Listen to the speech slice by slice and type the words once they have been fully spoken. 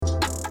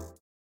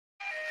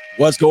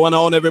What's going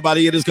on,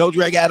 everybody? It is Coach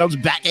Greg Adams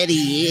back at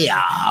here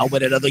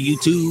with another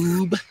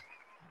YouTube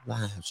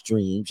live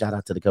stream. Shout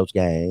out to the Coach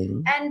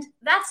Gang. And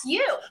that's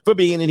you. For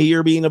being in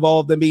here, being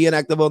involved, and being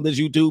active on this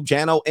YouTube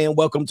channel. And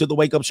welcome to the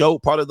Wake Up Show,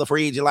 part of the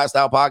Free Agent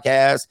Lifestyle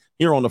podcast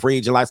here on the Free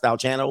Agent Lifestyle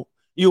channel.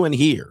 You in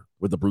here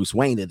with the Bruce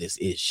Wayne of this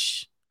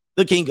ish,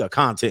 the king of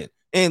content,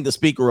 and the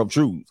speaker of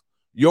truth.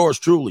 Yours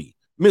truly,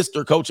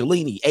 Mr. Coach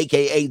Alini,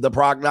 a.k.a. the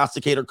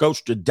prognosticator,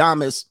 Coach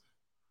Stradamus.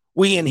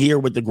 We in here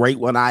with the great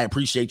one. I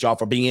appreciate y'all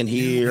for being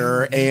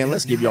here. And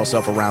let's give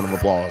yourself a round of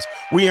applause.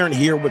 We are in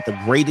here with the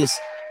greatest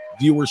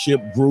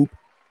viewership group,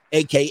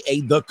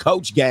 a.k.a. the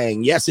Coach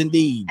Gang. Yes,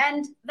 indeed.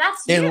 And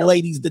that's you. And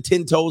ladies, the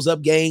 10 Toes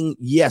Up Gang.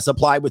 Yes,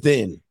 apply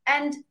within.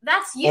 And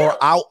that's you. Or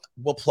I'll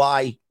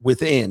apply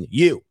within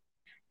you.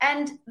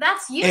 And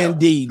that's you.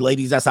 Indeed,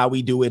 ladies, that's how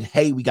we do it.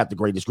 Hey, we got the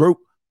greatest group.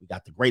 We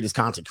got the greatest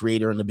content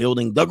creator in the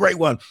building, the great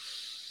one.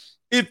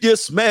 If you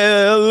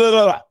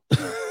smell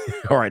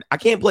all right, I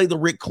can't play the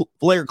Ric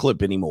Flair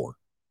clip anymore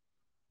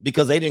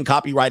because they didn't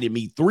copyrighted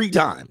me 3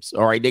 times.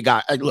 All right, they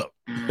got, look,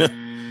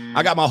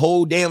 I got my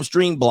whole damn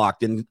stream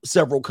blocked in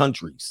several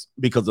countries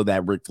because of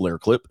that Ric Flair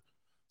clip.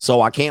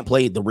 So I can't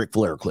play the Ric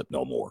Flair clip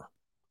no more.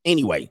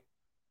 Anyway,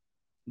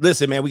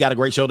 listen, man, we got a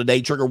great show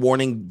today. Trigger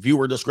warning,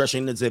 viewer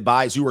discretion is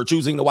advised. You are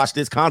choosing to watch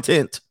this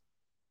content.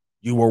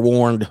 You were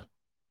warned.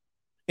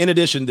 In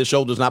addition, this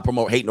show does not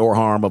promote hate nor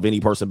harm of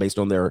any person based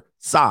on their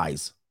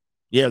size.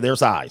 Yeah, their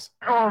size.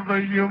 Oh,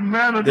 the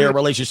humanity. Their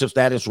relationship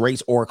status,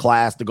 race, or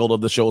class. The goal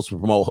of the show is to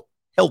promote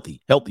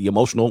healthy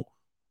emotional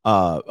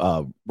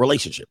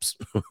relationships.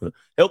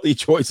 Healthy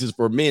choices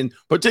for men,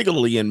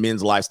 particularly in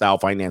men's lifestyle,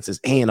 finances,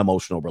 and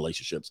emotional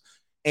relationships.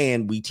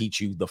 And we teach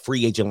you the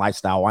free agent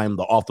lifestyle. I am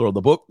the author of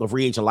the book, The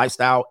Free Agent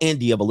Lifestyle and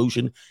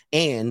De-Evolution,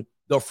 and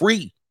the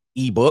free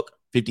ebook,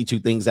 52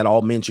 Things That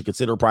All Men Should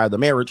Consider Prior to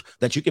Marriage,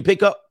 that you can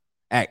pick up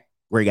at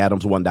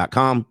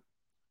GregAdams1.com.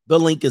 The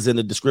link is in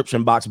the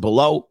description box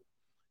below.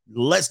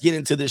 Let's get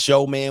into the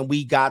show, man.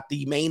 We got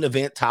the main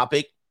event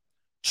topic.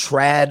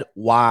 Trad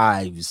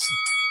wives.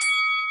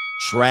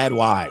 Trad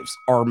wives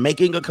are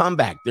making a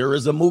comeback. There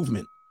is a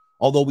movement,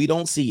 although we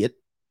don't see it,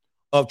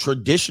 of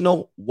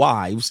traditional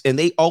wives, and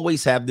they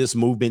always have this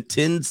movement,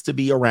 tends to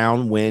be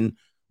around when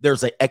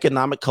there's an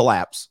economic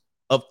collapse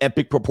of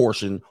epic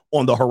proportion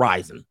on the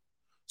horizon.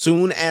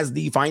 Soon as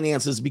the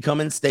finances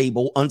become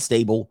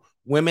unstable,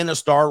 women will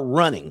start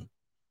running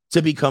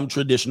to become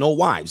traditional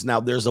wives. Now,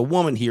 there's a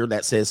woman here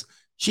that says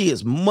she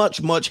is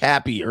much, much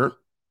happier.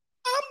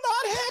 I'm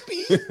not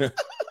happy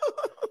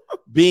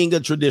being a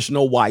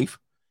traditional wife.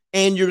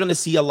 And you're going to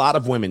see a lot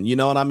of women, you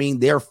know what I mean?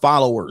 They're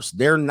followers.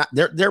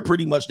 They're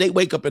pretty much, they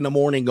wake up in the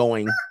morning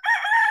going,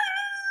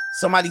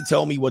 somebody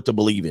tell me what to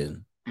believe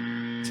in.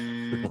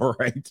 All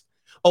right.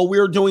 Oh,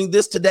 we're doing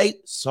this today.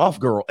 Soft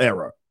girl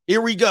era.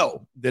 Here we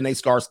go. Then they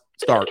start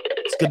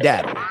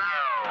skedaddling.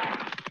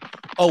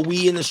 Oh,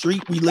 we in the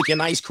street, we licking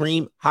ice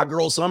cream. Hot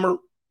girl summer.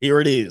 Here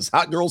it is.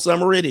 Hot girl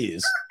summer it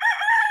is.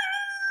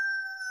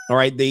 All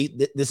right.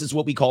 This is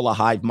what we call a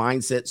hive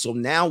mindset. So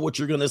now what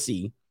you're going to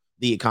see,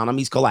 the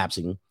economy's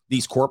collapsing.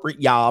 These corporate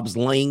jobs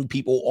laying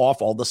people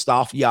off, all the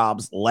staff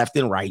jobs left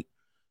and right.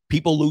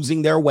 People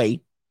losing their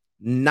way,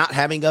 not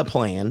having a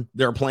plan.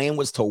 Their plan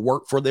was to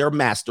work for their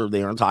master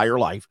their entire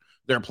life.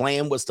 Their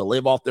plan was to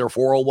live off their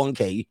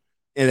 401k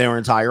in their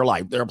entire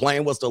life. Their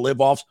plan was to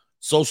live off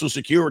Social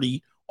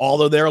Security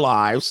all of their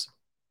lives.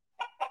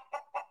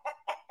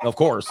 Of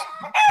course.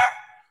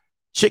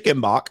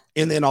 Chickenbach.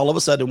 And then all of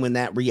a sudden, when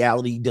that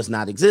reality does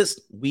not exist,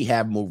 we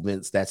have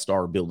movements that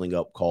start building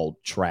up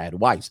called trad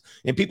wives.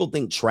 And people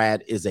think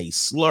trad is a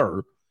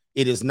slur.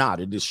 It is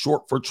not. It is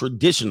short for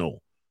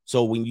traditional.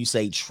 So when you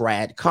say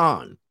trad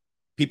con,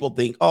 people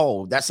think,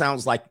 oh, that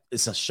sounds like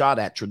it's a shot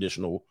at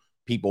traditional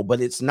people,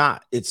 but it's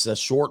not. It's a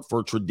short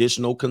for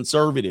traditional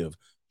conservative,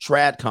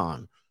 trad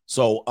con.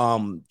 So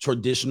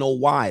traditional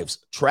wives,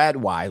 trad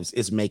wives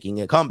is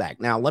making a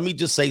comeback. Now, let me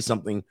just say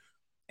something,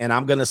 and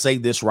I'm going to say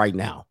this right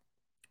now.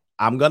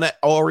 I'm gonna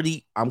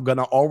already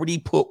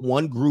put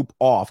one group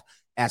off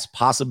as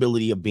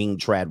possibility of being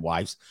trad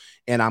wives.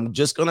 And I'm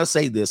just gonna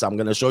say this. I'm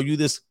gonna show you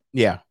this.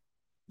 Yeah.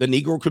 The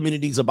Negro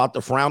community is about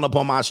to frown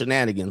upon my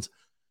shenanigans.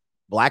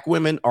 Black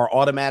women are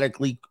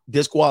automatically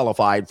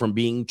disqualified from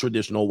being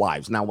traditional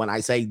wives. Now, when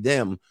I say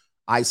them,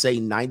 I say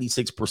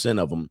 96%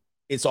 of them,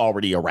 it's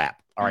already a wrap.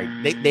 All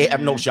right. They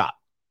have no shot.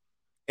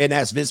 And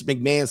as Vince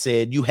McMahon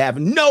said, you have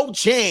no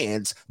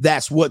chance.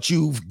 That's what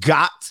you've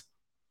got.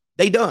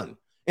 They done.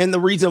 And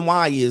the reason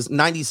why is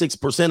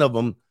 96% of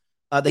them,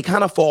 they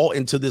kind of fall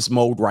into this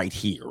mode right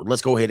here.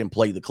 Let's go ahead and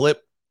play the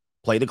clip.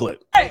 Play the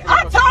clip. Hey,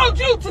 I told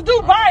you to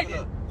do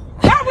Biden.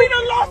 Now we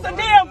done lost a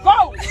damn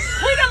vote.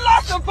 We done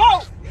lost a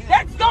vote.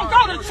 That's gonna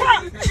go to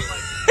Trump.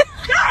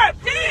 God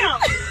damn.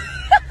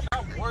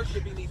 I'm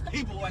worshiping these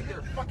people like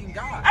they're fucking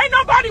God. Ain't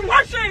nobody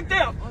worshiping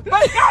them.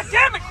 But God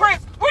damn it,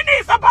 Chris, we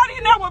need somebody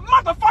in there with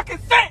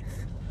motherfucking sense.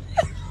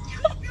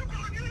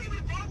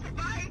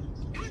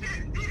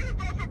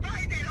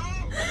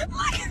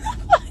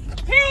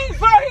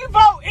 He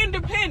vote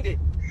independent.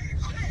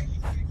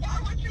 Why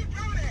would you do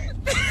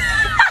that?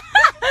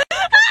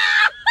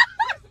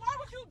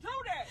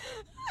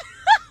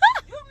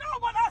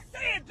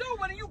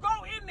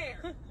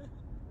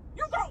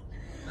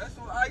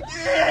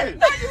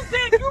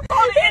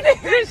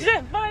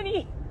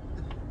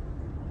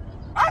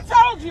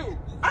 told you.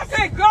 I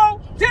said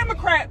go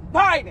Democrat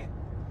Biden.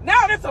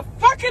 Now there's a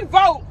fucking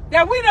vote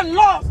that we done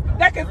lost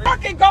that can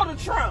fucking go to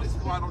Trump. This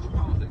is why I don't do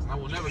politics. I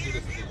will never do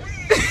this again.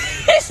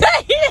 He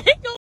said he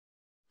ain't gonna.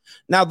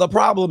 Now, the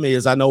problem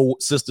is, I know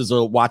sisters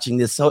are watching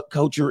this. So,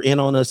 Coach, you're in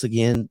on us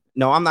again.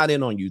 No, I'm not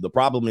in on you. The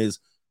problem is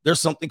there's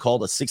something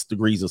called a 6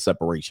 degrees of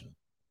separation.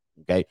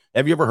 Okay.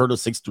 Have you ever heard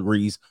of 6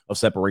 degrees of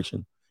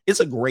separation?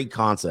 It's a great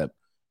concept.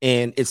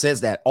 And it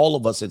says that all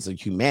of us as a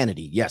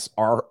humanity, yes,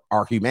 our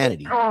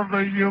humanity,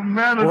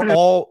 we're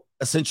all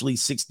essentially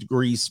 6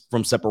 degrees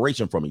from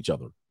separation from each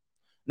other.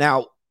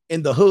 Now,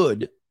 in the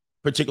hood,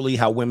 particularly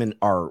how women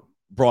are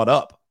brought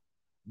up,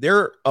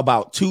 they're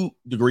about 2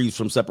 degrees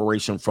from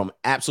separation from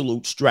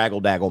absolute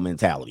straggle-daggle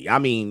mentality. I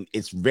mean,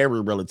 it's very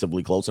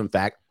relatively close. In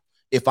fact,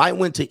 if I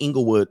went to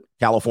Inglewood,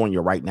 California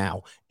right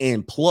now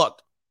and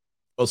plucked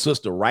a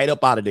sister right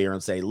up out of there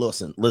and say,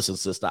 listen,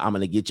 sister, I'm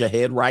going to get your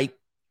head right.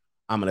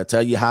 I'm going to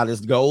tell you how this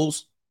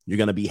goes. You're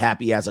going to be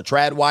happy as a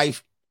trad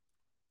wife.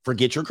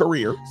 Forget your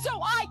career.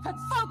 So I could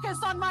focus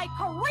on my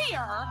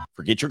career.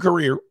 Forget your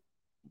career.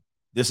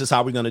 This is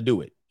how we're going to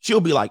do it.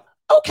 She'll be like,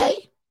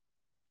 okay.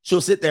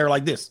 She'll sit there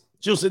like this.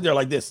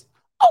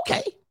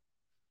 Okay.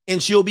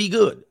 And she'll be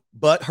good.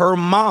 But her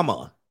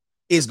mama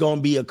is going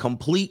to be a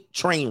complete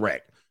train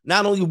wreck.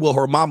 Not only will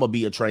her mama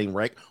be a train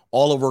wreck,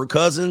 all of her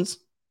cousins,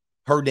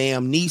 her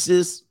damn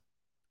nieces,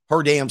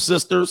 her damn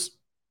sisters,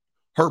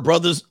 her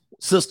brothers,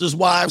 sisters'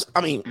 wives.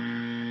 I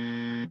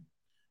mean,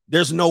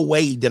 there's no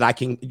way that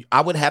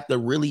I would have to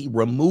really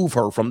remove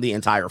her from the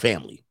entire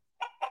family.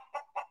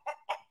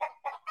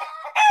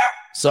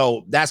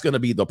 So that's going to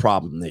be the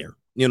problem there.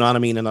 You know what I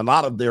mean? And a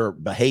lot of their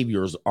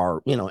behaviors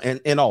are,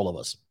 and all of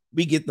us,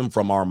 we get them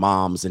from our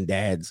moms and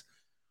dads.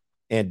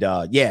 And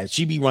yeah,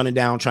 she be running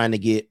down trying to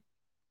get,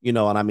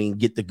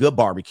 get the good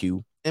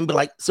barbecue and be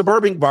like,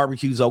 suburban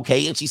barbecue's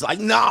okay. And she's like,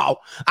 no,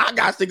 I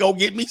got to go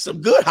get me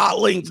some good hot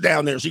links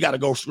down there. She got to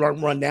go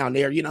run down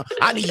there.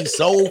 I need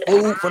soul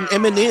food from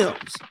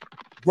M&M's,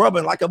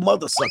 grubbing like a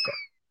mother sucker,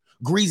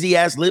 greasy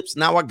ass lips.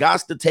 Now I got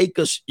to take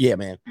yeah,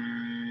 man.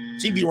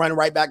 She be running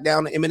right back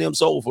down to M&M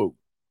soul food.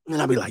 And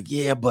I'll be like,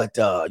 yeah, but,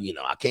 I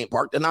can't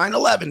park the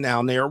 911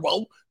 down there.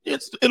 Well,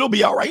 it'll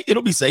be all right.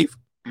 It'll be safe.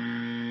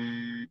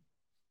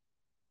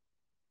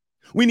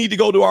 We need to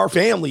go to our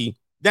family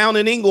down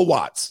in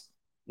Inglewatts.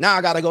 Now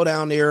I got to go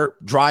down there,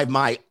 drive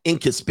my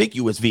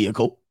inconspicuous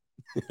vehicle.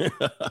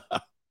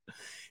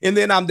 And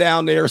then I'm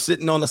down there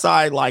sitting on the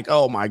side like,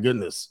 oh, my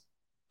goodness.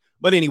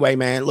 But anyway,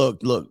 man,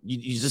 look,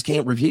 you just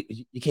can't review.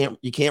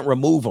 You can't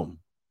remove them.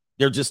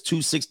 They're just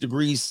 6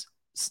 degrees.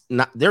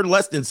 They're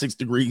less than 6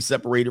 degrees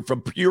separated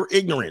from pure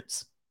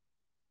ignorance.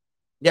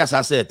 Yes,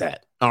 I said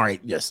that. All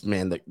right. Yes,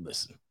 man.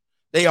 Listen,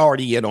 they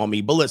already in on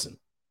me. But listen,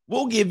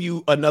 we'll give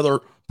you another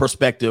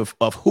perspective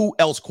of who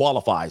else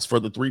qualifies for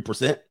the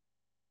 3%.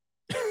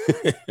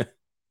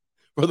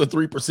 For the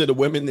 3% of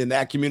women in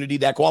that community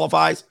that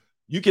qualifies.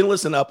 You can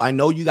listen up. I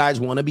know you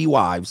guys want to be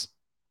wives.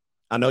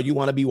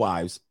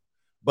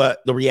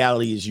 But the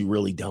reality is you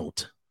really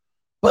don't.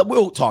 But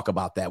we'll talk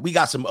about that. We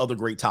got some other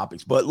great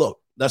topics. But look,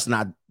 let's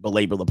not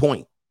belabor the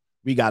point.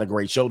 We got a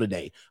great show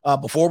today.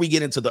 Before we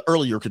get into the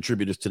earlier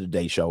contributors to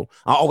today's show,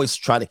 I always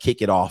try to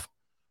kick it off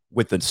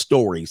with a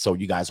story so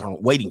you guys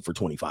aren't waiting for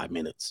 25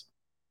 minutes.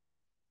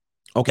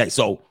 Okay,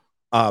 so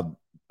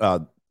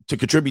to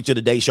contribute to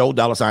today's show,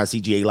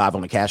 $CGA Live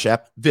on the Cash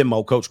App,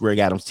 Venmo, Coach Greg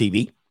Adams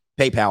TV,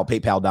 PayPal,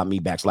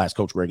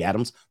 paypal.me/Coach Greg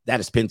Adams.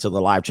 That is pinned to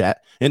the live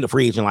chat in the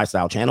Free Agent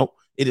Lifestyle channel.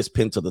 It is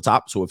pinned to the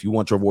top. So if you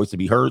want your voice to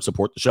be heard,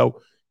 support the show.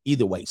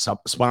 Either way,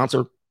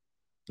 sponsor.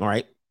 All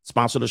right.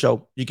 Sponsor the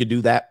show. You can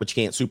do that, but you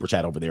can't super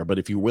chat over there. But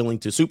if you're willing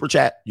to super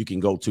chat, you can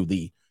go to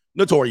the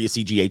Notorious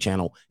CGA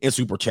channel and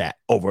super chat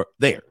over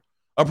there.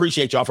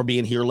 Appreciate y'all for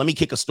being here. Let me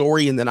kick a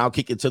story and then I'll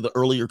kick it to the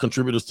earlier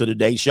contributors to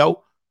today's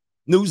show.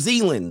 New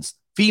Zealand's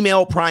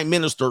female prime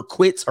minister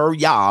quits her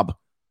job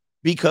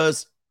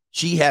because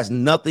she has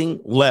nothing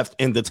left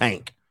in the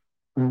tank.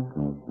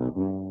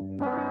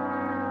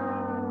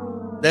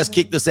 Let's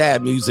kick the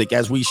sad music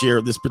as we share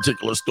this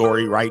particular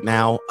story right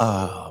now.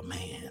 Oh,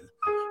 man.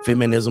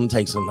 Feminism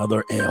takes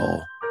another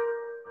L.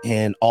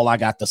 And all I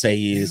got to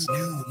say is,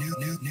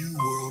 new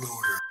world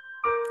order.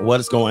 What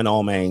is going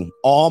on, man?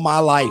 All my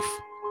life,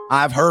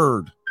 I've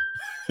heard.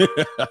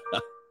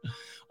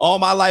 All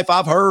my life,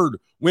 I've heard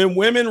when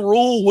women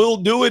rule, we'll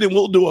do it and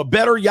we'll do a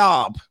better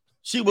job.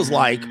 She was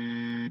like,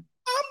 I'm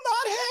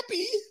not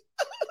happy.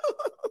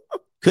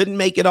 Couldn't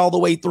make it all the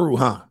way through,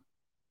 huh?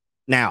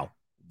 Now,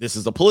 this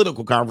is a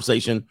political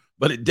conversation,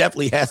 but it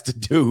definitely has to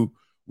do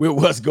with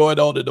what's going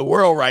on in the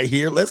world right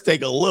here. Let's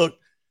take a look.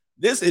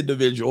 This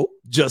individual,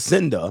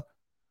 Jacinda,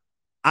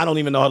 I don't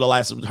even know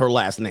her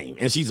last name,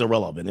 and she's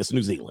irrelevant. It's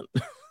New Zealand.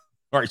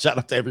 All right, shout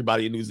out to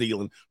everybody in New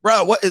Zealand.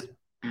 Bro, what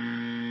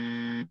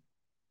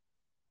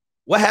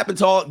happened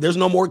to all? There's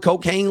no more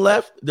cocaine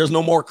left. There's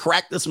no more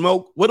crack to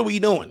smoke. What are we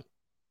doing?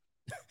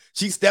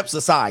 She steps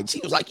aside.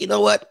 She was like, you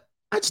know what?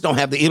 I just don't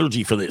have the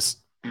energy for this.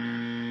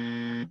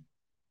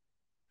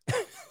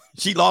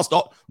 She lost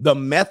all the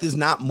meth is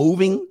not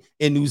moving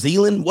in New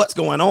Zealand. What's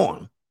going on?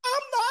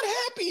 I'm not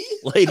happy.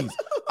 Ladies,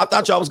 I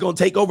thought y'all was going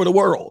to take over the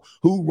world.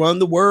 Who run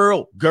the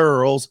world?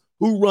 Girls.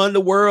 Who run the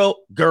world?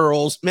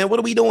 Girls. Man, what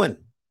are we doing?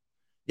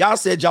 Y'all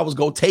said y'all was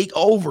going to take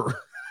over.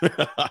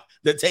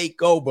 The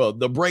takeover.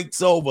 The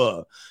break's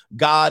over.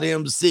 God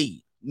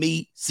MC.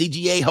 Me,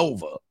 CGA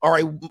Hova. All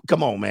right,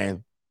 come on,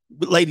 man.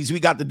 Ladies, we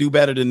got to do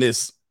better than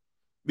this.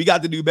 We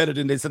got to do better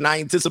than this. And I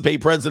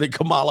anticipate President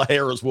Kamala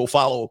Harris will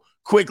follow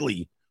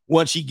quickly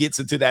once she gets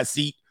into that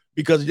seat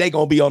because they're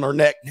going to be on her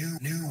neck. New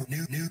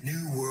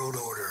world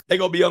order. They're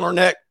going to be on her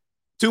neck.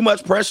 Too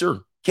much pressure.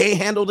 Can't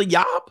handle the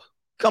job.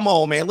 Come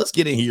on, man. Let's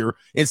get in here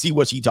and see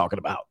what she's talking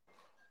about.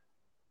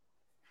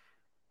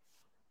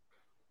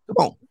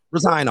 Come on.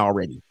 Resign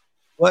already.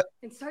 What?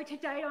 And so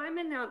today I'm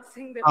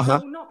announcing that I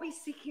will not be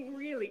seeking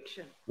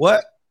re-election.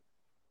 What?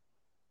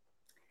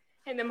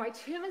 And that my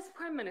term as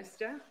Prime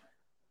Minister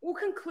will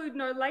conclude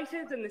no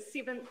later than the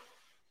 7th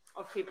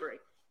of February.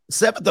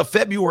 7th of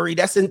February?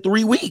 That's in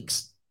 3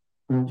 weeks.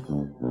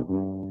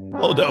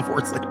 Hold up for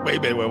a second.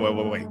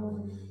 Wait.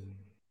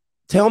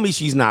 Tell me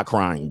she's not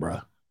crying,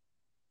 bruh.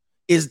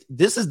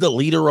 This is the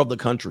leader of the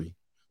country.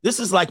 This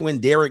is like when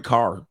Derek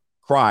Carr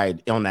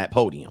cried on that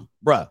podium.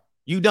 Bruh,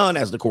 you done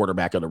as the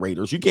quarterback of the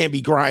Raiders. You can't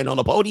be crying on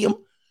a podium.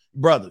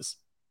 Brothers,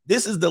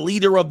 this is the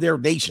leader of their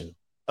nation,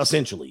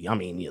 essentially. I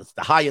mean, it's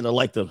the highest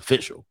elected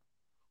official.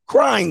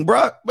 Crying,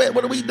 bruh.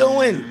 What are we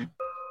doing?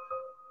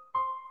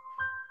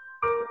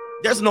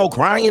 There's no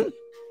crying.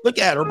 Look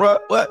at her, bruh.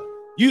 What?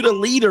 You the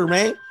leader,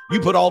 man. You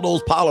put all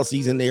those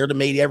policies in there to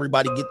make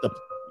everybody get the...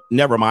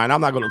 Never mind.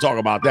 I'm not going to talk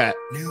about that.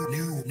 New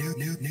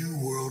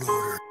world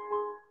order.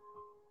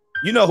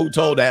 You know who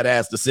told that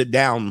ass to sit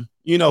down?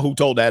 You know who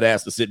told that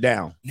ass to sit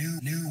down?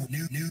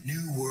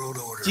 New world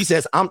order. She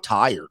says, I'm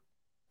tired.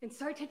 And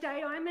so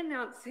today I'm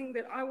announcing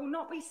that I will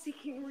not be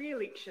seeking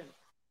re-election.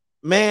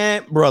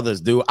 Man,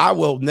 brothers, dude, I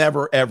will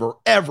never, ever,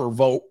 ever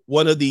vote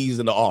one of these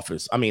in the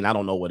office. I mean, I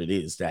don't know what it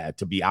is, Dad,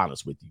 to be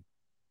honest with you.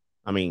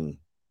 I mean,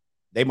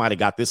 they might have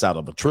got this out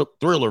of a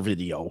Thriller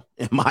video,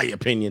 in my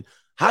opinion.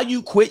 How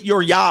you quit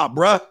your job,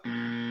 bruh?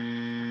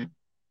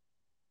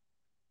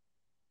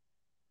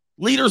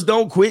 Leaders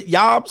don't quit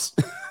jobs.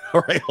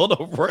 All right, hold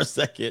on for a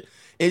second.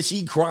 And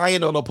she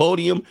crying on a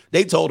podium.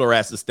 They told her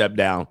ass to step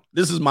down.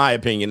 This is my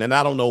opinion, and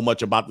I don't know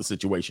much about the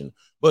situation.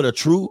 But a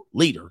true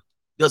leader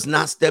does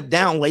not step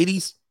down,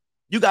 ladies.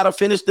 You got to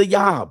finish the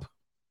job.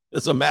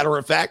 As a matter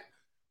of fact,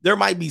 there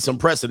might be some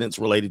precedents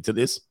related to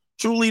this.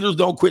 True leaders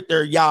don't quit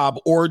their job,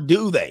 or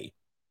do they?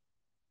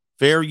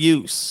 Fair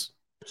use.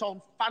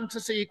 On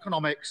fantasy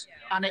economics,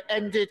 and it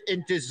ended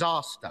in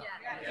disaster.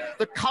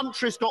 The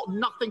country's got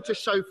nothing to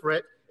show for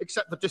it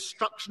except the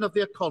destruction of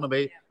the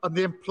economy and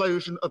the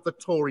implosion of the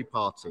Tory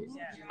party.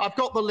 I've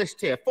got the list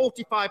here.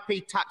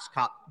 45p tax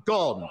cut,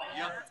 gone.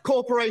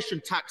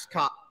 Corporation tax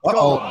cut,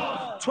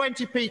 gone.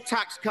 20p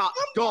tax cut,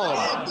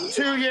 gone.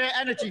 2-year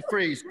energy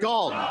freeze,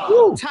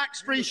 gone.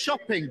 Tax-free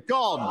shopping,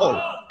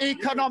 gone.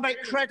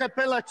 Economic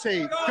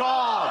credibility,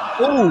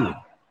 gone.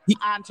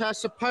 And her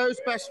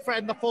supposed best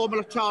friend, the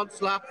former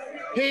chancellor,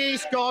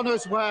 he's gone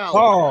as well.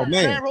 Oh,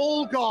 man. They're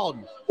all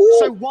gone. Ooh.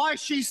 So why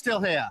is she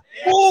still here?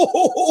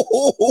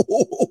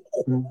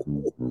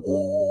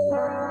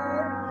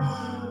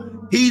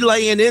 He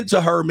laying into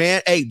her,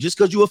 man. Hey, just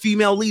because you're a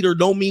female leader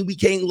don't mean we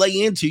can't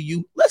lay into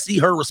you. Let's see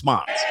her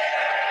response.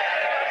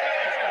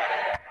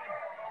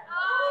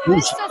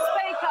 Mr. Speaker.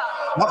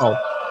 Uh-oh.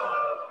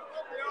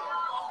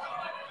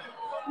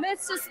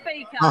 Mr.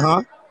 Speaker.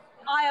 Uh-huh.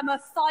 I am a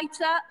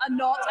fighter and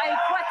not a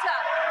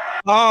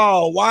quitter.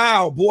 Oh,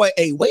 wow, boy.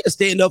 Hey, way to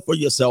stand up for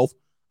yourself.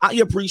 I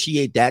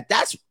appreciate that.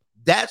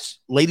 That's,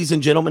 ladies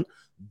and gentlemen,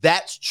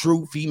 that's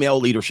true female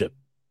leadership.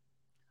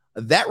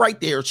 That right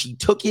there, she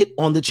took it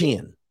on the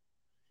chin.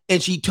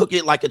 And she took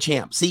it like a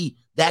champ. See,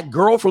 that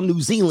girl from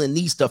New Zealand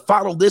needs to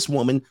follow this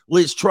woman,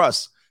 Liz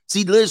Truss.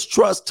 See, Liz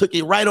Truss took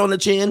it right on the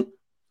chin.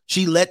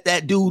 She let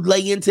that dude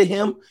lay into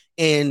him,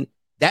 and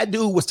that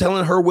dude was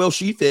telling her, well,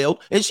 she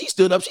failed. And she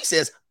stood up. She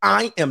says,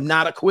 I am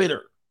not a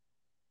quitter.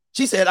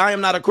 She said, I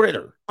am not a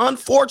quitter.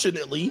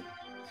 Unfortunately,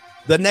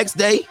 the next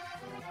day,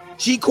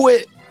 she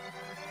quit.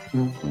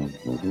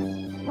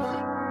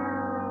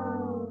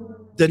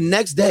 The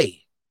next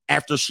day,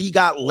 after she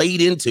got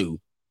laid into,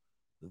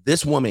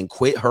 this woman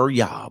quit her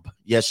job.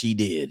 Yes, she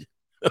did.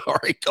 All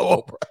right, go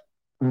on, bro.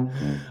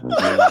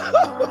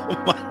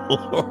 Oh, my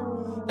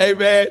Lord. Hey,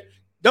 man,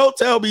 don't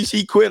tell me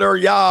she quit her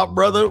job,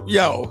 brother.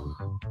 Yo.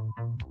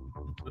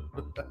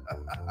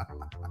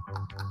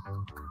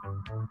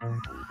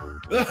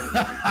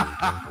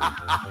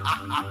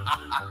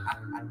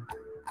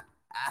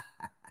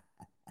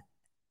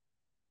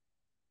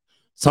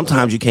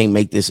 Sometimes you can't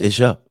make this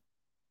ish up.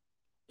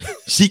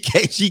 She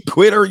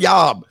quit her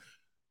job.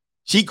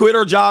 She quit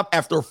her job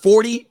after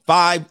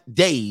 45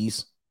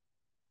 days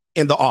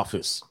in the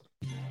office.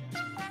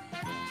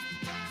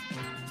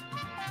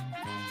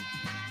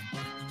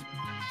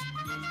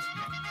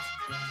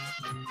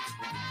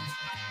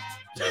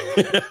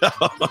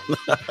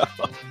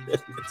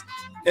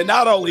 And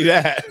not only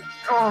that,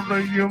 oh,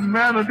 the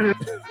humanity.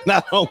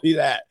 Not only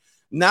that,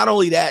 Not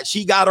only that,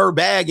 she got her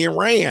bag and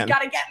ran.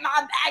 Gotta get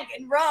my bag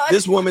and run.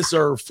 This woman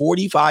served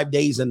 45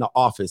 days in the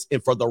office,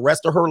 and for the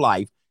rest of her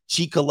life,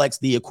 she collects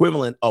the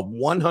equivalent of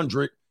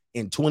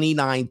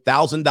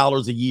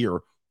 $129,000 a year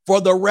for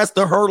the rest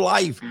of her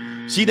life.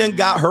 She done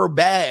got her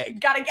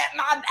bag. Gotta get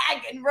my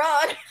bag and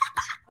run.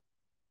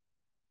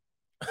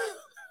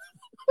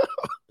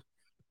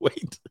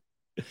 Wait.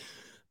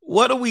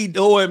 What are we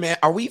doing, man?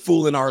 Are we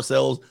fooling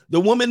ourselves? The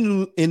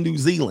woman in New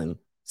Zealand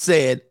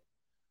said,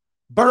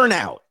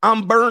 burnout.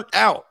 I'm burnt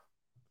out.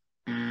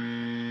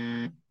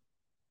 The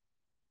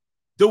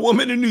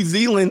woman in New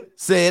Zealand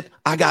said,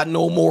 I got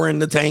no more in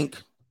the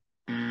tank.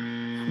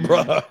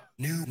 Bruh.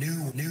 New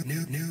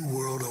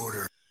world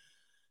order.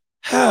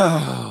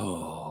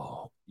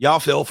 Y'all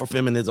fell for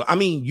feminism. I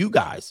mean, you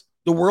guys,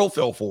 the world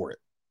fell for it.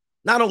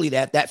 Not only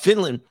that, that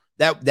Finland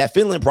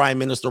prime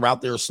minister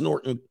out there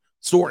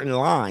snorting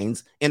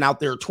lines and out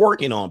there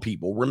twerking on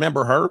people.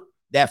 Remember her?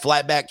 That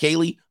flatback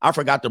Kaylee? I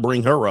forgot to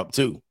bring her up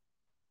too.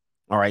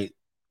 All right.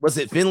 Was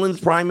it Finland's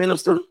prime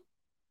minister?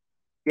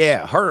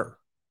 Yeah, her.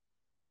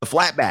 The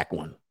flatback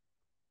one.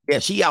 Yeah,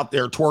 she out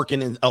there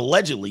twerking and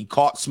allegedly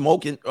caught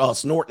smoking,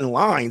 snorting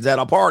lines at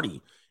a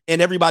party.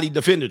 And everybody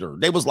defended her.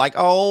 They was like,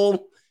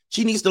 oh,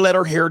 she needs to let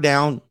her hair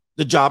down.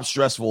 The job's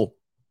stressful.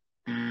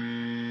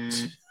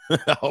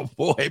 Oh,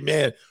 boy,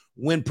 man.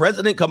 When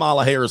President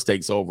Kamala Harris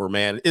takes over,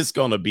 man, it's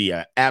going to be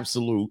an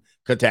absolute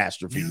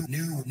catastrophe.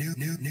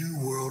 New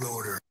world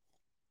order.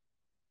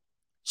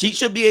 She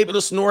should be able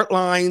to snort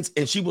lines,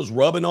 and she was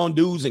rubbing on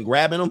dudes and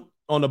grabbing them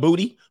on the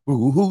booty.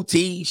 Boo-hoo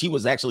tea. She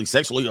was actually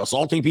sexually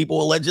assaulting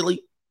people,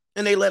 allegedly,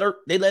 and they let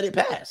it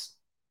pass.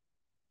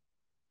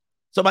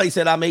 Somebody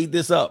said I made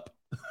this up.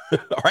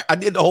 All right, I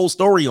did the whole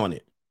story on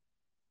it.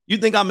 You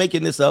think I'm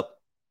making this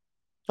up?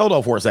 Hold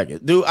on for a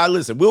second. Dude,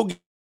 listen, we'll get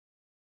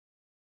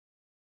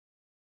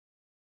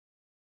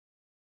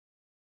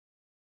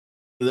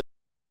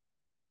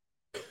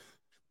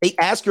they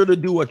asked her to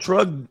do a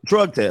drug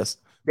test.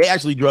 They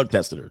actually drug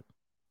tested her.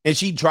 And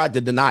she tried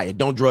to deny it.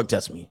 Don't drug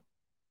test me.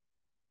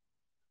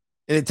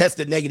 And it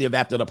tested negative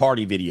after the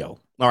party video.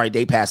 All right,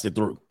 they passed it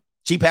through.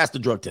 She passed the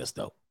drug test,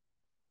 though.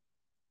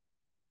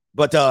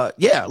 But,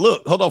 yeah,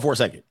 look, hold on for a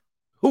second.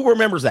 Who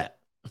remembers that?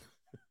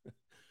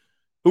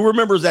 Who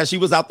remembers that she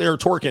was out there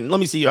twerking?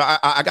 Let me see.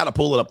 I got to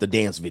pull it up, the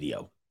dance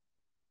video.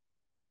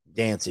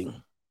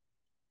 Dancing.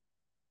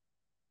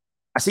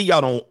 I see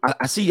y'all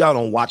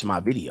don't watch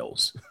my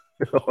videos.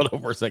 Hold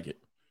on for a second.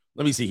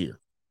 Let me see here.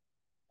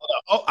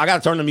 Oh, I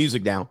got to turn the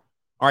music down.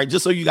 All right,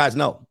 just so you guys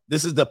know,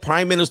 this is the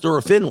Prime Minister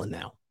of Finland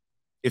now,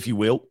 if you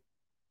will.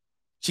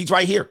 She's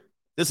right here.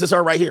 This is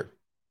her right here.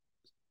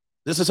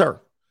 This is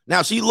her.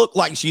 Now, she looked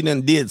like she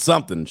done did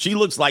something. She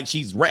looks like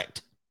she's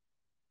wrecked.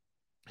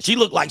 She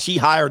looked like she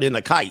hired in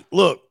a kite.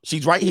 Look,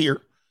 she's right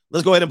here.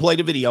 Let's go ahead and play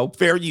the video.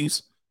 Fair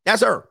use.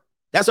 That's her.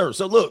 That's her.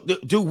 So look,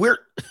 dude, we're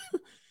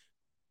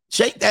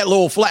shake that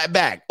little flat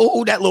back.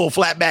 Oh, that little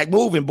flat back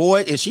moving,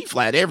 boy. And she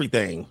flat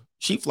everything.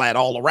 She flat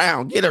all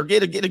around. Get her,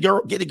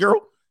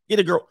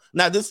 girl.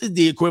 Now, this is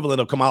the equivalent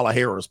of Kamala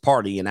Harris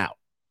partying out.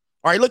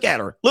 All right, look at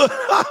her. Look.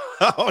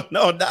 Oh,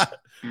 no, not.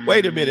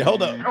 Wait a minute.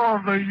 Hold up.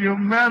 Oh, the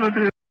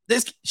humanity.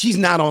 She's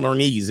not on her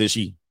knees, is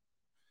she?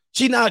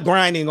 She's not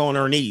grinding on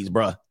her knees,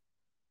 bruh.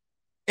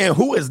 And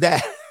who is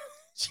that?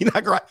 She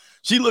not grinding.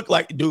 She looked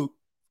like, dude.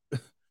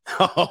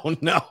 Oh,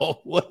 no.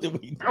 What did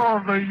we do?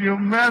 Oh, the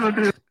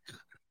humanity.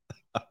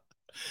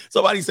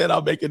 Somebody said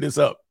I'm making this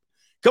up.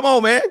 Come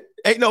on, man.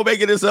 Ain't no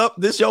making this up.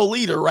 This your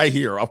leader right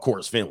here. Of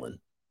course, Finland.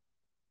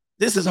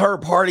 This is her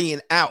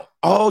partying out.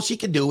 Oh, she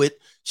can do it.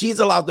 She's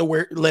allowed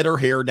to let her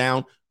hair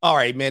down. All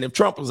right, man. If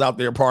Trump was out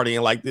there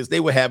partying like this, they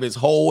would have his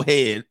whole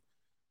head.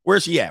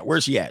 Where's she at?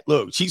 Where's she at?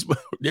 Look,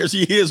 there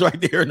she is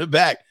right there in the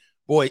back.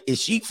 Boy, is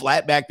she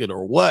flat backed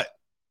or what?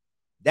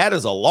 That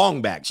is a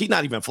long back. She's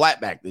not even flat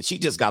backed. She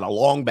just got a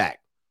long back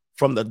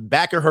from the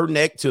back of her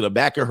neck to the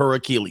back of her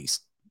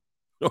Achilles.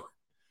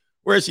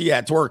 Where's she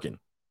at twerking?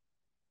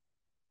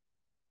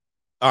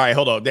 All right,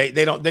 hold on.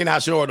 They're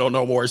not showing her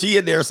no more. She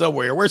in there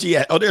somewhere. Where's she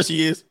at? Oh, there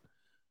she is.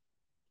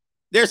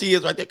 There she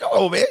is right there. Come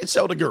on, man.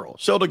 Show the girl.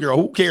 Show the girl.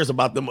 Who cares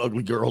about them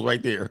ugly girls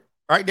right there?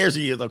 All right, there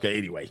she is. Okay,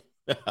 anyway.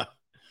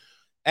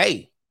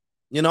 Hey,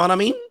 you know what I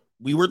mean?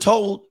 We were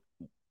told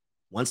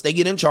once they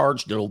get in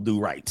charge, they'll do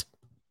right.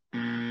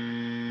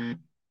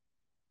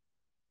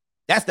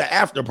 That's the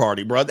after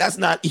party, bro. That's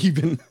not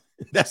even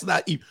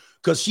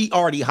because she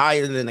already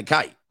higher than a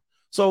kite.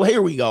 So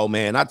here we go,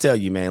 man. I tell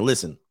you, man,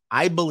 listen,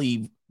 I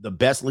believe the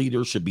best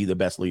leaders should be the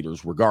best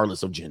leaders,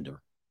 regardless of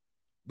gender.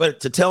 But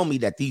to tell me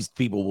that these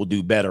people will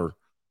do better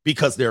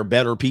because they're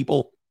better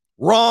people,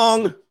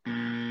 wrong.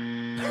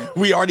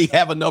 We already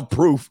have enough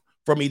proof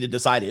for me to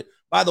decide it.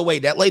 By the way,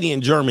 that lady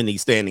in Germany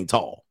standing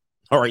tall.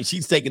 All right,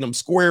 she's taking them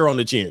square on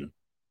the chin.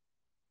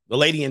 The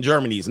lady in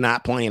Germany is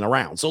not playing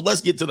around. So let's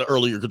get to the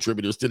earlier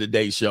contributors to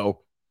today's show.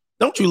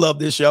 Don't you love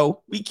this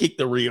show? We kick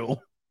the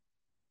reel.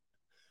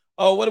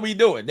 Oh, what are we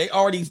doing? They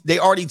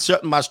already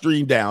shutting my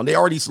stream down. They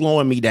already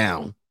slowing me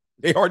down.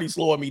 New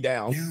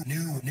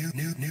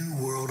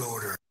world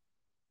order.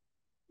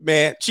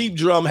 Man, Cheap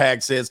Drum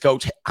Hack says,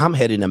 Coach, I'm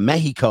heading to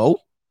Mexico.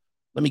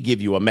 Let me give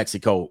you a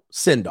Mexico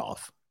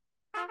send-off.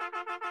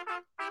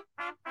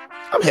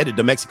 I'm headed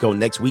to Mexico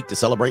next week to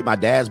celebrate my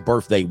dad's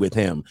birthday with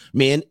him.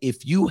 Men,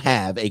 if you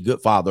have a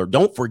good father,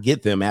 don't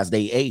forget them as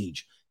they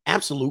age.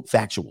 Absolute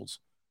factuals.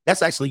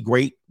 That's actually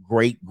great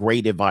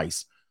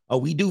advice.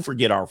 We do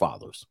forget our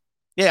fathers.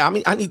 Yeah, I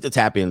mean, I need to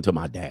tap into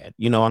my dad.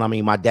 You know what I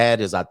mean? My dad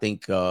is, I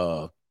think,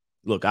 look,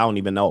 I don't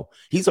even know.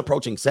 He's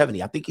approaching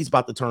 70. I think he's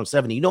about to turn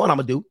 70. You know what I'm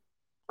going to do?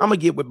 I'm going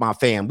to get with my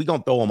fam. We're going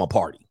to throw him a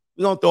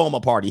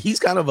party. He's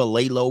kind of a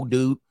lay low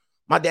dude.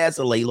 My dad's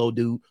a lay low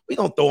dude. We're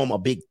going to throw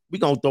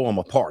him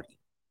a party.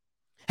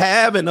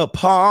 Having a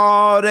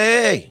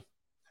party.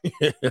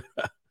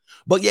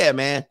 But yeah,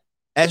 man,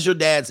 as your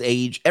dad's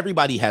age,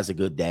 everybody has a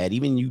good dad,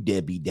 even you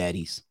deadbeat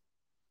daddies.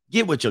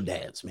 Get with your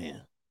dads,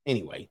 man.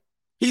 Anyway,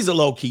 he's a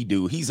low-key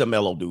dude. He's a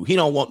mellow dude. He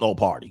don't want no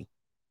party.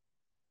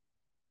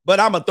 But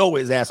I'm going to throw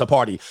his ass a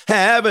party.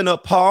 Having a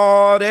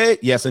party.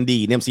 Yes,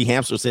 indeed. MC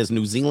Hamster says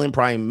New Zealand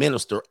Prime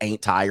Minister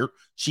ain't tired.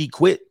 She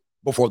quit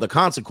before the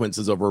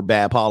consequences of her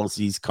bad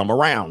policies come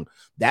around.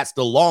 That's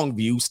the long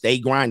view. Stay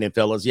grinding,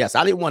 fellas. Yes,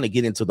 I didn't want to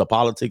get into the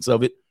politics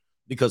of it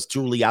because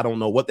truly I don't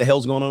know what the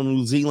hell's going on in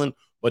New Zealand.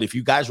 But if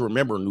you guys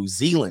remember, New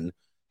Zealand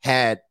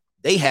had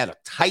a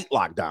tight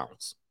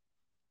lockdowns.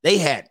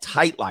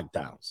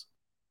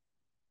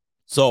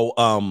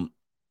 So,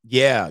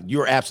 yeah,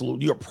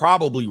 you're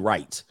probably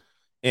right.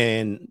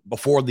 And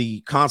before the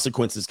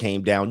consequences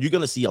came down, you're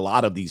going to see a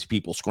lot of these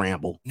people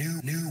scramble.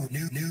 New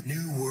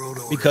world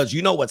order. Because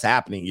you know what's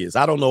happening is,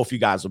 I don't know if you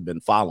guys have been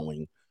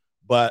following,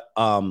 but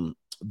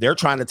they're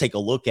trying to take a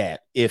look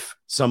at if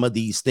some of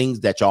these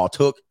things that y'all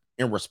took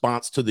in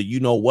response to the you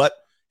know what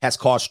has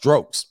caused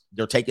strokes.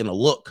 They're taking a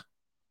look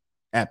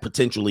at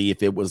potentially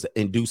if it was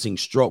inducing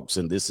strokes.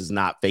 And this is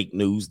not fake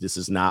news. This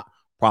is not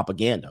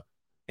propaganda.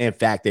 In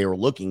fact, they are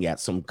looking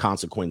at some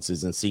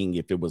consequences and seeing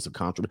if it was a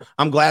contra.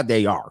 I'm glad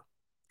they are.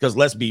 Because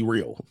let's be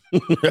real.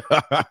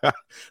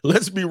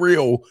 Let's be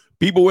real.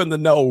 People in the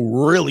know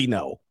really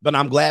know. But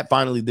I'm glad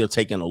finally they're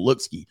taking a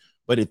look-ski.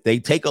 But if they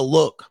take a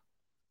look,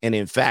 and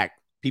in fact,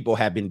 people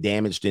have been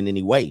damaged in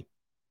any way,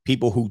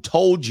 people who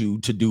told you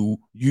to do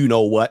you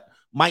know what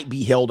might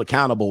be held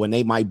accountable and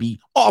they might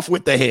be off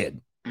with the head.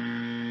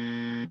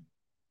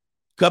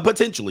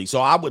 Potentially.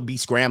 So I would be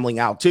scrambling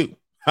out too.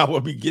 I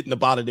would be getting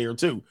up out of there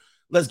too.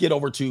 Let's get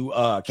over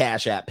to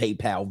Cash App,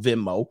 PayPal,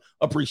 Venmo.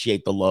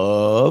 Appreciate the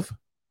love.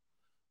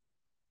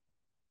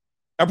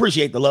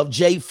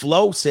 Jay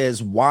Flo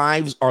says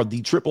wives are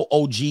the triple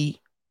OG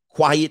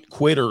quiet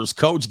quitters.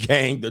 Coach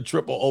Gang, the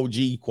triple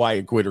OG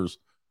quiet quitters.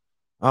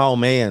 Oh,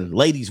 man.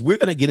 Ladies, we're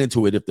going to get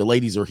into it if the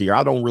ladies are here.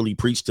 I don't really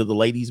preach to the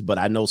ladies, but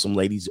I know some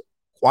ladies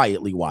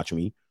quietly watch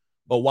me.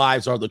 But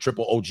wives are the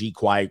triple OG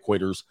quiet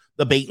quitters.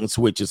 The bait and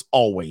switch is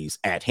always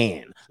at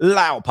hand.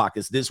 Loud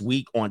Pockets this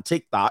week on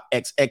TikTok.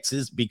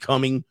 XX's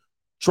becoming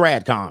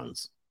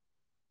tradcons.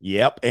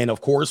 Yep. And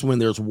of course, when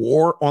there's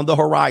war on the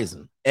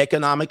horizon,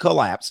 economic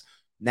collapse,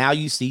 now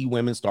you see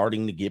women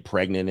starting to get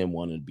pregnant and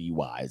want to be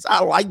wives.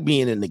 I like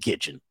being in the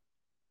kitchen.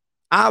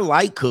 I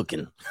like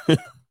cooking,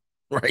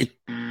 right?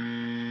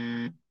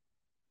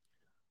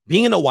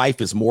 Being a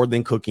wife is more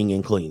than cooking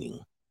and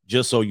cleaning,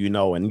 just so you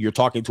know. And you're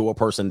talking to a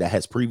person that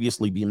has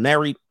previously been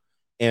married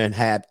and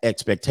had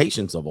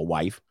expectations of a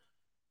wife.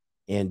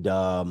 And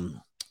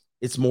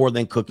it's more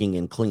than cooking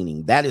and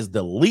cleaning. That is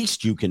the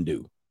least you can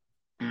do.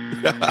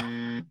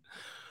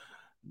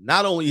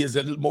 Not only is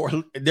it more,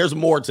 there's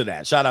more to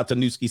that. Shout out to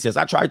Newski says,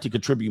 I tried to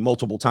contribute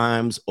multiple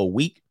times a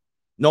week,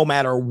 no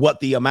matter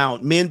what the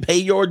amount. Men, pay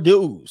your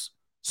dues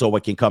so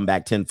it can come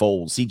back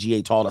tenfold.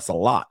 CGA taught us a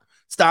lot.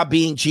 Stop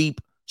being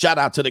cheap. Shout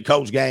out to the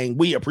Coach Gang.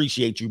 We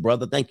appreciate you,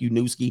 brother. Thank you,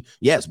 Newski.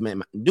 Yes,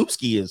 man.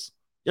 Newski is,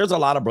 there's a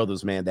lot of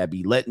brothers, man, that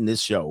be letting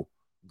this show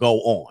go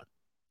on.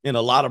 And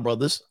a lot of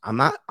brothers, I'm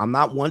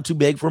not one to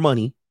beg for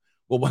money,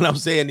 but what I'm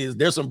saying is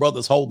there's some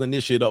brothers holding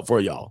this shit up for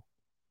y'all.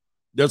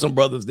 There's some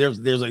brothers.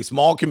 There's a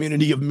small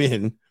community of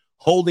men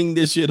holding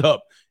this shit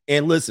up.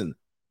 And listen,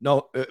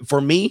 no,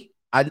 for me,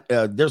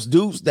 there's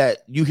dudes that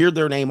you hear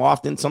their name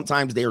often.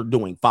 Sometimes they're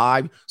doing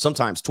 5,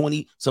 sometimes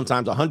 20,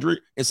 sometimes 100,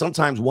 and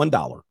sometimes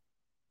 $1.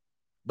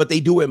 But they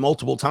do it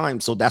multiple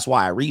times, so that's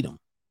why I read them.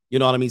 You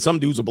know what I mean? Some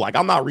dudes will be like,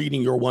 I'm not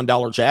reading your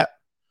 $1 chat.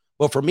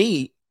 But for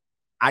me,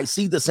 I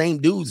see the same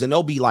dudes, and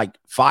they'll be like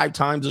 5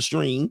 times a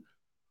stream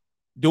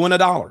doing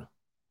 $1.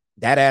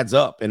 That adds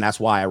up, and that's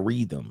why I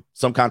read them.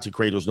 Some content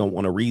creators don't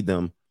want to read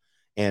them.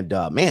 And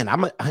man,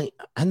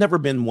 I've never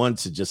been one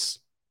to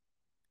just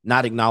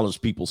not acknowledge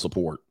people's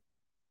support.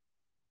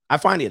 I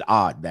find it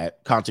odd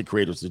that content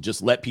creators to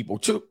just let people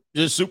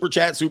just super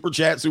chat,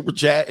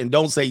 and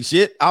don't say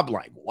shit. I'm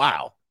like,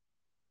 wow.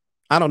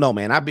 I don't know,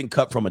 man. I've been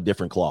cut from a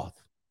different cloth.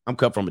 I'm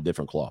cut from a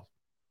different cloth,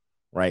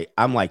 right?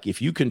 I'm like,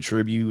 if you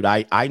contribute,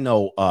 I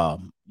know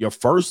your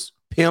first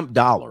pimp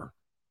dollar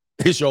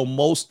is your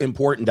most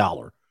important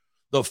dollar.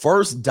 The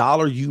first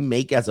dollar you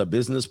make as a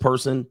business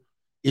person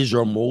is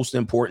your most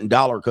important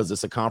dollar because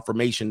it's a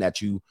confirmation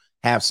that you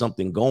have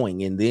something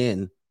going. And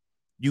then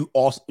you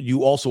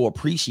also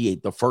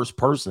appreciate the first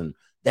person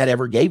that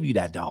ever gave you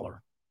that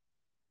dollar,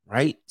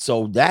 right?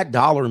 So that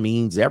dollar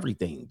means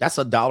everything. That's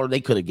a dollar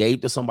they could have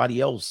gave to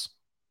somebody else.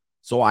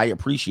 So I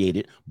appreciate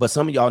it. But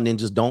some of y'all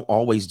ninjas don't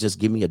always just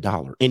give me a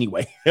dollar.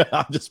 Anyway,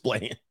 I'm just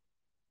playing.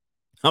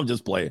 I'm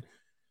just playing.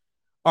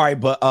 All right,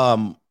 but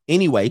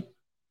anyway,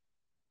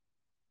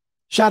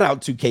 shout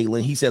out to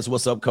Caitlin. He says,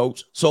 what's up,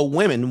 coach? So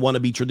women want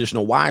to be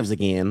traditional wives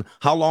again.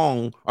 How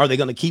long are they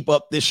going to keep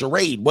up this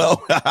charade?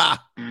 Well,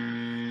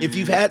 if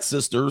you've had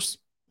sisters,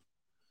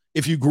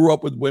 if you grew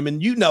up with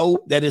women, you know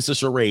that it's a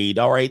charade,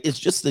 all right? It's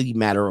just a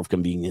matter of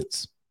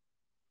convenience.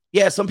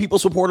 Yeah, some people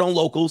support on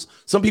locals.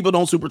 Some people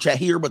don't super chat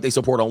here, but they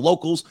support on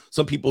locals.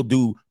 Some people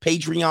do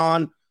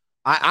Patreon.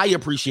 I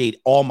appreciate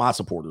all my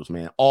supporters,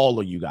 man. All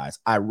of you guys.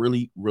 I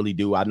really, really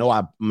do. I know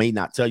I may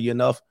not tell you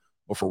enough,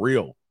 but for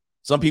real,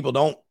 some people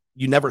don't.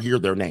 You never hear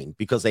their name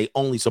because they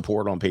only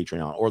support on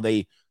Patreon or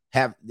they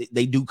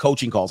do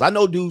coaching calls. I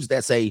know dudes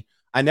that say,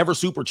 I never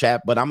super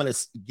chat, but I'm going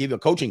to give you a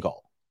coaching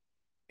call.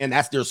 And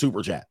that's their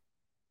super chat,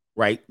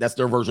 right? That's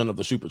their version of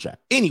the super chat.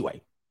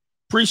 Anyway,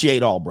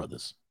 appreciate all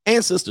brothers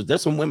and sisters.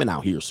 There's some women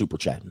out here super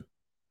chatting.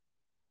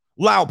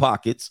 Loud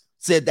Pockets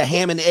said the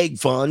Ham and Egg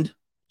Fund.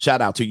 Shout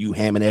out to you,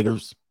 ham and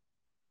eggers.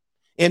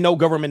 And no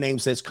government name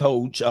says,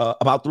 coach,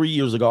 about 3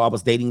 years ago, I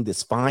was dating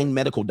this fine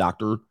medical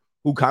doctor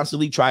who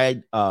constantly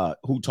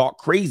who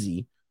talked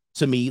crazy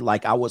to me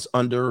like I was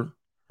under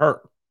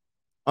her.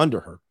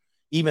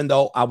 Even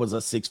though I was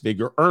a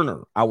six-figure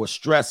earner, I was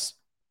stressed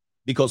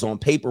because on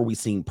paper we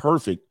seem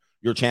perfect.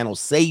 Your channel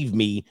saved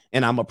me,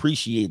 and I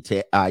appreciate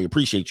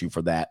you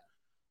for that.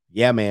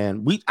 Yeah,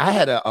 man. I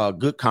had a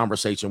good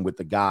conversation with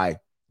the guy,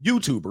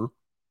 YouTuber,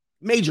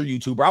 major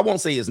YouTuber. I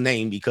won't say his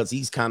name because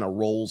he's kind of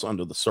rolls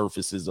under the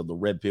surfaces of the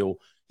red pill.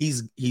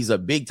 He's a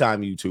big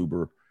time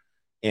YouTuber,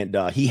 and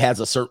he has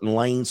a certain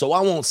lane. So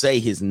I won't say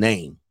his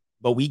name,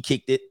 but we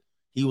kicked it.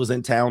 He was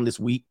in town this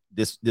week,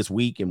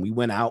 and we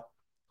went out,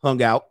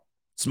 hung out,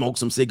 smoked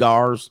some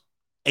cigars,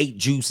 ate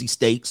juicy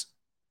steaks.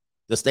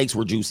 The steaks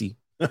were juicy.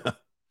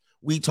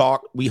 We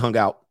talked, we hung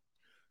out,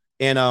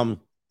 and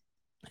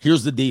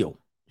here's the deal.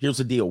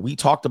 We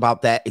talked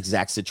about that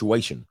exact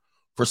situation.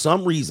 For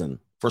some reason,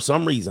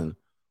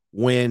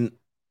 when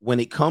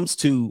it comes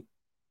to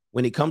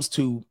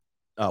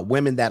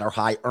women that are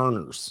high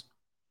earners,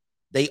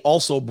 they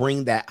also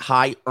bring that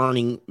high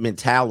earning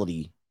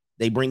mentality.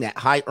 They bring that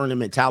high earning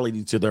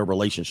mentality to their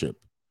relationship.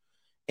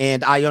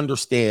 And I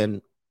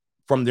understand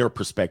from their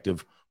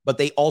perspective, but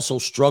they also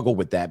struggle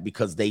with that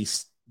because they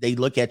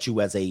look at you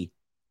as a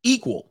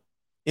equal.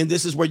 And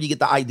this is where you get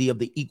the idea of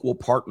the equal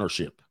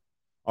partnership.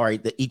 All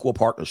right, the equal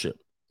partnership.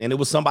 And it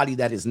was somebody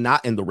that is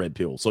not in the red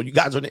pill. So you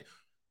guys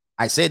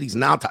I said he's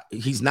not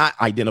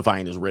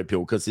identifying as red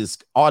pill because his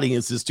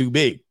audience is too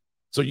big.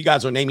 So you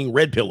guys are naming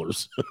red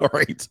pillars. All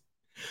right.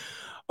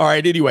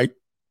 Anyway.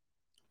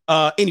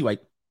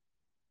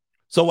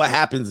 So what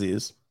happens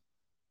is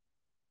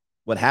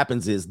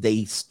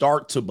they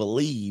start to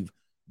believe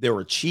their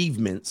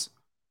achievements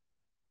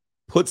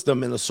puts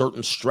them in a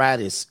certain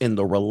stratus in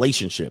the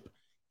relationship.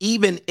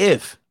 Even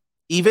if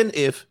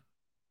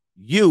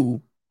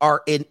you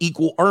are an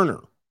equal earner,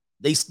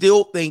 they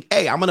still think,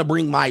 hey, I'm going to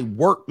bring my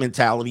work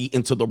mentality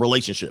into the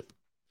relationship.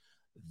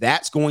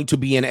 That's going to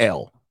be an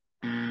L.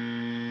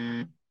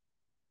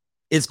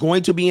 It's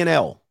going to be an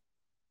L.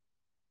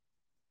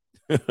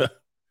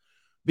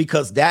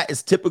 Because that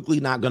is typically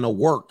not going to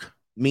work,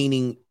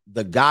 meaning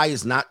the guy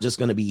is not just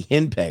going to be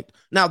henpecked.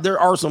 Now, there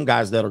are some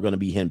guys that are going to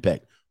be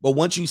henpecked, but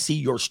once you see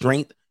your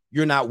strength,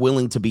 you're not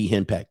willing to be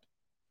henpecked.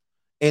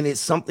 And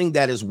it's something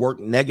that has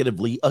worked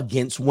negatively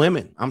against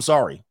women. I'm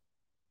sorry.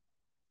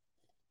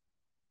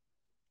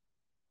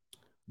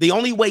 The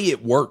only way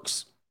it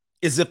works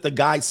is if the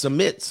guy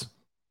submits.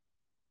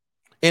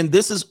 And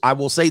I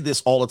will say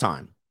this all the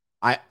time.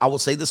 I will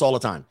say this all the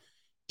time.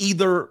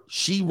 Either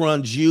she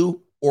runs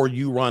you or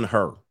you run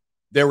her.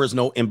 There is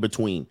no in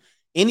between.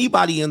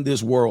 Anybody in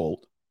this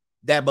world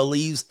that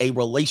believes a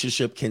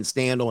relationship can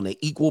stand on an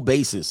equal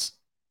basis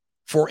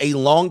for a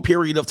long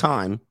period of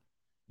time,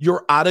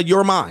 you're out of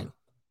your mind.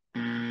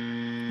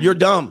 You're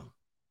dumb.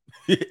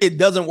 It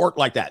doesn't work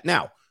like that.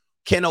 Now,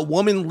 can a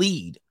woman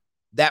lead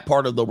that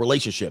part of the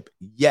relationship?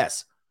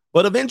 Yes.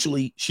 But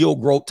eventually she'll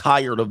grow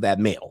tired of that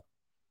male.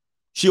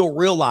 She'll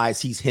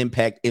realize he's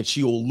henpecked and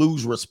she'll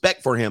lose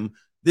respect for him.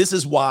 This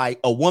is why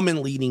a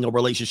woman leading a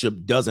relationship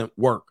doesn't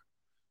work.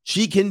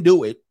 She can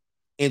do it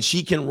and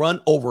she can run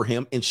over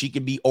him and she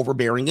can be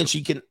overbearing and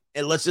she can,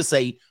 and let's just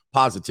say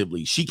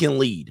positively, she can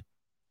lead.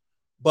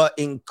 But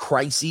in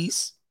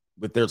crises,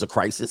 if there's a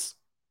crisis,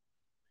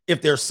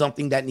 if there's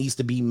something that needs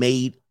to be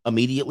made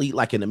immediately,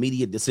 like an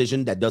immediate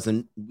decision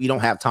we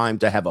don't have time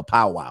to have a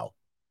powwow,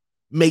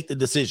 make the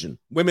decision.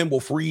 Women will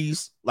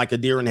freeze like a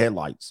deer in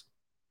headlights.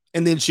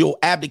 And then she'll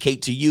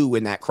abdicate to you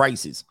in that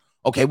crisis.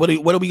 Okay, what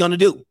are we going to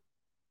do?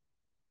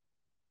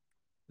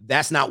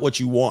 That's not what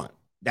you want.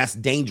 That's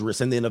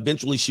dangerous. And then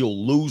eventually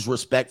she'll lose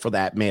respect for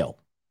that male.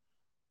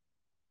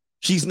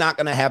 She's not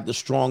going to have the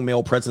strong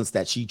male presence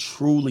that she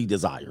truly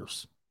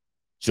desires.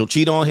 She'll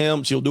cheat on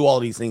him. She'll do all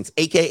these things.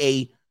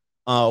 AKA,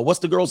 what's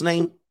the girl's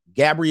name?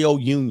 Gabrielle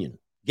Union.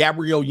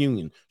 Gabrielle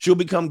Union. She'll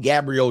become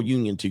Gabrielle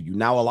Union to you.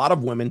 Now, a lot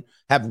of women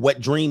have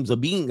wet dreams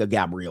of being a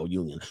Gabrielle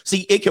Union.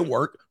 See, it can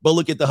work, but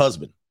look at the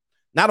husband.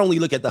 Not only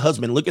look at the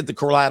husband, look at the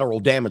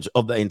collateral damage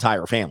of the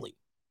entire family.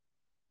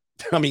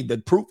 I mean, the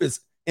proof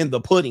is in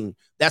the pudding.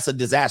 That's a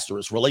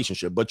disastrous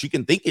relationship, but you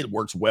can think it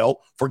works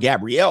well for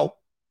Gabrielle,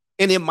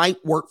 and it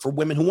might work for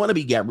women who want to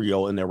be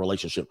Gabrielle in their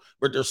relationship,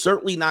 but they're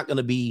certainly not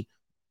going to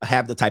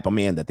have the type of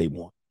man that they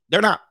want. They're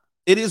not.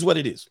 It is what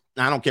it is.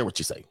 I don't care what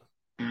you say.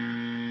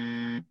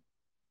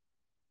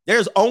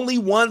 There's only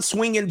one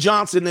swinging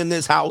Johnson in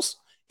this house,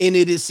 and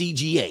it is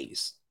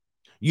CGA's.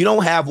 You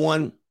don't have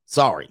one.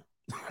 Sorry.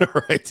 All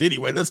right.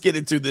 Anyway, let's get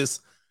into this.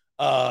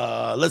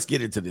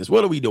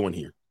 What are we doing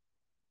here?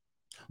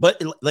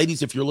 But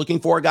ladies, if you're looking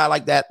for a guy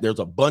like that, there's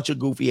a bunch of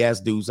goofy ass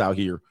dudes out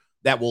here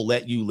that will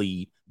let you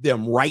lead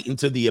them right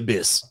into the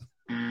abyss.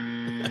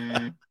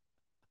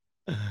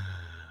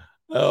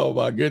 Oh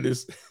my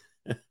goodness.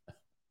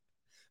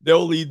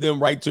 They'll lead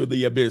them right to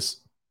the abyss.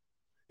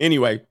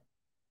 Anyway,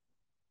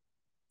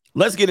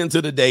 let's get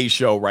into today's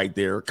show right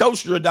there.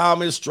 Coach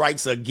Stradamus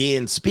strikes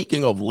again.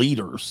 Speaking of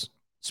leaders,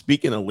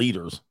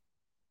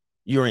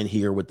 you're in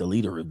here with the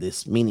leader of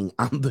this, meaning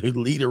I'm the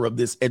leader of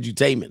this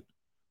edutainment.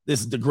 This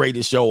is the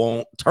greatest show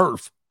on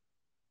turf.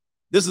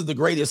 This is the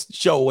greatest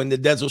show in the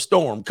Desert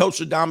Storm. Coach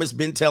Stradamus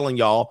been telling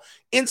y'all,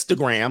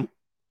 Instagram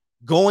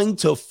going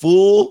to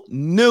full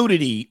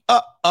nudity.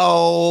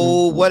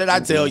 What did I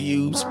tell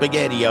you?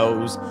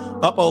 SpaghettiOs.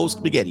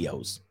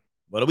 SpaghettiOs.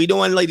 What are we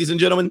doing, ladies and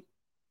gentlemen?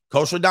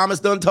 Coach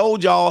Stradamus done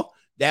told y'all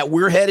that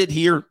we're headed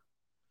here.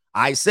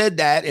 I said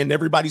that, and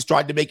everybody's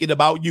tried to make it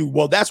about you.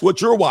 Well, that's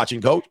what you're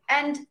watching, Coach.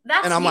 And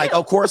I'm like,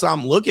 of course,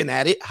 I'm looking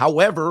at it.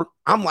 However,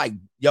 I'm like,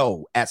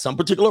 yo, at some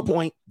particular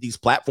point, these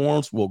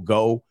platforms will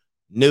go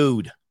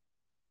nude.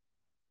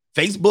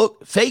 Facebook,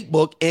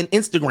 Facebook, and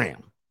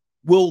Instagram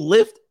will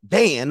lift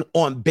ban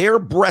on bare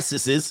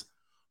breasts,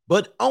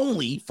 but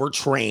only for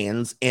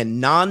trans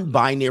and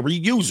non-binary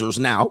users.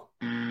 Now,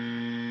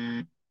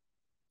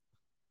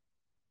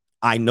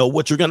 I know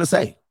what you're going to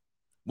say.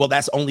 Well,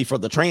 that's only for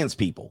the trans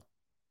people.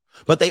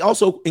 But they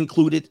also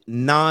included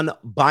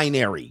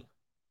non-binary,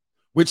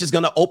 which is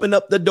going to open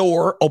up the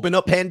door, open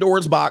up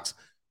Pandora's box.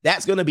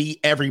 That's going to be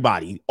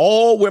everybody.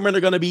 All women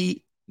are going to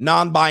be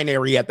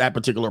non-binary at that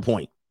particular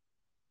point.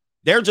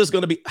 They're just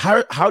going to be,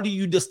 how do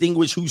you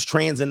distinguish who's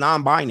trans and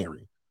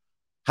non-binary?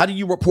 How do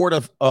you report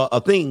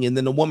a thing? And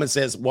then the woman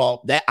says,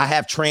 well, that I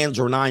have trans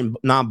or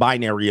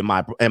non-binary in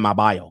my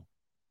bio.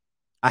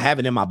 I have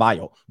it in my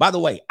bio. By the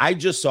way, I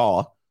just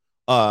saw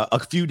a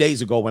few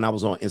days ago when I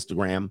was on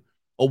Instagram,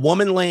 a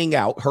woman laying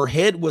out. Her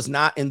head was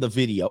not in the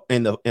video,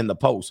 in the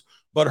post,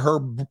 but her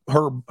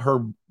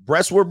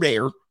breasts were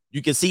bare.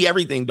 You can see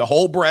everything, the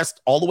whole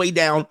breast, all the way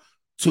down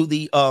to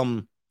the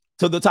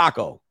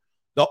taco.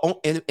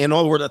 And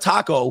over the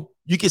taco,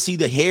 you can see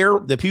the hair,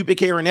 the pubic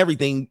hair, and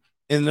everything.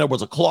 And there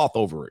was a cloth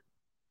over it,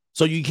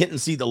 so you couldn't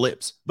see the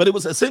lips. But it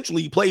was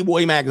essentially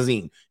Playboy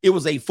magazine. It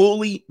was a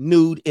fully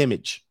nude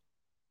image,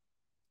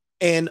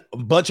 and a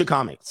bunch of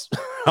comments.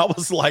 I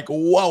was like,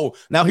 whoa.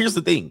 Now, here's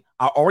the thing.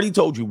 I already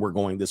told you we're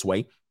going this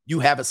way. You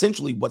have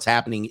essentially what's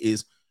happening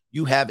is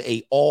you have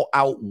a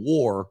all-out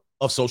war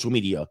of social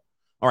media.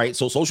 All right,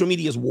 so social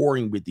media is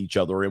warring with each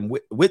other. And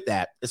with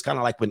that, it's kind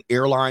of like when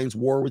airlines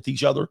war with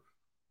each other,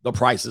 the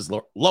price is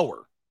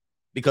lower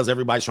because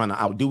everybody's trying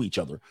to outdo each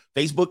other.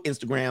 Facebook,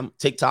 Instagram,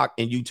 TikTok,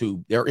 and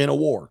YouTube, they're in a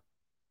war.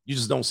 You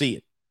just don't see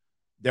it.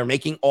 They're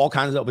making all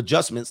kinds of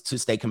adjustments to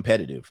stay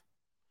competitive.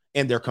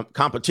 And their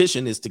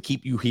competition is to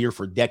keep you here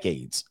for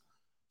decades.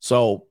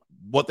 So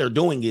what they're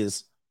doing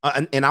is,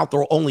 and I'll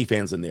throw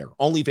OnlyFans in there.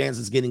 OnlyFans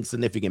is getting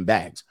significant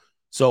bags.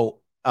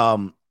 So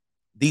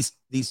these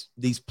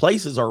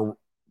places are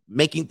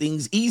making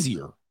things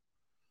easier.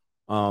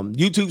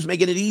 YouTube's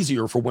making it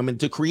easier for women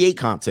to create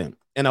content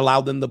and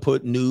allow them to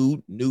put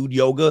nude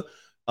yoga,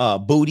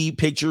 booty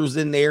pictures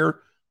in there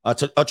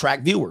to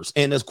attract viewers.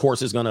 And of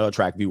course, it's going to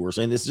attract viewers,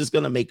 and it's just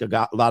going to make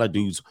a lot of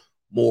dudes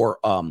more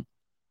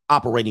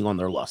operating on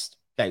their lust.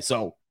 Okay,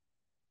 so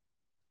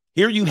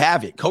here you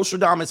have it. Coach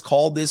Stradamus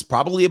called this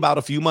probably about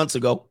a few months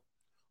ago.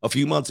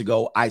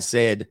 I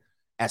said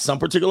at some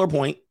particular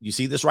point, you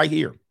see this right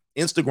here,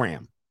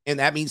 Instagram, and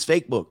that means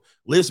Facebook,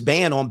 lifts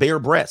ban on bare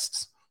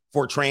breasts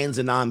for trans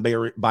and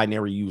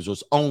non-binary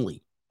users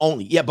only.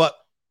 Yeah, but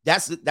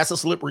that's a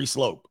slippery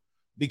slope,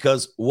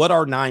 because what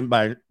are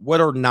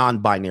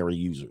non-binary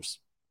users?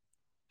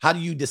 How do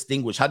you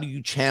distinguish? How do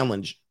you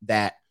challenge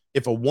that?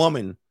 If a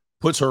woman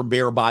puts her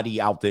bare body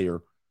out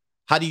there,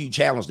 how do you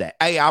challenge that?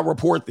 Hey, I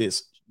report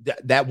this.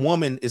 That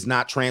woman is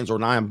not trans or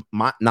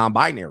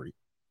non-binary.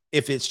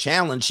 If it's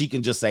challenged, she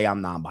can just say,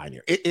 I'm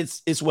non-binary.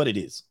 It's what it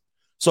is.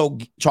 So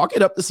chalk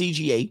it up to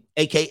CGA,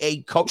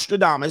 aka Coach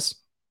Stradamus.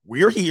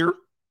 We're here.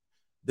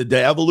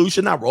 The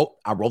evolution I wrote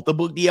the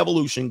book, The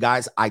Evolution,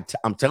 guys.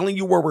 I'm telling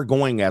you where we're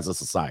going as a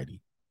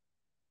society.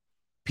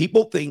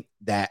 People think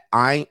that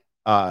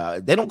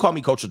they don't call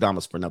me Coach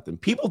Stradamus for nothing.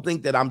 People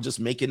think that I'm just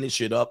making this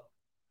shit up.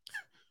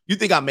 You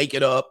think I make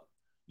it up?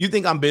 You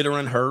think I'm bitter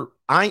and hurt?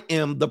 I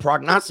am the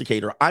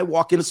prognosticator. I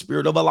walk in the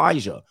spirit of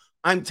Elijah.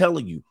 I'm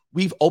telling you,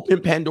 we've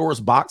opened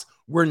Pandora's box.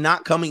 We're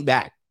not coming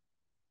back.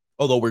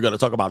 Although we're going to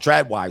talk about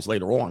trad wives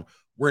later on.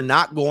 We're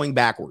not going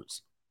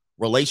backwards.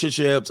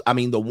 Relationships, I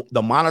mean,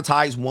 the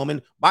monetized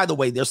woman, by the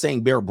way, they're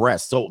saying bare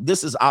breasts. So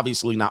this is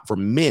obviously not for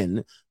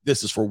men.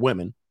 This is for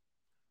women.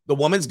 The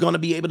woman's going to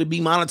be able to be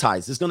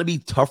monetized. It's going to be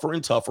tougher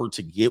and tougher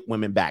to get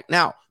women back.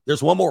 Now,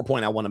 there's one more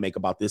point I want to make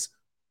about this.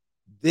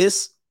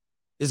 This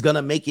is going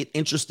to make it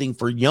interesting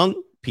for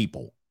young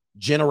people,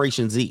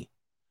 Generation Z.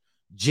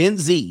 Gen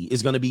Z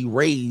is going to be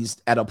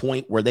raised at a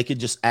point where they could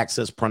just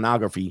access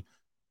pornography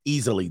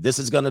easily. This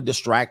is going to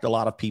distract a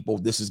lot of people.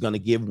 This is going to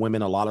give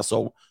women a lot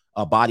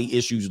of body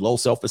issues, low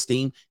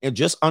self-esteem. And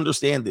just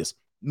understand this.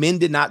 Men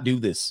did not do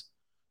this.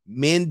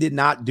 Men did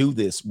not do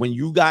this. When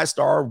you guys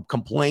start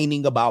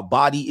complaining about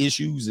body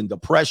issues and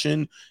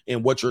depression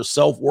and what your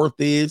self-worth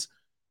is,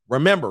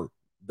 remember,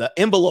 the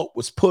envelope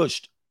was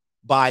pushed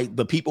by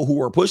the people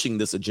who are pushing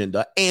this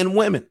agenda and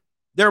women.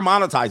 They're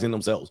monetizing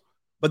themselves,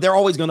 but they're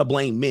always going to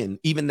blame men.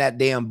 Even that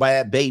damn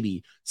bad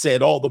baby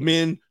said, the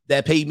men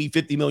that paid me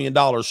 $50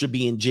 million should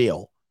be in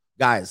jail.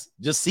 Guys,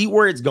 just see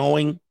where it's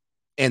going,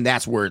 and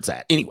that's where it's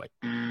at. Anyway.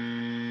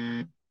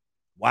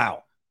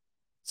 Wow.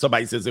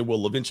 Somebody says it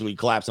will eventually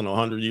collapse in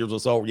 100 years or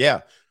so.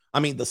 Yeah. I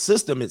mean, the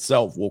system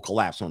itself will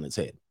collapse on its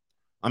head.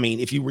 I mean,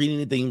 if you read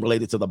anything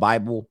related to the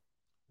Bible,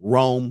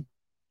 Rome,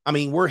 I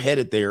mean, we're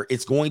headed there.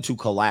 It's going to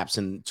collapse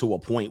into a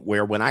point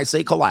where, when I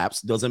say collapse,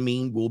 doesn't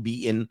mean we'll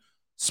be in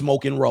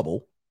smoke and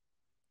rubble,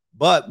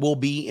 but we'll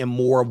be in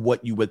more of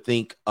what you would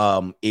think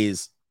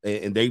is,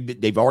 and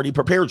they've already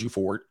prepared you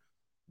for it,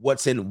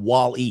 what's in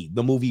Wall-E,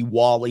 the movie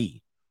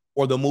Wall-E,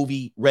 or the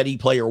movie Ready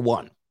Player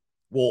One.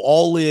 We'll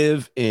all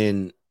live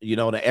in,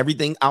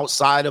 everything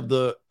outside of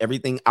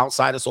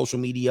social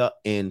media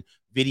and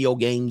video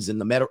games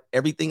and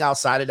everything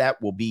outside of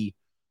that will be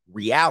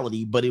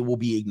reality, but it will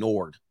be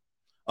ignored.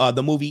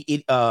 The movie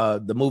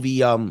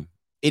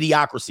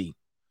Idiocracy,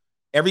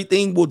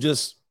 everything will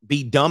just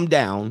be dumbed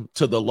down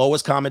to the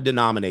lowest common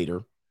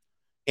denominator,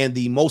 and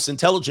the most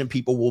intelligent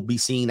people will be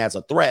seen as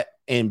a threat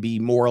and be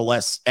more or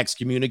less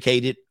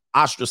excommunicated,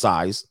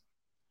 ostracized,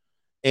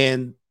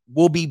 and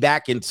we'll be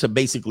back into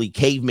basically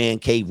caveman,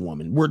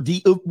 cavewoman.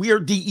 We are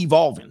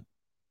de-evolving.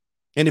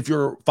 And if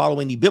you're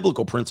following the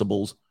biblical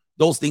principles,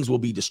 those things will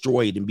be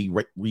destroyed and be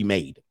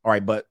remade. All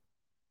right, but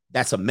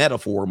that's a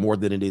metaphor more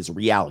than it is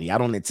reality. I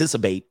don't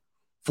anticipate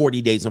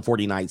 40 days and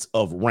 40 nights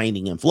of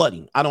raining and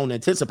flooding. I don't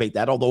anticipate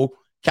that, although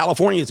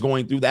California is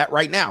going through that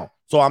right now.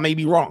 So I may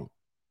be wrong.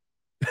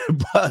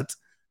 But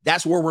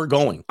that's where we're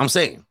going. I'm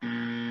saying.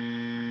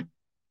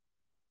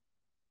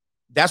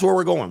 That's where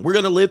we're going. We're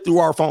going to live through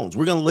our phones.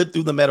 We're going to live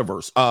through the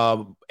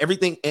metaverse.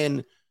 Everything.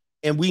 And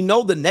we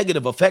know the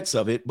negative effects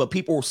of it, but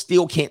people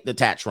still can't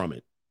detach from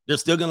it. They're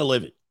still going to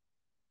live it.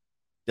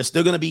 They're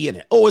still going to be in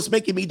it. Oh, it's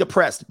making me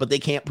depressed, but they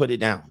can't put it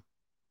down.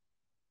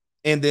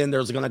 And then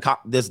there's going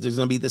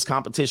to be this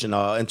competition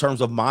in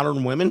terms of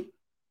modern women.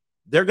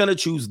 They're going to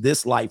choose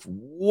this life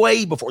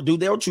way before.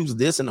 They'll choose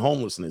this and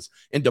homelessness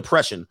and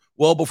depression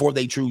well before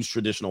they choose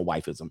traditional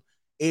wifeism.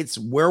 It's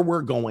where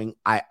we're going.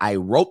 I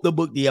wrote the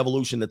book, The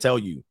Evolution, to tell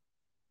you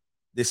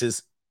this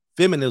is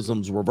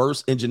feminism's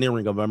reverse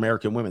engineering of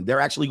American women. They're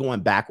actually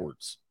going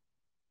backwards.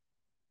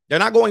 They're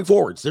not going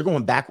forwards. They're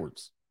going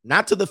backwards.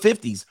 Not to the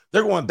 50s.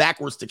 They're going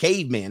backwards to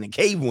cavemen and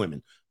cave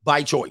women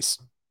by choice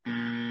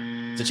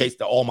to chase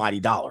the almighty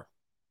dollar.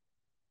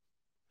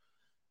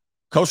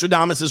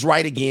 Coachstradamus is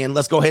right again.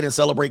 Let's go ahead and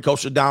celebrate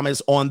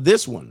Coachstradamus on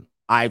this one.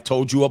 I've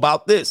told you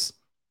about this.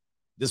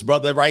 This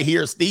brother right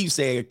here, Steve,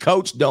 saying,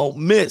 Coach, don't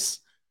miss.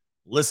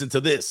 Listen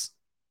to this.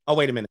 Oh,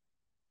 wait a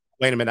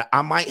minute.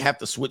 I might have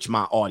to switch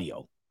my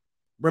audio.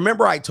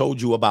 Remember I told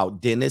you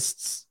about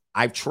dentists?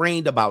 I've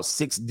trained about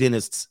 6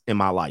 dentists in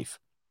my life.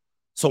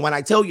 So when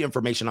I tell you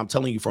information, I'm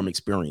telling you from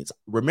experience.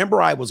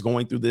 Remember I was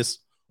going through this.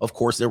 Of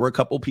course, there were a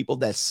couple people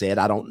that said,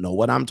 I don't know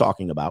what I'm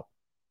talking about.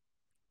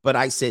 But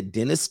I said,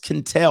 dentists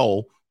can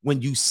tell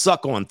when you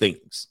suck on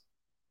things.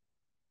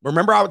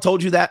 Remember I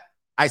told you that?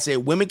 I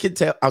said, women can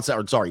tell.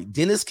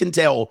 Dentists can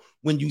tell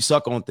when you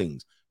suck on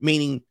things,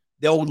 meaning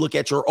they'll look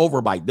at your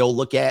overbite. They'll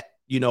look at,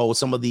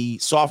 some of the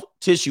soft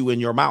tissue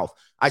in your mouth.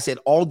 I said,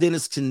 all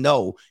dentists can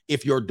know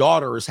if your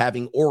daughter is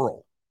having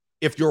oral,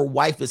 if your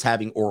wife is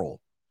having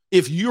oral,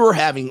 if you're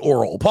having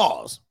oral.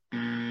 Pause.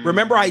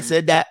 Remember I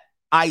said that?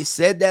 I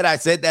said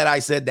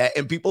that.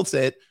 And people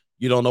said,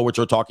 you don't know what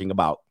you're talking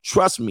about.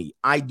 Trust me,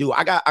 I do.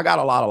 I got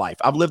a lot of life.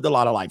 I've lived a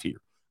lot of life here.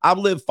 I've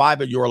lived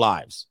 5 of your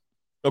lives.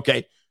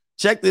 Okay.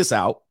 Check this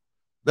out.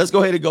 Let's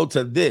go ahead and go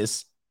to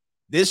this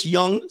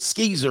young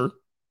skeezer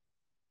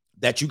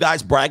that you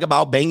guys brag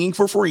about banging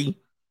for free.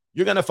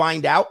 You're going to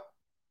find out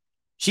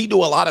she do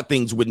a lot of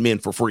things with men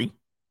for free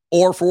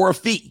or for a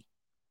fee.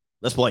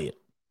 Let's play it.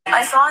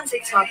 I saw on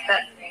TikTok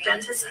that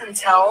dentists can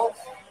tell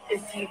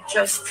if you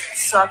just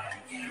suck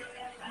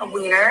a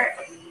wiener.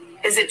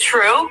 Is it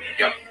true?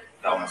 Yep,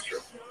 that one's true.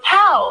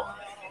 How?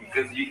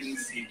 Because you can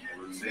see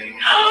bruising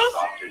and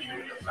soft tissue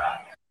in the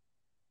back.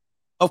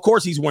 Of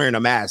course he's wearing a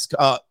mask.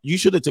 You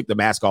should have took the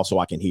mask off so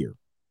I can hear.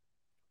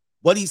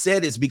 What he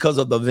said is because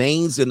of the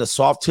veins and the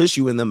soft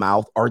tissue in the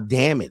mouth are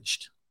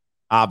damaged.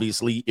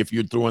 Obviously, if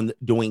you're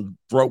doing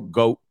throat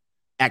goat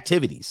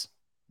activities.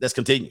 Let's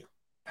continue.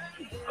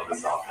 Of the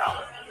soft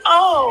palate.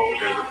 Oh.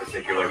 There's a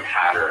particular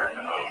pattern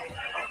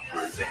of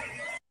bruising.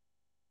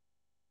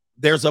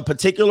 There's a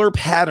particular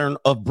pattern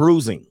of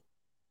bruising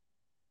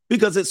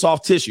because it's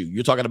soft tissue.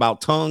 You're talking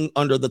about tongue,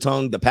 under the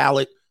tongue, the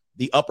palate,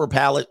 the upper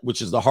palate,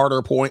 which is the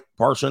harder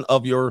portion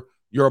of your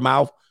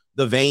mouth,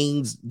 the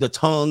veins, the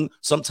tongue,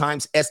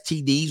 sometimes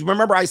STDs.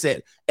 Remember I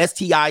said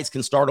STIs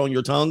can start on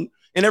your tongue,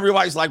 and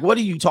everybody's like, what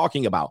are you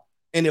talking about?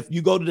 And if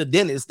you go to the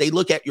dentist, they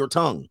look at your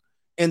tongue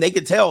and they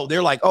can tell.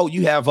 They're like, oh,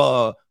 you have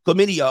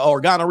chlamydia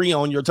or gonorrhea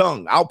on your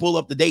tongue. I'll pull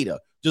up the data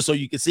just so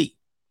you can see.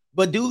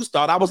 But dudes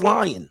thought I was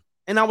lying.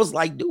 And I was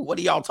like, dude, what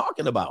are y'all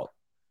talking about?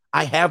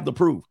 I have the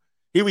proof.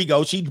 Here we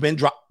go.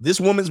 This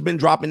woman's been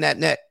dropping that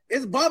net.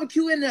 There's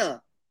barbecue in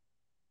there.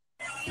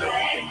 So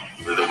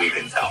that we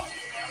can tell.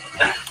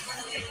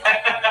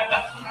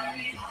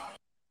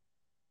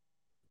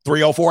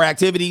 304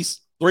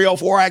 activities.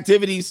 304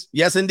 activities.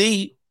 Yes,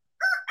 indeed.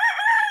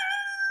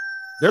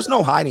 There's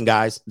no hiding,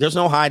 guys. There's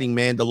no hiding,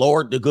 man. The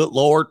Lord, the good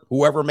Lord,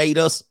 whoever made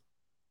us,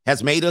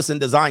 has made us and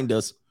designed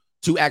us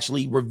to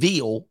actually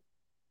reveal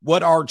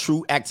what our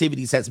true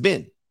activities has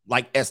been.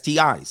 Like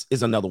STIs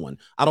is another one.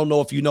 I don't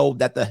know if you know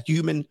that the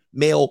human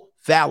male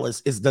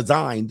phallus is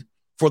designed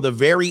for the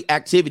very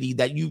activity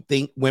that you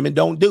think women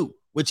don't do,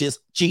 which is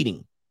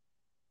cheating.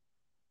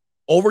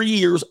 Over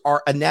years,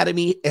 our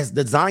anatomy has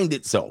designed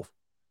itself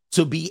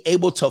to be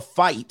able to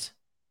fight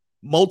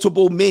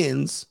multiple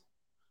men's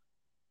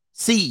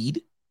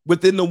seed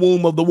within the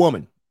womb of the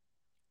woman.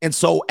 And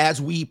so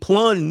as we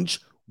plunge,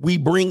 we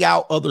bring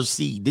out other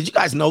seed. Did you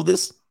guys know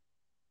this?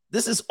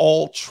 This is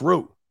all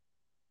true.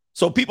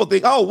 So people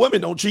think, oh,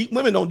 women don't cheat.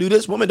 Women don't do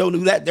this. Women don't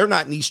do that. They're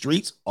not in these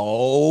streets.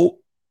 Au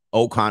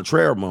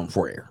contraire, mon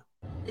frere.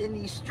 In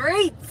these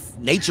streets.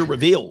 Nature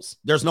reveals.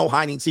 There's no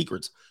hiding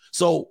secrets.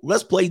 So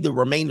let's play the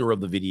remainder of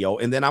the video,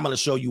 and then I'm going to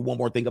show you one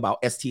more thing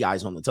about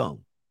STIs on the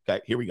tongue.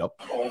 Okay, here we go.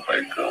 Oh,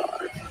 my God.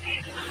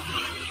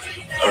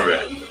 All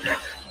right.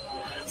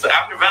 So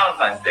after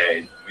Valentine's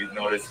Day, we've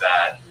noticed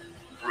that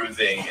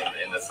bruising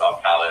in the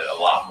soft palate a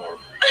lot more.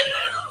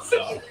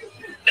 So,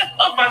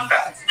 fun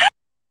facts.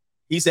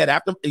 He said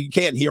after, you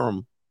can't hear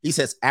him. He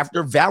says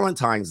after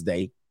Valentine's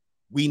Day,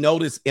 we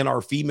notice in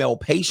our female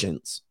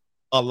patients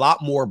a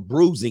lot more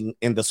bruising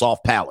in the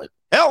soft palate.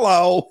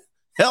 Hello,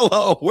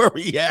 where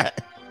we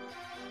at?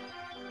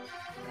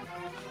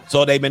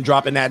 So they've been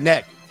dropping that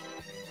neck.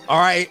 All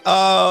right,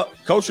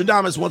 Coach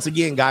Radamas, once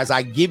again, guys,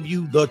 I give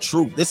you the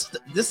truth.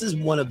 This is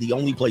one of the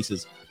only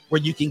places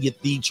where you can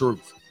get the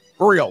truth.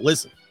 For real,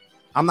 listen,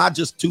 I'm not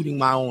just tooting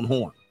my own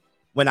horn.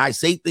 When I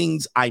say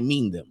things, I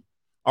mean them.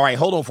 All right,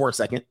 hold on for a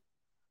second.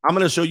 I'm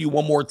going to show you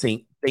one more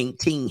ting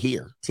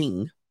here.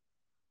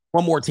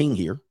 One more ting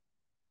here.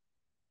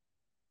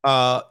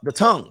 The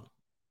tongue.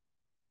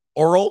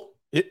 Oral.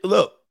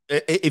 Look,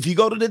 if you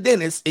go to the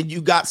dentist and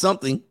you got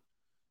something,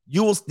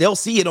 they'll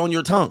see it on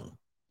your tongue.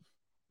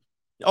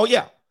 Oh,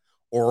 yeah.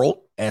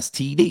 Oral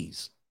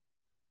STDs.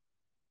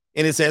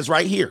 And it says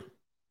right here,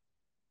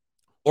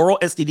 oral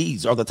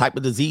STDs are the type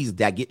of disease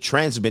that get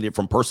transmitted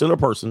from person to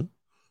person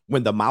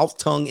when the mouth,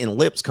 tongue, and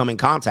lips come in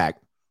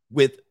contact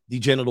with the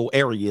genital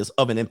areas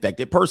of an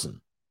infected person.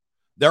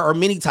 There are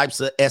many types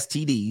of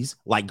STDs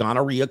like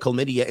gonorrhea,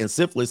 chlamydia, and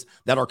syphilis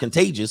that are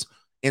contagious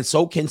and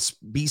so can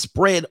be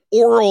spread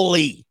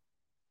orally.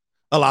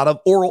 A lot of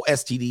oral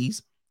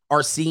STDs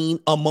are seen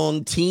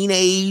among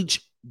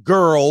teenage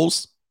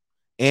girls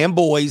and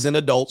boys and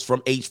adults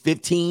from age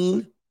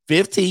 15,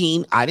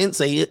 I didn't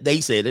say it,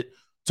 they said it,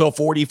 to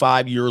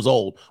 45 years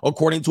old,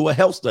 according to a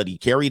health study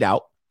carried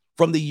out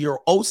from the year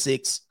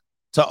 06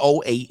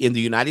 to 08 in the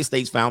United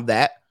States. Found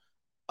out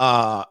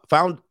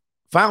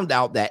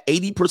that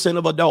 80%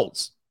 of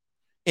adults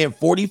and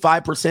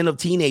 45% of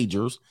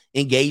teenagers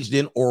engaged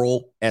in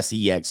oral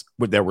sex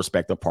with their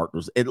respective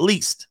partners, at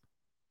least.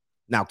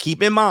 Now,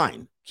 keep in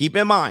mind,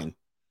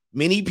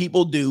 many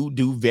people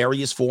do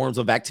various forms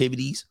of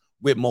activities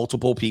with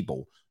multiple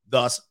people.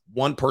 Thus,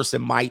 one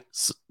person might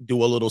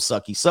do a little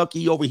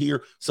sucky over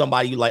here.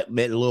 Somebody like a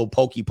little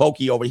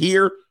pokey over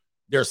here.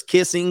 There's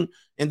kissing.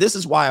 And this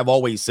is why I've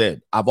always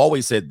said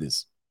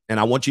this, and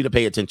I want you to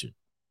pay attention.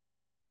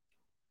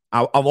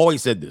 I've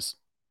always said this.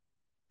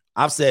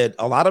 I've said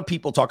a lot of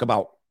people talk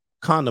about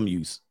condom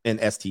use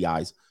and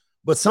STIs,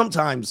 but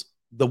sometimes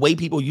the way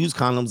people use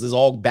condoms is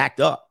all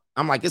backed up.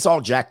 I'm like, it's all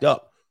jacked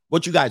up.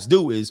 What you guys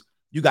do is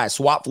you guys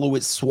swap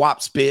fluids,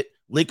 swap spit,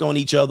 lick on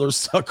each other,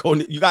 suck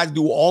on it. You guys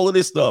do all of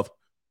this stuff.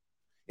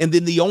 And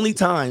then the only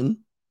time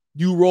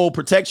you roll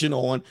protection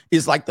on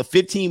is like the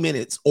 15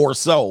 minutes or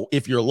so,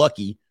 if you're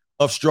lucky,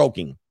 of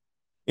stroking.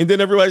 And then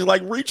everybody's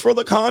like, reach for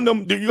the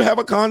condom. Do you have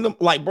a condom?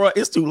 Like, bro,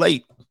 it's too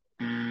late.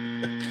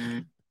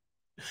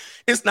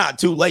 It's not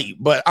too late,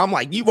 but I'm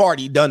like, you've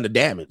already done the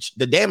damage.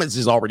 The damage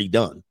is already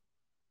done.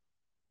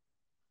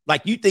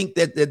 Like, you think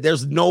that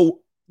there's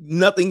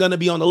nothing going to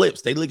be on the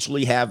lips. They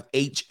literally have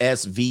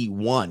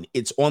HSV1.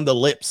 It's on the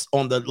lips,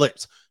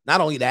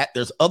 Not only that,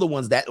 there's other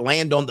ones that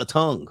land on the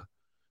tongue.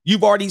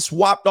 You've already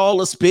swapped all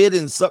the spit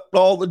and sucked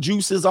all the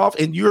juices off,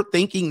 and you're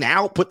thinking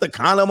now, put the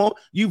condom on.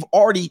 You've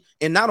already,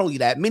 and not only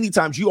that, many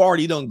times you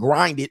already done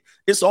grind it.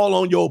 It's all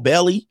on your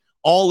belly,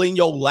 all in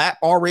your lap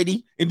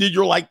already. And then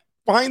you're like,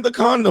 find the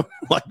condom.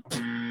 Like,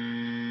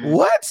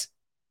 what?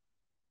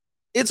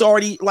 It's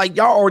already like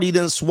y'all already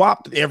done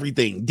swapped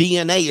everything.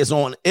 DNA is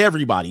on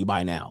everybody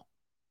by now.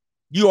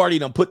 You already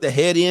done put the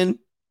head in.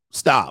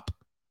 Stop.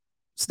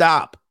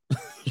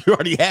 You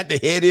already had the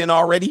head in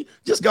already.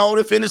 Just go on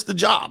and finish the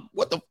job.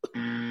 What the?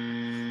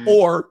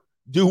 Or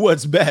do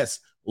what's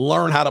best.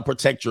 Learn how to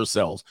protect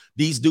yourselves.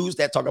 These dudes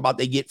that talk about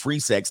they get free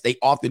sex, they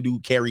often do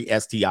carry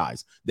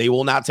STIs. They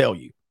will not tell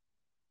you.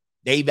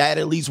 They've had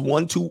at least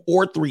 1, 2,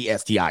 or 3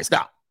 STIs.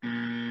 Stop.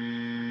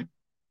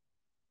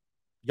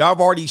 Y'all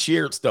have already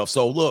shared stuff.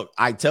 So look,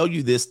 I tell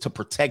you this to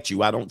protect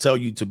you. I don't tell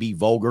you to be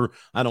vulgar.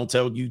 I don't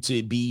tell you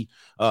to be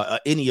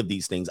any of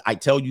these things. I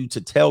tell you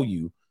to tell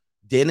you.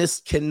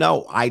 Dentists can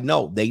know. I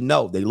know. They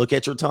know. They look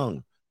at your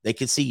tongue. They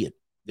can see it.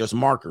 There's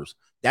markers.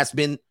 That's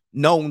been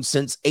known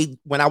since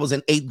when I was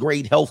in 8th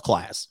grade health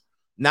class.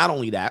 Not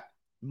only that,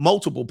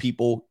 multiple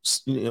people,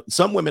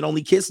 some women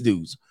only kiss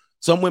dudes.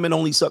 Some women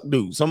only suck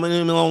dudes. Some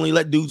women only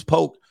let dudes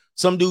poke.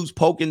 Some dudes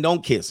poke and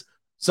don't kiss.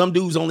 Some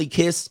dudes only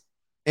kiss.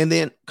 And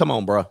then, come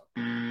on, bro.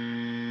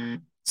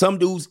 Some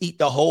dudes eat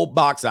the whole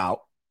box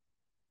out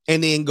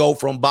and then go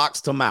from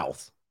box to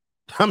mouth.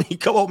 I mean,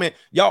 come on, man.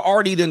 Y'all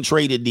already done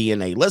traded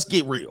DNA. Let's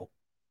get real.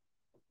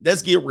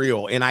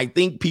 And I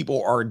think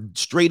people are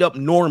straight up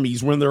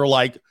normies when they're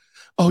like,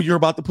 oh, you're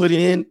about to put it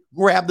in?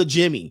 Grab the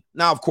Jimmy.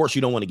 Now, of course,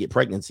 you don't want to get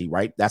pregnancy,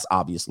 right? That's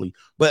obviously.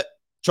 But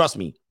trust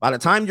me, by the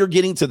time you're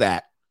getting to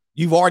that,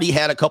 you've already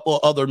had a couple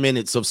of other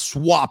minutes of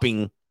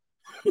swapping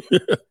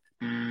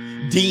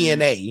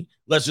DNA.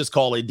 Let's just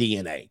call it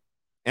DNA.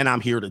 And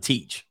I'm here to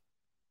teach.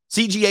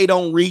 CGA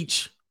don't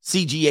reach.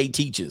 CGA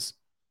teaches.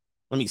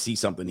 Let me see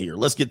something here.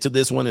 Let's get to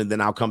this one, and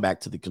then I'll come back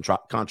to the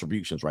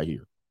contributions right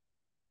here.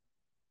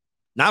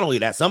 Not only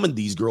that, some of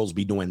these girls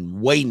be doing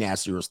way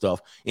nastier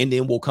stuff, and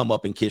then we'll come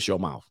up and kiss your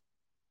mouth.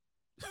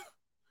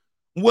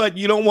 What,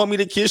 you don't want me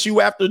to kiss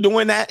you after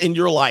doing that? And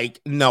you're like,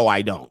 no,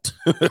 I don't.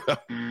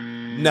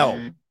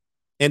 No.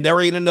 And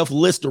there ain't enough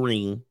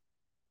Listerine.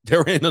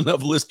 There ain't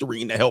enough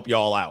Listerine to help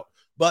y'all out.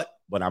 But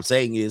what I'm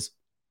saying is,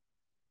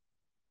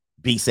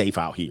 be safe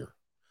out here.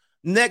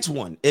 Next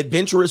one,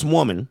 adventurous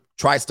woman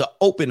tries to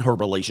open her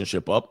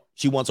relationship up.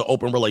 She wants an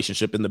open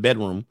relationship in the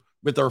bedroom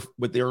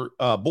with their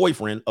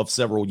boyfriend of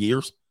several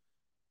years,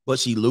 but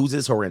she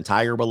loses her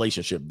entire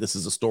relationship. This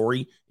is a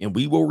story, and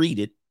we will read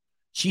it.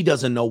 She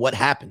doesn't know what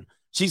happened.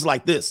 She's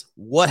like this.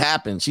 What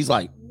happened? She's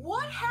like,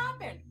 what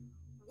happened?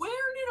 Where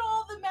did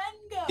all the men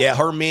go? Yeah,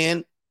 her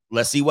men.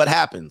 Let's see what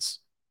happens.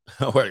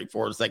 Wait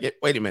for a second.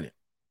 Wait a minute.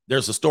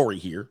 There's a story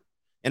here,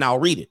 and I'll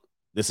read it.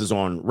 This is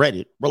on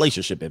Reddit,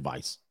 relationship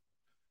advice.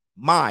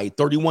 My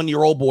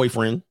 31-year-old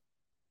boyfriend.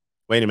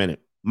 Wait a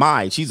minute.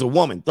 She's a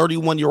woman,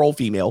 31-year-old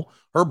female.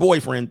 Her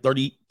boyfriend,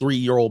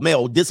 33-year-old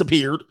male,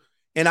 disappeared,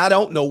 and I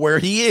don't know where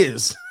he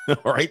is.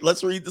 All right,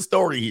 let's read the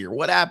story here.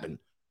 What happened?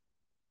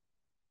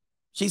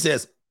 She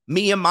says,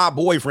 me and my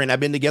boyfriend have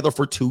been together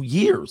for 2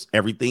 years.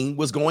 Everything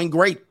was going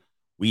great.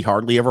 We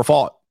hardly ever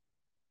fought.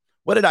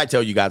 What did I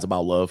tell you guys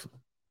about love?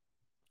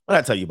 What did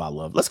I tell you about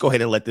love? Let's go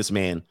ahead and let this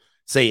man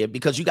say it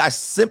because you guys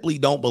simply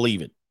don't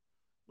believe it.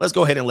 Let's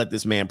go ahead and let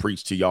this man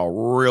preach to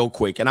y'all real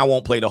quick, and I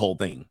won't play the whole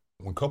thing.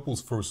 When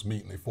couples first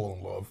meet and they fall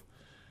in love,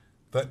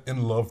 that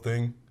in love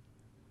thing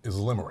is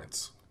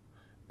limerence.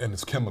 And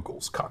it's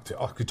chemicals, cocktail,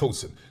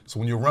 oxytocin. So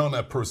when you're around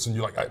that person,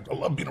 you're like, I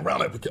love being around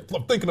that. I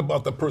love thinking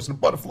about that person,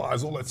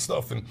 butterflies, all that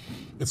stuff. And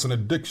it's an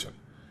addiction.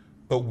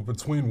 But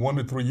between 1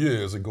 to 3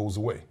 years, it goes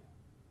away.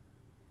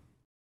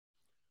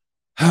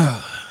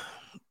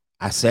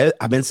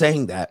 I've been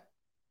saying that.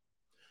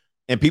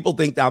 And people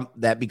think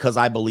that because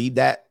I believe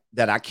that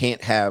I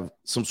can't have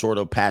some sort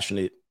of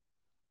passionate,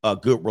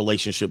 good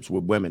relationships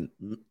with women.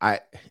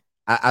 I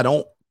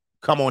don't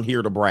come on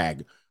here to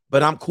brag,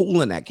 but I'm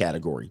cool in that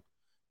category.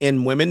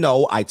 And women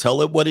know I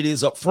tell it what it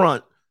is up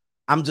front.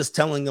 I'm just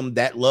telling them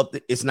that love,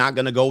 it's not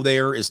going to go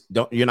there.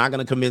 You're not going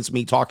to convince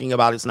me. Talking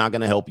about it's not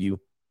going to help you.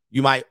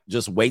 You might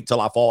just wait till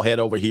I fall head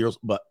over heels,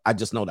 but I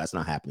just know that's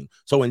not happening.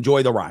 So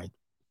enjoy the ride.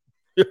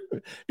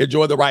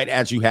 Enjoy the ride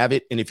as you have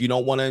it. And if you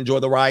don't want to enjoy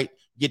the ride,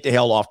 get the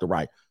hell off the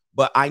ride.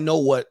 But I know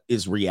what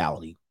is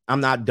reality.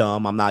 I'm not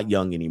dumb. I'm not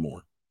young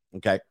anymore.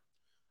 Okay.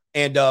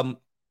 And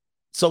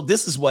so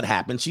this is what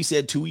happened. She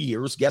said 2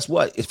 years. Guess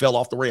what? It fell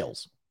off the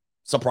rails.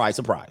 Surprise,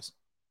 surprise.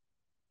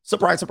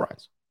 Surprise,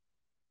 surprise.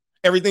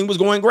 Everything was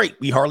going great.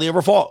 We hardly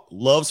ever fought.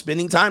 Love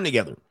spending time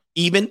together,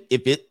 even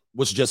if it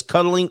was just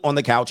cuddling on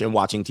the couch and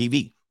watching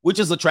TV, which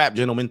is a trap,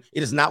 gentlemen.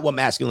 It is not what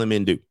masculine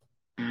men do.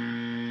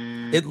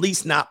 At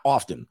least not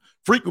often.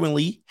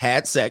 Frequently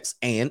had sex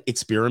and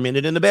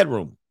experimented in the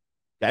bedroom.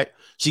 Okay.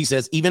 She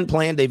says, even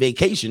planned a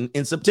vacation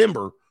in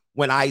September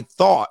where I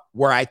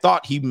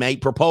thought he may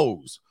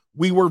propose.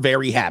 We were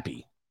very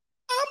happy.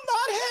 I'm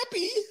not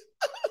happy.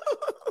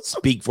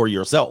 Speak for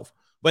yourself.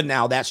 But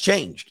now that's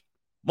changed.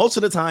 Most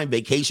of the time,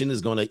 vacation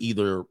is going to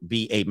either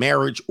be a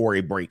marriage or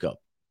a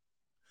breakup.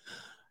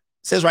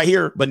 It says right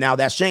here, but now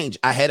that's changed.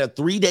 I had a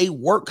 3-day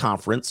work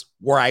conference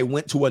where I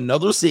went to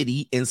another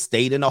city and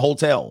stayed in a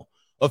hotel.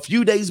 A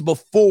few days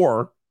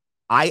before,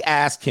 I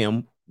asked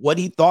him what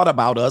he thought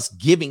about us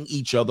giving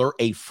each other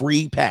a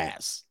free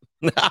pass.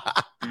 All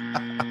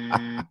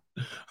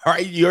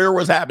right, you hear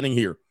what's happening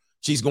here.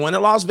 She's going to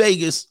Las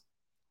Vegas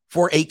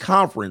for a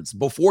conference.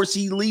 Before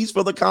she leaves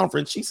for the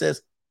conference, she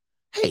says,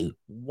 hey,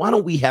 why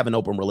don't we have an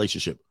open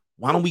relationship?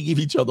 Why don't we give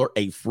each other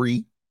a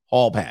free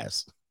hall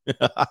pass?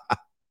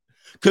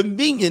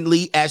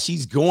 Conveniently, as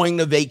she's going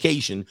to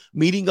vacation,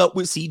 meeting up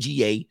with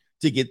CGA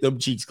to get them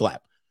cheeks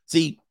clapped.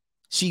 See,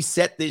 she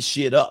set this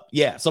shit up.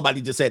 Yeah,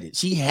 somebody just said it.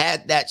 She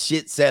had that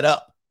shit set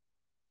up.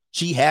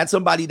 She had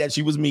somebody that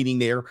she was meeting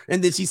there,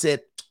 and then she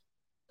said,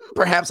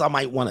 perhaps I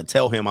might want to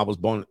tell him I was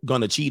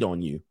going to cheat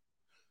on you,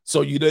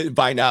 so you didn't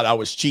find out I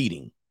was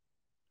cheating.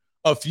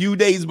 A few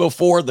days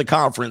before the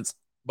conference,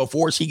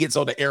 before she gets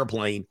on the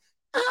airplane,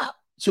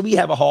 should we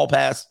have a hall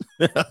pass?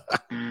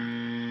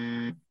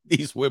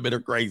 These women are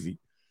crazy.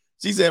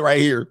 She said right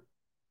here,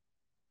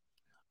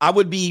 I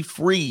would be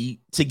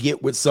free to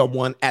get with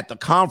someone at the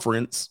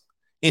conference,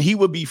 and he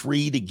would be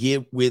free to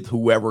get with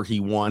whoever he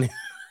wanted.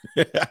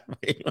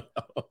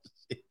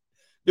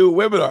 Dude,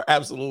 women are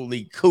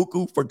absolutely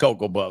cuckoo for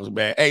Cocoa Puffs,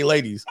 man. Hey,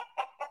 ladies,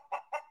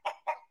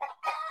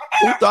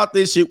 who thought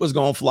this shit was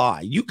going to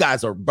fly? You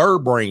guys are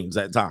bird brains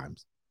at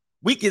times.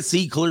 We can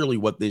see clearly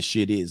what this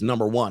shit is.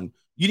 Number one,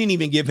 you didn't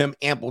even give him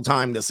ample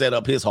time to set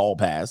up his hall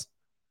pass.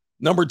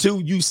 Number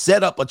two, you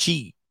set up a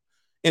cheat.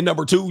 And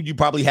number two, you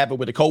probably have it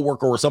with a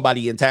coworker or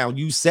somebody in town.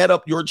 You set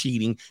up your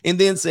cheating and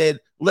then said,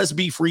 let's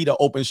be free to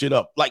open shit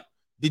up. Like,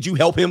 did you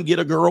help him get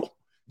a girl?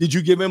 Did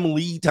you give him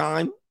lead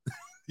time?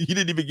 You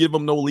didn't even give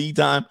him no lead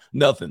time,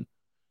 nothing.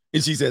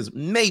 And she says,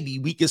 maybe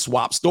we could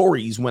swap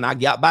stories when I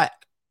got back.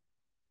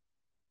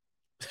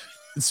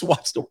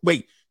 Swap story.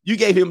 Wait, you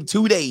gave him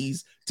 2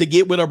 days to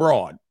get with a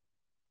broad.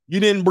 You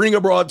didn't bring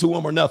a broad to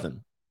him or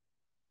nothing.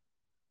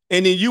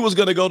 And then you was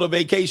going to go to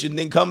vacation,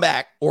 then come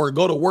back or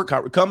go to work,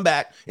 come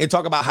back and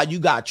talk about how you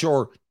got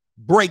your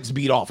brakes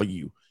beat off of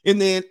you. And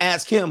then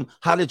ask him,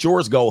 how did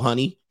yours go,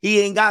 honey?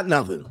 He ain't got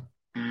nothing.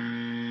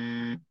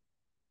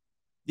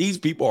 These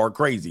people are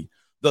crazy.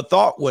 The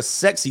thought was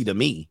sexy to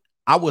me.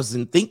 I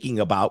wasn't thinking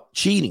about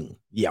cheating.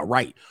 Yeah,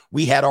 right.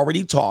 We had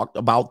already talked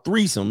about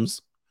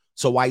threesomes,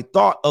 so I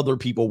thought other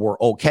people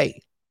were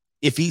okay.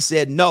 If he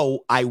said no,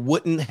 I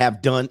wouldn't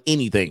have done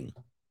anything.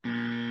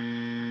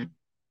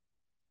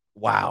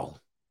 Wow.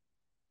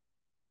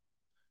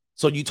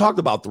 So you talked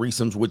about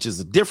threesomes, which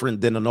is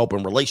different than an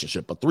open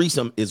relationship. A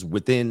threesome is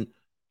within,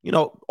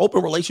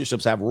 open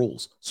relationships have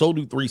rules. So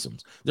do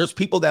threesomes. There's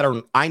people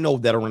that I know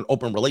that are in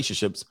open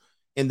relationships,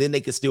 and then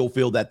they can still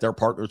feel that their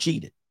partner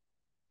cheated.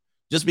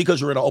 Just because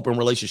you're in an open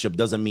relationship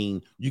doesn't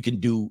mean you can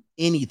do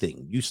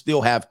anything. You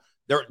still have,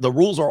 the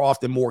rules are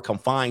often more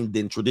confined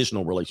than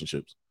traditional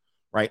relationships,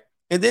 right?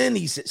 And then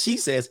she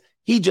says,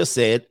 he just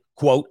said,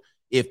 quote,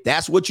 if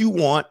that's what you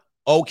want,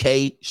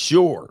 okay,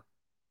 sure.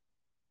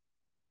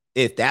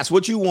 If that's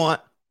what you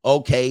want,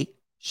 okay,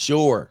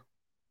 sure.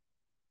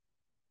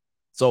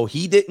 So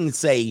he didn't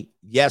say,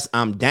 yes,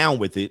 I'm down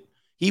with it.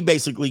 He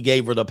basically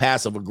gave her the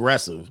passive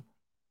aggressive.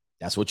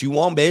 That's what you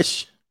want,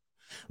 bitch.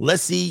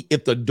 Let's see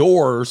if the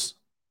doors,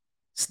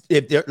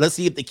 let's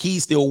see if the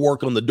keys still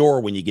work on the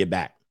door when you get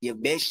back. Yeah,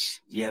 bitch.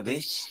 Yeah,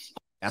 bitch.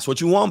 That's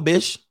what you want,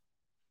 bitch.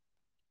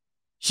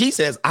 She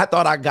says, I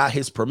thought I got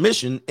his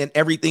permission and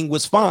everything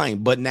was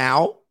fine. But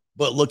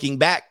looking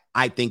back,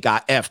 I think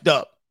I effed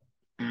up.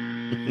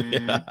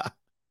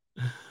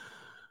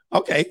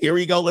 Okay, here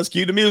we go. Let's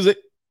cue the music.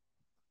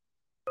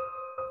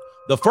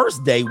 The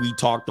first day we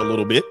talked a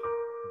little bit.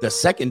 The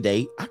second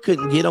day, I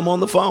couldn't get him on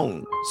the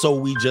phone, so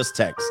we just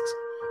text.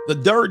 The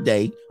third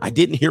day, I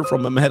didn't hear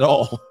from him at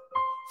all.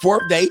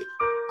 Fourth day,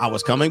 I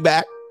was coming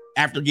back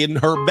after getting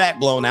her back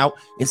blown out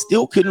and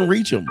still couldn't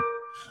reach him.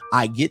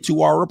 I get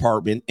to our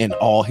apartment and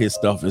all his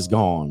stuff is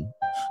gone.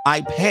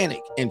 I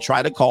panic and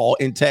try to call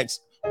and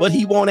text, but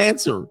he won't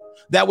answer.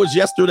 That was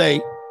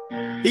yesterday.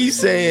 He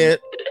said,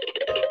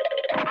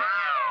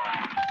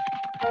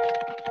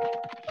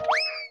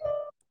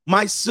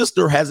 my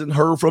sister hasn't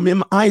heard from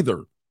him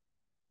either.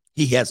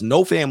 He has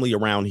no family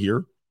around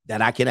here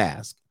that I can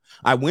ask.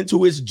 I went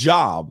to his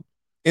job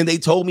and they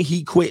told me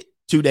he quit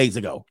 2 days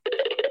ago.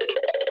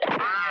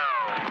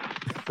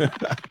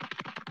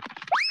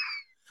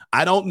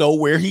 I don't know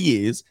where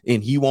he is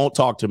and he won't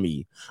talk to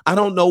me. I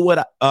don't know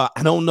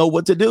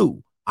what to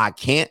do. I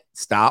can't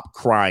stop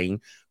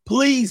crying.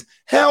 Please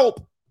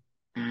help.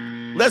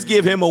 Let's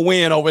give him a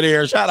win over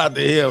there. Shout out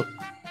to him.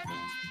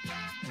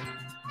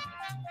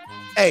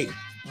 Hey,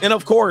 and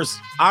of course,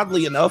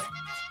 oddly enough,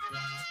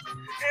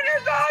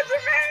 it is all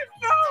Jermaine's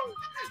fault.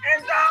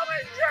 It's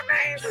always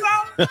Jermaine's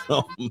fault.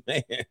 oh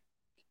man.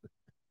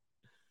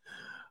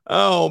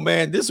 Oh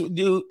man, this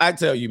dude, I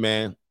tell you,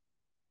 man,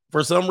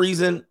 for some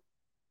reason,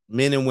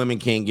 men and women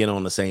can't get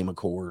on the same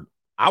accord.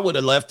 I would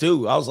have left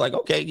too. I was like,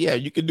 okay, yeah,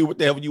 you can do what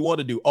the hell you want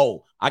to do.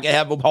 Oh, I can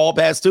have a hall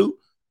pass too.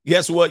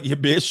 Guess what, you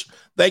bitch?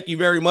 Thank you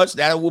very much.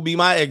 That will be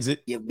my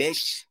exit. You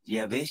bitch.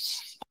 You bitch.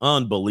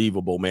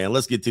 Unbelievable, man.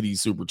 Let's get to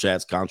these super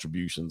chats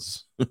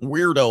contributions.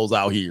 Weirdos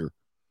out here.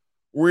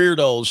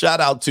 Weirdos.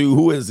 Shout out to,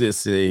 who is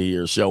this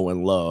here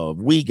showing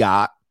love? We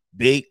got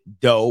Big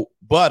Doe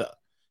Butter.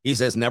 He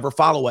says, never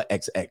follow a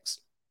XX.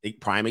 A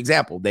prime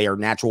example. They are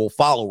natural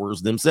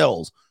followers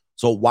themselves.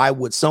 So why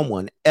would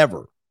someone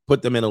ever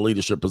put them in a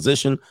leadership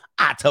position?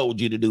 I told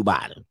you to do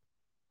Biden.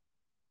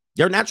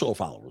 They're natural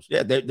followers.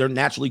 Yeah, they're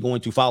naturally going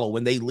to follow.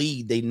 When they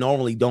lead, they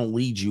normally don't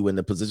lead you in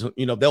the position.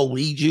 You know, they'll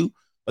lead you,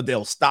 but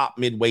they'll stop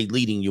midway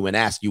leading you and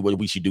ask you what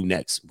we should do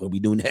next. What we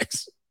do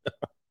next.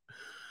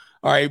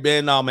 All right,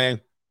 Ben. No, man.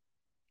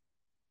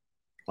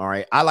 All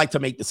right. I like to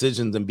make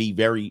decisions and be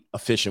very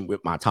efficient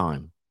with my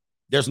time.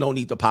 There's no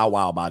need to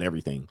powwow about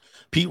everything.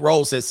 Pete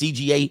Rose says,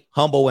 CGA,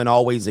 humble and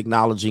always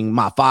acknowledging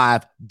my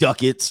 5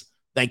 ducats.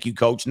 Thank you,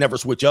 coach. Never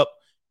switch up.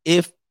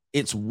 If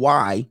it's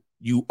why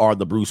you are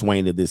the Bruce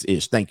Wayne of this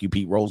ish. Thank you,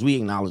 Pete Rose. We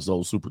acknowledge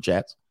those super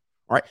chats.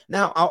 All right.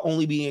 Now I'll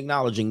only be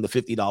acknowledging the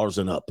 $50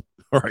 and up.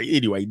 All right.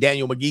 Anyway,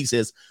 Daniel McGee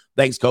says,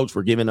 thanks, coach,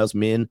 for giving us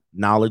men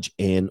knowledge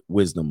and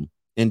wisdom.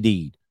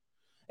 Indeed.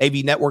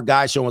 AV Network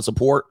guys showing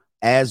support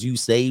as you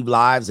save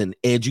lives and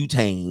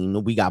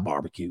edutain. We got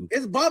barbecue.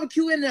 It's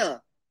barbecue in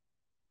there.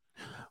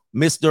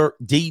 Mr.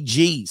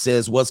 DG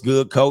says, what's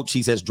good, coach?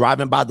 He says,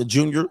 driving by the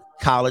junior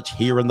college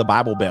here in the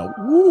Bible Belt.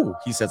 Woo.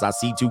 He says, I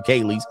see 2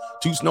 Kayleys,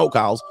 2 Snow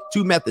Cows,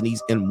 2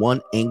 Methanies, and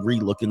 1 angry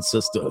looking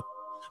sister.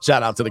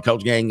 Shout out to the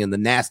coach gang and the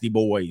nasty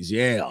boys.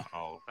 Yeah.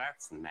 Oh,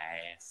 that's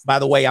nice. By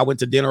the way, I went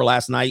to dinner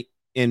last night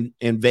in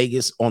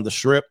Vegas on the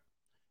Strip,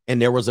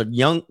 and there was a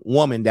young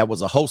woman that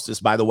was a hostess.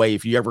 By the way,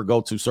 if you ever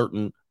go to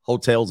certain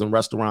hotels and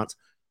restaurants,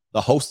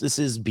 the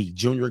hostesses be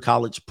junior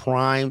college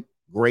prime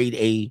grade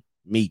A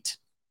meat.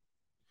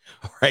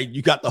 All right,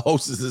 you got the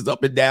hostesses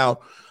up and down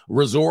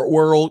Resort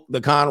World,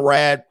 the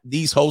Conrad.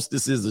 These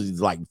hostesses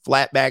is like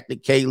flatback, the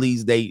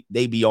Kayleys.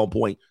 They be on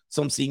point.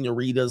 Some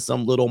senoritas,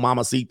 some little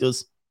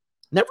mamacitas.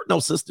 Never no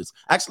sisters.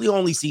 Actually,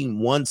 only seen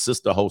 1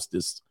 sister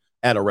hostess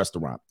at a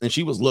restaurant, and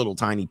she was little,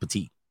 tiny,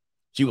 petite.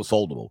 She was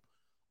foldable.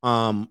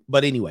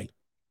 But anyway,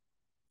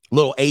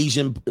 little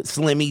Asian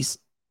slimmies,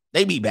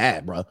 they be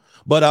bad, bro.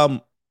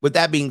 But with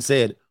that being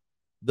said,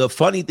 the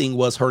funny thing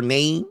was her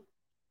name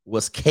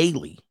was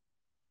Kaylee.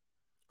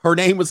 Her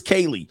name was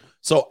Kaylee.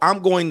 So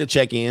I'm going to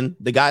check in.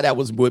 The guy that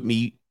was with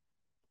me,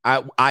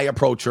 I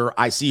approach her.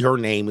 I see her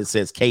name. It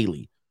says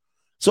Kaylee.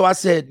 So I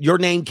said, your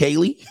name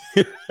Kaylee?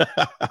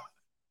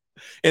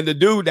 And the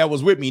dude that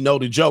was with me know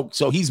the joke.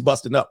 So he's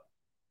busting up.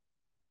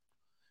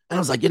 And I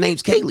was like, your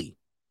name's Kaylee.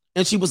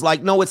 And she was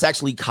like, no, it's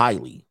actually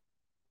Kylie.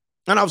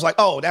 And I was like,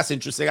 oh, that's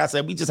interesting. I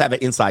said, we just have an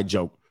inside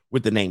joke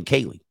with the name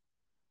Kaylee.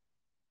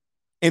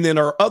 And then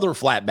her other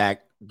flatback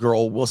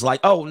girl was like,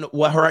 oh, no,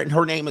 well,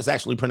 her name is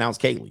actually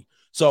pronounced Kaylee.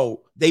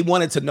 So they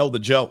wanted to know the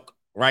joke,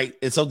 right?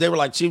 And so they were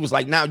like, she was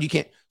like, now you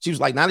can't. She was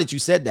like, now that you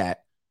said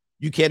that,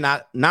 you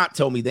cannot not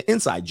tell me the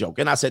inside joke.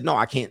 And I said, no,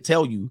 I can't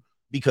tell you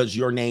because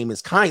your name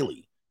is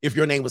Kylie. If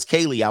your name was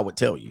Kaylee, I would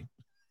tell you.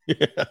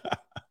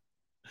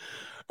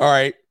 All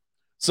right.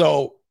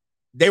 So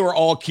they were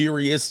all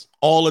curious,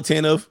 all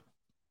attentive,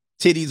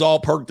 titties all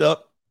perked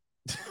up.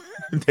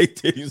 They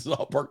titties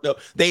all perked up.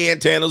 They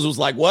antennas was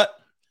like, what?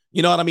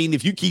 You know what I mean?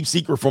 If you keep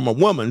secret from a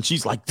woman,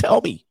 she's like,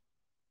 tell me.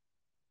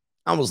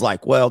 I was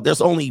like, well,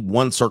 there's only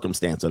one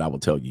circumstance that I will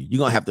tell you. You're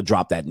going to have to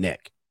drop that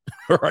neck.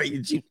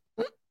 Right?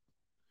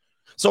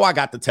 So I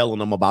got to telling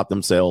them about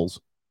themselves.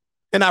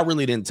 And I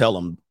really didn't tell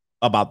them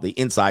about the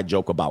inside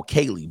joke about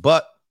Kaylee.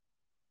 But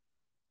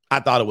I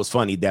thought it was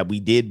funny that we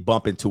did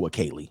bump into a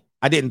Kaylee.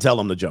 I didn't tell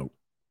them the joke.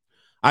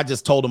 I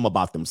just told them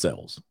about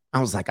themselves. I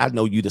was like, I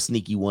know you the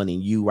sneaky one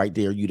and you right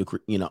there.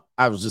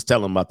 I was just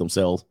telling them about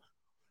themselves.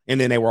 And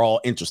then they were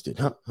all interested.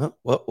 Huh?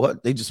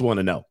 What? They just want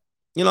to know.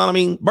 You know what I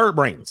mean? Bird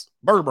brains.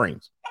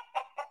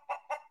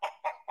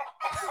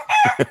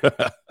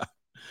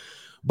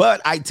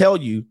 But I tell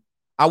you,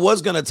 I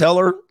was going to tell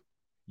her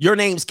your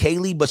name's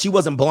Kaylee, but she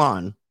wasn't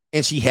blonde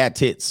and she had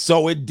tits.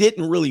 So it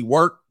didn't really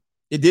work.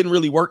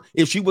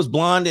 If she was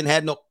blonde and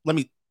had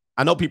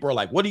I know people are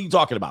like, what are you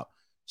talking about?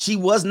 She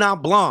was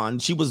not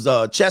blonde. She was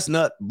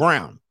chestnut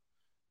brown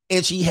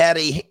and she had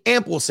a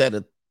ample set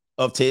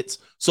of tits.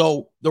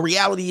 So the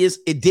reality is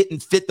it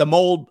didn't fit the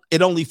mold.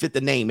 It only fit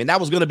the name. And that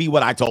was going to be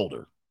what I told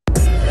her.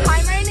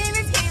 Hi, my name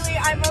is Haley.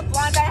 I'm a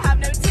blonde. I have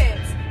no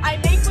tits. I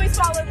make boys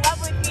fall in love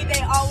with me.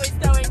 They always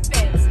throwing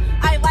fits.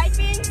 I like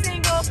being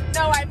single.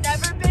 No, I've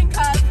never been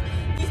cuffed.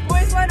 These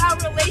boys want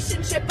a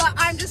relationship, but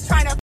I'm just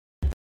trying to.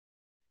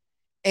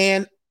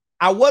 And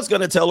I was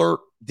going to tell her,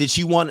 did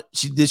she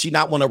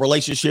not want a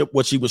relationship?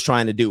 What she was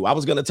trying to do. I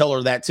was going to tell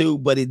her that too,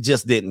 but it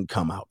just didn't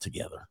come out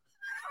together.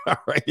 All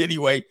right.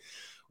 Anyway.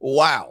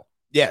 Wow.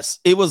 Yes,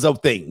 it was a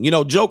thing.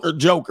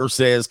 Joker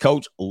says,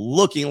 Coach,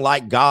 looking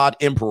like God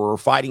Emperor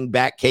fighting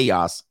back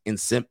chaos and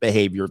simp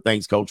behavior.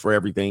 Thanks, Coach, for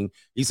everything.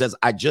 He says,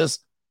 I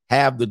just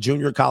have the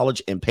junior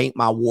college and paint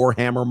my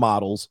Warhammer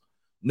models.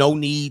 No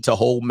need to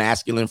hold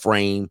masculine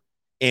frame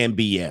and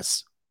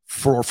BS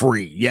for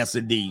free. Yes,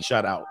 indeed.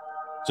 Shout out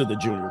to the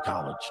junior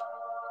college.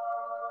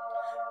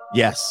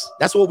 Yes,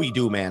 that's what we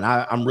do, man.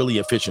 I'm really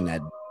efficient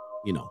at,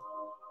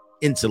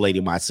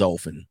 insulating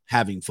myself and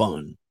having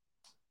fun.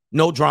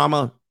 No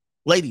drama.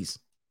 Ladies,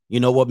 you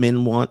know what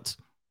men want?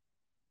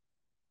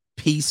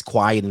 Peace,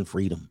 quiet, and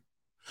freedom.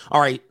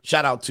 All right,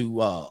 shout out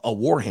to a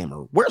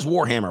Warhammer. Where's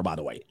Warhammer, by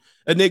the way?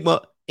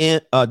 Enigma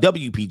and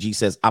WPG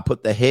says, I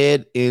put the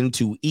head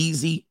into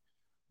easy,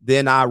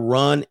 then I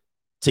run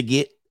to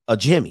get a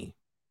Jimmy.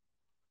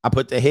 I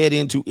put the head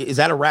into, is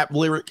that a rap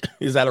lyric?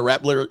 Is that a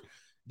rap lyric?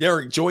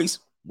 Derek Joyce,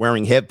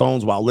 wearing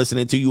headphones while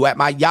listening to you at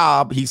my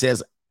job. He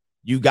says,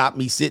 you got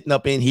me sitting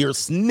up in here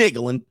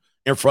sniggling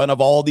in front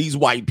of all these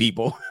white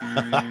people.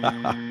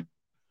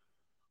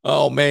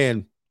 Oh,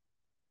 man.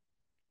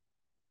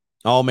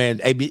 Oh, man.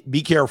 Hey,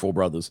 be careful,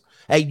 brothers.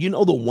 Hey, you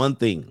know the one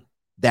thing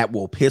that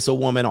will piss a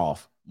woman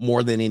off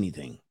more than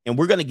anything, and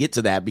we're going to get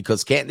to that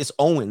because Candace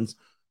Owens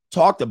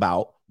talked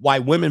about why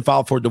women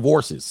file for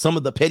divorces, some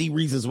of the petty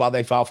reasons why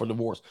they file for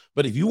divorce.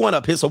 But if you want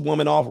to piss a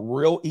woman off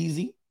real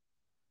easy,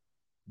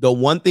 the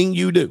one thing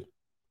you do,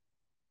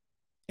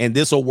 and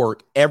this will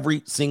work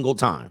every single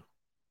time,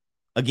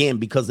 again,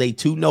 because they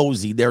too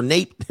nosy, they're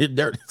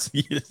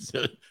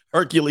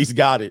Hercules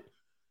got it.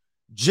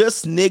 Just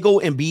sniggle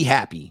and be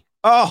happy.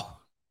 Oh,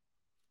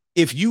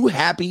 if you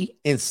happy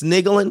and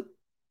sniggling,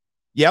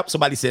 yep,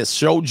 somebody says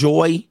show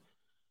joy,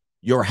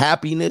 your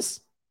happiness.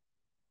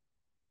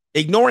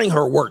 Ignoring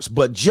her works,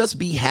 but just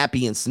be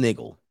happy and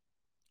sniggle.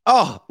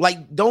 Oh,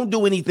 like don't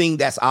do anything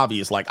that's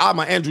obvious. Like I'm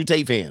an Andrew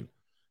Tate fan.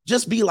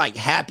 Just be like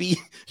happy.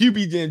 You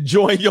be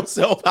enjoying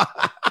yourself,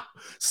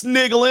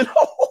 sniggling.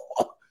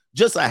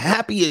 Just a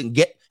happy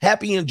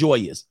and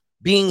joyous.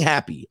 Being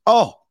happy.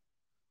 Oh,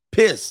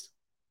 pissed.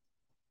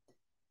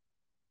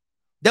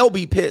 They'll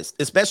be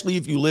pissed, especially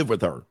if you live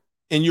with her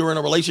and you're in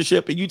a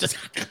relationship and you just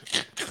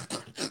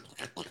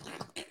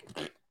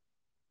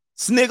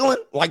sniggling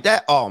like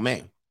that. Oh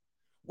man.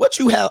 What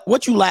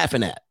you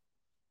laughing at?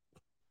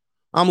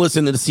 I'm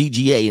listening to the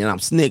CGA and I'm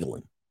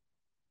sniggling.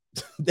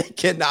 They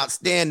cannot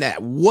stand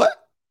that. What?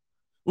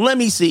 Let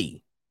me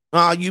see.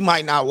 You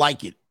might not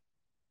like it.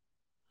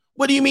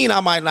 What do you mean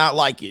I might not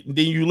like it? And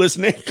then you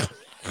listening?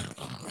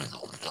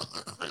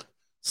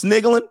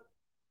 Sniggling?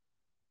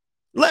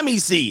 Let me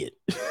see it.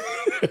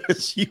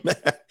 She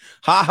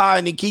ha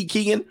and then keep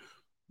keying.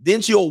 Then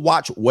she'll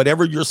watch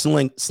whatever you're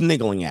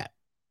sniggling at.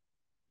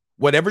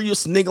 Whatever you're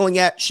sniggling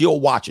at,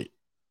 she'll watch it.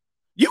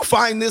 You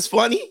find this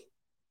funny?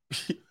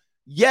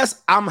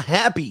 Yes, I'm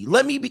happy.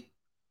 Let me be.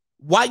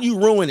 Why you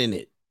ruining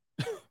it?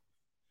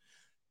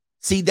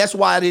 See, that's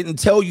why I didn't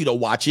tell you to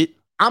watch it.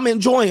 I'm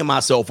enjoying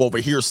myself over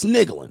here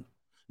sniggling.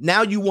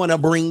 Now you want to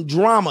bring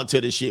drama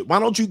to the shit. Why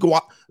don't you go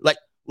out?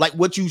 Like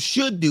what you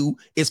should do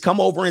is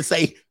come over and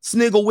say,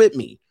 sniggle with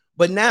me.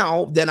 But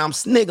now that I'm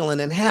sniggling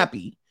and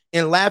happy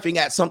and laughing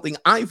at something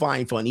I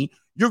find funny,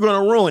 you're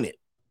going to ruin it.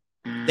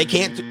 They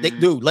can't,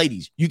 dude,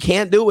 ladies, you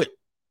can't do it.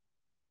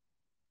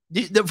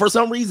 For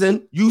some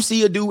reason, you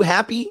see a dude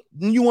happy,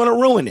 and you want to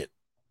ruin it.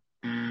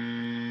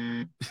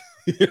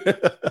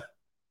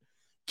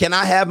 Can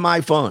I have my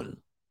fun?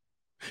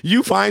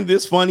 You find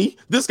this funny?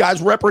 This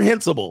guy's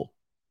reprehensible.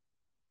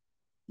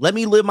 Let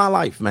me live my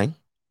life, man.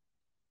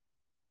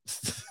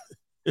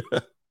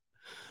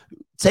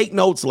 Take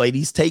notes,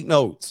 ladies. Take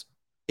notes.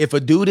 If a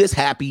dude is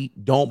happy,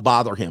 don't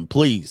bother him,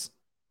 please.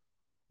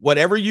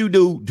 Whatever you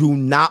do, do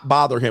not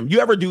bother him. You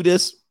ever do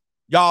this?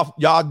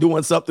 Y'all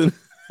doing something?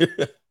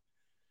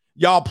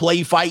 Y'all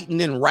play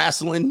fighting and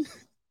wrestling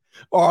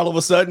all of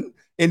a sudden.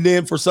 And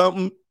then for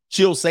something,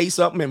 she'll say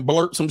something and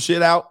blurt some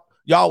shit out.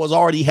 Y'all was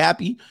already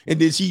happy. And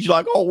then she's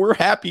like, oh, we're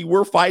happy.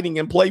 We're fighting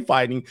and play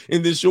fighting.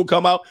 And then she'll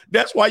come out.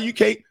 That's why you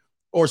can't.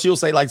 Or she'll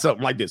say like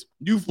something like this.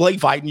 You play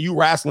fighting, you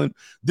wrestling.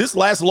 This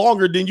lasts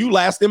longer than you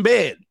last in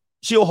bed.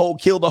 She'll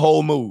kill the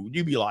whole mood.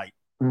 You be like.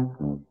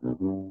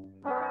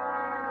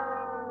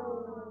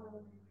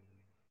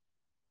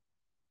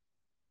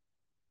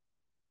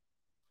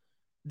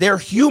 Their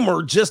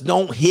humor just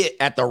don't hit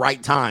at the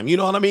right time. You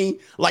know what I mean?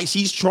 Like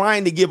she's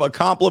trying to give a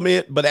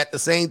compliment, but at the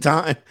same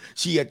time,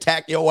 she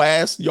attack your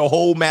ass, your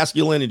whole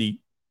masculinity.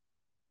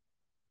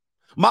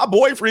 My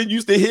boyfriend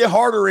used to hit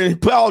harder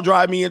and power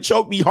drive me and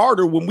choke me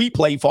harder when we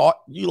fought.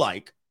 You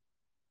like.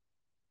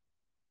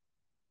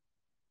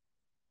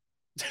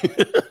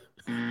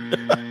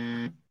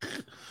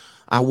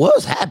 I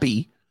was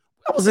happy.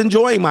 I was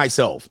enjoying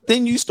myself.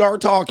 Then you start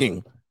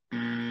talking.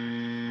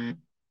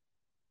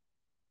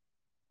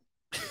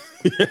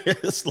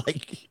 It's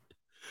like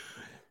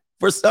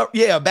for stuff,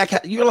 yeah,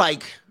 you're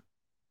like,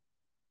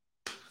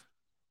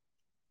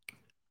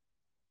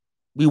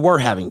 we were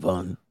having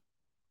fun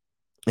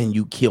and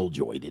you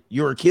killjoyed it.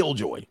 You're a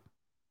killjoy.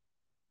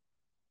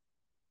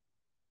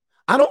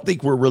 I don't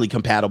think we're really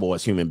compatible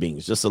as human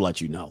beings, just to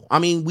let you know. I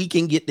mean, we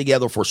can get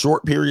together for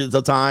short periods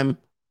of time.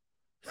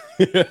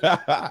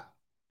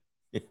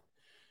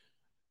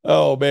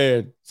 Oh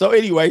man. So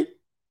anyway,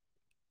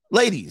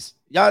 ladies,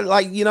 y'all,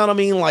 like, you know what I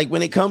mean? Like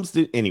when it comes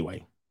to,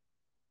 anyway.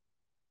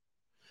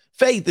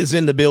 Faith is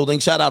in the building.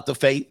 Shout out to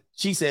Faith.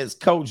 She says,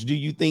 Coach, do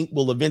you think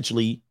we'll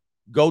eventually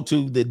go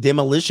to the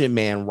Demolition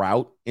Man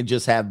route and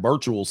just have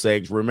virtual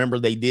sex. Remember,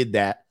 they did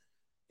that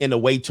in a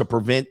way to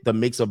prevent the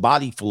mix of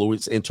body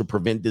fluids and to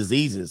prevent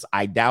diseases.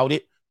 I doubt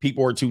it.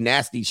 People are too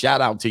nasty.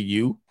 Shout out to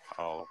you.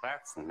 Oh,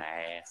 that's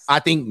nasty. I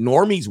think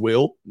normies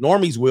will.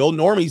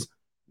 Normies,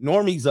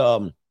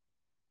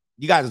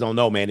 you guys don't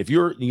know, man. If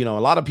you're, a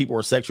lot of people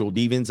are sexual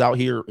deviants out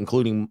here,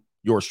 including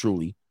yours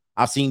truly.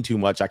 I've seen too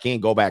much. I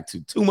can't go back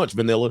to too much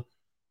vanilla.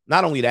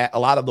 Not only that, a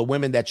lot of the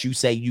women that you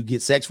say you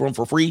get sex from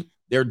for free,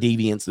 they're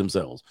deviants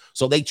themselves.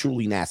 So they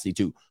truly nasty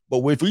too.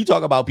 But if we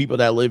talk about people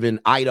that live in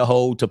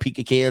Idaho,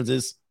 Topeka,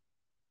 Kansas,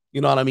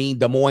 you know what I mean?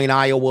 Des Moines,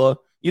 Iowa.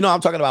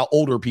 I'm talking about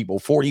older people,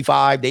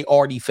 45. They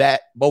already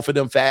fat. Both of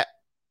them fat.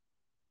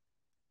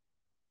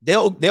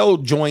 They'll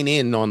join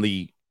in on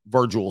the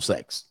virtual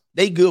sex.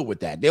 They good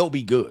with that. They'll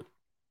be good.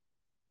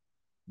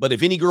 But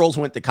if any girls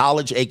went to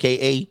college,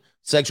 aka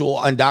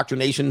sexual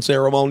indoctrination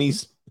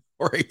ceremonies,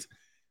 right?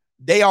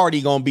 They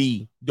already gonna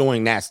be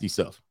doing nasty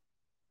stuff.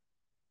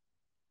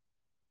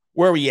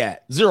 Where we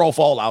at? Zero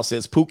Fallout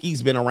says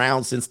Pookie's been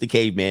around since the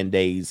caveman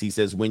days. He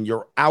says when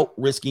you're out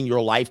risking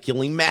your life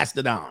killing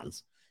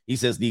mastodons, he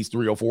says these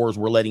 304s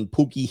were letting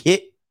Pookie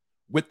hit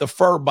with the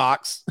fur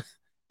box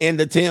and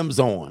the Timbs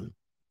on.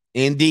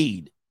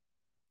 Indeed.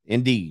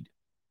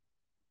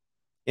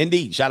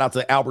 Shout out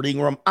to Albert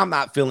Ingram. I'm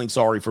not feeling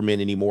sorry for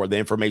men anymore. The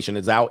information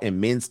is out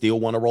and men still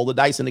want to roll the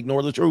dice and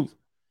ignore the truth.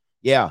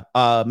 Yeah.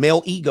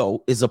 Male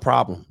ego is a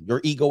problem. Your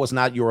ego is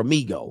not your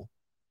amigo.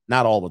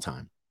 Not all the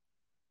time.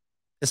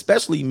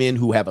 Especially men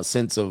who have a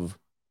sense of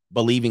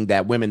believing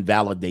that women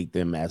validate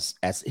them as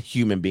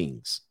human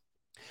beings.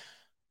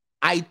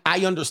 I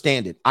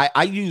understand it.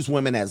 I use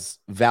women as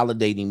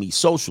validating me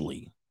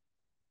socially,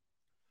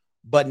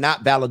 but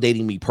not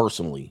validating me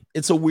personally.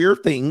 It's a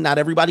weird thing. Not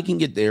everybody can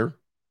get there.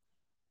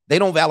 They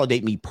don't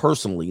validate me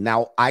personally.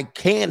 Now, I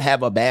can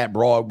have a bad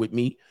broad with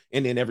me,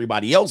 and then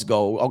everybody else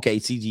go, okay,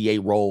 CGA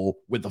roll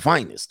with the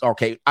finest.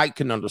 Okay, I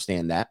can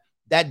understand that.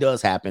 That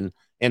does happen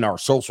in our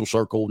social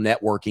circle,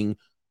 networking,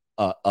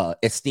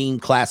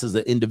 esteemed classes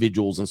of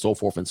individuals and so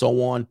forth and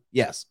so on.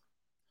 Yes.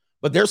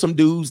 But there's some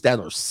dudes that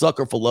are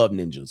sucker for love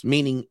ninjas,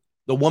 meaning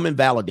the woman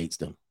validates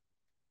them.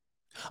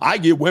 I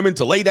get women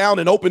to lay down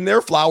and open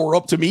their flower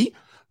up to me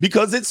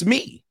because it's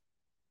me.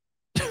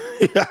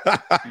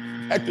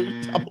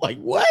 I'm like,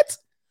 what?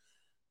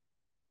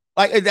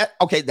 Like that?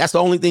 Okay, that's the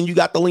only thing you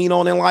got to lean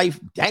on in life?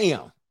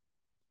 Damn.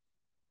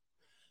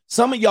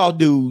 Some of y'all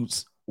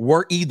dudes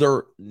were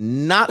either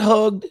not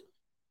hugged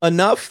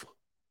enough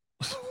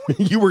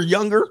when you were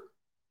younger,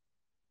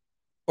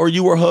 or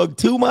you were hugged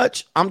too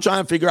much. I'm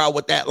trying to figure out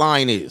what that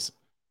line is.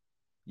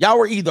 Y'all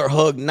were either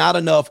hugged not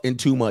enough and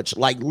too much.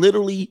 Like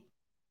literally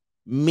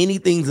many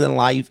things in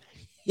life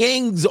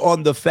hangs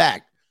on the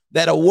fact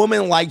that a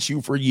woman likes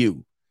you for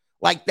you.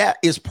 Like that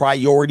is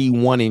priority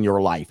one in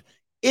your life.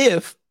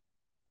 If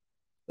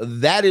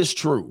that is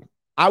true,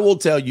 I will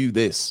tell you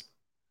this.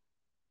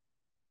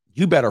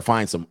 You better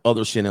find some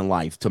other shit in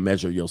life to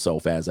measure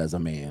yourself as a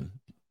man.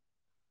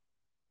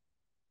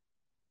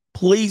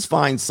 Please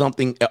find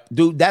something.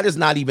 Dude, that is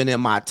not even in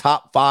my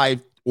top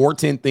 5 or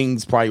 10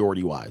 things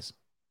priority-wise.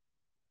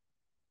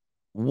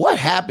 What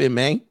happened,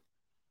 man?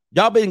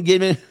 Y'all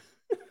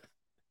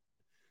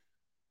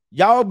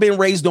been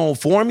raised on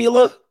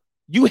formula?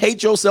 You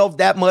hate yourself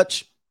that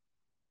much?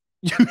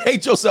 You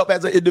hate yourself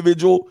as an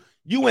individual?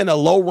 You in a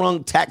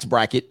low-rung tax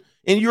bracket,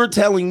 and you're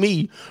telling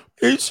me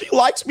she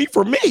likes me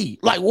for me.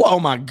 Like, whoa,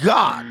 my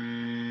God.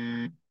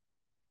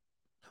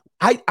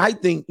 I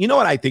think, you know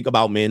what I think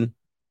about men?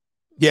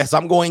 Yes,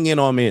 I'm going in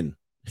on men.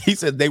 He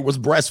said they was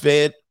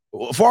breastfed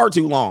far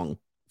too long.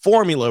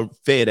 Formula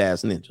fed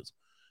ass ninjas.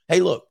 Hey,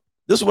 look,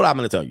 this is what I'm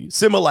going to tell you.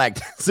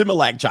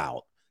 Similac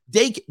child.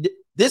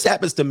 This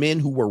happens to men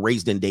who were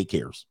raised in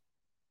daycares.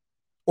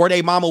 Or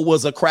their mama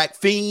was a crack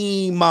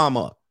fiend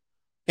mama.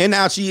 And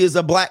now she is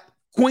a black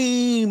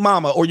queen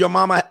mama. Or your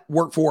mama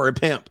worked for a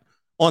pimp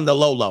on the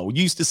low.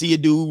 You used to see a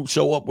dude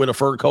show up with a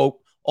fur coat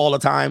all the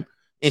time.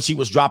 And she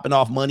was dropping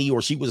off money,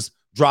 or she was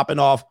dropping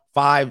off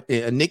 5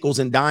 nickels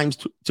and dimes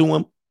to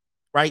him,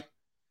 right?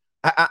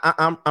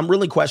 I'm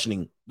really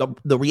questioning.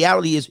 The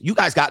reality is you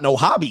guys got no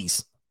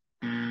hobbies.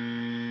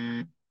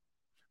 Men,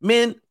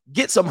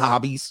 get some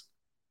hobbies.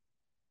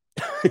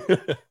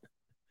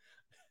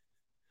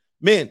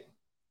 Men,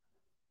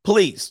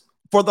 please,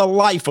 for the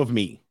life of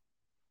me,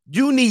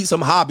 you need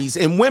some hobbies,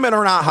 and women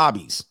are not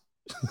hobbies.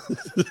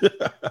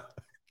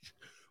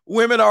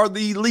 Women are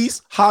the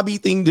least hobby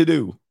thing to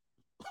do.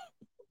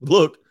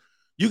 Look,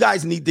 you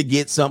guys need to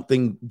get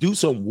something, do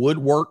some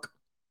woodwork,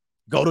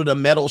 go to the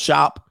metal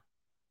shop,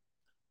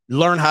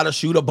 learn how to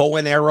shoot a bow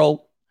and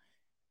arrow,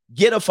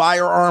 get a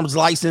firearms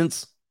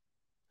license,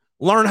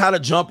 learn how to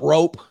jump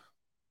rope,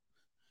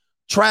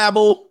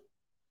 travel,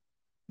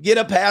 get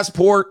a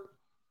passport.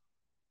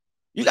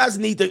 You guys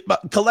need to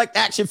collect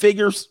action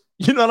figures.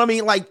 You know what I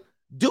mean? Like,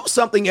 do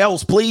something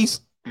else,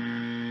 please.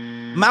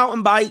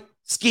 Mountain bike,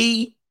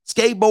 ski,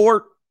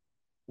 skateboard,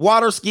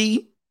 water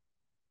ski,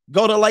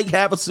 go to Lake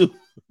Havasu,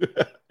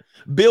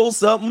 build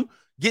something,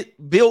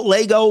 build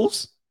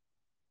Legos.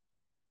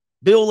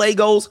 build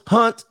Legos,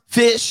 hunt,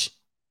 fish,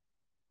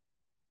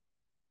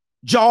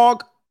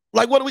 jog.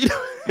 Like, what do we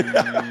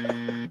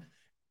do?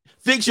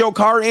 Fix your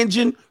car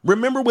engine.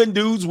 Remember when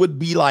dudes would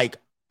be like,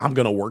 I'm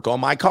going to work on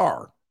my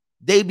car.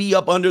 They be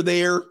up under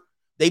there.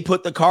 They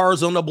put the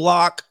cars on the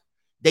block.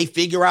 They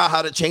figure out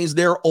how to change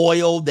their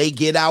oil. They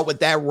get out with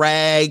that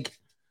rag.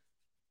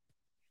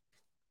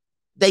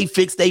 They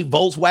fixed a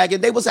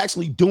Volkswagen. They was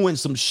actually doing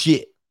some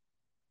shit.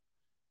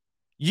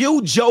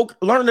 You joke,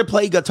 learn to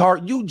play guitar.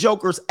 You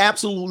jokers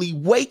absolutely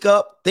wake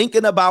up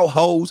thinking about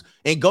hoes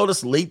and go to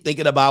sleep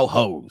thinking about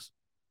hoes.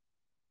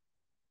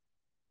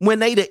 When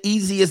they the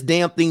easiest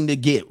damn thing to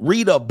get.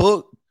 Read a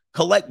book,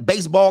 collect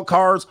baseball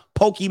cards,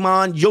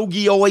 Pokemon,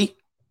 Yu-Gi-Oh!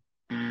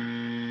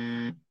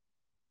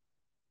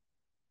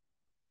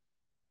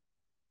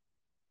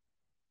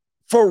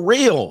 For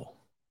real.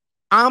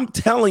 I'm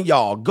telling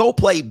y'all, go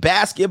play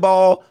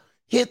basketball,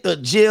 hit the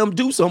gym,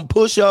 do some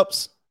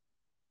push-ups.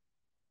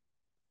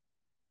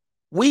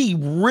 We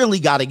really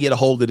got to get a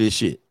hold of this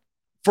shit.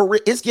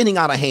 It's getting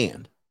out of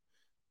hand.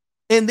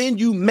 And then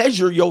you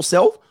measure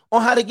yourself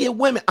on how to get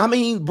women. I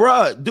mean,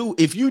 bruh, dude,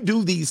 if you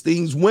do these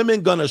things,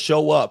 women gonna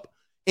show up.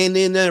 And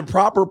in a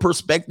proper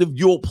perspective,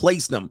 you'll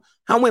place them.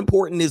 How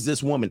important is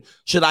this woman?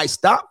 Should I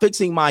stop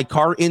fixing my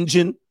car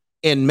engine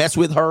and mess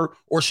with her,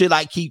 or should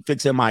I keep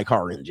fixing my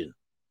car engine?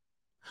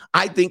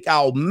 I think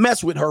I'll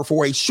mess with her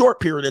for a short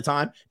period of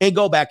time and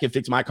go back and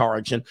fix my car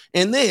engine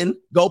and then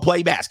go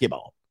play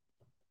basketball.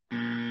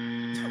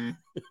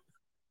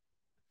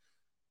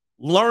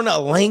 Learn a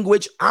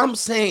language. I'm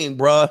saying,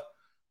 bruh,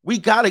 we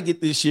got to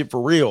get this shit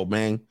for real,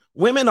 man.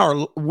 Women are,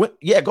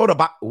 go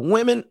to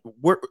women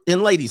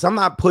and ladies. I'm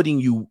not putting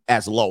you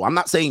as low. I'm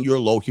not saying you're a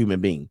low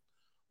human being.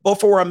 But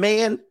for a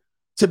man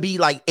to be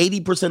like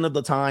 80% of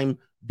the time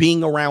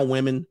being around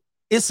women,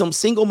 it's some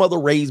single mother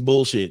raised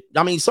bullshit.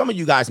 I mean, some of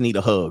you guys need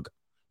a hug.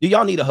 Do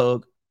y'all need a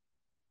hug?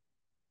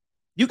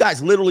 You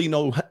guys literally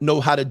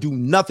know how to do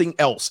nothing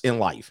else in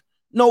life.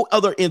 No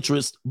other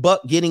interest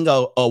but getting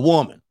a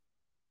woman.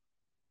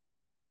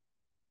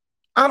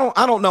 I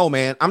don't know,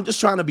 man. I'm just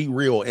trying to be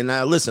real. And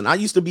listen, I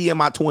used to be in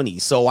my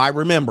 20s, so I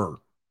remember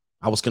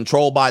I was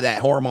controlled by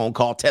that hormone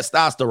called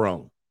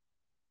testosterone.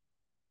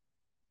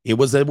 It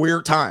was a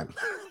weird time.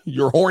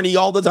 You're horny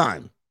all the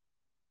time.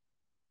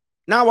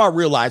 Now I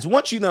realize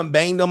once you done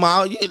banged them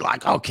out, you're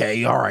like,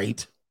 okay, all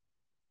right.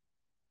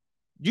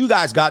 You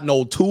guys got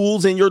no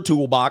tools in your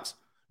toolbox,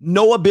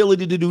 no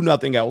ability to do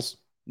nothing else,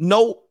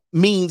 no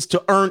means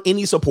to earn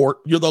any support.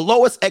 You're the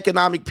lowest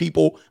economic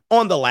people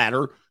on the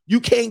ladder. You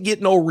can't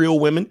get no real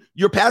women.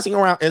 You're passing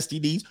around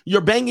STDs.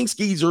 You're banging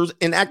skeezers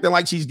and acting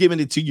like she's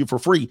giving it to you for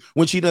free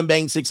when she done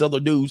banged 6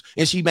 other dudes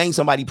and she banged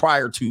somebody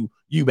prior to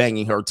you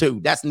banging her too.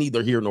 That's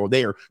neither here nor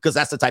there because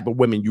that's the type of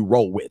women you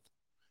roll with.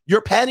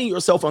 You're patting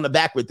yourself on the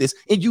back with this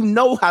and you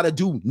know how to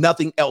do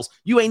nothing else.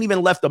 You ain't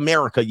even left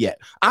America yet.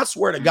 I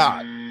swear to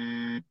God.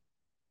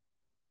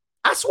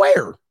 I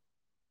swear.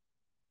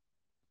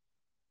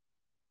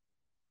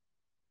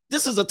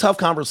 This is a tough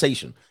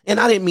conversation. And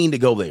I didn't mean to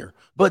go there.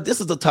 But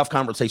this is a tough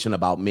conversation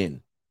about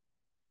men.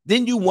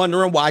 Then you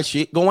wondering why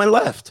shit going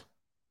left.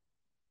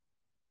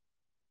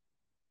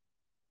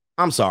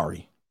 I'm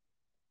sorry.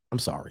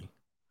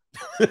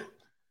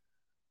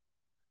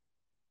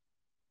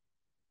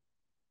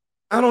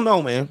 I don't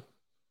know, man.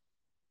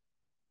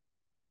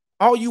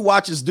 All you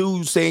watch is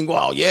dudes saying,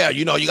 well, yeah,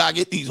 you know, you got to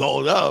get these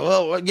hoes.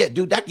 Yeah,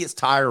 dude, that gets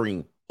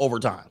tiring over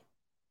time.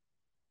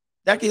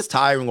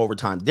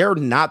 They're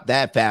not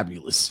that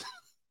fabulous.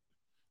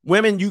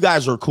 Women, you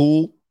guys are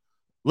cool.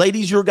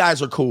 Ladies, your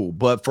guys are cool.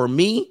 But for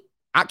me,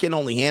 I can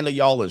only handle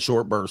y'all in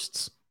short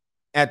bursts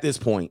at this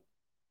point.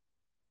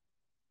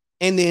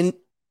 And then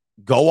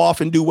go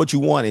off and do what you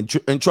want.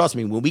 And trust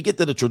me, when we get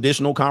to the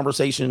traditional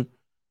conversation,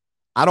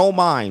 I don't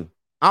mind.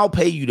 I'll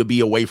pay you to be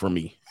away from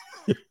me.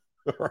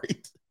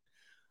 Right?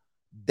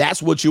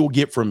 That's what you'll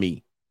get from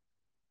me.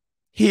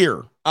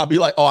 Here, I'll be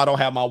like, oh, I don't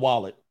have my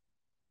wallet.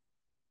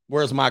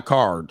 Where's my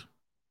card?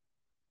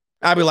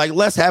 I'll be like,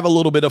 let's have a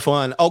little bit of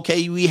fun.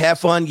 Okay, we have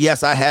fun.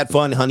 Yes, I had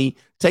fun, honey.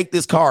 Take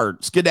this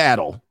card.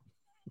 Skedaddle.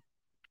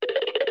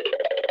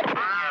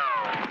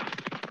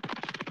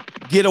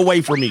 Get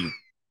away from me.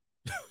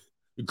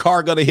 Your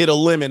car gonna hit a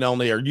limit on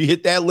there. You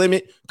hit that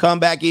limit, come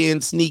back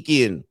in, sneak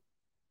in.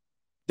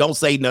 Don't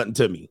say nothing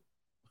to me.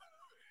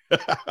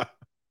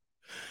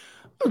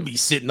 I'll be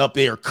sitting up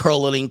there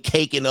curling,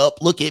 caking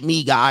up. Look at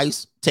me,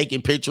 guys.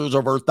 Taking pictures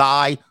of her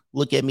thigh.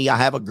 Look at me. I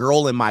have a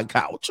girl in my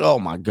couch. Oh,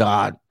 my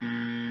God.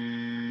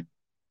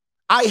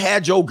 I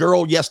had your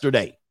girl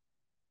yesterday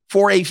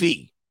for a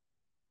fee.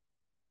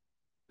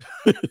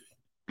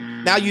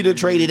 Now you done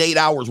traded 8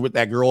 hours with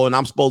that girl, and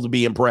I'm supposed to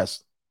be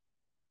impressed.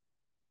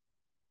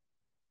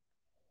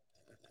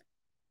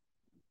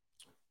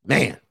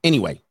 Man,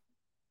 anyway.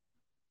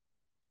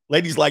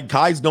 Ladies, like,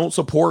 guys don't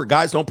support,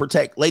 guys don't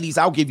protect. Ladies,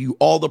 I'll give you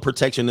all the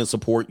protection and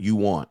support you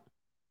want.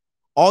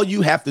 All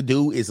you have to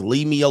do is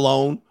leave me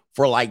alone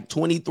for like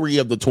 23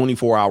 of the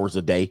 24 hours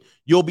a day.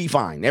 You'll be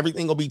fine.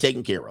 Everything will be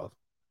taken care of.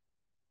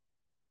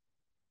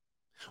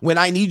 When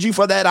I need you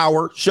for that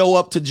hour, show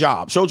up to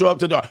job. Show up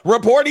to job.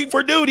 Reporting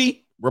for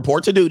duty.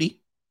 Report to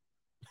duty.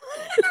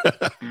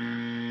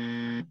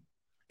 And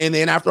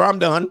then after I'm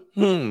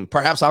done,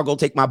 perhaps I'll go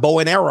take my bow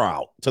and arrow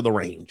out to the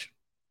range.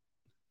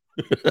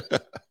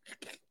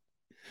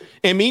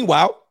 And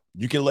meanwhile,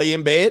 you can lay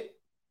in bed.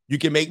 You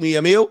can make me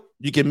a meal.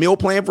 You can meal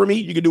plan for me.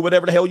 You can do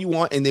whatever the hell you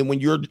want. And then when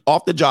you're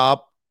off the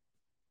job,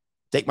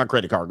 take my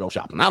credit card, go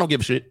shopping. I don't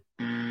give a shit.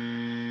 All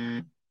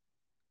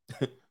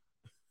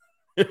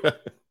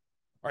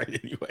right,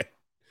 anyway.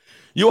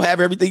 You'll have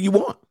everything you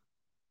want.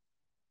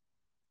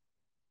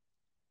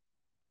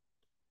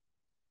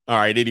 All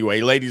right,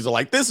 anyway, ladies are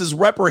like, this is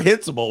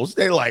reprehensible.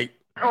 They're like,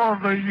 oh,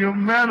 the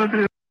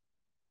humanity.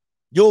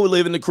 You'll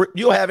live in the crib.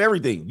 You'll have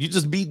everything. You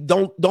just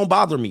don't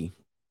bother me.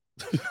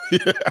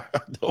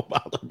 Don't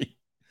bother me.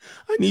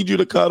 I need you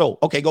to cuddle.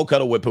 Okay, go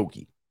cuddle with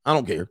Pookie. I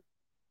don't care.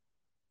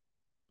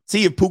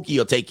 See if Pookie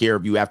will take care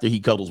of you after he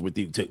cuddles with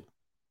you too.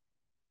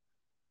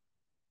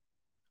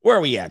 Where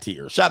are we at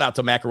here? Shout out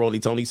to Macaroni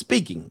Tony.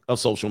 Speaking of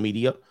social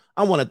media,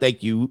 I want to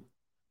thank you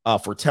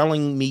for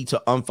telling me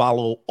to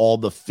unfollow all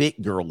the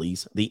fit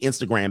girlies, the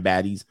Instagram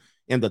baddies,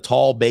 and the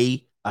Tall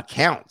Bay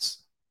accounts.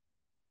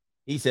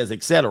 He says,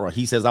 etc.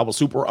 He says, I was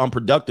super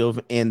unproductive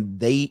and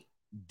they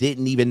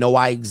didn't even know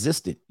I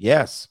existed.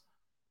 Yes.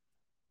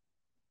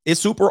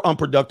 It's super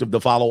unproductive to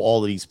follow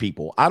all of these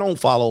people. I don't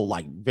follow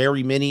like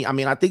very many. I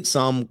mean, I think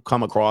some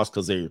come across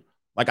because they're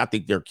like, I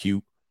think they're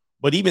cute.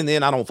 But even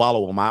then, I don't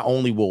follow them. I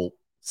only will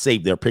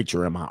save their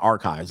picture in my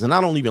archives. And I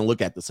don't even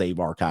look at the save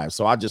archives.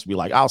 So I just be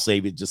like, I'll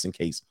save it just in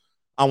case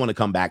I want to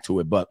come back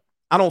to it. But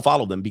I don't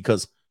follow them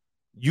because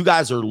you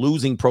guys are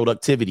losing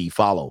productivity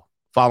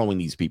following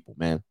these people,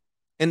 man.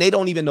 And they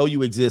don't even know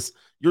you exist.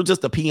 You're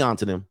just a peon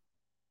to them.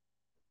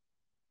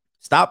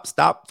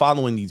 Stop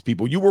following these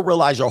people. You will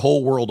realize your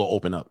whole world will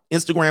open up.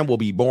 Instagram will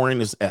be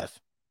boring as F.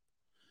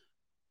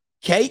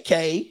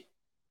 KK,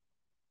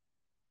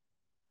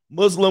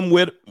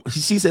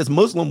 she says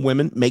Muslim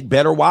women make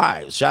better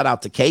wives. Shout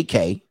out to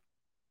KK.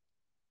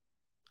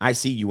 I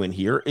see you in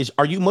here.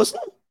 Are you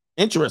Muslim?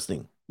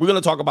 Interesting. We're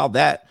going to talk about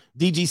that.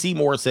 DGC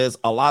Moore says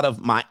a lot of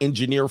my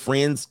engineer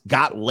friends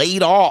got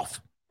laid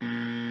off.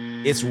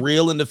 It's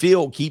real in the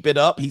field. Keep it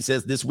up. He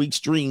says this week's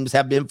streams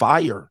have been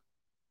fire.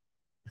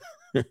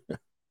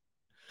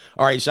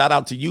 All right. Shout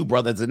out to you,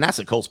 brothers. And that's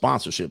a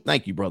co-sponsorship.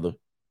 Thank you, brother.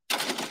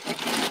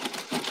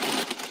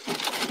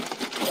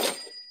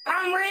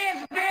 I'm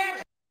rich,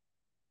 bitch.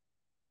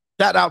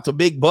 Shout out to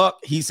Big Buck.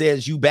 He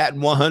says you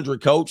batting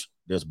 100, coach.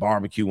 There's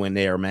barbecue in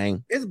there,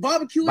 man. It's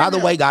barbecue. By the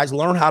way, guys,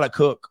 learn how to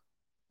cook.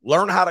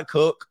 Learn how to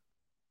cook.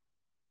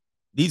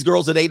 These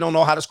girls that they don't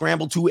know how to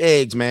scramble 2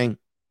 eggs, man.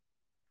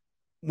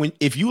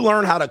 If you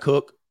learn how to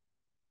cook,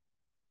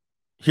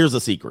 here's a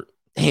secret.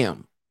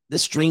 Damn,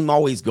 this stream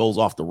always goes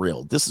off the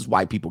rail. This is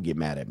why people get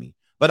mad at me.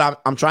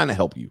 But I'm trying to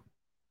help you.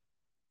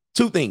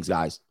 2 things,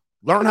 guys.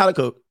 Learn how to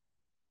cook.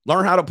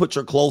 Learn how to put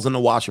your clothes in the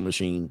washing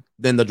machine,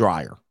 then the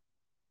dryer.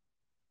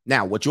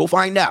 Now, what you'll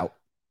find out,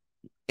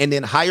 and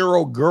then hire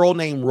a girl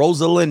named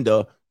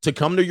Rosalinda to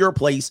come to your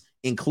place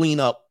and clean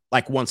up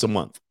like once a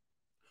month.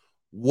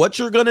 What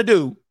you're going to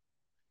do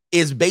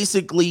is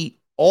basically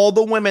all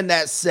the women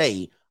that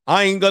say,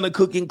 I ain't going to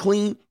cook and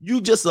clean,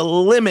 you just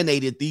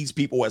eliminated these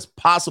people as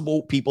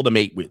possible people to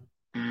mate with.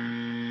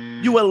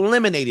 You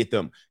eliminated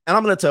them. And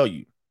I'm going to tell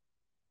you,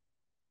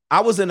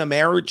 I was in a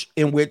marriage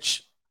in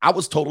which I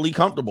was totally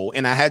comfortable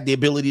and I had the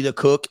ability to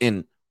cook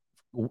and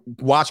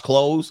wash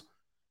clothes.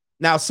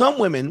 Now, some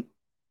women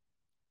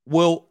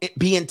will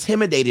be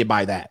intimidated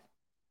by that.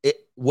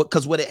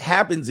 Because what it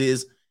happens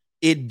is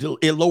it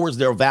lowers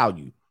their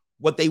value.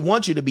 What they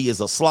want you to be is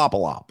a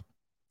slop-a-lop.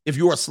 If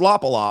you're a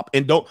slop-a-lop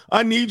and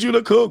I need you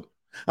to cook.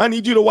 I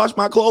need you to wash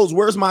my clothes.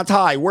 Where's my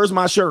tie? Where's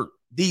my shirt?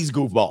 These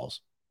goofballs.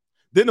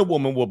 Then the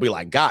woman will be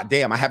like, God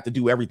damn, I have to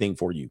do everything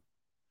for you.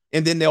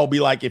 And then they'll be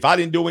like, if I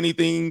didn't do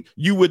anything,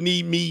 you would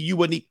need me. You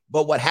would need.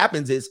 But what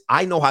happens is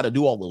I know how to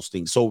do all those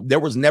things. So there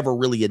was never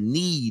really a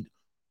need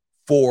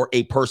for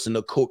a person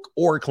to cook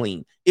or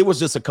clean. It was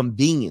just a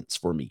convenience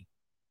for me.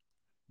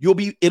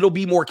 It'll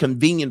be more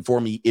convenient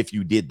for me if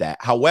you did that.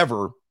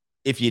 However,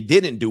 if you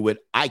didn't do it,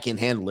 I can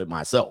handle it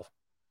myself.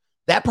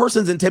 That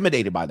person's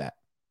intimidated by that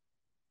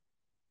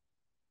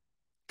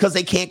because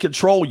they can't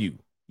control you.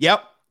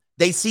 Yep.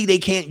 They see they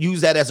can't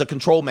use that as a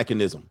control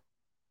mechanism.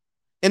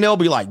 And they'll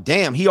be like,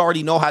 damn, he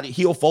already know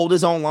he'll fold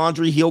his own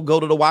laundry. He'll go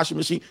to the washing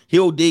machine.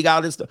 He'll dig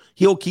out his stuff.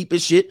 He'll keep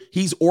his shit.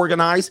 He's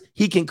organized.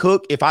 He can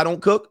cook. If I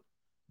don't cook,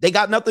 they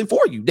got nothing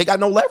for you. They got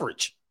no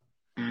leverage.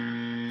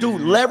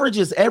 Dude, leverage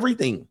is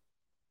everything.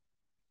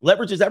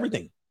 Leverage is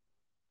everything.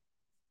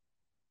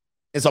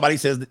 And somebody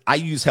says, I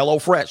use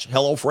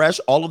HelloFresh,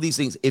 all of these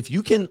things. If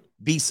you can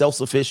be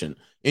self-sufficient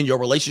in your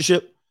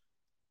relationship,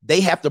 they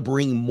have to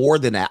bring more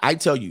than that. I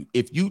tell you,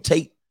 if you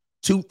take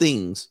 2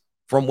 things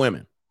from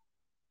women,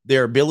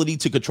 their ability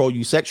to control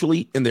you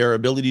sexually and their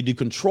ability to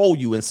control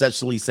you and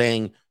sexually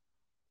saying,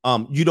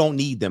 you don't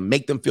need them,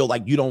 make them feel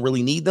like you don't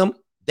really need them,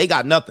 they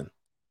got nothing.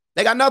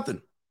 They got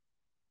nothing.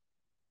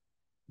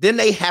 Then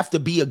they have to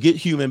be a good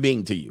human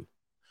being to you.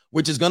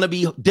 which is going to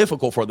be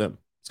difficult for them.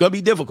 It's going to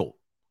be difficult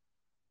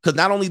because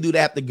not only do they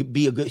have to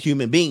be a good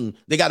human being,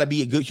 they got to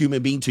be a good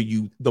human being to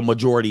you the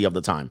majority of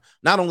the time.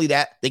 Not only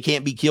that, they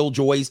can't be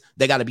killjoys.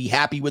 They got to be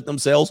happy with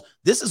themselves.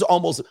 This is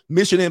almost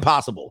mission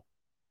impossible.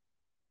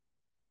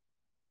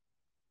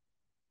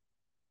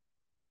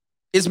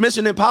 It's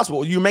mission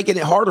impossible. You're making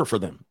it harder for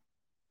them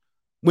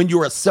when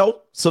you're a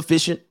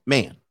self-sufficient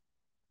man,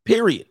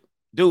 period.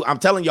 Dude, I'm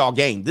telling y'all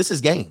game. This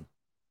is game.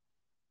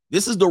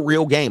 This is the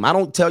real game. I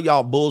don't tell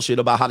y'all bullshit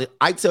about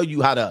I tell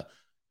you how to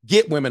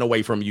get women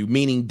away from you,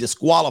 meaning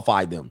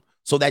disqualify them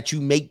so that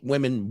you make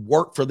women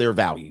work for their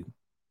value.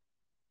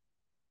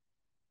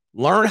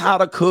 Learn how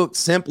to cook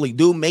simply.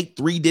 Dude, make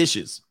 3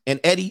 dishes. And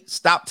Eddie,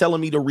 stop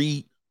telling me to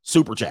read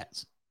super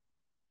chats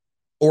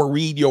or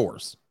read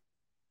yours.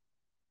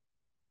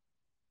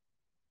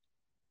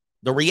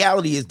 The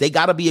reality is they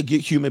got to be a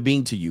good human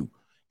being to you.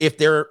 If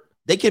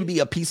they can be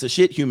a piece of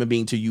shit human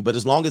being to you, but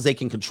as long as they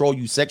can control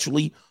you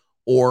sexually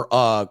or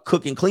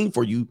cook and clean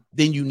for you,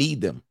 then you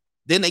need them.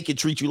 Then they can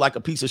treat you like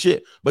a piece of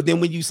shit. But then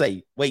when you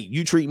say, wait,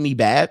 you treat me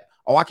bad?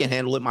 Oh, I can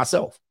handle it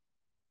myself.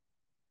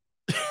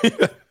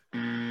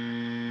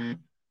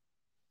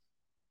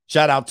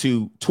 Shout out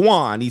to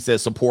Twan. He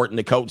says supporting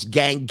the coach.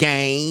 Gang,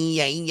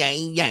 yang,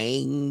 yang,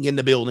 yang in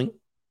the building.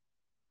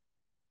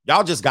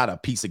 Y'all just got a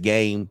piece of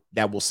game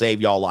that will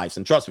save y'all lives.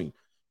 And trust me,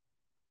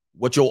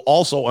 what you'll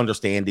also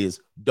understand is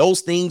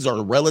those things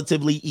are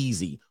relatively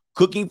easy.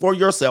 Cooking for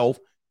yourself,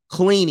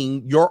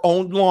 cleaning your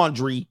own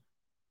laundry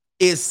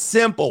is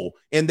simple.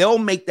 And they'll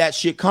make that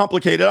shit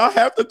complicated. I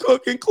have to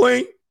cook and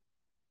clean.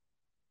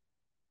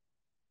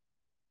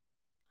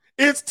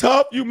 It's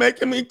tough. You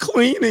making me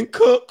clean and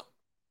cook.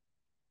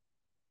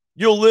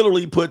 You'll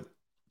literally put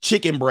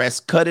chicken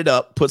breast, cut it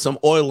up, put some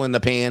oil in the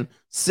pan,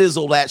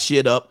 sizzle that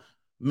shit up,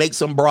 make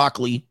some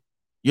broccoli.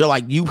 You're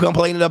like, you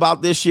complaining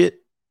about this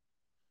shit?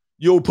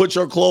 You'll put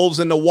your clothes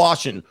in the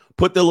washing,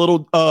 put the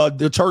little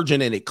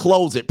detergent in it,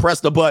 close it, press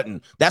the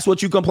button. That's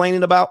what you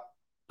complaining about?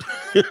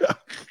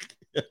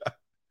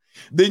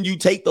 Then you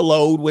take the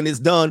load when it's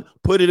done,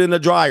 put it in the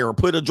dryer,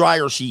 put a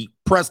dryer sheet,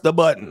 press the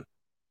button.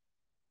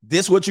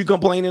 This what you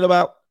complaining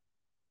about?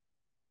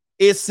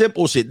 It's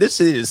simple shit. This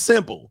shit is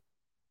simple.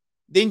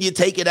 Then you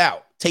take it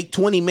out. Take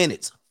 20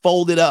 minutes,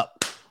 fold it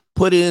up,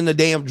 put it in the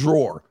damn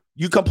drawer.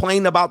 You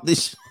complain about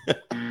this.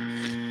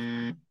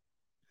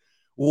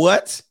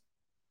 What?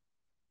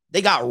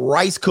 They got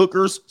rice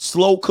cookers,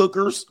 slow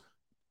cookers,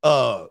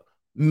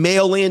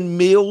 mail-in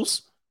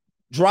meals,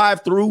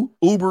 drive-through,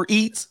 Uber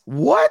Eats.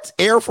 What?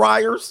 Air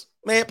fryers?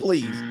 Man,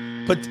 please.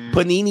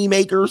 Panini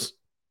makers.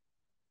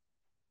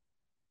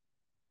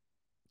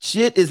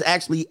 Shit is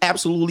actually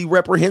absolutely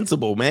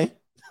reprehensible, man.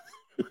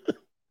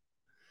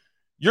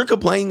 You're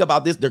complaining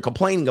about this. They're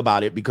complaining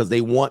about it because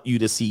they want you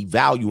to see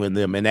value in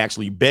them and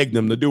actually beg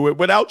them to do it.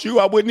 Without you,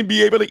 I wouldn't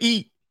be able to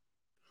eat.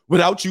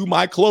 Without you,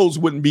 my clothes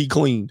wouldn't be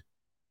cleaned.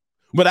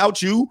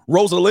 Without you,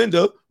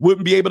 Rosalinda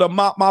wouldn't be able to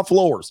mop my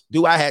floors.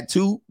 Dude, I had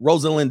 2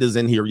 Rosalindas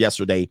in here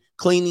yesterday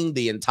cleaning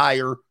the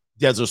entire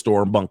Desert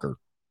Storm bunker.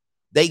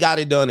 They got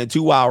it done in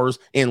 2 hours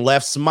and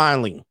left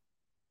smiling.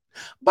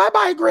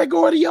 Bye-bye,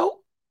 Gregorio.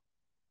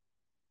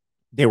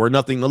 They were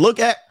nothing to look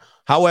at.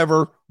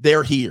 However,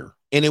 they're here.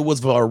 And it was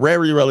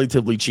very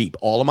relatively cheap.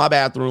 All of my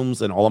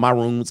bathrooms and all of my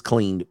rooms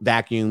cleaned,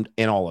 vacuumed,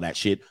 and all of that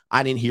shit.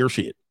 I didn't hear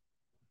shit.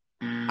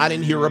 I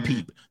didn't hear a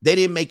peep. They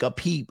didn't make a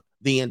peep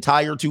the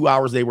entire 2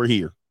 hours they were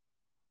here.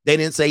 They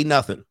didn't say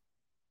nothing.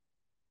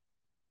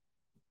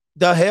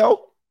 The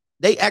hell?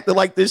 They acted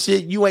like this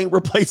shit. You ain't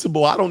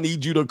replaceable. I don't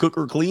need you to cook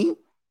or clean.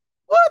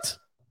 What?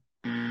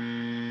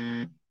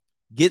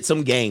 Get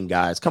some game,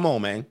 guys. Come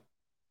on, man.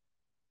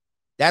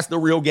 That's the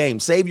real game.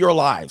 Save your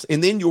lives.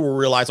 And then you will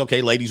realize,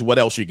 okay, ladies, what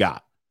else you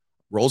got?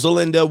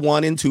 Rosalinda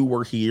 1 and 2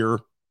 were here.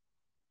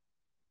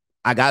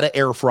 I got an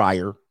air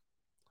fryer.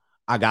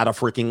 I got a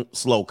freaking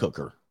slow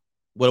cooker.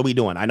 What are we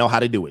doing? I know how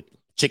to do it.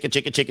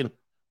 Chicken.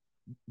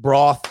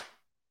 Broth,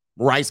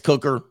 rice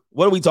cooker.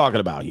 What are we talking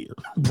about here?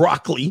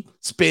 Broccoli,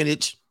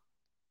 spinach.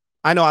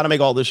 I know how to make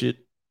all this shit.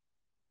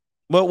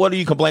 Well, what are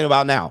you complaining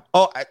about now?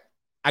 Oh,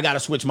 I got to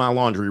switch my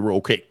laundry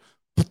real quick.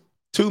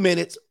 2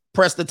 minutes.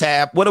 Press the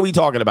tab. What are we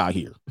talking about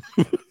here?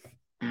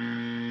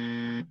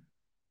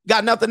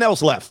 Got nothing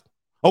else left.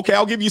 Okay,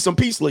 I'll give you some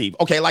peace leave.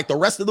 Okay, like the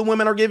rest of the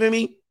women are giving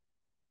me.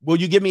 Will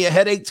you give me a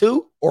headache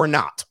too or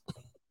not?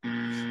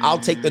 I'll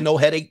take the no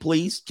headache,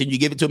 please. Can you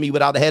give it to me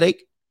without a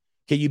headache?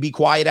 Can you be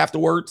quiet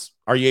afterwards?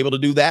 Are you able to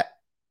do that?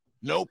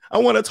 Nope. I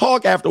want to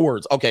talk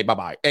afterwards. Okay,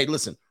 bye-bye. Hey,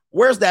 listen,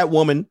 where's that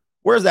woman?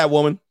 Where's that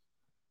woman?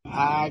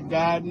 I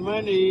got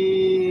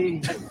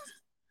money.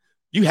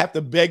 You have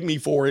to beg me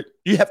for it.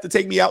 You have to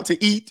take me out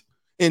to eat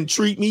and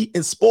treat me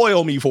and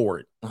spoil me for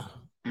it.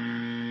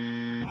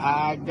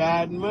 I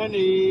got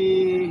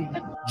money.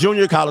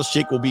 Junior college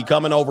chick will be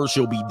coming over.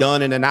 She'll be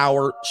done in an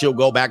hour. She'll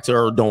go back to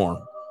her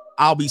dorm.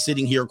 I'll be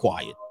sitting here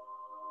quiet.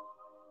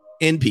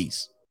 In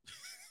peace.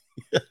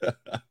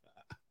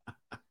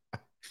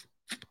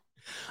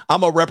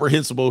 I'm a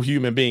reprehensible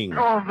human being.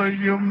 Oh, the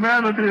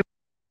humanity.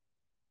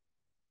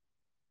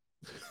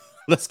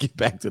 Let's get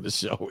back to the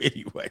show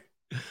anyway.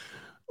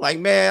 Like,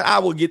 man, I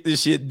will get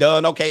this shit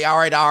done. Okay, all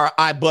right,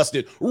 I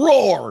busted.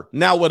 Roar.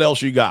 Now what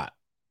else you got?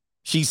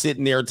 She's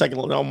sitting there taking,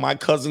 oh, my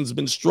cousin's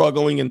been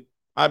struggling and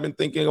I've been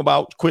thinking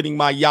about quitting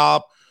my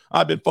job.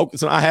 I've been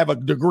focusing. I have a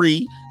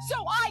degree.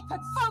 So I could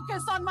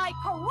focus on my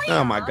career.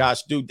 Oh, my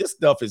gosh, dude, this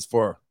stuff is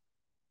for.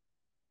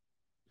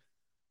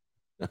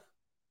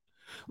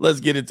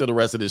 Let's get into the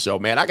rest of the show,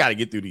 man. I got to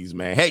get through these,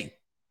 man. Hey,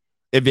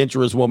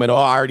 adventurous woman. Oh,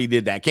 I already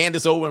did that.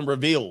 Candace Owens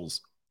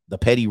reveals the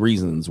petty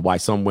reasons why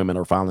some women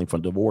are filing for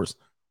divorce.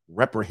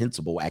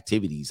 Reprehensible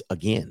activities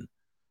again.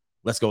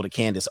 Let's go to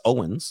Candace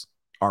Owens,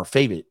 our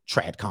favorite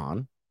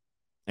tradcon.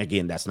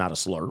 Again, that's not a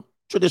slur.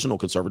 Traditional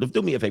conservative.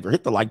 Do me a favor,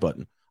 hit the like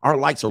button. Our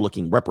likes are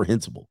looking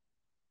reprehensible.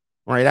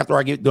 All right, after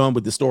I get done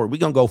with the story, we're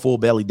going to go full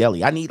belly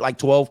deli. I need like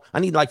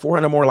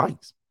 400 more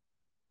likes.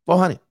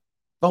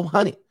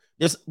 400.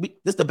 This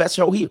is the best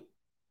show here.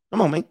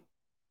 Come on, man.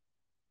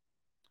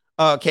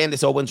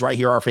 Candace Owens right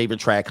here, our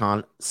favorite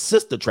tradcon.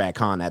 Sister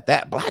tradcon at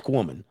that. Black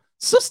woman.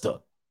 Sister.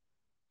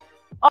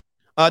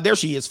 There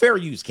she is. Fair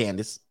use,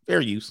 Candace. Fair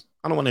use.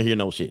 I don't want to hear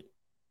no shit.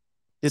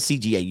 This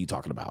CGA you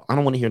talking about. I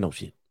don't want to hear no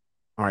shit.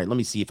 All right, let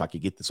me see if I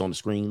could get this on the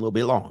screen a little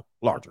bit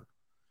larger.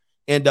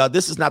 And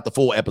this is not the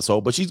full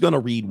episode, but she's going to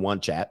read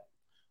one chat.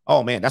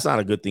 Oh, man, that's not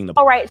a good thing.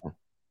 All right.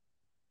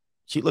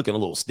 She's looking a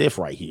little stiff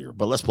right here,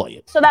 but let's play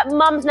it. So that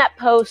Mumsnet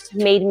post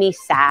made me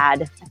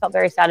sad. I felt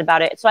very sad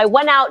about it. So I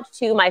went out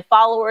to my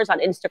followers on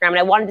Instagram and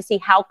I wanted to see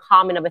how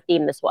common of a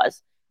theme this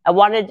was. I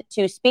wanted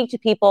to speak to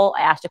people.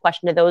 I asked a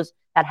question to those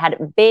that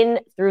had been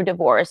through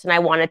divorce, and I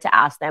wanted to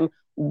ask them,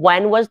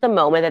 when was the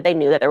moment that they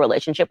knew that their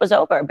relationship was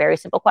over? A very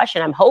simple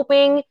question. I'm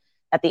hoping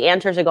that the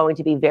answers are going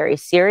to be very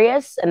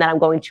serious and that I'm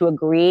going to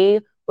agree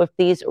with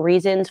these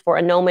reasons for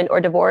annulment or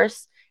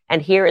divorce.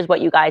 And here is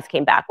what you guys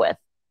came back with.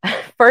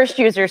 First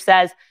user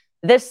says,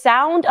 the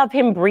sound of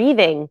him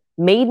breathing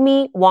made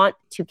me want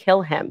to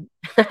kill him.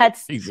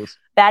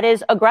 That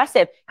is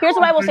aggressive. Here's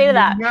what I will say to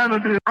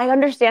that. I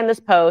understand this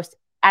post.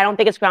 I don't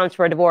think it's grounds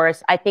for a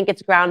divorce. I think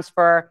it's grounds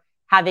for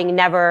having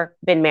never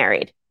been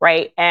married,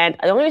 right? And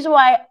the only reason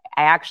why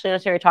I actually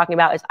understand what you're talking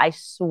about is I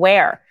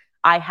swear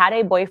I had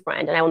a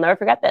boyfriend, and I will never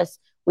forget this.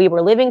 We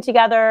were living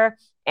together,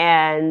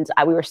 and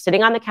we were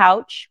sitting on the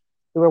couch.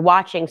 We were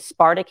watching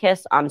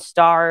Spartacus on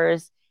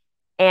Stars,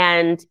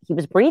 and he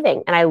was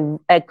breathing. And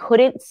I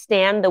couldn't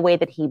stand the way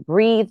that he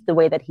breathed, the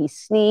way that he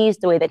sneezed,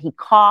 the way that he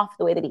coughed,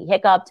 the way that he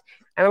hiccuped.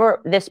 I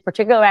remember this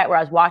particular night where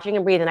I was watching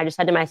him breathe, and I just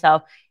said to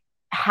myself,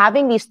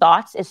 having these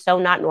thoughts is so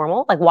not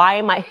normal. Like, why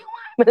am I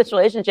in this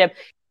relationship?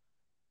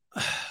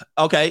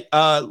 Okay,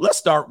 let's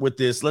start with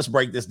this. Let's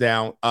break this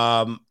down.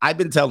 I've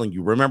been telling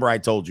you, remember I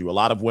told you, a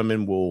lot of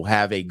women will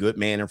have a good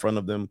man in front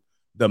of them,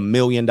 the $1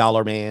 million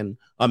man,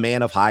 a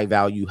man of high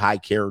value, high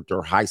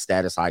character, high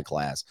status, high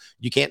class.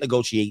 You can't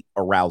negotiate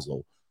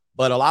arousal.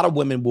 But a lot of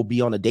women will be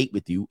on a date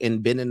with you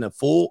and been in a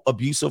full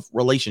abusive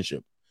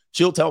relationship.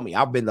 She'll tell me,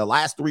 the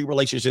last 3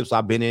 relationships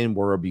I've been in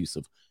were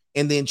abusive.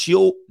 And then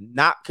she'll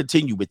not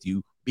continue with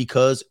you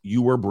because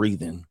you were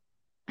breathing.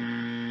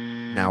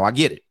 Now, I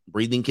get it.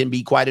 Breathing can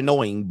be quite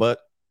annoying, but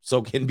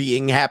so can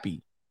being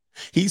happy.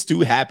 He's too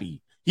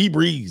happy. He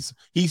breathes.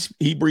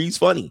 He breathes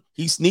funny.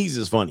 He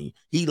sneezes funny.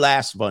 He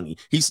laughs funny.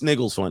 He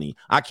sniggles funny.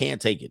 I can't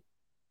take it.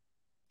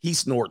 He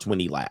snorts when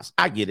he laughs.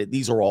 I get it.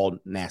 These are all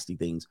nasty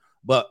things.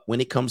 But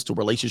when it comes to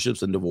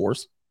relationships and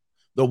divorce,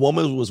 the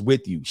woman was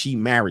with you. She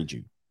married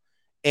you.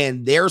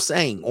 And they're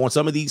saying on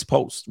some of these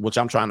posts, which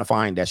I'm trying to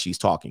find as she's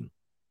talking,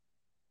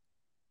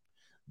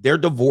 they're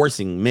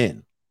divorcing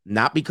men,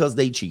 not because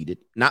they cheated,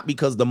 not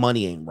because the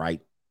money ain't right,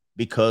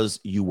 because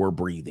you were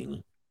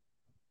breathing.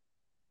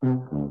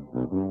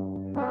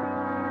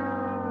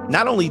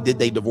 Not only did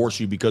they divorce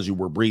you because you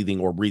were breathing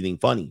or breathing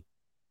funny,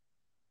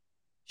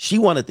 she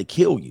wanted to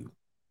kill you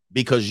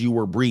because you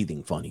were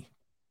breathing funny.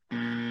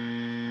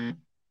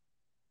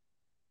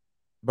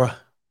 Bruh.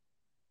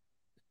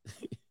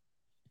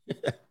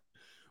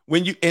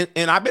 When you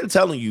and I've been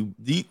telling you,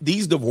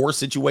 these divorce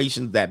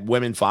situations that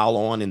women file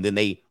on, and then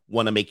they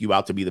want to make you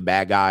out to be the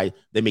bad guy.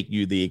 They make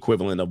you the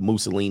equivalent of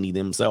Mussolini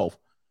themselves.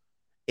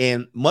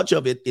 And much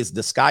of it is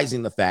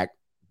disguising the fact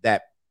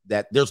that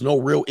there's no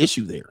real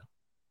issue there.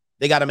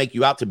 They got to make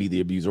you out to be the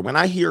abuser. When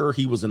I hear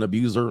he was an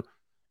abuser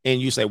and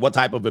you say, what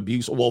type of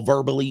abuse? Well,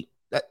 verbally,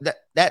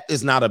 that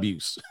is not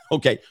abuse.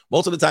 Okay.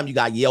 Most of the time you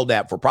got yelled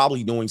at for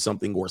probably doing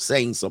something or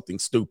saying something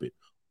stupid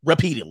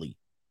repeatedly.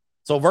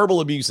 So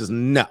verbal abuse is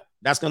no.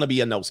 That's going to be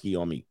a no-ski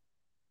on me.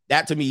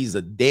 That to me is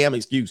a damn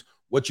excuse.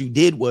 What you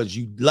did was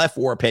you left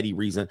for a petty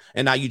reason,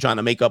 and now you're trying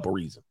to make up a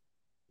reason.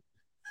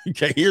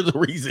 Okay, here's the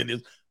reason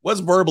is, what's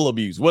verbal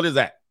abuse? What is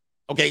that?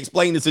 Okay,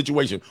 explain the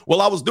situation. Well,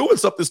 I was doing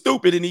something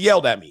stupid, and he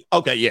yelled at me.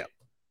 Okay, yeah.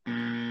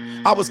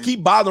 I was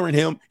keep bothering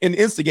him and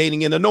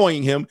instigating and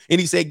annoying him,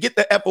 and he said, get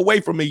the F away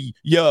from me,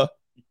 yeah.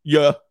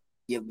 You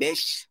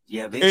bitch.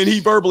 Yeah, bitch. And he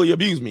verbally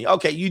abused me.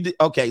 Okay, you did.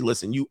 Okay,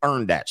 listen, you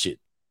earned that shit.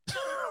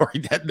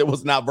 that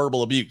was not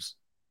verbal abuse.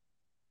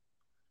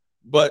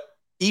 But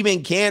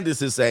even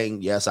Candace is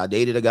saying, yes, I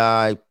dated a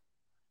guy.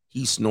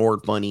 He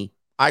snored funny.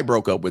 I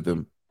broke up with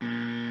him.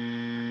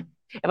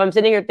 if I'm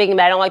sitting here thinking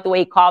that I don't like the way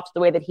he coughs,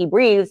 the way that he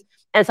breathes,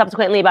 and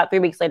subsequently about 3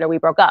 weeks later, we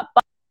broke up.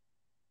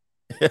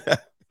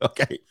 But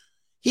okay.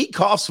 He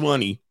coughs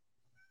funny.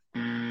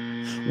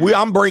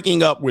 I'm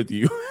breaking up with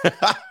you.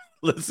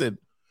 Listen,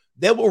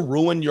 that will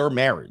ruin your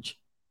marriage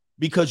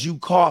because you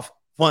cough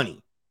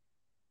funny.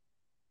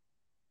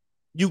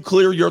 You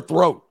clear your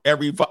throat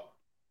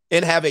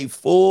and have a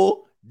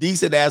full,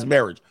 decent ass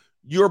marriage.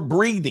 You're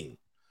breathing.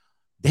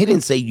 They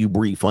didn't say you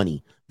breathe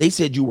funny. They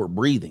said you were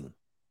breathing.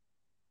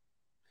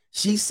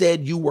 She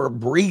said you were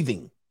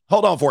breathing.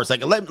 Hold on for a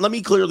second. Let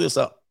me clear this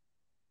up.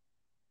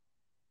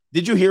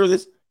 Did you hear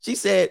this? She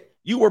said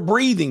you were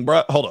breathing,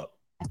 bro. Hold up.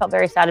 I felt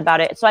very sad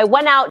about it. So I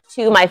went out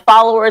to my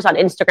followers on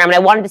Instagram and I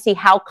wanted to see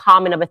how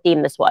common of a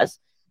theme this was.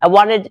 I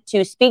wanted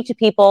to speak to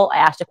people. I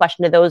asked a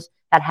question to those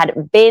that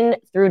had been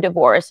through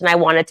divorce, and I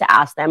wanted to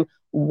ask them,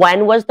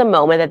 when was the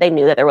moment that they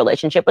knew that their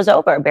relationship was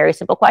over? A very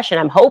simple question.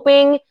 I'm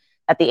hoping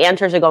that the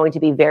answers are going to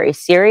be very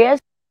serious.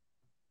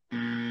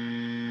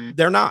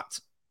 They're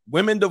not.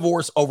 Women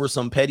divorce over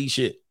some petty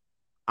shit.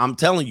 I'm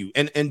telling you.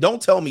 And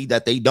don't tell me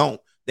that they don't.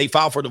 They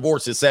file for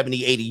divorces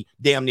 70, 80,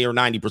 damn near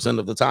 90%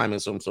 of the time in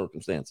some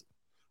circumstances.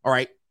 All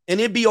right. And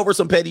it'd be over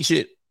some petty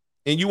shit.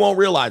 And you won't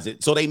realize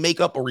it. So they make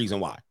up a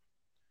reason why.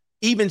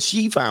 Even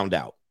she found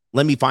out.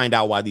 Let me find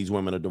out why these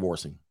women are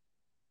divorcing.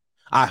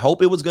 I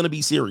hope it was going to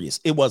be serious.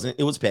 It wasn't.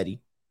 It was petty.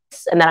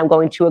 And that I'm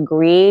going to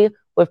agree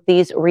with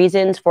these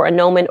reasons for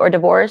annulment or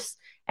divorce.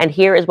 And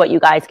here is what you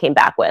guys came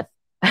back with.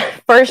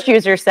 First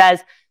user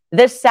says,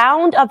 the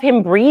sound of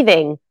him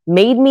breathing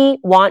made me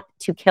want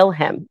to kill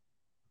him.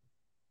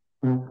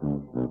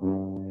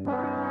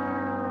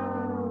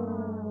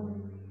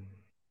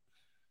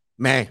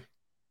 Man,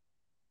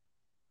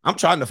 I'm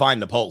trying to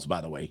find the pulse,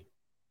 by the way.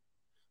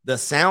 The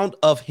sound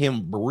of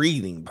him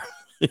breathing.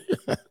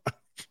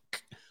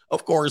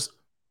 Of course,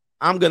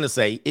 I'm going to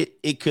say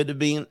it could have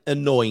been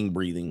annoying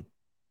breathing,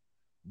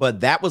 but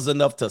that was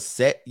enough to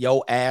set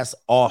your ass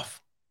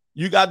off.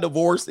 You got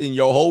divorced and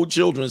your whole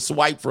children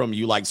swipe from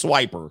you like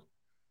Swiper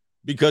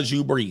because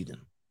you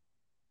breathing.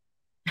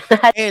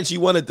 And she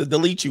wanted to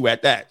delete you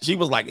at that. She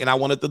was like, and I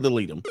wanted to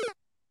delete him.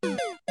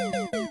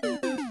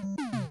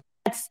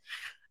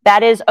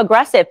 That is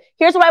aggressive.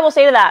 Here's what I will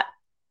say to that.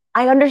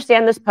 I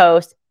understand this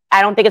post.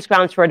 I don't think it's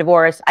grounds for a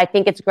divorce. I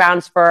think it's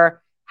grounds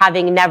for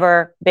having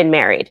never been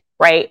married,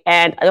 right?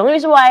 And the only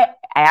reason why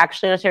I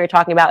actually understand what you're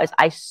talking about is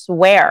I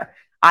swear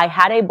I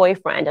had a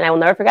boyfriend, and I will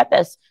never forget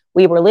this.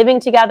 We were living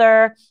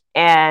together,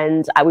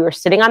 and we were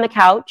sitting on the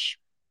couch.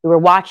 We were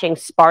watching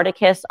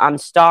Spartacus on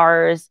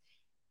Stars,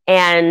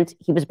 and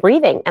he was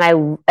breathing.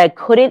 And I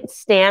couldn't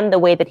stand the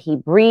way that he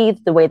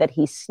breathed, the way that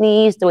he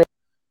sneezed, the way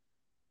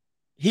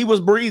he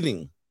was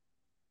breathing.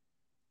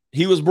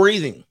 He was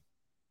breathing.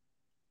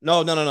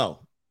 No.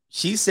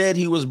 She said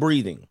he was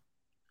breathing.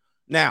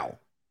 Now,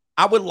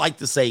 I would like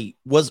to say,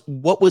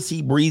 what was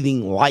he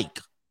breathing like?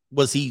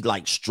 Was he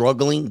like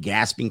struggling,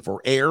 gasping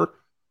for air?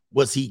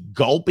 Was he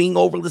gulping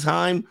over the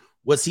time?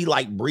 Was he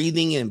like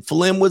breathing and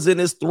phlegm was in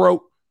his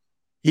throat?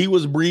 He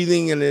was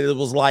breathing and it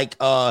was like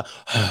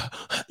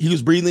he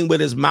was breathing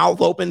with his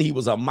mouth open. He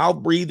was a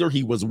mouth breather.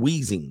 He was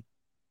wheezing.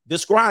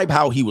 Describe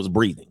how he was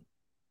breathing.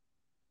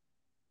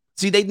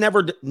 See,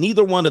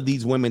 neither one of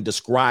these women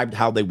described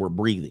how they were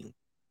breathing.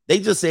 They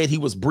just said he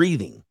was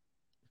breathing.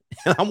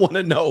 And I want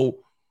to know,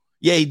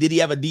 did he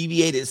have a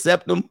deviated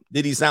septum?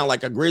 Did he sound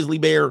like a grizzly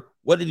bear?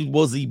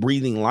 Was he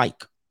breathing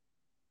like?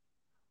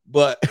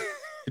 But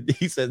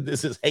he said,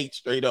 this is hate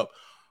straight up.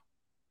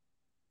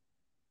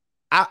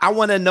 I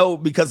want to know,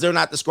 because they're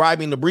not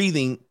describing the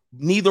breathing.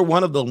 Neither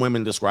one of the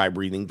women described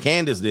breathing.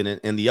 Candace didn't,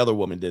 and the other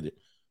woman did it.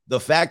 The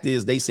fact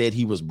is, they said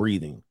he was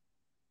breathing.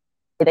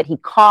 That he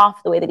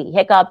coughed, the way that he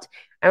hiccuped.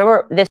 I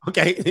remember this.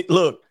 Okay,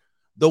 look,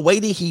 the way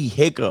that he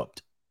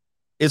hiccuped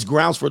is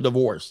grounds for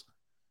divorce.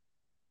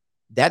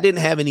 That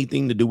didn't have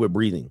anything to do with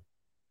breathing,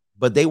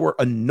 but they were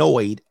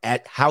annoyed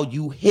at how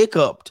you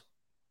hiccuped.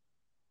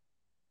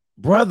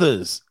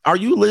 Brothers, are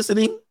you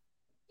listening?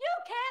 You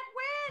can't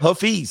win.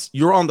 Hafiz,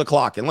 you're on the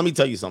clock. And let me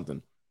tell you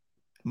something.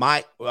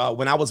 When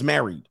I was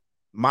married,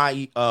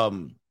 my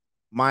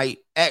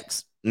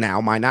ex,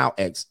 my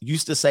ex,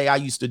 used to say I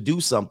used to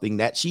do something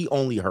that she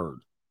only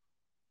heard.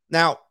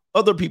 Now,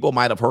 other people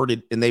might have heard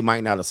it and they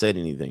might not have said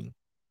anything.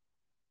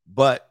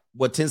 But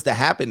what tends to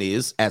happen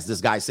is, as this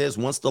guy says,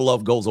 once the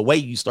love goes away,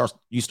 you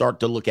start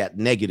to look at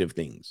negative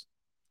things.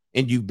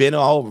 And you've been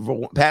all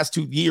over the past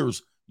 2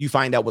 years, you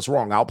find out what's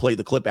wrong. I'll play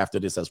the clip after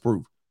this as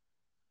proof.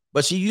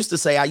 But she used to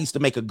say I used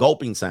to make a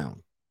gulping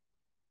sound.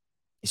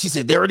 She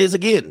said, there it is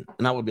again.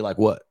 And I would be like,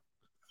 what?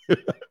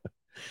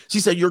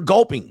 She said, you're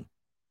gulping.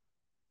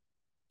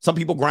 Some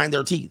people grind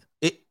their teeth.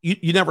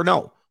 You never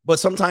know. But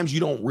sometimes you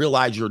don't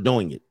realize you're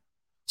doing it.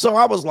 So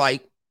I was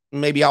like,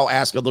 maybe I'll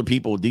ask other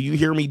people, do you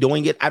hear me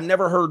doing it? I've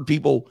never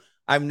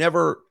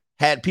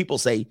had people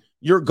say,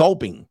 you're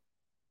gulping.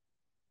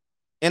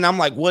 And I'm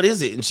like, what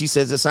is it? And she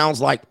says, it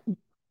sounds like,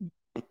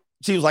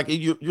 she was like,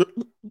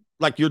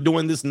 you're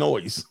doing this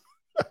noise.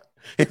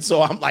 And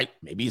so I'm like,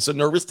 maybe it's a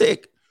nervous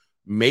tick.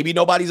 Maybe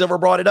nobody's ever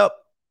brought it up.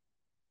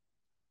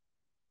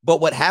 But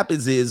what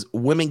happens is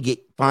women get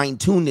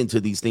fine-tuned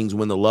into these things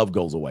when the love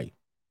goes away.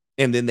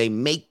 And then they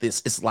make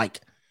this, it's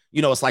like,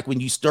 it's like when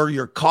you stir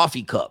your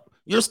coffee cup.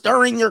 You're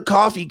stirring your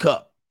coffee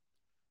cup.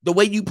 The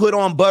way you put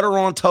on butter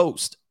on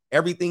toast,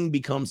 everything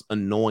becomes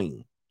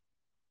annoying.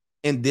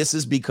 And this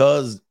is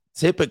because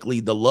typically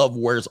the love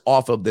wears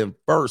off of them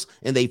first,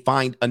 and they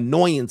find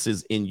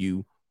annoyances in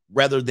you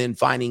rather than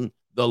finding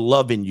the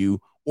love in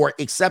you or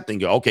accepting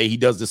you. Okay, he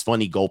does this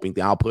funny gulping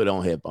thing. I'll put it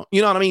on headphones.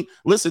 You know what I mean?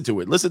 Listen to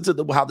it. Listen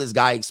to how this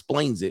guy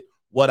explains it,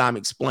 what I'm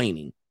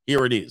explaining.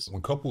 Here it is.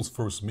 When couples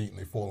first meet and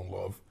they fall in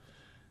love,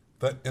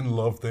 that in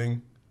love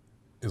thing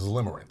is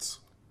limerence.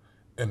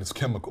 And it's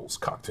chemicals,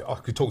 cocktail,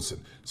 oxytocin.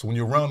 So when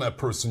you're around that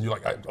person, you're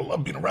like, I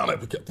love being around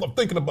that. I love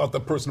thinking about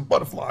that person, the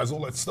butterflies,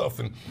 all that stuff.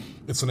 And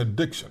it's an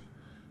addiction.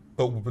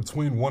 But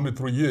between 1 to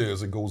 3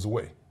 years, it goes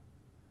away.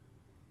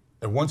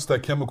 And once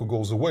that chemical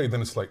goes away,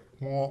 then it's like,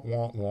 wah,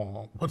 wah,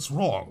 wah. What's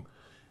wrong?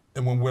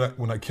 And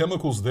when that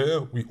chemical's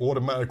there, we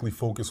automatically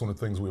focus on the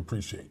things we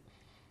appreciate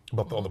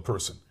about the other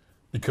person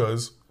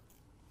because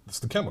it's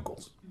the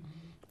chemicals.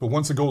 But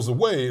once it goes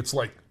away, it's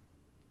like,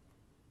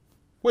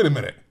 wait a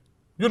minute.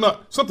 You're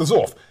not, something's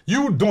off.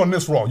 You're doing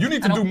this wrong. You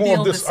need to do more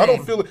of this. I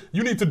don't feel it.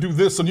 You need to do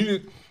this.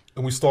 And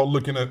we start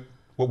looking at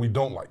what we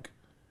don't like.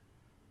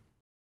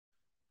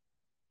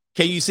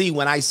 Can you see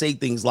when I say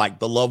things like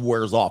the love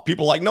wears off?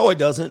 People are like, no, it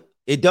doesn't.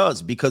 It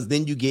does, because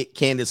then you get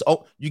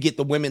you get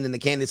the women in the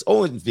Candace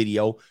Owens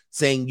video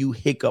saying you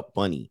hiccup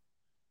funny.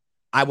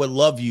 I would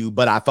love you,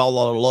 but I fell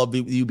out of love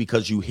with you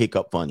because you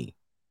hiccup funny.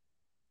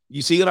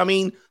 You see what I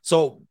mean?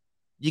 So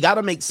you got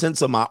to make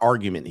sense of my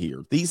argument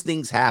here. These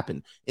things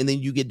happen, and then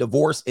you get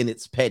divorced, and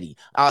it's petty.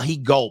 He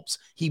gulps.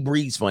 He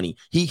breathes funny.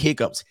 He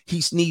hiccups. He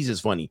sneezes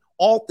funny.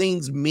 All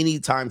things many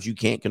times you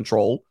can't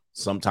control.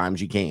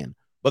 Sometimes you can.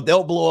 But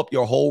they'll blow up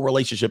your whole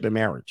relationship and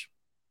marriage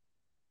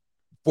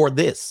for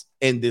this.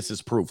 And this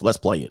is proof. Let's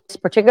play it.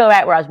 Particularly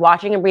where I was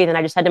watching and breathing,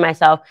 I just said to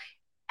myself,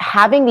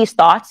 having these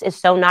thoughts is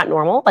so not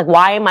normal. Like,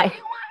 why am I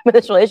in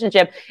this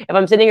relationship if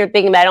I'm sitting here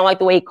thinking that I don't like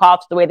the way he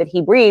coughs, the way that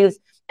he breathes,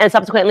 and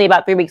subsequently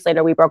about 3 weeks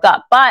later, we broke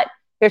up. But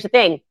here's the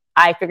thing.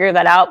 I figured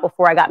that out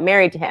before I got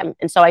married to him.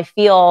 And so I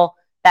feel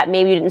that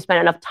maybe you didn't spend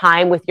enough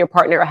time with your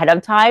partner ahead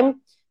of time,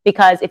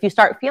 because if you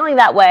start feeling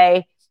that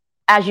way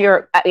as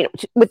you're,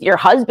 with your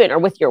husband or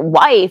with your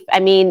wife, I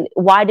mean,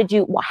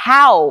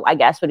 how, I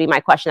guess would be my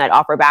question I'd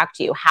offer back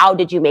to you. How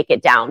did you make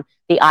it down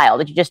the aisle?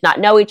 Did you just not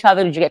know each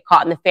other? Did you get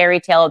caught in the fairy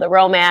tale of the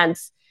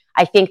romance?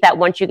 I think that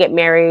once you get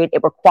married,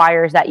 it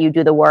requires that you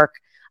do the work.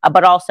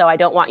 But also, I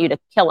don't want you to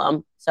kill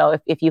him. So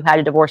if you had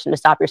to divorce him to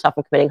stop yourself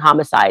from committing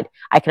homicide,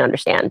 I can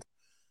understand.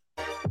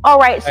 All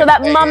right. So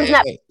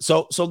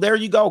So there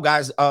you go,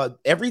 guys.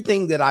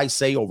 Everything that I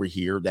say over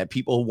here that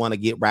people who want to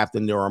get wrapped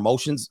in their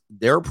emotions,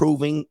 they're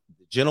proving.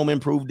 The gentleman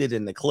proved it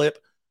in the clip.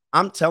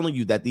 I'm telling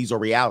you that these are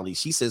realities.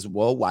 She says,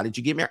 well, why did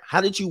you get married? How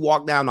did you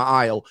walk down the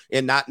aisle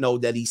and not know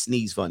that he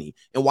sneezed funny?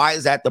 And why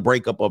is that the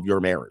breakup of your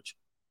marriage?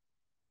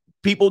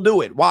 People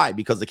do it. Why?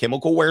 Because the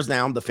chemical wears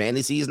down. The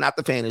fantasy is not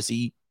the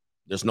fantasy.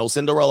 There's no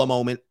Cinderella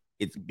moment.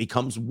 It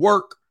becomes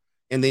work.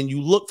 And then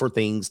you look for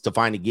things to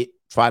find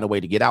a way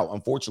to get out.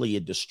 Unfortunately,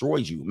 it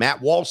destroys you.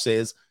 Matt Walsh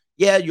says,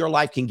 yeah, your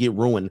life can get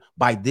ruined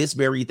by this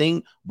very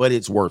thing, but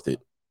it's worth it.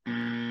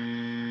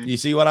 You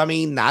see what I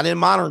mean? Not in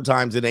modern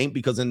times, it ain't,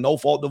 because in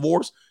no-fault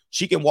divorce,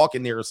 she can walk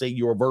in there and say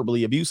you're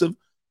verbally abusive.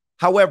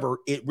 However,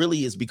 it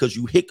really is because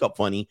you hiccup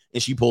funny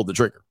and she pulled the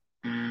trigger.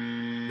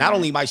 Not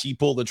only might she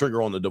pull the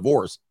trigger on the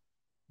divorce,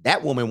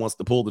 that woman wants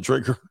to pull the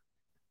trigger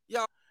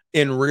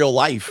in real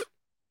life.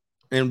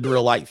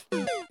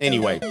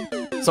 Anyway,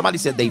 somebody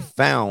said they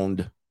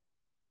found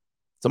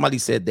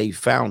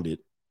it,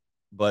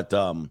 but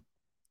I'm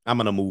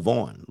going to move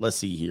on. Let's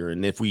see here.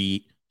 And if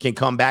we can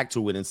come back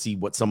to it and see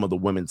what some of the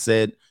women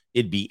said,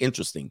 it'd be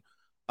interesting.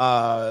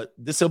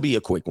 This will be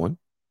a quick one.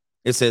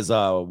 It says,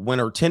 when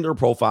her Tinder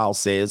profile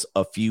says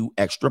a few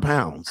extra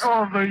pounds.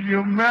 Oh, the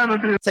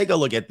humanity. Take a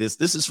look at this.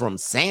 This is from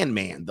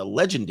Sandman, the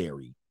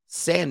legendary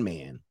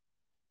Sandman.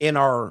 In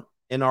our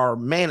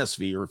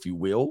manosphere, if you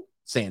will,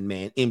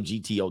 Sandman,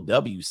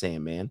 MGTOW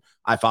Sandman.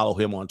 I follow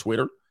him on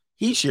Twitter.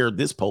 He shared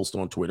this post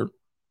on Twitter,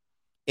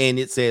 and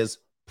it says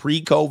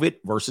pre-COVID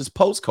versus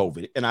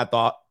post-COVID. And I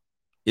thought,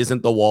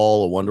 isn't the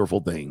wall a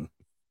wonderful thing?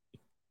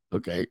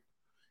 Okay.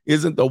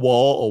 Isn't the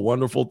wall a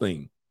wonderful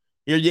thing?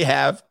 Here you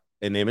have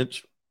an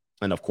image.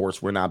 And of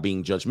course, we're not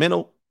being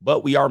judgmental,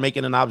 but we are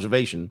making an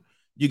observation.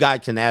 You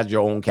guys can add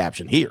your own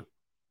caption here.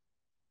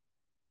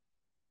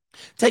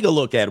 Take a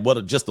look at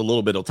what just a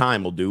little bit of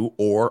time will do,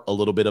 or a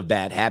little bit of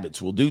bad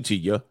habits will do to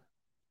you.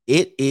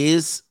 It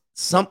is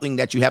something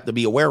that you have to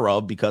be aware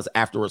of, because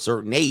after a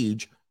certain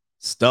age,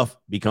 stuff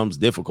becomes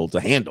difficult to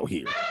handle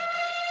here.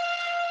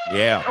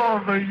 Yeah.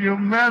 Oh, the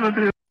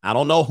humanity. I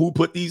don't know who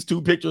put these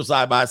two pictures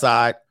side by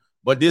side,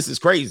 but this is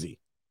crazy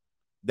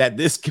that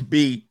this could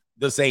be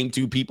the same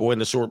two people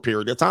in a short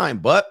period of time.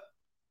 But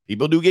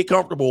people do get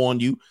comfortable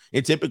on you,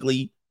 and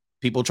typically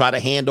people try to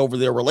hand over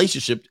their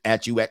relationship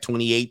at you at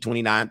 28,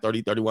 29,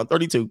 30, 31,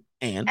 32.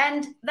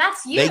 And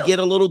that's you. They get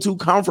a little too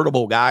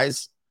comfortable,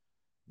 guys.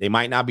 They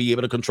might not be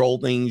able to control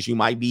things. You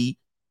might be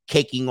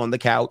caking on the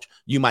couch.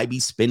 You might be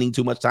spending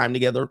too much time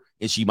together,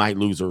 and she might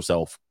lose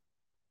herself.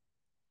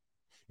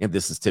 And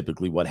this is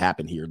typically what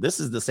happened here. This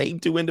is the same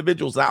two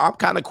individuals. Now, I'm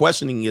kind of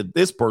questioning if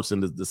this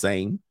person is the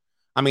same.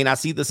 I mean, I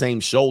see the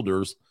same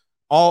shoulders.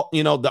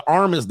 The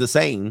arm is the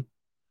same.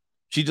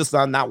 She just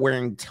not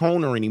wearing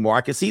toner anymore.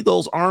 I can see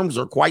those arms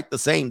are quite the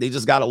same. They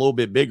just got a little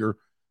bit bigger.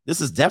 This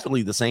is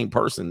definitely the same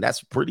person.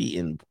 That's pretty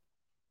in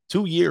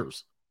 2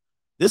 years.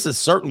 This is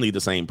certainly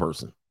the same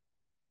person.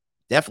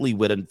 Definitely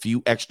with a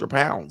few extra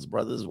pounds,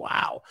 brothers.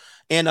 Wow.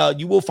 And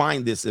you will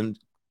find this in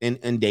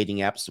dating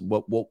apps.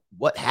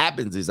 What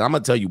happens is, I'm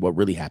going to tell you what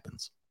really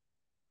happens.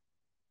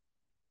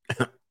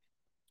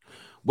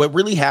 What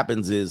really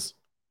happens is,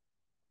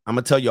 I'm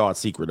going to tell y'all a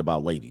secret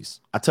about ladies.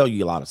 I tell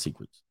you a lot of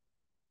secrets.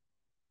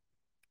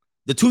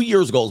 The 2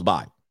 years goes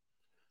by.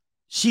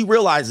 She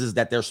realizes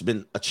that there's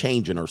been a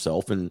change in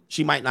herself, and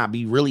she might not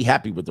be really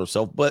happy with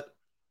herself, but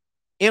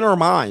in her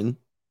mind,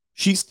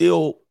 she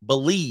still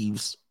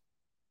believes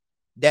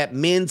that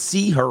men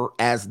see her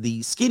as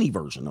the skinny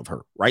version of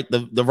her, right?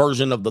 The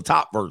version of the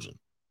top version,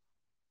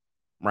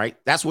 right?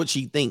 That's what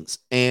she thinks.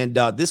 And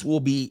this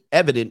will be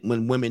evident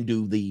when women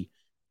do the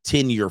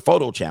 10-year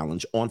photo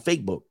challenge on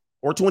Facebook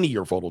or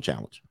 20-year photo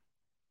challenge.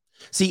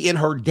 See, in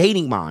her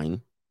dating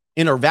mind,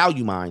 in her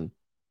value mind,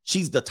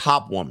 she's the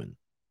top woman.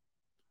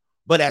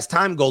 But as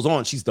time goes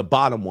on, she's the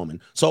bottom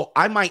woman. So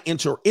I might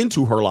enter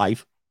into her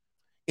life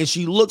and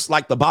she looks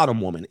like the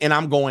bottom woman. And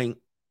I'm going,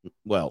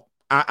 well,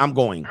 I'm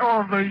going.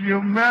 Oh, the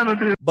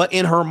humanity. But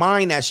in her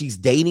mind, as she's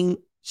dating,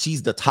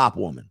 she's the top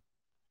woman.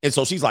 And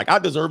so she's like, I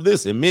deserve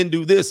this, and men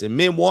do this, and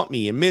men want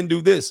me, and men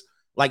do this.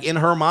 Like, in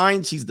her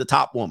mind, she's the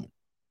top woman.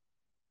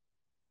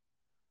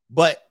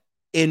 But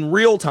in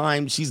real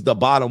time, she's the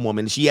bottom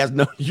woman. She has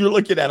no, you're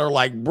looking at her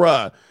like,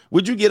 bruh,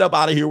 would you get up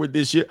out of here with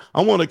this shit?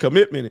 I want a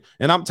commitment,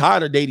 and I'm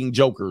tired of dating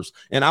jokers,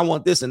 and I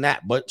want this and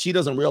that. But she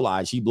doesn't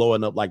realize she's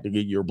blowing up like the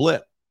Goodyear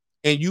blip.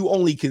 And you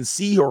only can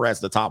see her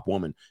as the top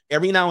woman.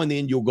 Every now and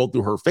then you'll go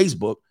through her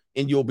Facebook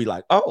and you'll be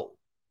like, oh,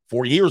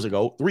 4 years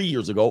ago, 3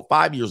 years ago,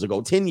 5 years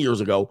ago, 10 years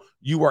ago,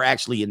 you were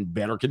actually in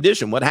better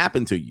condition. What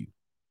happened to you?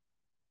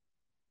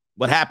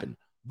 What happened?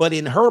 But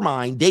in her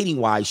mind, dating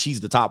wise,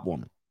 she's the top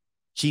woman.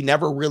 She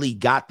never really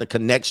got the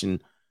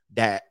connection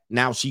that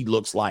now she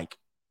looks like,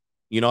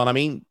 you know what I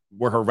mean?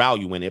 Where her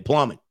value went, it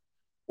plummeted,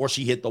 or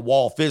she hit the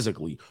wall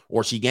physically,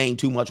 or she gained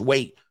too much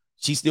weight.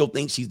 She still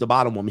thinks she's the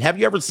bottom woman. Have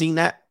you ever seen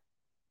that?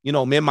 You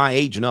know, men my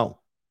age know.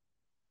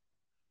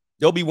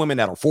 There'll be women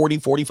that are 40,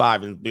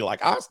 45 and be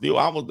like, I was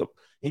the,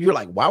 and you're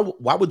like,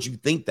 why would you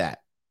think that?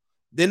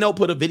 Then they'll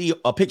put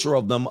a picture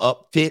of them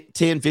up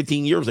 10,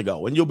 15 years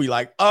ago. And you'll be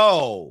like,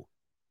 oh,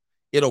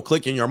 it'll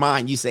click in your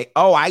mind. You say,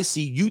 oh, I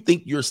see. You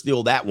think you're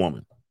still that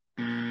woman.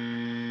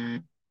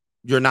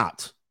 You're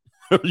not.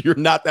 You're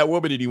not that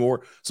woman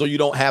anymore. So you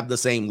don't have the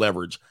same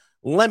leverage.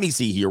 Let me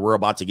see here. We're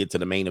about to get to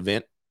the main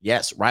event.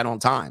 Yes, right on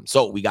time.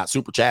 So we got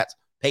super chats,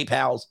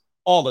 PayPals,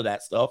 all of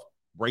that stuff.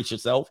 Brace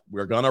yourself.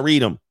 We're going to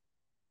read them.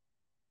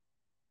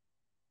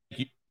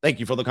 Thank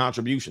you for the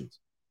contributions.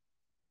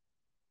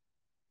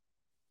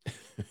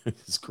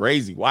 It's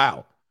crazy.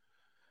 Wow.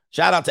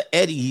 Shout out to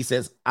Eddie. He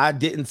says, I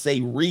didn't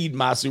say read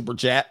my super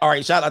chat. All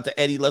right. Shout out to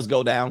Eddie. Let's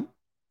go down.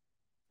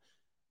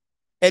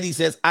 Eddie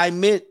says, I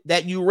meant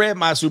that you read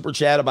my super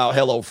chat about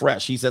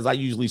HelloFresh. He says, I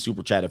usually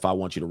super chat if I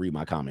want you to read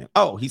my comment.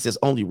 Oh, he says,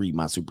 only read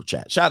my super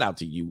chat. Shout out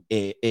to you,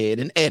 Ed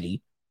and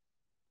Eddie.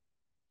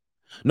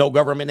 No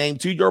government name.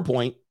 To your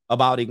point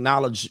about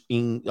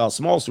acknowledging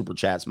small super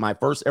chats, my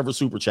first ever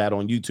super chat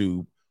on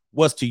YouTube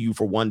was to you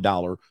for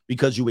 $1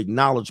 because you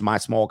acknowledged my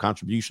small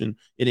contribution.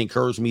 It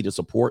encouraged me to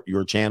support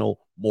your channel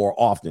more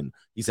often.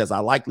 He says, I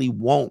likely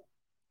wouldn't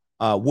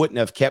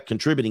have kept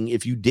contributing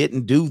if you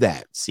didn't do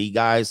that. See,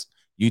 guys,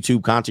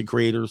 YouTube content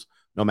creators,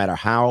 no matter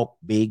how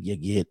big you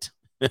get,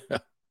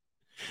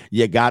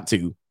 you got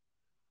to.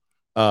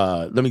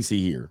 Let me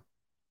see here.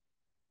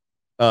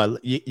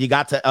 You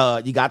got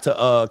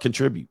to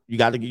contribute. You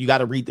got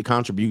to read the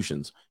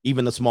contributions,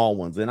 even the small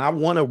ones. And I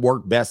want to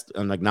work best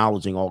on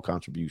acknowledging all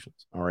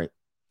contributions. All right.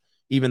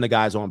 Even the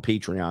guys on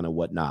Patreon and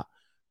whatnot.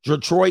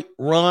 Detroit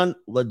Run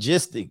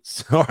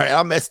Logistics. All right.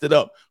 I messed it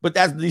up, but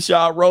that's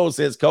Deshaun Rose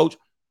says, Coach,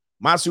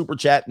 my super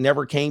chat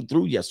never came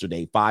through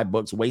yesterday.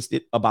 $5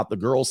 wasted about the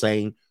girl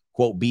saying,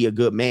 quote, be a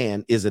good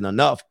man isn't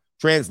enough.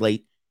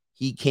 Translate.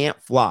 He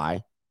can't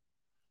fly.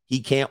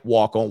 He can't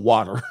walk on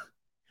water.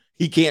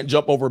 He can't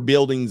jump over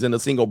buildings in a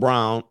single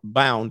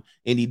bound,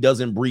 and he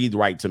doesn't breathe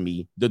right to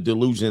me. The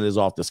delusion is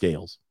off the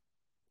scales.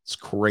 It's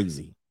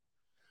crazy.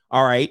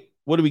 All right.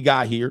 What do we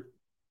got here?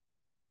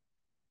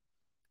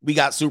 We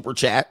got super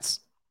chats.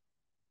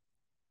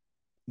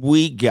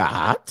 We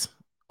got,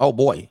 oh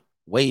boy,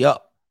 way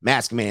up.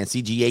 Mask Man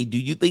CGA. Do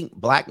you think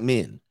black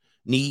men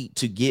need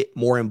to get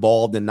more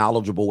involved and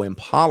knowledgeable in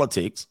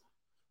politics?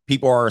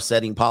 People are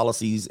setting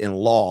policies and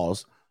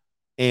laws.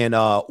 And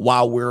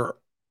while we're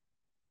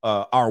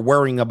are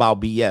worrying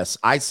about BS.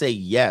 I say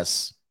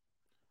yes,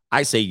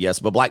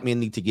 but black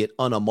men need to get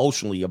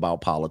unemotionally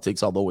about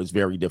politics, although it's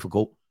very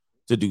difficult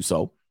to do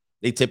so.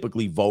 They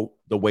typically vote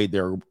the way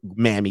their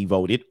mammy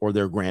voted or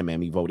their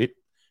grandmammy voted,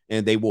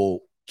 and they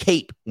will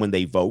cape when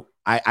they vote.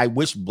 I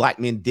wish black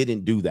men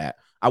didn't do that.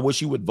 I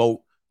wish you would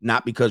vote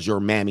not because your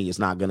mammy is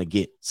not going to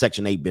get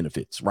Section 8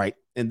 benefits, right?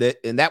 And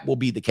that will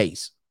be the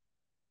case.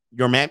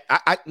 Your man,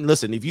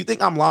 listen, if you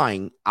think I'm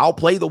lying, I'll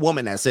play the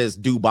woman that says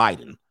do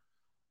Biden.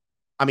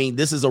 I mean,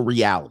 this is a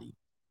reality.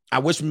 I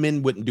wish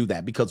men wouldn't do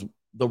that, because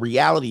the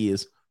reality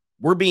is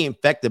we're being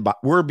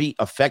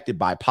affected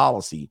by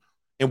policy,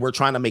 and we're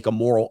trying to make a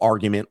moral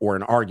argument or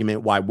an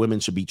argument why women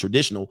should be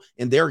traditional,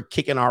 and they're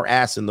kicking our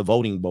ass in the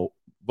voting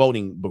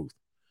booth.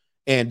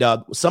 And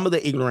some of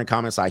the ignorant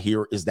comments I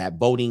hear is that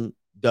voting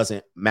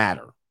doesn't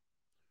matter,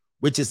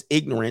 which is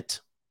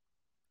ignorant.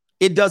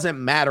 It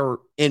doesn't matter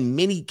in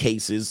many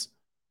cases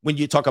when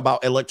you talk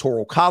about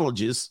electoral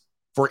colleges.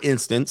 For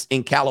instance,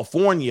 in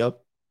California,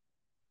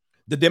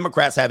 the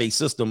Democrats have a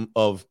system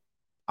of,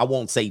 I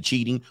won't say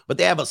cheating, but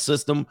they have a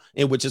system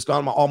in which it's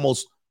going to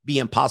almost be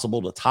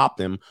impossible to top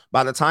them.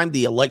 By the time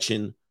the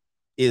election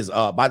is,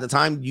 by the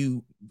time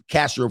you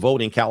cast your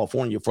vote in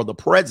California for the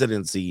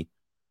presidency,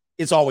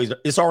 it's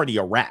already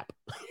a wrap.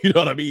 You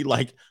know what I mean?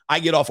 Like, I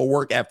get off of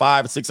work at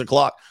 5, 6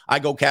 o'clock. I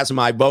go cast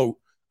my vote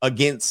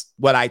against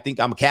what I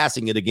think I'm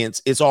casting it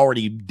against. It's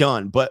already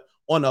done. But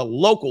on a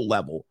local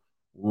level,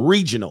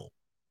 regional,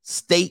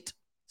 state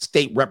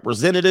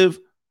representative,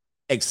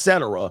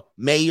 etc.,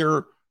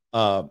 mayor,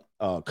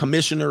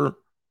 commissioner,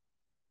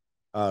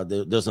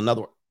 there's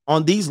another.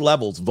 On these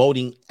levels,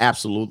 voting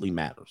absolutely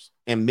matters.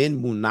 And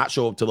men will not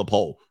show up to the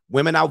poll.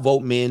 Women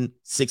outvote men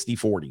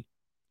 60-40.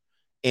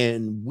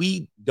 And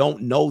we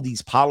don't know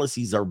these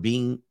policies are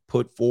being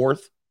put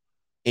forth,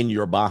 and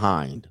you're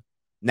behind.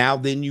 Now,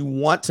 then you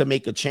want to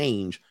make a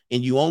change,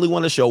 and you only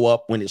want to show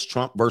up when it's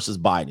Trump versus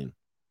Biden.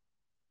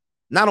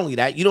 Not only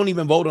that, you don't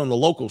even vote on the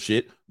local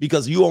shit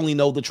because you only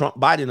know the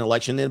Trump-Biden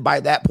election, and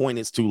by that point,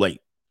 it's too late.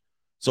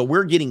 So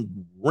we're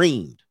getting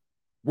reamed.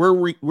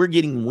 We're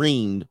getting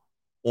reamed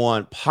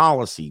on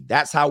policy.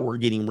 That's how we're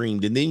getting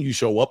reamed. And then you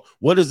show up.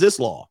 What is this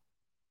law?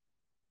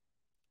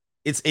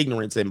 It's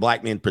ignorance, and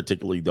black men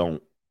particularly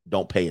don't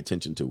pay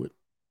attention to it.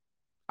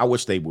 I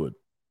wish they would.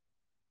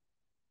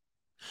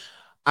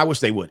 I wish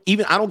they would.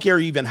 Even I don't care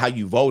even how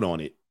you vote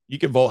on it. You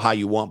can vote how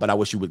you want, but I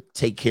wish you would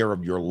take care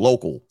of your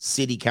local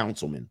city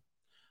councilman.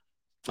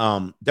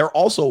 There are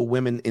also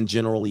women in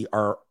generally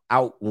are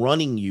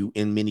outrunning you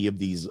in many of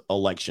these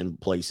election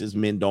places.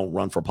 Men don't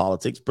run for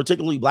politics,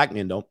 particularly black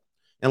men don't,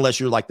 unless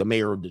you're like the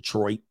mayor of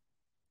Detroit,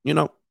 you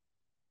know.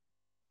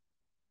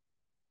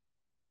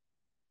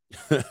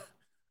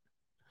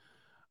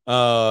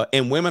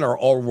 And women are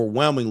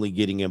overwhelmingly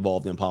getting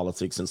involved in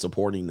politics and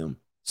supporting them.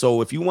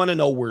 So if you want to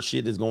know where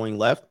shit is going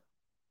left,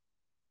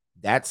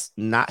 that's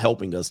not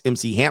helping us.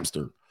 MC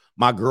Hamster,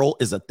 my girl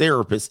is a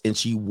therapist and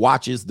she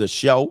watches the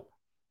show.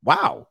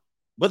 Wow.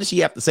 What does she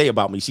have to say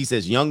about me? She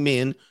says young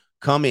men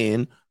come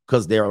in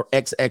because their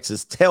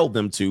ex-exes tell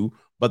them to,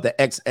 but the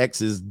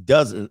ex-exes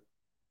doesn't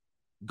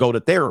go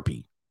to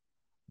therapy.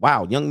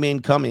 Wow. Young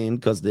men come in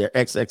because their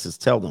ex-exes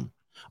tell them.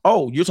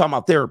 Oh, you're talking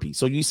about therapy.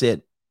 So you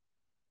said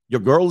your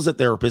girl is a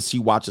therapist. She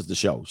watches the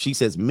show. She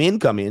says men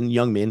come in,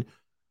 young men,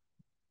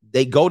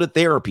 they go to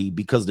therapy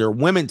because their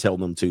women tell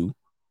them to,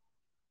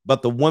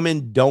 but the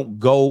women don't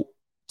go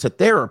to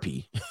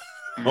therapy.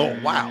 Oh,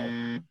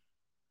 wow.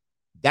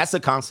 That's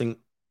a constant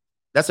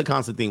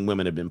thing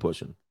women have been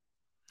pushing.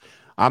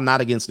 I'm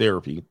not against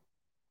therapy,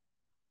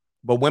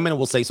 but women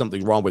will say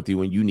something's wrong with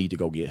you and you need to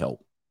go get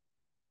help.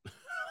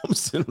 I'm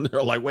sitting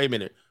there like, wait a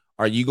minute.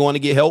 Are you going to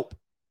get help?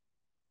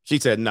 She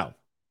said, no,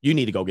 you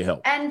need to go get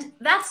help. And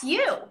that's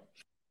you.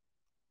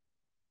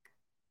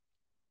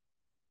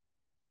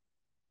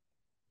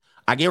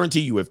 I guarantee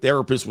you, if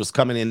therapists was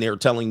coming in there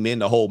telling men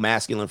to hold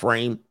masculine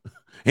frame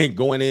and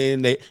going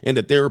in and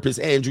the therapist,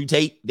 Andrew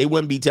Tate, they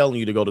wouldn't be telling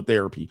you to go to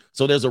therapy.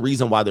 So there's a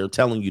reason why they're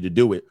telling you to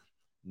do it.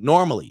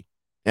 Normally,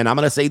 and I'm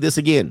going to say this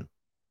again,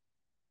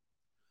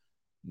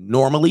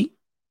 normally,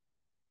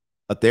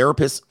 a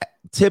therapist,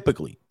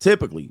 typically,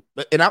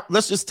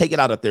 let's just take it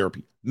out of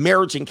therapy.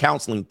 Marriage and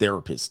counseling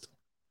therapist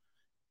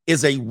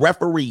is a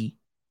referee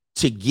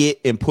to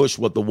get and push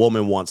what the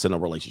woman wants in a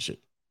relationship.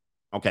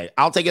 Okay,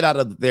 I'll take it out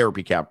of the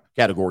therapy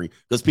category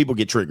because people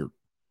get triggered.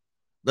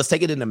 Let's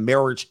take it into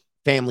marriage,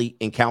 family,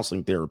 and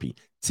counseling therapy.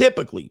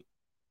 Typically,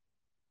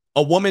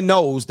 a woman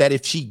knows that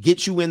if she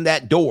gets you in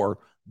that door,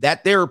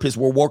 that therapist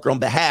will work on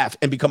behalf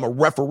and become a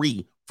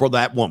referee for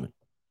that woman.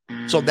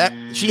 So that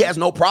she has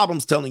no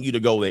problems telling you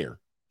to go there.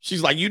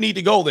 She's like, you need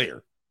to go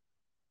there.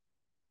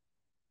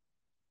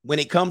 When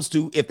it comes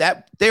to, if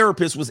that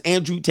therapist was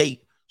Andrew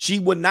Tate, she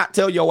would not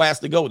tell your ass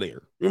to go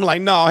there. You're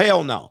like, no,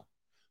 hell no.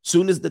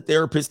 Soon as the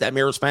therapist, that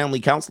marriage family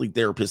counseling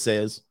therapist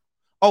says,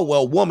 oh,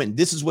 well, woman,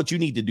 this is what you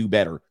need to do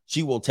better.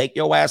 She will take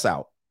your ass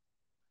out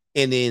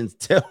and then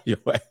tell you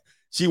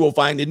she will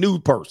find a new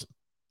person,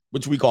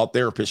 which we call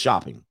therapist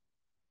shopping.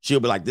 She'll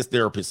be like, this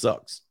therapist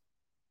sucks.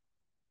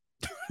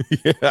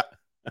 Yeah.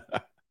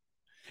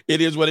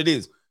 It is what it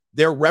is.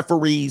 They're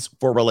referees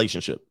for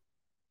relationship.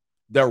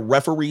 They're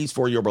referees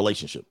for your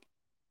relationship.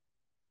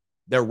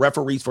 They're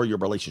referees for your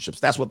relationships.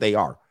 That's what they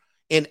are.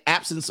 In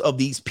absence of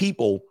these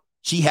people,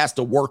 she has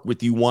to work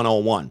with you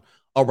one-on-one.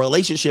 A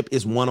relationship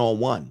is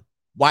one-on-one.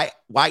 Why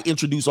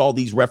introduce all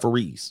these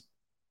referees?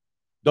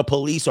 The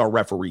police are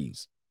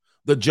referees.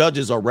 The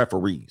judges are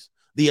referees.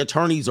 The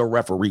attorneys are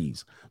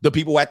referees. The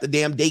people at the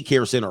damn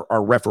daycare center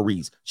are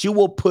referees. She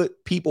will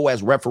put people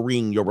as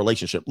refereeing your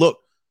relationship. Look,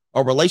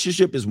 a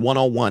relationship is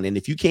one-on-one. And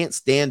if you can't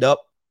stand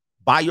up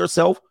by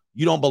yourself,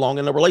 you don't belong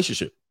in a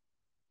relationship.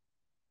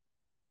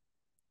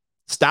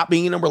 Stop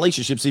being in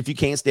relationships if you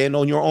can't stand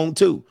on your own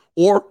too,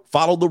 or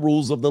follow the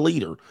rules of the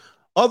leader.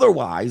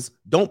 Otherwise,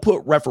 don't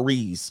put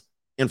referees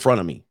in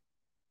front of me.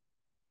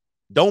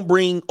 Don't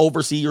bring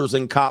overseers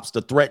and cops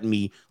to threaten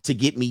me to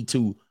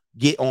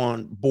get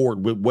on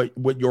board with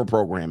what your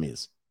program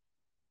is.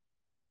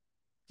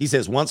 He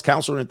says, once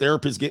counselor and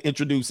therapists get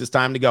introduced, it's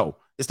time to go.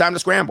 It's time to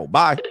scramble.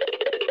 Bye.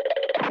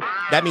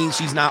 That means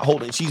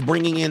she's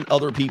bringing in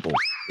other people.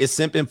 It's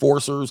simp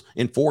enforcers,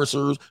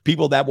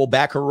 people that will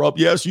back her up.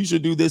 Yes, you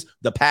should do this.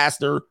 The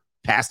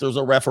pastor's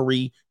a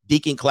referee.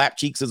 Deacon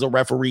Clapcheeks is a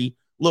referee.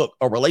 Look,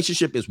 a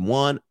relationship is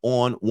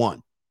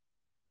one-on-one.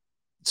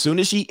 As soon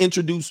as she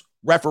introduced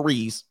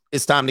referees,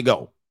 it's time to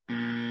go.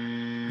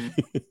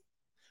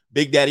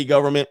 Big Daddy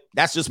government.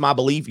 That's just my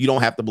belief. You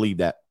don't have to believe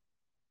that.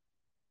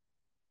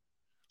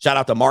 Shout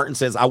out to Martin,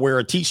 says, I wear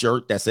a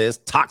t-shirt that says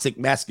toxic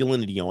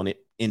masculinity on it.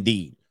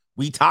 Indeed.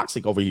 We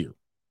toxic over here.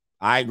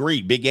 I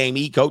agree. Big Game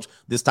E, coach.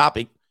 This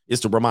topic is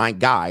to remind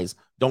guys,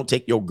 don't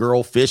take your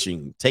girl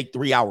fishing. Take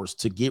 3 hours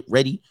to get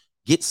ready,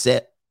 get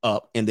set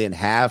up, and then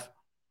half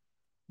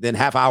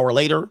hour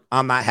later,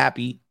 I'm not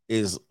happy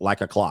is like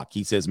a clock.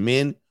 He says,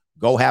 men,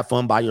 go have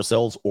fun by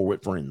yourselves or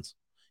with friends.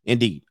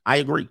 Indeed. I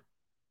agree.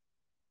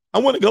 I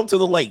want to go to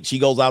the lake. She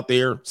goes out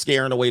there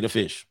scaring away the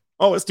fish.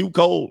 Oh, it's too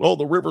cold. Oh,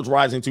 the river's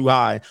rising too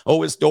high.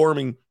 Oh, it's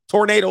storming.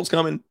 Tornadoes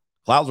coming.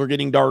 Clouds are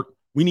getting dark.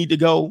 We need to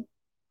go.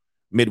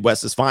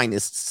 Midwest's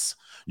finest.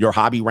 Your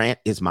hobby rant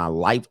is my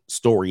life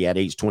story at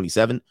age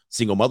 27.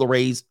 Single mother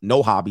raised,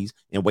 no hobbies,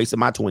 and wasted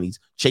my 20s.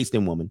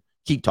 Chasing woman.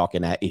 Keep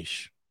talking that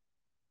ish.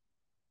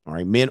 All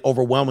right. Men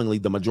overwhelmingly,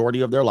 the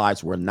majority of their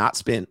lives were not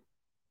spent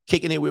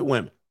kicking it with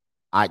women.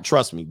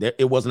 Trust me,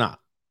 it was not.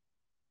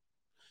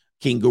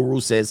 King Guru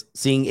says,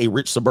 seeing a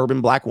rich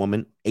suburban black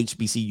woman,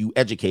 HBCU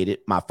educated,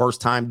 my first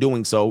time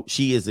doing so,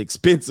 she is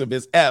expensive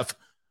as F,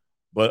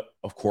 but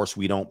of course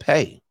we don't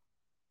pay.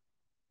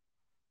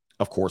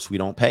 Of course we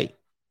don't pay.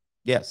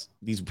 Yes,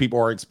 these people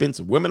are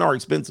expensive. Women are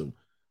expensive.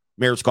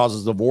 Marriage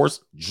causes divorce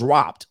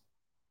dropped.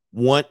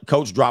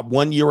 Coach dropped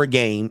 1 year a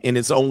game, and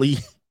it's only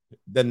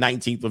the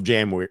 19th of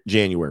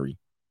January.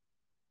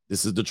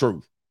 This is the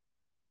truth.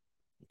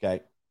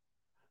 Okay.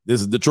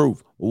 This is the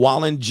truth.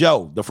 Wallen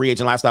Joe, the Free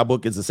Agent Lifestyle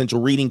book is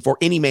essential reading for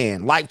any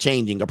man.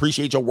 Life-changing.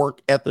 Appreciate your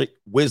work ethic,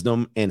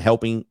 wisdom, and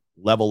helping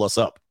level us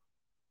up.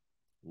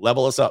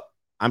 Level us up.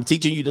 I'm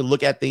teaching you to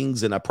look at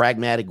things in a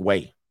pragmatic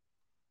way.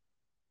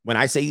 When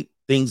I say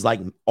things like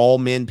all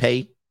men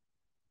pay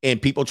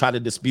and people try to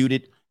dispute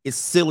it, it's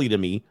silly to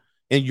me,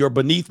 and you're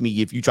beneath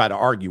me if you try to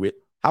argue it.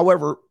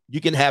 However,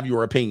 you can have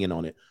your opinion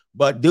on it.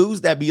 But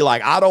dudes that be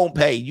like, I don't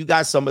pay, you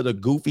guys some of the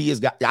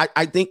goofiest guys.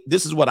 I think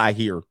this is what I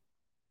hear.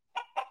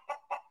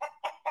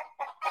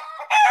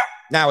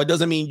 Now, it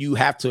doesn't mean you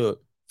have to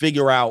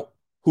figure out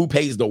who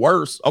pays the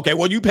worst. Okay,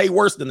 well, you pay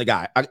worse than the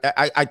guy.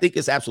 I think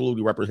it's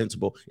absolutely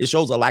reprehensible. It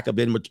shows a lack of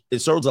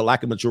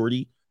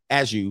maturity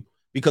as you,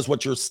 because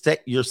what you're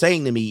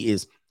saying to me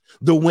is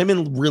the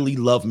women really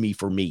love me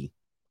for me.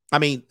 I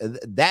mean,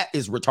 that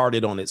is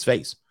retarded on its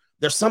face.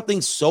 There's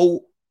something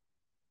so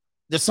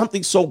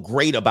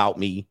great about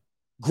me,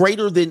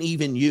 greater than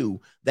even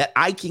you, that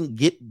I can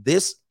get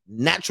this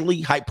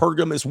naturally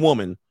hypergamous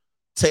woman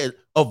to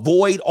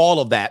avoid all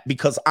of that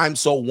because I'm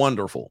so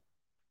wonderful.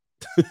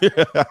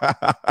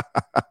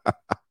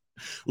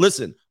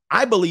 Listen,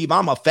 I believe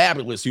I'm a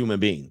fabulous human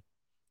being.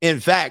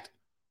 In fact,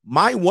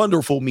 my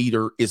wonderful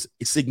meter is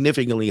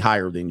significantly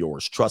higher than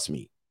yours. Trust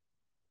me.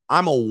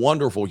 I'm a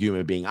wonderful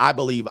human being. I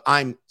believe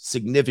I'm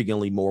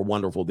significantly more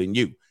wonderful than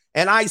you.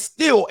 And I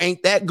still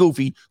ain't that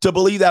goofy to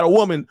believe that a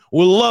woman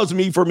loves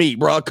me for me,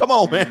 bro. Come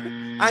on,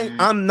 man.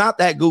 I'm not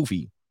that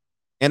goofy.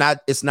 And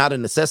it's not a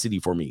necessity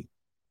for me.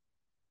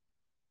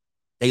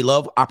 They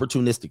love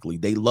opportunistically.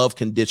 They love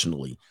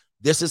conditionally.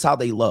 This is how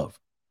they love.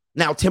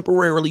 Now,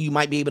 temporarily, you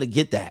might be able to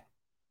get that.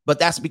 But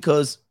that's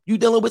because you're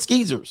dealing with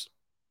skeezers.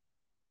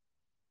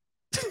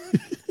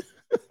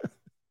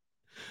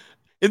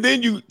 And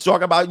then you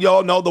talk about,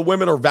 y'all know the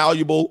women are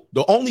valuable.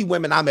 The only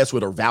women I mess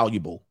with are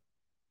valuable.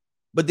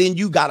 But then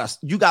you got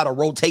a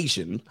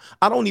rotation.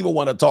 I don't even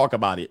want to talk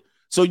about it.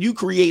 So you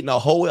creating a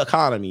whole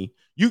economy.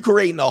 You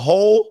creating a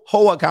whole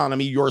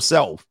economy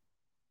yourself.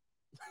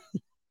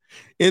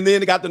 And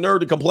then they got the nerve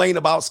to complain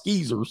about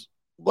skeezers.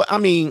 But I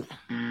mean,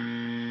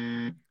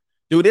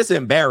 dude, it's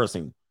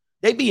embarrassing.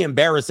 They be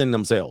embarrassing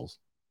themselves.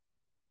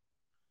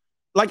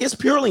 Like, it's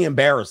purely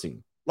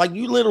embarrassing. Like,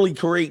 you literally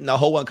creating a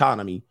whole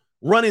economy,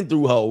 running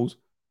through hoes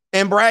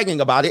and bragging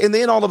about it. And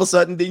then all of a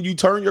sudden, then you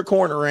turn your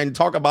corner and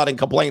talk about and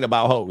complain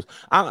about hoes.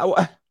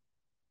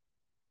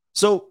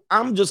 So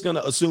I'm just going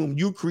to assume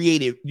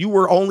you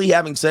were only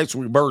having sex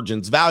with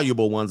virgins,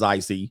 valuable ones, I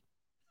see.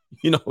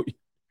 You know,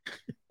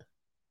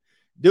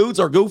 dudes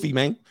are goofy,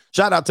 man.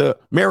 Shout out to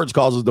Marriage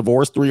Causes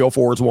Divorce.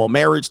 304 is one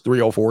marriage.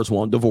 304 is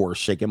one divorce.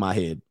 Shaking my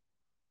head.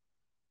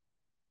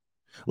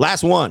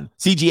 Last one.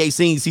 CGA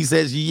Scenes. He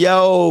says,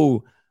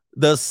 yo,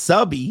 the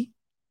Subi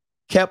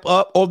kept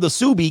up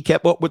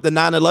with the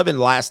 9/11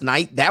 last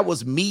night. That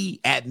was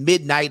me at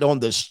midnight on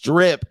the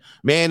strip.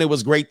 Man, it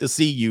was great to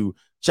see you.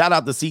 Shout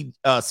out to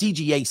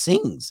CGA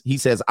Sings. He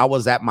says, I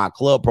was at my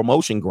club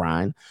promotion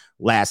grind.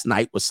 Last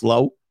night was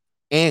slow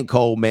and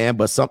cold, man,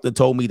 but something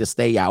told me to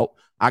stay out.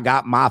 I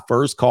got my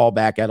first call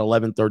back at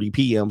 11:30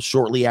 p.m.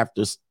 shortly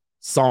after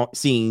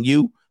seeing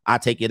you. I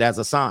take it as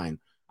a sign.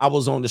 I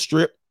was on the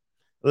strip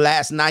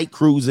last night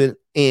cruising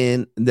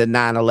in the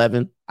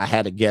 911. I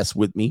had a guest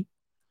with me.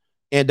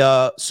 And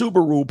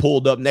Subaru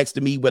pulled up next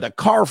to me with a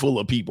car full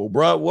of people,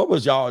 bro. What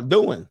was y'all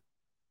doing?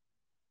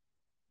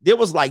 There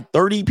was like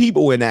 30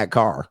 people in that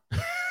car.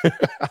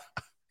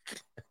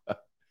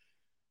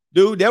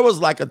 Dude, there was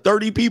like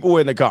 30 people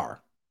in the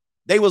car.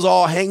 They was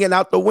all hanging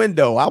out the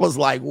window. I was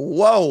like,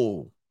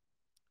 whoa.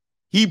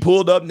 He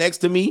pulled up next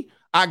to me.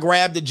 I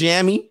grabbed the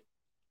jammy.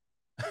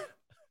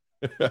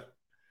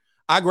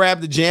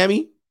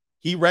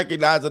 He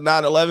recognized the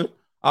 911.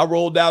 I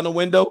rolled down the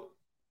window.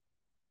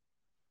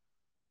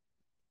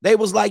 They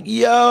was like,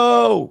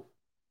 yo,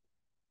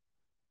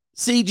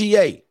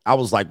 CGA. I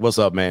was like, what's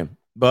up, man?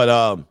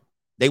 But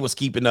they was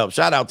keeping up.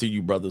 Shout out to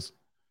you, brothers.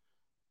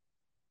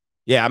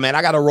 Yeah, man,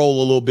 I got to roll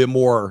a little bit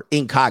more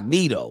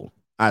incognito.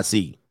 I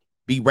see.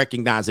 Be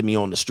recognizing me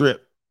on the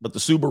strip. But the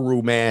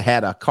Subaru, man,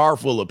 had a car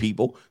full of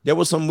people. There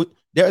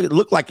it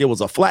looked like it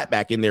was a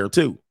flatback in there,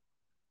 too.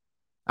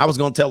 I was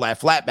going to tell that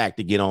flatback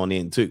to get on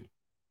in, too.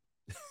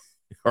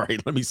 All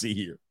right, let me see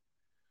here.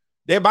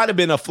 There might have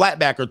been a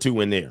flatback or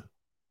two in there.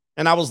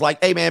 And I was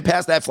like, hey, man,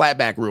 pass that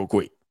flatback real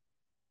quick.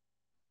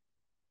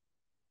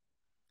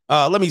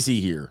 Let me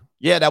see here.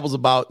 Yeah, that was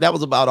about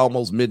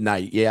almost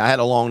midnight. Yeah, I had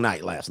a long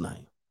night last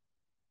night.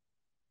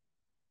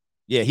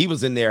 Yeah, he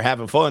was in there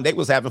having fun. They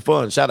was having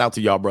fun. Shout out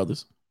to y'all,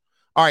 brothers.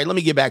 All right, let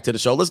me get back to the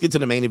show. Let's get to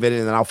the main event,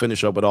 and then I'll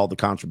finish up with all the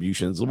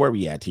contributions. Where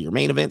we at here?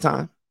 Main event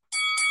time?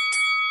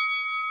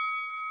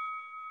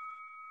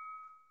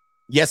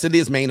 Yes, it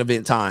is main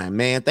event time,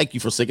 man. Thank you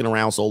for sticking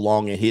around so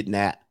long and hitting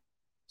that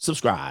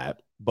subscribe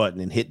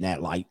button and hitting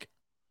that like.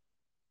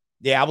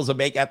 Yeah, I was a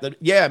make after.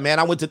 Yeah, man,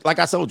 I went to, like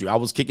I told you, I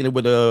was kicking it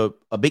with a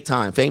big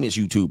time famous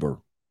YouTuber.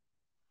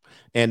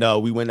 And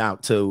we went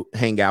out to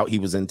hang out. He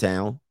was in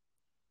town.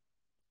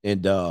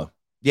 And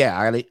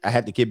yeah, I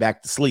had to get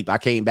back to sleep. I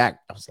came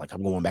back. I was like,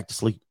 I'm going back to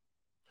sleep.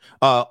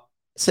 It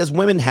says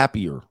women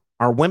happier.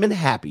 Are women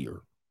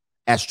happier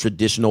as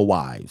traditional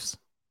wives?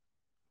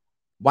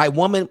 Why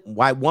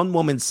one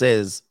woman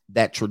says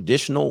that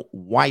traditional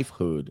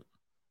wifehood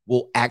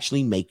will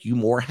actually make you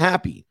more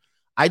happy.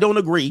 I don't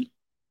agree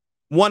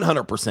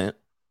 100%,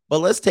 but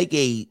let's take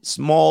a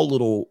small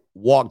little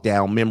walk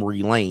down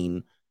memory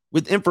lane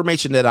with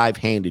information that I've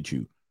handed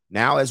you.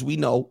 Now, as we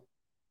know,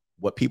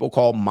 what people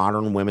call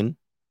modern women,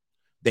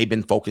 they've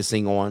been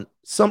focusing on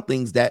some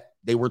things that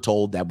they were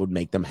told that would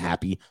make them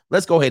happy.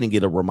 Let's go ahead and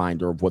get a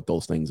reminder of what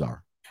those things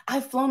are.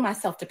 I've flown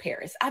myself to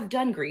Paris. I've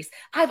done Greece.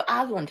 I've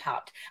island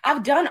hopped.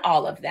 I've done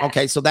all of that.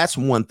 Okay, so that's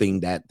one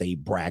thing that they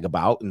brag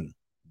about and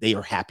they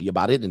are happy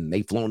about it and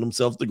they've flown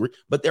themselves to Greece,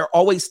 but they're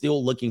always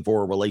still looking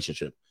for a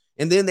relationship.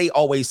 And then they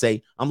always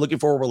say, I'm looking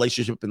for a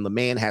relationship, and the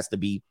man has to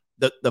be,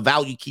 the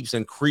value keeps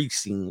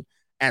increasing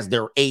as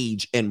their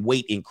age and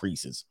weight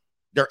increases.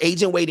 Their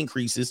age and weight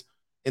increases,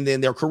 and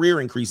then their career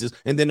increases,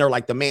 and then they're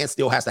like, the man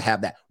still has to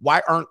have that.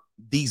 Why aren't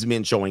these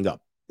men showing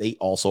up? They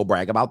also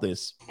brag about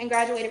this. And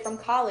graduated from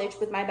college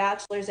with my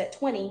bachelor's at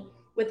 20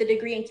 with a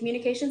degree in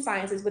communication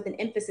sciences with an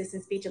emphasis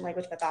in speech and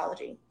language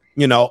pathology.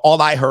 You know,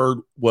 all I heard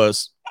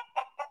was,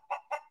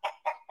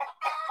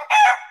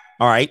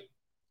 all right.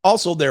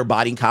 Also, their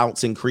body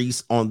counts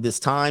increase on this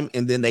time.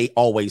 And then they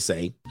always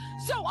say,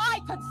 so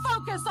I could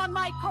focus on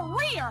my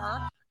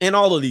career. And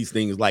all of these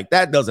things, like,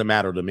 that doesn't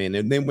matter to men.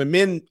 And then when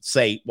men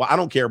say, well, I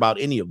don't care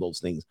about any of those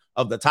things.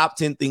 Of the top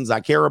 10 things I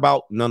care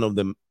about, none of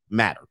them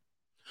matter.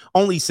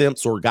 Only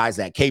simps or guys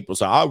that caper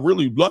say, I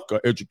really like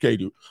an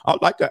educated. I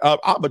like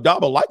Abba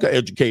Dabba, like an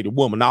educated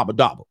woman, Abba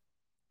Dabba.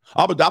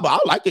 Abba Dabba, I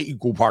like an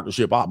equal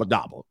partnership, Abba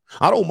Dabba.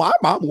 I don't mind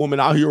my woman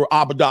out here,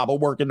 Abba Dabba,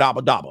 working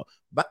Abba Dabba.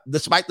 But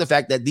despite the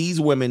fact that these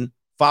women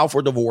file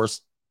for divorce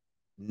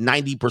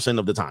 90%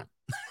 of the time.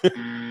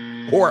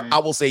 Or I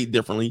will say it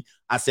differently.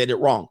 I said it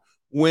wrong.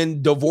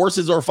 When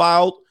divorces are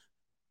filed,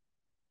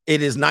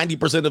 it is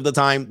 90% of the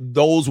time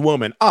those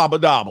women, Abba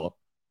Dabba.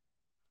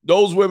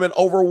 Those women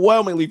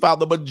overwhelmingly file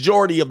the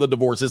majority of the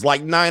divorces,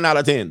 like 9 out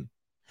of 10.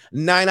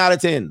 9 out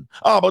of 10.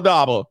 Abba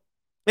Dabba.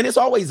 And it's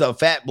always a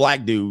fat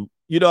black dude,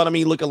 you know what I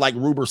mean, looking like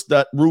Ruben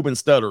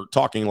Studdard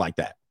talking like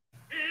that.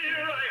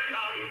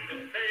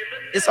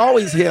 It's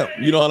always him,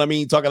 you know what I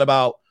mean, talking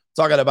about,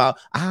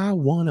 I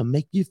want to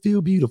make you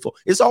feel beautiful.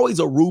 It's always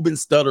a Ruben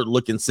Studdard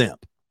looking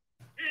simp.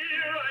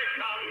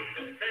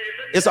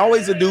 It's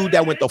always a dude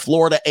that went to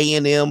Florida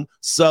A&M,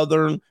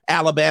 Southern,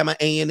 Alabama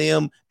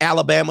A&M,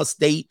 Alabama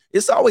State.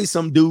 It's always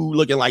some dude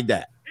looking like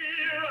that.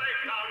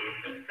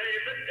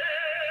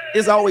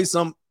 It's always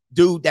some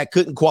dude that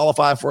couldn't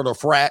qualify for the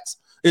frats.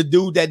 A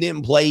dude that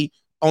didn't play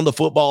on the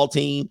football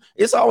team.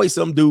 It's always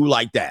some dude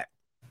like that.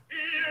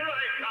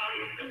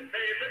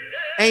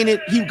 Ain't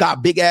it? He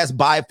got big ass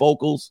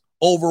bifocals,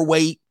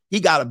 overweight. He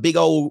got a big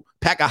old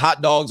pack of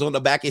hot dogs on the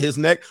back of his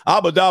neck.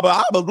 Abba Dabba,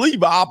 I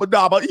believe Abba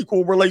Dabba,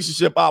 equal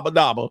relationship Abba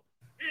Dabba.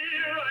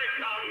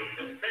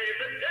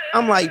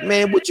 I'm like,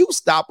 man, would you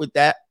stop with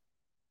that?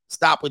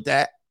 Stop with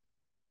that.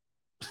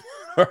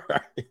 All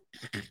right.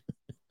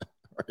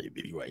 All right,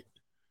 anyway.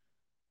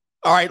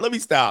 All right, let me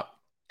stop.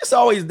 It's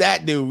always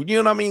that dude. You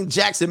know what I mean?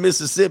 Jackson,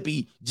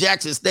 Mississippi,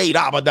 Jackson State,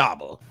 Abba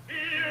Dabba.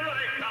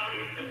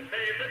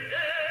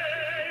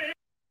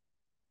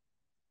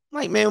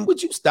 Like, man,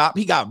 would you stop?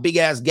 He got a big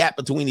ass gap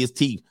between his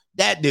teeth.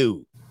 That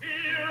dude.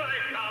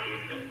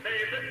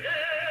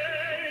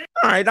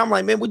 All right, I'm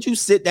like, man, would you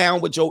sit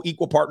down with your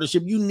equal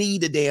partnership? You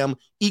need a damn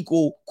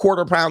equal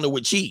quarter pounder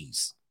with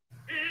cheese.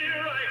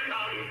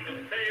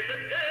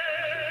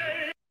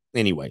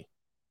 Anyway,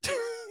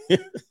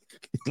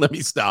 let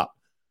me stop.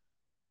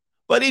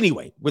 But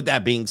anyway, with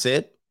that being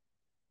said,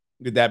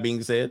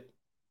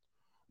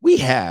 we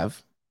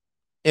have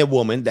a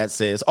woman that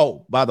says,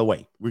 oh, by the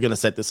way, we're going to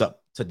set this up.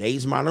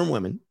 Today's modern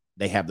women,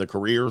 they have the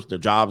careers, the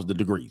jobs, the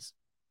degrees.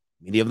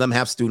 Many of them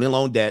have student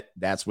loan debt.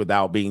 That's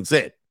without being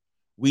said.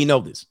 We know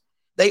this.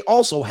 They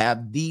also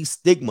have these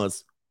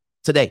stigmas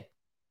today.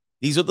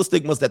 These are the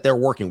stigmas that they're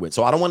working with.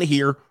 So I don't want to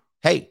hear,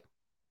 hey,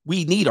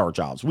 we need our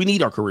jobs. We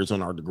need our careers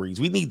and our degrees.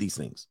 We need these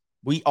things.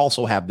 We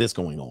also have this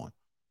going on.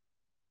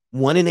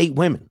 1 in 8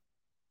 women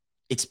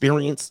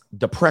experience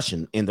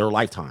depression in their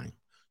lifetime,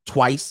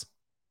 twice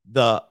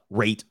the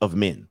rate of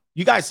men.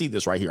 You guys see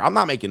this right here. I'm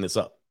not making this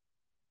up.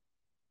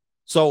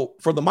 So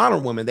for the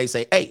modern women, they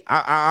say, hey,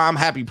 I'm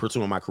happy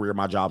pursuing my career,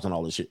 my jobs, and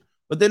all this shit.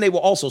 But then they will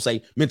also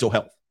say mental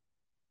health.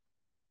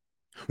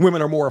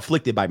 Women are more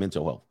afflicted by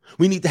mental health.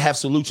 We need to have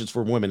solutions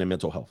for women and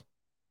mental health.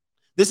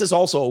 This is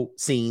also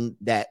seen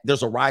that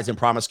there's a rise in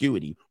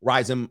promiscuity,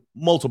 rise in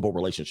multiple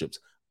relationships,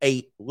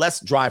 a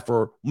less drive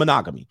for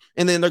monogamy.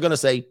 And then they're going to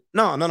say,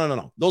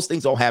 no. Those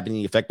things don't have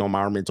any effect on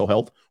our mental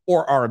health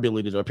or our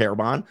ability to pair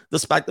bond,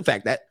 despite the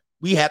fact that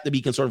we have to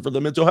be concerned for the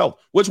mental health.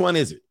 Which one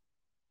is it?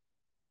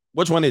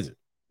 Which one is it?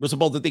 We're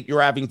supposed to think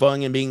you're having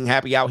fun and being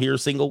happy out here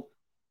single,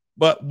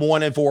 but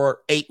 1 in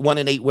 8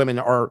 women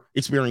are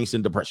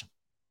experiencing depression.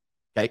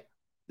 Okay.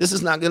 This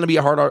is not going to be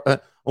a hard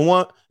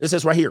one. It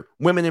says right here,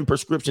 women in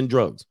prescription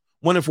drugs.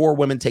 1 in 4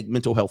 women take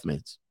mental health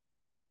meds.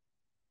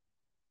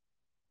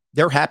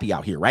 They're happy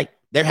out here, right?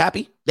 They're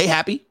happy. They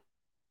happy.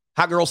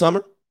 Hot girl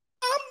summer.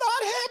 I'm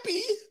not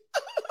happy.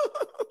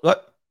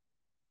 What?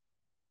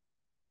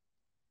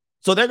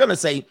 So they're going to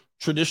say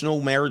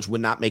traditional marriage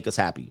would not make us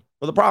happy.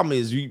 Well, the problem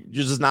is you're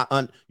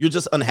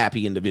just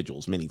unhappy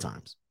individuals many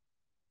times.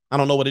 I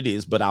don't know what it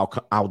is, but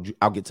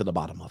I'll get to the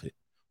bottom of it.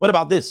 What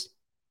about this?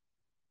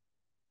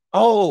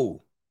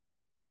 Oh,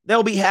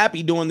 they'll be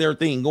happy doing their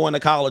thing, going to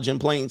college and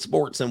playing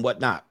sports and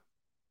whatnot.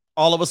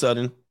 All of a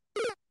sudden,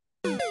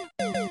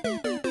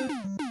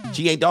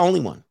 she ain't the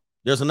only one.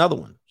 There's another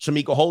one.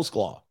 Shamika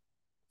Holzclaw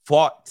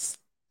fought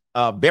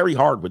very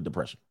hard with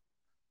depression.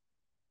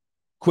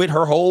 Quit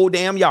her whole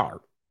damn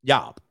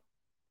job.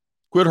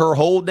 Quit her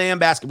whole damn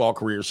basketball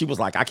career. She was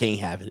like, I can't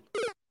have it.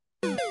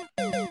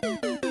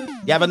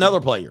 You have another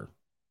player.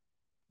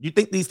 You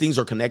think these things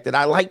are connected?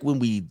 I like when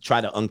we try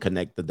to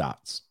unconnect the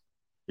dots.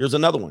 Here's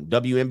another one.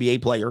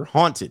 WNBA player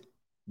haunted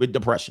with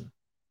depression.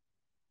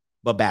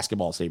 But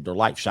basketball saved her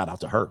life. Shout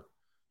out to her.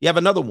 You have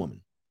another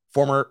woman,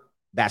 former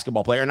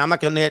basketball player. And I'm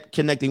not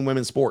connecting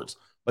women's sports.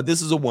 But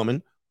this is a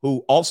woman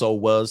who also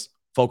was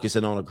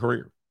focusing on a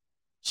career.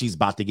 She's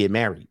about to get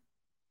married.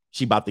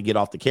 She's about to get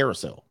off the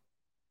carousel.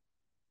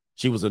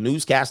 She was a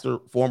newscaster,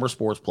 former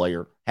sports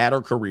player, had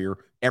her career,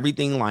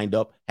 everything lined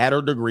up, had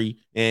her degree,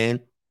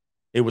 and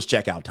it was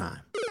checkout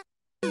time.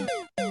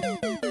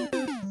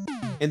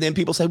 And then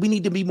people say, we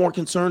need to be more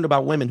concerned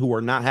about women who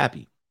are not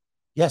happy.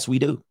 Yes, we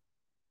do.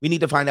 We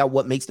need to find out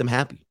what makes them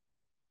happy.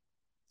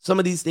 Some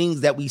of these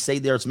things that we say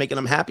there's making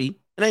them happy,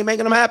 it ain't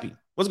making them happy.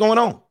 What's going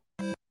on?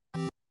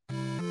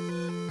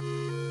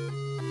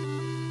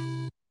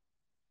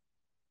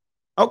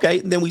 Okay,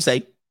 and then we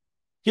say,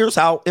 here's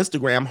how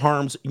Instagram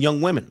harms young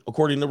women,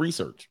 according to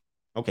research.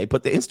 Okay,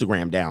 put the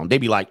Instagram down. They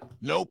be like,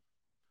 nope.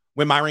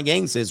 When Myron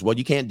Gaines says, well,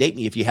 you can't date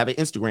me if you have an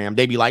Instagram,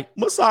 they be like,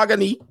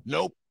 misogyny.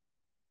 Nope.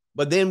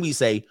 But then we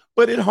say,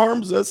 but it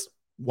harms us.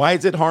 Why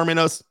is it harming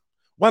us?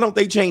 Why don't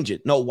they change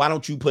it? No, why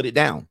don't you put it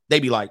down? They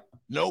be like,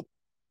 nope.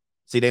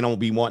 See, they don't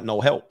be wanting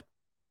no help.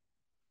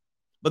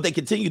 But they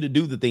continue to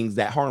do the things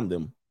that harm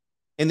them.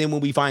 And then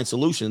when we find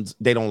solutions,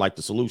 they don't like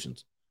the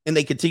solutions. And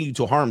they continue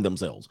to harm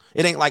themselves.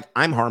 It ain't like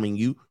I'm harming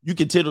you. You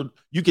continue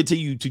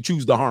to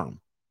choose the harm.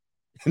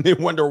 And they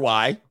wonder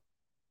why.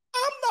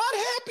 I'm not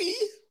happy.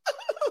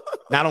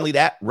 Not only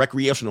that,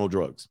 recreational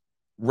drugs.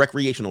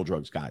 Recreational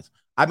drugs, guys.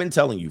 I've been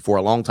telling you for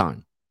a long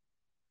time.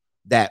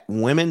 that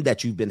women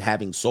that you've been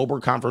having sober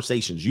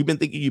conversations, you've been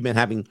thinking you've been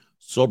having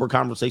sober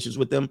conversations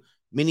with them,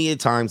 many a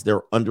times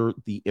they're under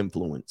the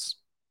influence.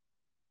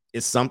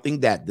 It's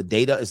something that the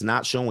data is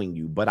not showing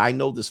you, but I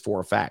know this for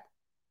a fact.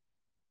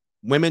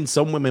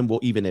 Some women will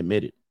even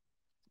admit it.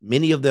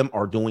 Many of them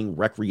are doing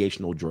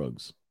recreational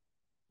drugs,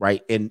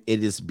 right? And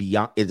it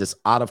is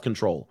out of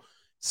control,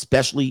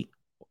 especially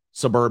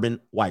suburban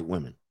white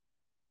women.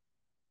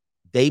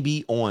 They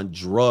be on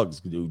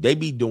drugs, dude. They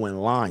be doing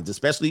lines,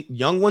 especially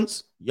young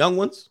ones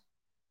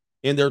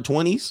in their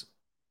 20s.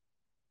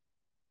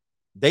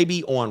 They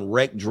be on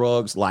rec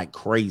drugs like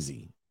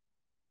crazy.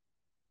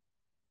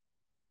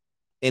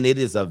 And it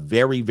is a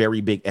very,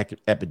 very big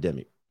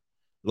epidemic.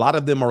 A lot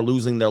of them are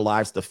losing their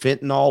lives to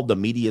fentanyl. The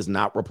media is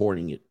not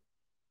reporting it.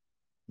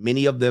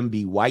 Many of them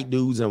be white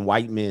dudes and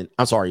white men.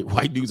 I'm sorry,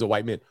 white dudes and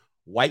white men.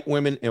 White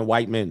women and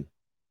white men.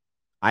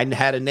 I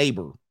had a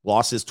neighbor,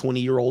 lost his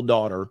 20-year-old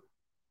daughter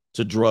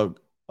to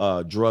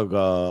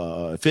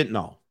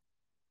fentanyl.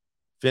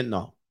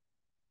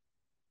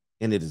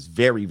 And it is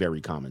very, very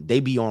common.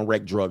 They be on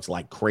rec drugs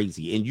like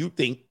crazy. And you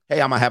think,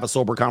 hey, I'm going to have a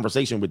sober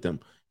conversation with them.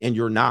 And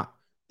you're not.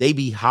 They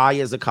be high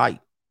as a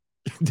kite.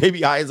 They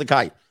be high as a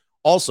kite.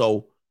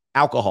 Also,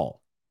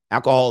 alcohol.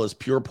 Alcohol is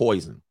pure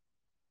poison.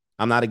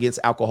 I'm not against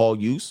alcohol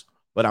use,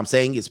 but I'm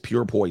saying it's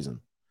pure poison.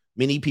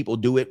 Many people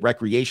do it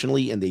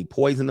recreationally and they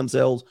poison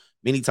themselves.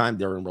 Many times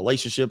they're in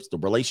relationships. The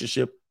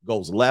relationship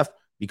goes left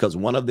because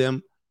one of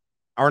them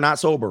are not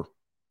sober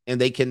and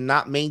they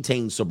cannot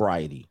maintain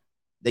sobriety.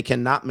 They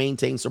cannot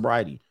maintain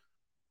sobriety.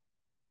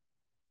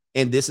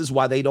 And this is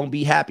why they don't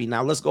be happy.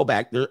 Now, let's go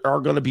back. There are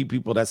going to be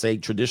people that say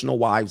traditional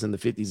wives in the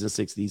 50s and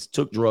 60s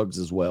took drugs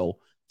as well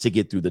to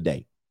get through the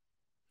day.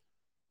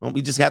 Well,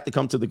 we just have to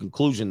come to the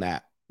conclusion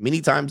that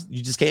many times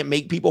you just can't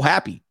make people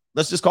happy.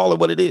 Let's just call it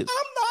what it is.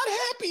 I'm not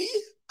happy.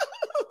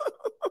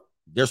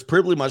 There's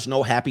pretty much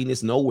no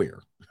happiness nowhere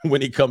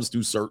when it comes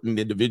to certain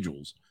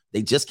individuals.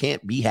 They just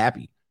can't be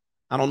happy.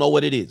 I don't know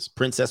what it is.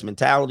 Princess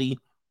mentality,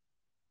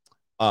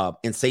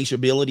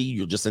 insatiability.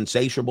 You're just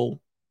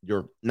insatiable.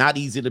 You're not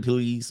easy to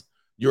please.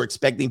 You're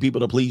expecting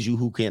people to please you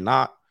who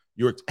cannot.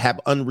 You have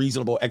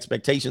unreasonable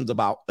expectations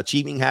about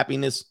achieving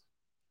happiness.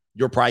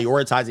 You're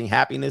prioritizing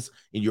happiness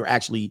and you're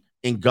actually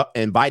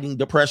inviting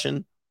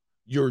depression.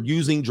 You're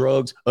using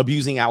drugs,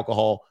 abusing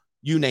alcohol,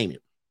 you name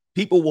it.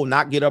 People will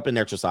not get up and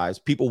exercise.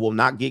 People will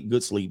not get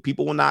good sleep.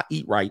 People will not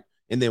eat right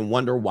and then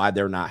wonder why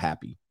they're not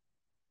happy.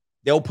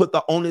 They'll put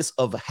the onus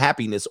of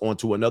happiness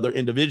onto another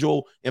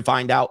individual and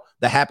find out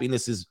the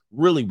happiness is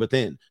really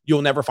within.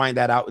 You'll never find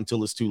that out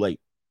until it's too late.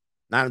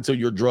 Not until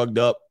you're drugged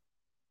up,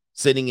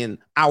 sitting in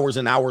hours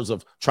and hours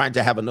of trying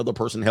to have another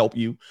person help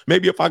you.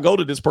 Maybe if I go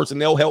to this person,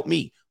 they'll help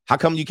me. How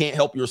come you can't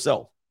help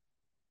yourself?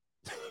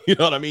 You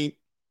know what I mean?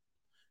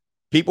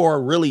 People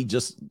are really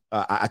just,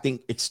 I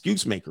think,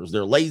 excuse makers.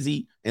 They're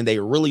lazy and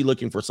they're really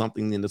looking for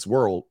something in this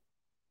world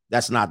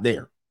that's not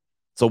there.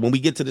 So when we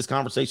get to this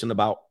conversation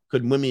about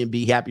could women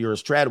be happier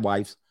as trad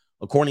wives,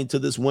 according to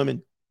this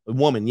woman,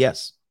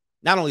 yes.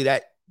 Not only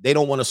that, they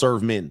don't want to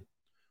serve men.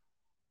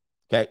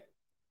 Okay.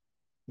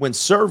 When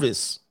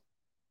service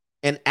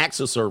and acts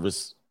of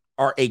service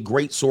are a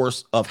great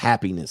source of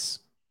happiness.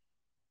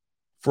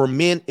 For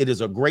men, it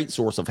is a great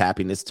source of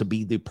happiness to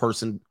be the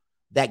person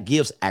that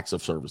gives acts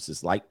of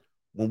services. Like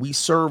when we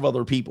serve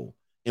other people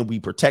and we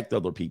protect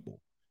other people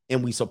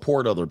and we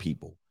support other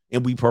people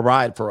and we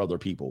provide for other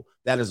people,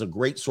 that is a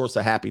great source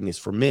of happiness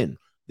for men.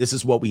 This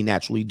is what we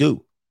naturally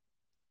do.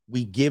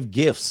 We give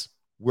gifts.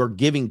 We're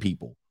giving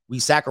people. We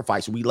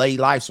sacrifice. We lay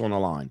lives on the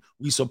line.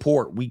 We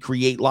support. We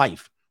create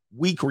life.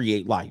 We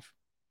create life.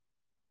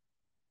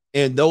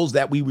 And those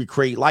that we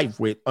create life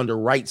with under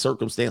right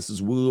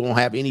circumstances, we don't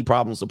have any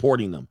problem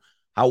supporting them.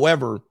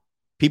 However,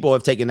 people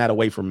have taken that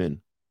away from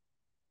men.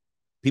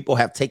 People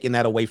have taken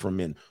that away from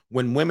men.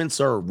 When women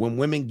serve, when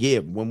women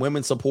give, when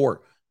women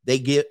support, they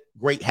get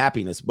great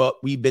happiness. But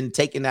we've been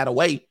taking that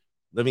away,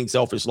 living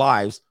selfish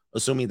lives,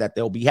 assuming that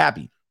they'll be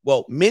happy.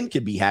 Well, men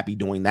can be happy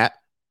doing that.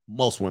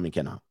 Most women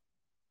cannot.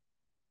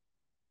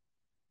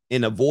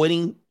 And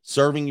avoiding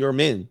serving your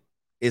men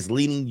is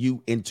leading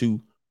you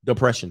into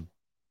depression.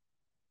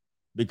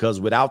 Because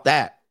without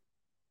that,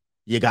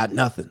 you got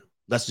nothing.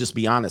 Let's just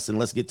be honest and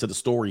let's get to the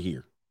story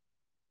here.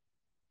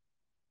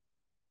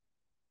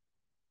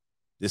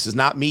 This is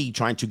not me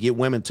trying to get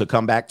women to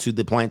come back to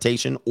the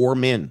plantation or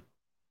men.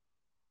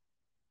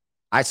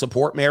 I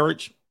support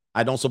marriage.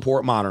 I don't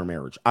support modern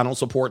marriage. I don't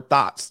support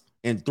thoughts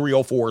and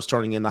 304s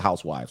turning into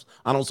housewives.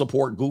 I don't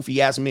support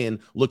goofy ass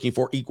men looking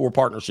for equal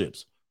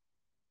partnerships.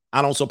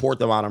 I don't support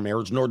the modern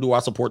marriage, nor do I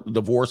support the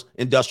divorce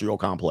industrial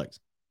complex.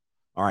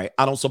 All right.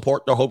 I don't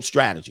support the Hope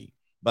strategy,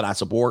 but I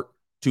support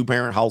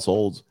two-parent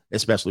households,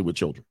 especially with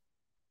children.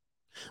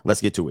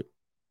 Let's get to it.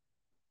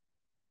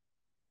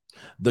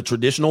 The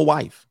traditional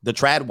wife, the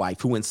trad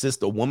wife who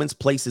insists a woman's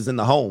place is in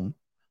the home,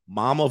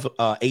 mom of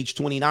age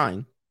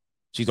 29,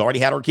 she's already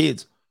had her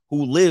kids,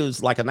 who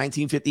lives like a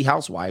 1950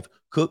 housewife,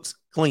 cooks,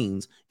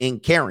 cleans,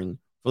 and caring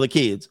for the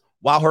kids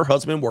while her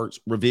husband works,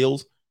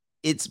 reveals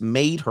it's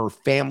made her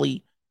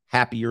family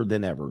happier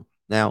than ever.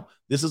 Now,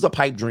 this is a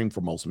pipe dream for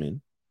most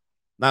men.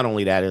 Not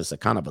only that, it's a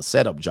kind of a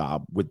setup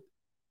job with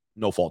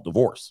no fault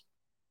divorce.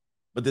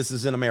 But this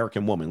is an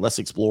American woman. Let's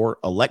explore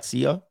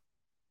Alexia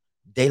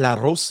De La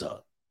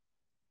Rosa,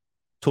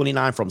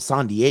 29, from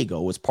San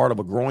Diego, is part of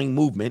a growing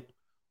movement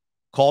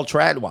called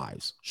Trad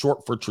Wives,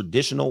 short for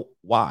traditional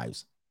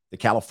wives. The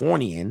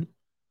Californian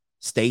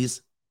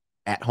stays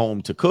at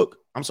home to cook.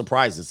 I'm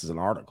surprised this is an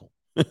article.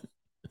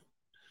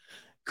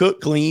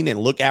 Cook, clean, and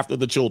look after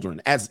the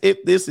children. As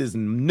if this is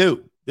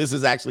new. This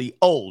is actually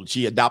old.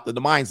 She adopted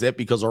the mindset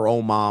because her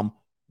own mom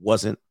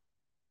wasn't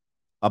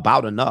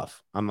about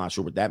enough. I'm not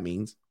sure what that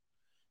means.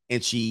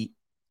 And she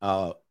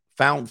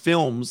found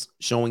films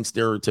showing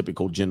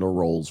stereotypical gender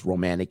roles,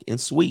 romantic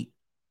and sweet,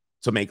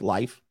 to make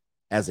life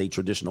as a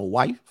traditional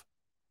wife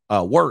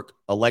work.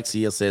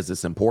 Alexia says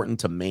it's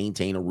important to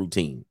maintain a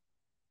routine.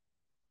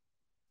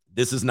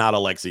 This is not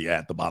Alexia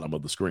at the bottom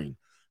of the screen.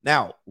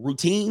 Now,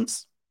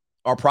 routines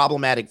are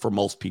problematic for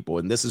most people,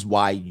 and this is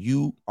why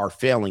you are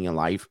failing in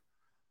life.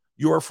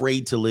 You're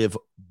afraid to live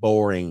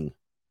boring.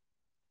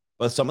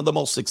 But some of the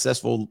most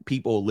successful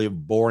people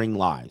live boring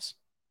lives.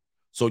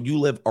 So you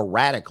live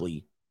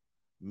erratically.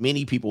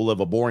 Many people live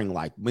a boring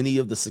life. Many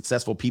of the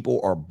successful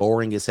people are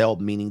boring as hell,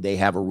 meaning they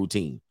have a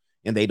routine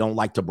and they don't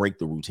like to break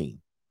the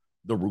routine.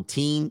 The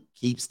routine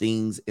keeps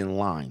things in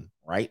line,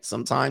 right?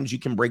 Sometimes you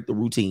can break the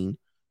routine.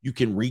 You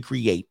can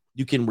recreate.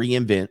 You can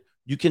reinvent.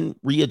 You can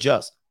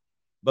readjust.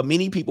 But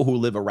many people who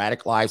live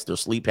erratic lives, their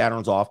sleep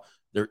patterns off,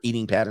 their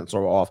eating patterns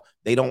are off.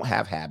 They don't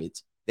have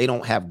habits. They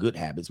don't have good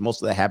habits.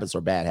 Most of the habits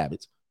are bad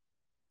habits.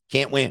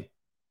 Can't win.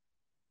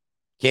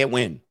 Can't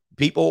win.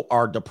 People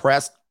are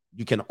depressed.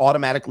 You can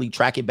automatically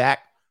track it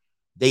back.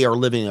 They are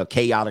living a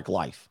chaotic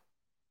life.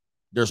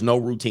 There's no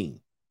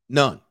routine.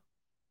 None.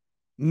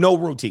 No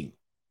routine.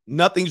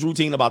 Nothing's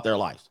routine about their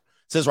lives.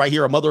 It says right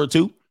here, a mother or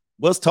two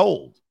was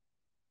told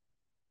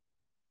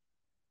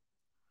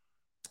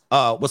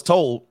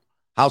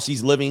how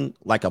she's living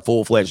like a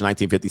full-fledged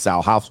 1950s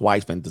style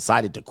housewife and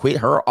decided to quit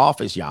her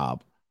office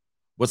job.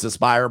 Was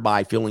inspired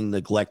by feeling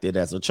neglected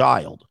as a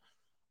child.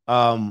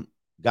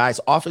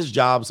 Guys, office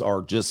jobs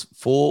are just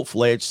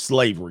full-fledged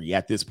slavery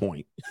at this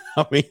point.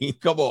 I mean,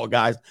 come on,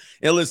 guys.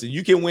 And listen,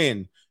 you can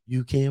win.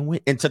 You can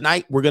win. And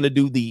tonight, we're going to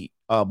do the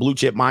blue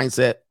chip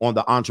mindset on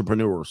the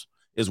entrepreneurs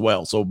as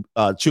well. So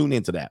tune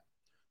into that.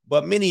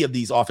 But many of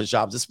these office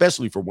jobs,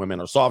 especially for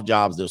women, are soft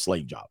jobs. They're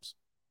slave jobs.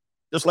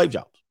 They're slave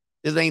jobs.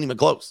 This ain't even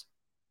close.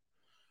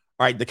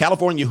 All right, the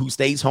Californian who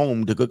stays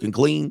home to cook and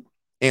clean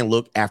and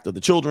look after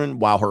the children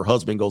while her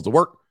husband goes to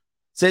work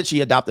said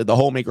she adopted the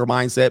homemaker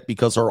mindset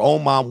because her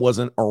own mom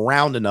wasn't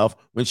around enough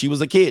when she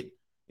was a kid.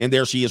 And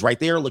there she is right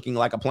there looking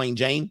like a plain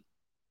Jane.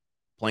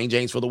 Plain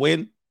Jane's for the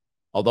win,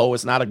 although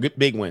it's not a good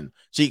big win.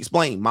 She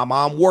explained, my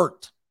mom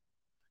worked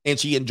and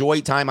she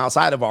enjoyed time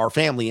outside of our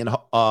family and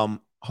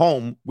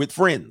home with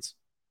friends.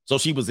 So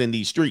she was in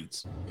these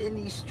streets. In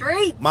these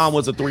streets. Mom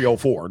was a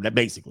 304,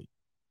 basically.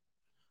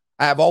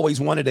 I have always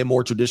wanted a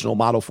more traditional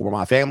model for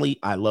my family.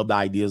 I love the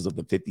ideas of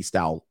the 50s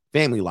style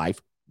family life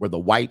where the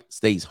wife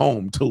stays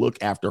home to look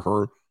after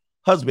her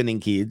husband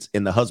and kids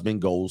and the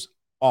husband goes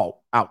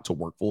all out to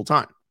work full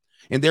time.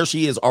 And there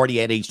she is already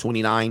at age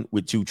 29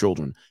 with 2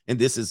 children. And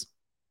this is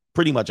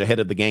pretty much ahead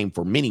of the game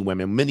for many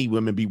women. Many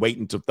women be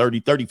waiting to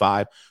 30,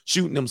 35,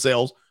 shooting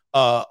themselves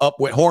up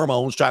with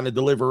hormones, trying to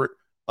deliver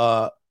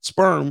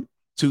sperm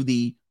to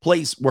the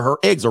place where her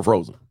eggs are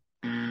frozen.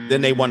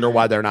 Then they wonder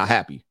why they're not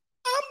happy.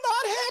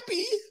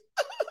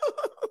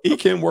 It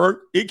can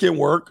work. It can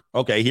work.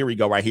 Okay, here we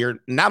go right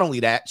here. Not only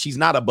that, she's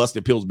not a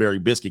busted Pillsbury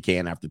biscuit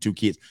can after 2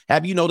 kids.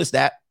 Have you noticed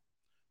that?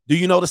 Do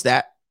you notice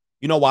that?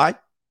 You know why?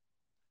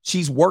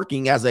 She's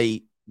working as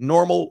a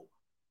normal,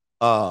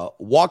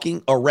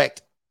 walking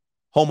erect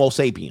Homo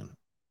sapien.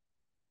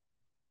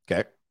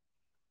 Okay.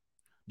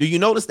 Do you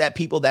notice that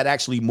people that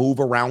actually move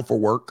around for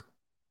work,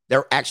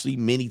 they're actually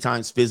many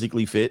times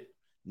physically fit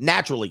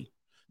naturally?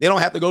 They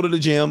don't have to go to the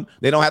gym.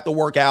 They don't have to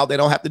work out. They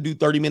don't have to do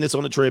 30 minutes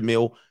on the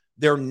treadmill.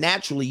 They're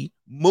naturally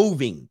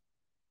moving,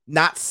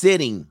 not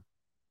sitting.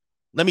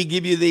 Let me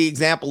give you the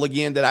example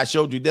again that I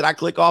showed you. Did I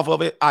click off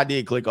of it? I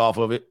did click off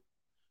of it.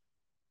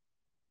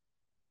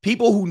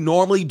 People who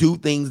normally do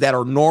things that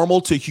are normal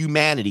to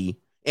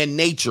humanity and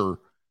nature,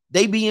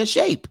 they be in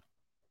shape.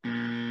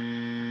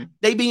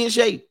 They be in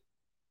shape.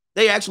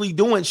 They actually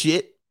doing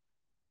shit.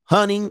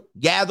 Hunting,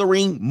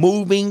 gathering,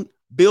 moving,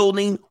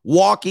 building,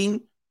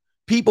 walking.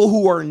 People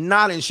who are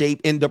not in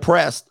shape and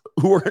depressed,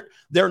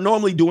 they're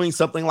normally doing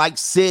something like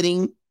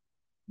sitting,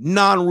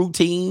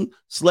 non-routine,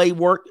 slave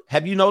work.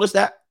 Have you noticed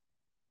that?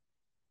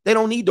 They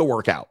don't need to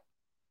work out.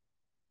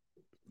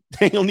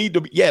 They don't need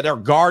to. They're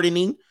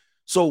gardening.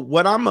 So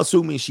what I'm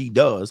assuming she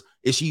does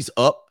is she's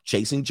up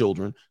chasing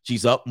children.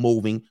 She's up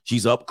moving.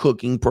 She's up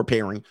cooking,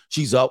 preparing.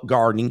 She's up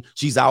gardening.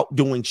 She's out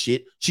doing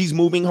shit. She's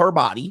moving her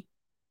body.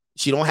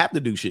 She don't have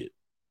to do shit.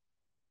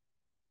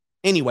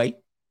 Anyway,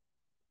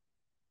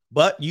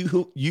 but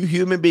you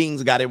human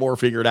beings got it more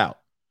figured out.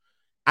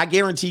 I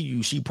guarantee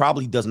you she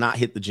probably does not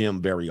hit the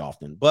gym very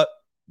often, but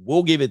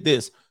we'll give it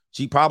this.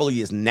 She probably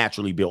is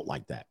naturally built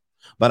like that.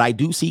 but I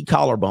do see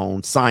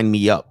collarbone. Sign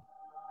me up.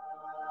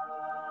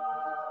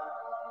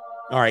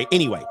 All right.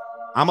 Anyway,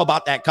 I'm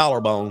about that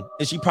collarbone,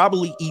 and she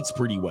probably eats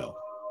pretty well.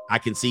 I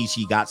can see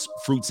she got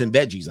fruits and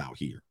veggies out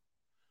here.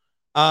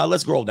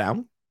 Let's scroll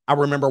down. I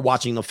remember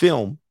watching a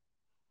film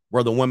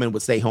where the women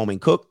would stay home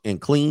and cook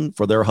and clean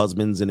for their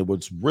husbands, and it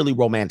was really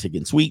romantic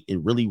and sweet. It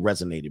really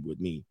resonated with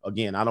me.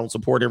 Again, I don't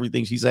support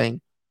everything she's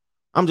saying.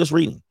 I'm just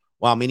reading.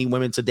 While many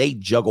women today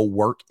juggle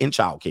work and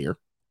childcare,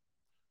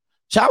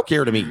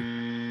 childcare to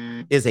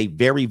me is a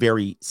very,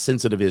 very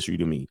sensitive issue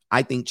to me.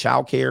 I think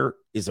childcare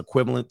is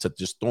equivalent to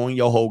just throwing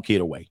your whole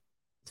kid away.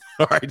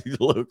 All right,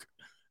 look,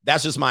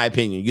 that's just my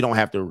opinion. You don't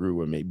have to agree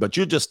with me, but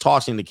you're just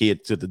tossing the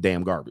kid to the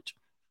damn garbage.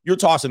 You're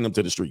tossing them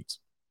to the streets.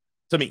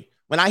 To me,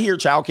 when I hear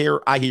childcare,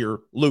 I hear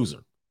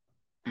loser.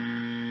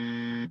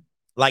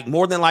 Like,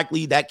 more than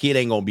likely, that kid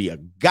ain't going to be a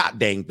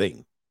goddamn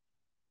thing.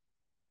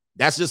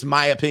 That's just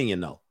my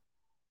opinion, though.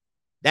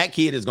 That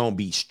kid is going to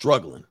be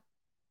struggling.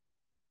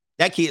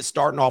 That kid's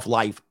starting off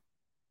life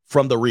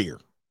from the rear.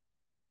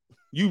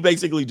 You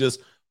basically just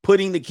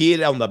putting the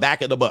kid on the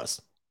back of the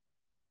bus.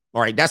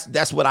 All right,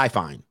 that's what I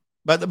find.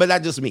 But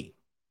that's just me.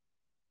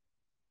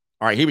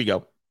 All right, here we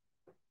go.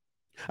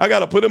 I got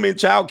to put him in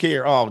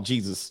childcare. Oh,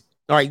 Jesus.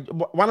 All right,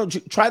 why don't you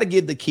try to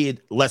give the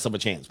kid less of a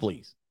chance,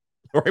 please?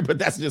 All right, but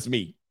that's just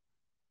me.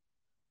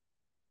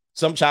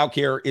 Some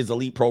childcare is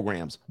elite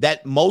programs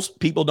that most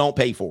people don't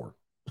pay for.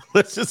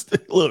 Let's just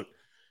look.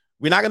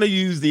 We're not going to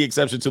use the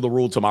exception to the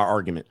rule to my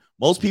argument.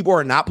 Most people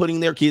are not putting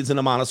their kids in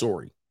a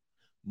Montessori.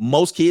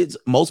 Most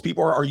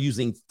people are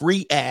using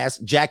free ass,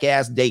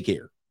 jackass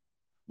daycare.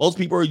 Most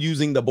people are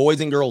using the Boys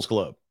and Girls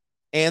Club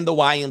and the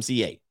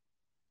YMCA.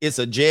 It's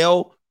a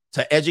jail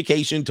to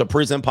education to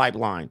prison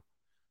pipeline.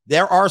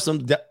 There are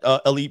some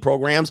elite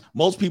programs.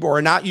 Most people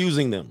are not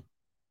using them.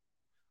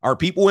 Are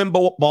people in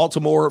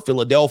Baltimore,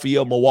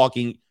 Philadelphia,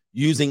 Milwaukee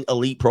using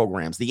elite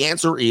programs? The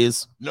answer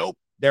is nope,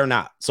 they're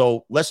not.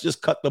 So let's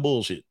just cut the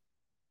bullshit.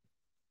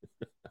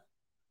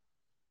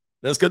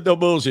 Let's cut the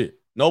bullshit.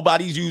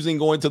 Nobody's using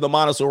going to the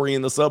Montessori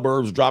in the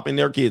suburbs, dropping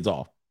their kids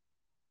off.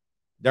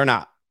 They're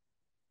not.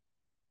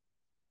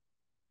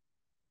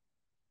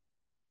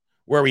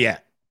 Where are we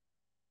at?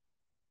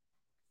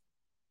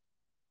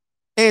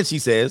 And she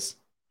says,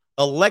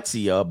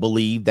 Alexia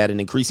believed that an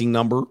increasing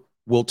number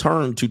will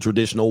turn to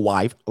traditional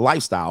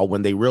lifestyle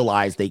when they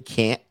realize they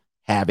can't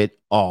have it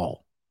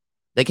all.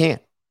 They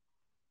can't.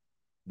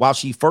 While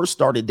she first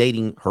started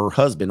dating her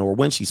husband, or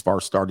when she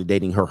first started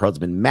dating her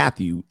husband,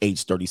 Matthew,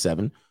 age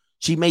 37,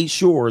 she made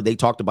sure they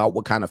talked about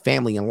what kind of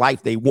family and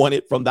life they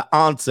wanted from the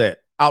outset.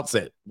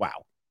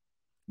 Wow.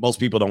 Most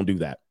people don't do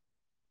that.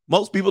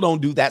 Most people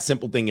don't do that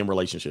simple thing in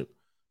relationship.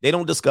 They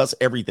don't discuss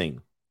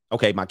everything.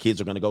 Okay, my kids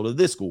are going to go to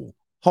this school,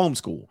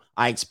 homeschool.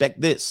 I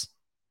expect this.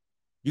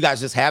 You guys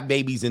just have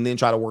babies and then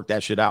try to work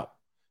that shit out.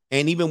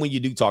 And even when you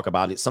do talk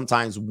about it,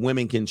 sometimes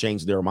women can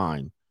change their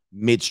mind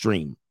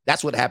midstream.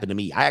 That's what happened to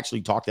me. I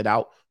actually talked it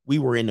out. We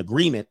were in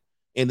agreement,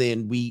 and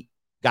then we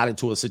got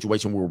into a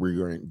situation where we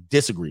were in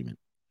disagreement.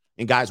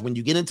 And guys, when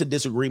you get into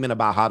disagreement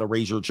about how to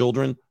raise your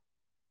children,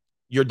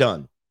 you're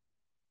done.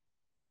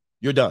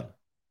 You're done.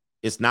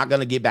 It's not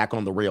going to get back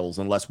on the rails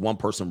unless one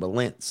person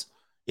relents.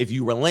 If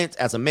you relent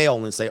as a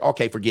male and say,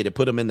 okay, forget it,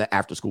 put them in the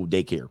after-school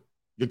daycare.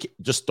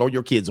 Just throw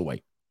your kids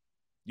away.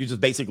 You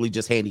just basically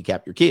just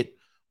handicap your kid.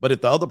 But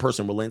if the other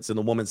person relents and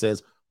the woman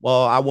says,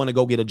 well, I want to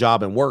go get a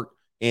job and work,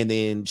 and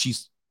then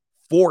she's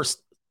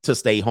forced to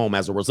stay home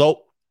as a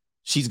result,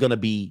 she's going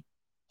to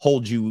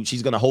hold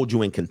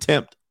you in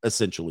contempt,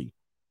 essentially,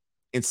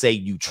 and say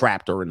you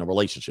trapped her in a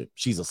relationship.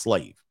 She's a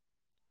slave.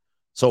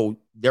 So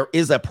there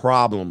is a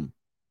problem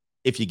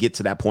if you get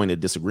to that point of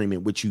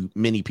disagreement, which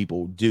many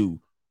people do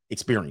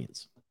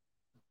experience.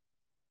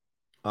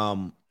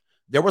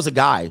 There was a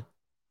guy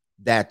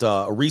that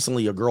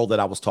recently, a girl that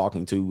I was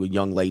talking to, a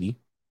young lady,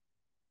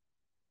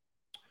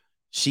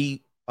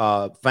 she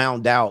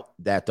found out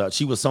that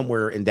she was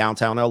somewhere in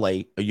downtown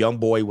LA. A young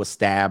boy was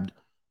stabbed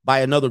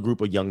by another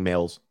group of young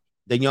males.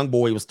 The young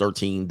boy was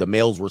 13. The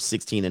males were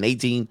 16 and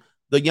 18.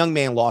 The young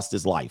man lost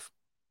his life.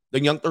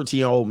 The young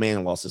 13-year-old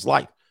man lost his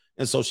life.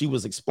 And so she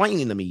was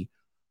explaining to me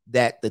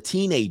that the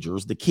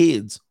teenagers, the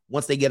kids,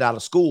 once they get out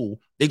of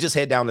school, they just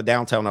head down to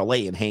downtown LA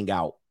and hang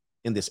out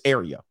in this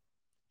area.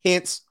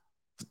 Hence,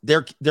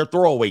 they're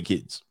throwaway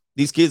kids.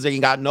 These kids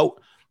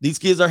these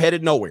kids are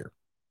headed nowhere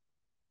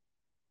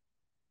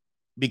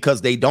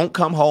because they don't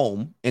come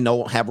home and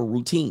don't have a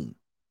routine.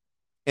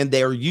 And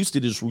they're used to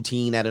this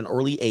routine at an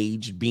early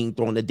age, being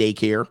thrown to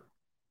daycare.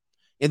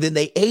 And then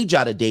they age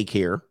out of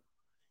daycare,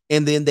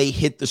 and then they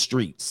hit the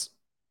streets.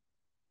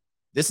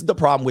 This is the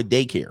problem with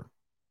daycare.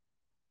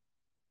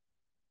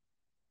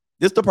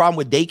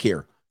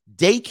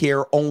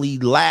 Daycare only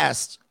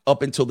lasts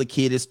up until the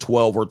kid is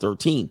 12 or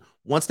 13.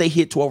 Once they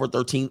hit 12 or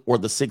 13 or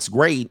the 6th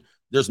grade,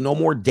 there's no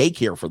more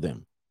daycare for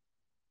them.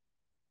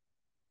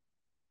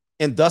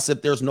 And thus,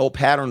 if there's no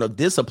pattern of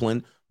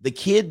discipline, the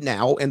kid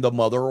now and the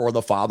mother or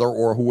the father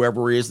or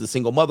whoever is the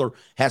single mother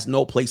has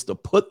no place to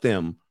put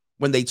them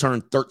when they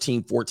turn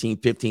 13, 14,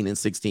 15, and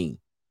 16.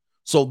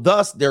 So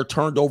thus they're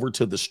turned over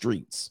to the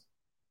streets.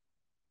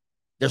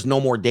 There's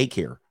no more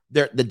daycare.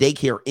 The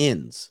daycare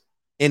ends.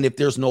 And if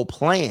there's no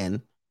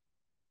plan,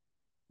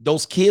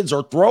 those kids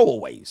are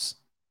throwaways.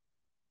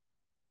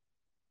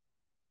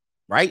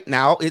 Right?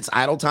 Now it's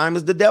idle time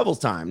is the devil's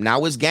time.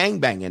 Now it's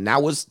gangbanging.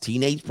 Now it's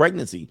teenage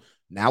pregnancy.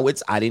 Now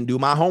it's I didn't do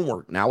my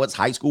homework. Now it's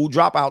high school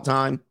dropout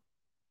time.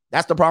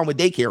 That's the problem with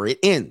daycare. It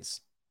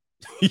ends.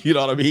 You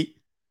know what I mean?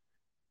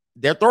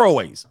 They're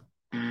throwaways.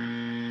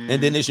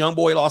 And then this young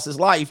boy lost his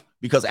life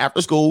because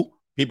after school,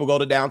 people go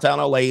to downtown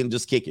LA and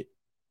just kick it.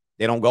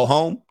 They don't go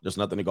home. There's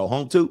nothing to go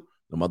home to.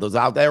 The mother's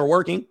out there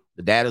working.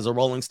 The dad is a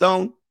Rolling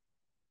Stone.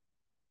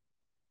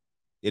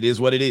 It is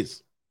what it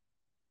is.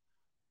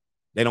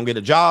 They don't get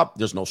a job.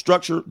 There's no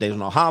structure. There's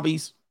no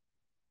hobbies,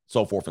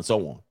 so forth and so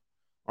on.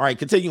 All right,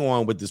 continue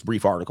on with this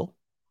brief article.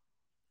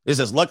 It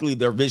says, luckily,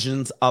 their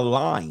visions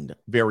aligned.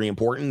 Very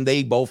important.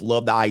 They both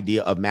love the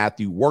idea of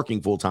Matthew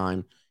working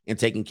full-time and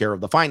taking care of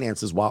the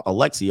finances while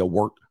Alexia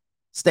would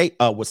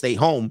stay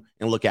home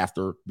and look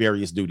after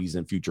various duties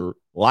in future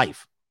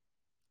life.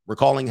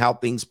 Recalling how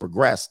things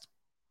progressed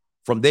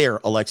from there,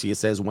 Alexia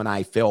says, when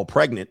I fell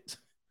pregnant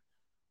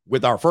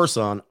with our first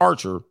son,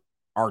 Archer,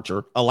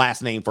 a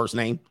last name, first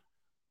name,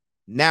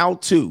 now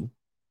too,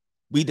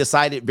 we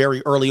decided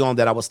very early on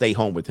that I would stay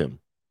home with him.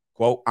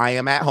 Quote, I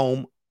am at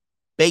home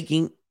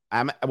baking.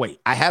 I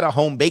had a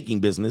home baking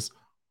business,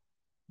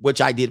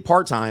 which I did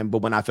part-time,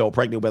 but when I fell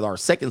pregnant with our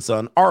second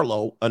son,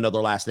 Arlo,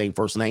 another last name,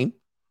 first name,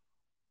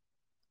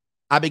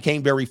 I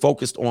became very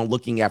focused on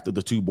looking after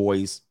the two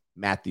boys,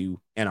 Matthew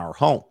and our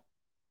home.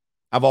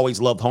 I've always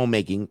loved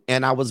homemaking,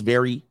 and I was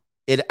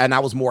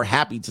more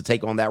happy to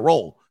take on that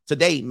role.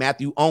 Today,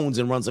 Matthew owns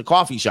and runs a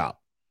coffee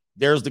shop.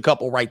 There's the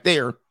couple right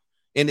there,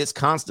 and it's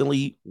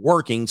constantly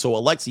working. So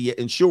Alexia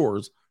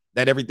ensures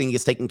that everything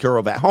is taken care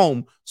of at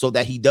home so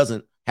that he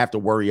doesn't have to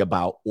worry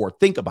about or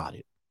think about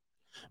it.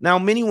 Now,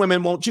 many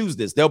women won't choose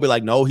this. They'll be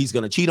like, no, he's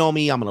going to cheat on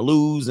me. I'm going to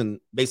lose. And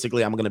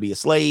basically, I'm going to be a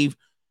slave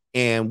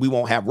and we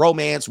won't have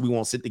romance. We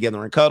won't sit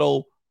together and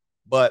cuddle.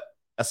 But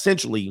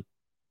essentially,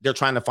 they're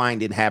trying to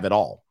find and have it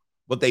all.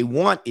 What they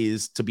want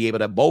is to be able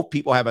to both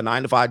people have a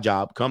 9-to-5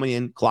 job, come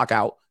in, clock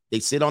out. They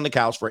sit on the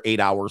couch for 8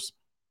 hours,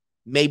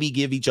 maybe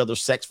give each other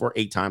sex for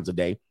 8 times a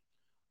day,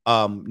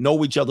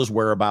 know each other's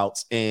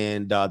whereabouts,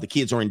 and the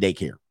kids are in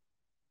daycare,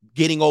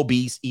 getting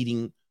obese,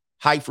 eating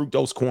high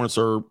fructose corn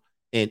syrup,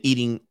 and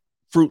eating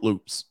Fruit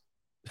Loops,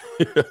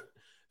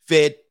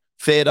 fed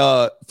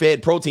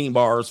protein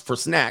bars for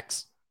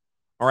snacks.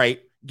 All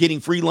right, getting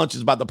free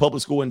lunches by the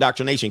public school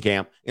indoctrination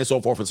camp, and so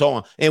forth and so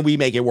on, and we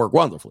make it work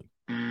wonderfully.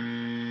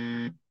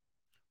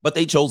 But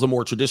they chose a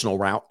more traditional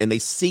route, and they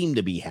seem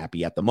to be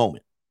happy at the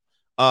moment.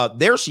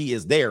 There she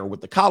is there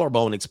with the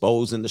collarbone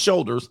exposed and the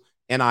shoulders,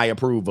 and I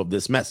approve of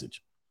this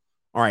message.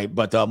 All right,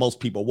 but most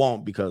people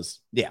won't because,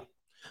 yeah.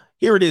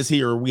 Here it is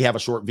here. We have a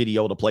short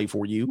video to play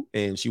for you,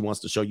 and she wants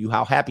to show you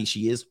how happy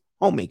she is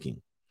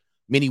homemaking.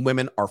 Many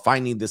women are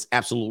finding this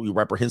absolutely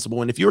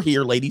reprehensible, and if you're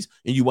here, ladies,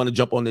 and you want to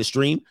jump on this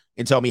stream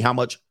and tell me how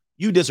much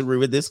you disagree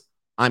with this,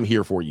 I'm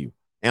here for you,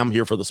 and I'm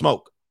here for the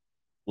smoke.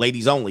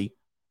 Ladies only.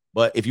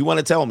 But if you want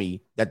to tell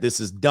me that this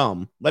is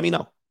dumb, let me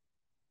know.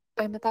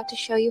 I'm about to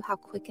show you how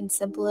quick and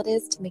simple it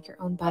is to make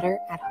your own butter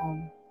at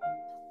home.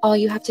 All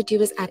you have to do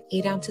is add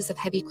 8 ounces of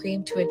heavy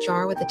cream to a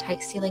jar with a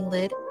tight sealing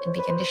lid and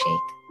begin to shake.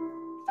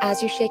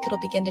 As you shake, it'll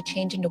begin to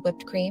change into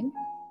whipped cream,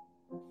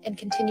 and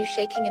continue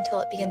shaking until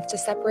it begins to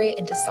separate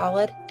into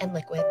solid and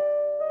liquid.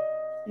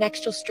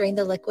 Next, you'll strain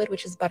the liquid,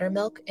 which is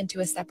buttermilk,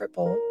 into a separate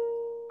bowl.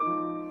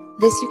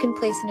 This you can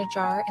place in a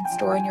jar and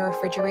store in your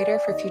refrigerator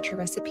for future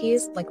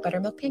recipes like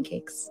buttermilk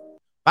pancakes.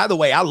 By the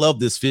way, I love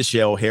this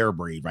fishtail hair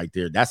braid right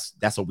there. That's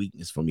a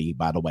weakness for me,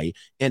 by the way.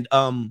 And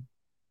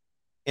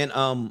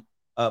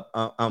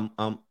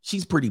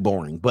she's pretty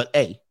boring, but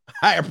hey,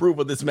 I approve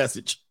of this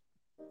message.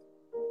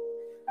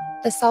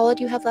 The solid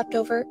you have left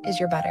over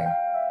is your butter.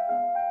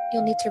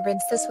 You'll need to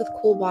rinse this with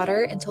cool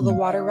water until the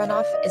water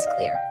runoff is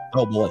clear.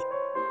 Oh boy.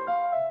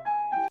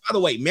 By the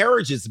way,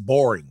 marriage is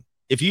boring.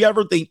 If you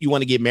ever think you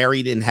want to get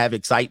married and have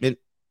excitement,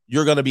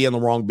 you're going to be in the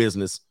wrong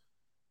business.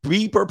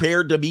 Be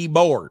prepared to be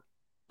bored.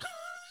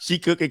 She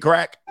cook and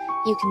crack.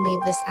 You can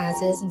leave this as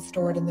is and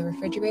store it in the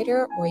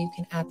refrigerator, or you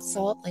can add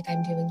salt like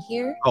I'm doing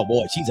here. Oh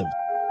boy,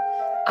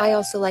 I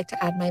also like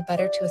to add my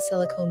butter to a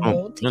silicone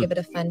mold to give it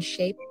a fun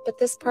shape, but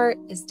this part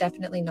is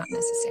definitely not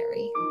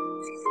necessary.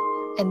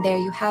 And there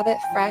you have it,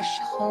 fresh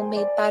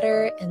homemade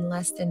butter in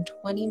less than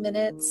 20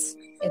 minutes.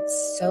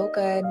 It's so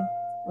good.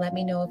 Let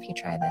me know if you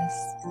try this.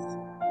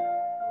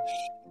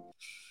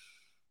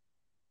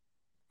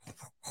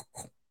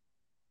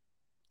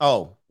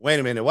 Oh, wait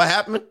a minute. What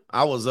happened?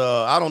 I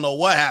don't know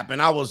what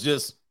happened. I was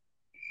just.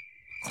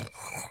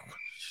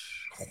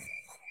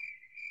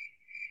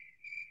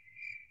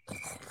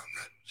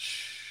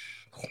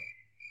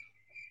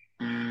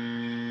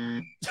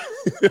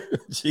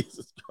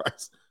 Jesus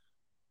Christ.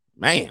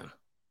 Man.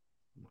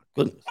 My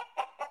goodness.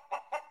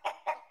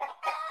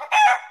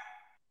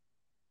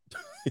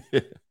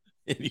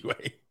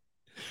 Anyway,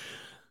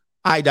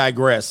 I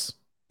digress.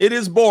 It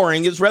is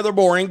boring. It's rather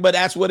boring, but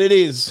that's what it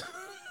is.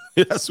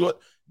 That's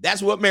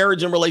what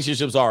marriage and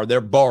relationships are.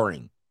 They're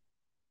boring.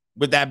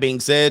 With that being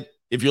said,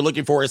 if you're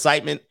looking for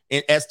excitement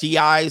and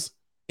STIs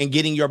and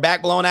getting your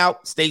back blown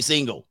out, stay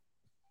single.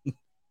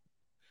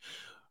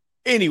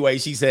 Anyway,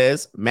 she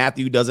says,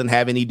 Matthew doesn't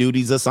have any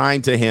duties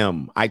assigned to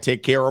him. I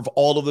take care of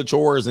all of the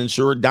chores,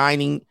 ensure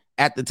dining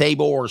at the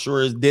table or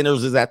ensure his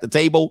dinners is at the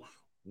table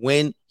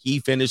when he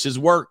finishes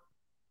work.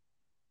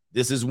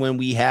 This is when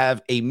we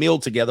have a meal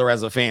together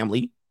as a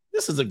family.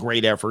 This is a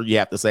great effort, you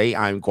have to say.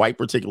 I'm quite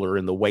particular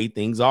in the way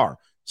things are.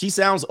 She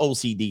sounds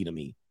OCD to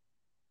me.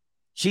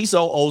 She's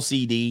so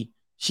OCD.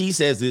 She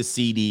says it's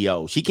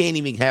CDO. She can't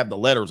even have the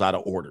letters out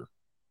of order.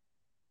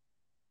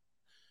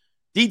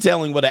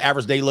 Detailing what an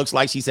average day looks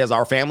like, she says,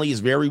 our family is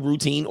very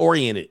routine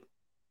oriented.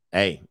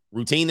 Hey,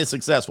 routine is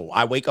successful.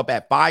 I wake up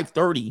at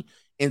 5:30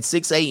 and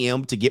 6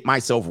 a.m. to get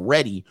myself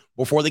ready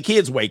before the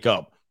kids wake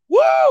up.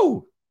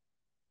 Woo!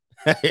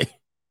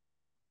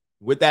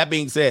 With that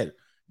being said,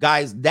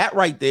 guys, that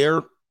right there,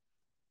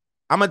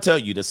 I'm going to tell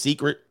you the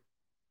secret.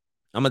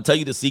 I'm going to tell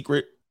you the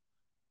secret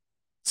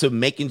to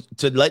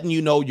letting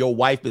you know your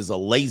wife is a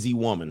lazy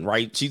woman,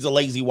 right? She's a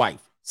lazy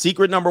wife.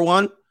 Secret number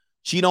one,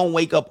 she don't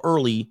wake up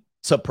early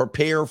to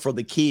prepare for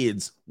the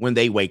kids when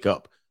they wake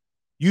up.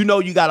 You know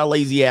you got a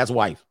lazy ass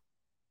wife.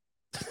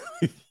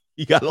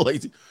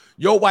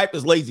 Your wife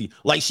is lazy.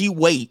 Like she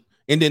wait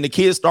and then the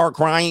kids start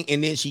crying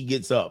and then she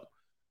gets up.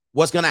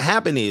 What's going to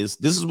happen is,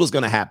 this is what's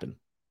going to happen.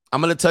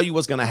 I'm going to tell you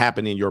what's going to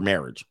happen in your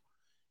marriage.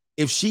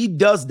 If she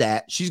does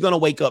that, she's going to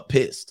wake up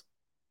pissed.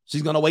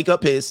 She's going to wake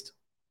up pissed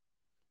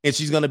and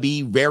she's going to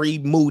be very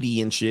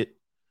moody and shit.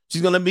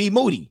 She's going to be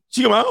moody.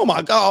 She's going to be, oh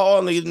my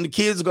God, and the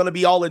kids are going to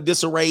be all in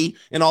disarray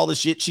and all this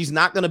shit. She's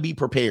not going to be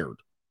prepared.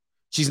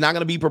 She's not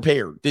going to be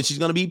prepared. Then she's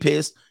going to be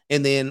pissed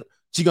and then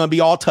she's going to be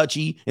all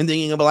touchy and then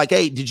you're going to be like,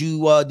 hey, did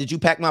you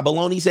pack my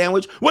bologna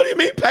sandwich? What do you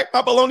mean pack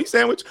my bologna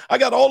sandwich? I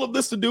got all of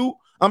this to do.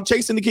 I'm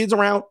chasing the kids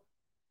around.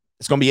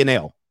 It's going to be an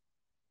L.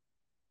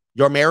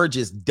 Your marriage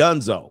is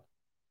donezo.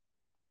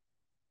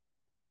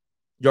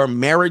 Your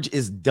marriage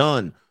is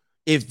done.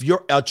 If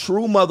you're a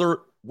true mother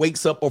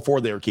wakes up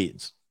before their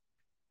kids.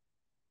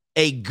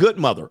 A good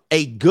mother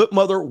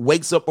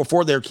wakes up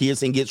before their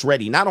kids and gets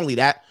ready. Not only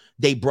that,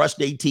 they brush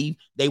their teeth,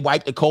 they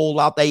wipe the coal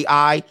out their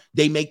eye,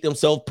 they make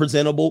themselves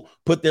presentable,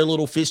 put their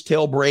little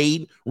fishtail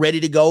braid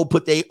ready to go,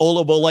 put their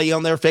olive oil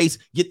on their face,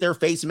 get their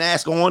face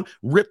mask on,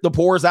 rip the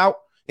pores out,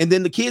 and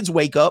then the kids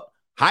wake up.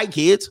 Hi,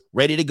 kids,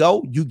 ready to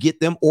go. You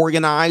get them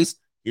organized.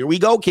 Here we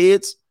go,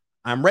 kids.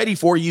 I'm ready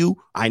for you.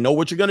 I know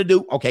what you're going to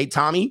do. Okay,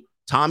 Tommy,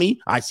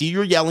 I see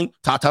you're yelling.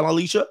 Tata and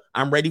Alicia,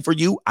 I'm ready for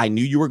you. I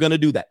knew you were going to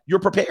do that. You're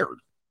prepared.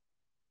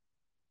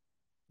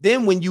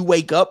 Then when you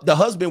wake up, the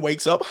husband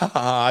wakes up.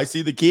 I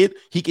see the kid.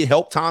 He can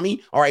help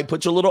Tommy. All right,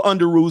 put your little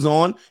underoos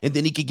on, and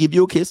then he can give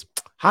you a kiss.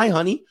 Hi,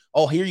 honey.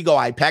 Oh, here you go.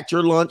 I packed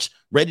your lunch,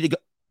 ready to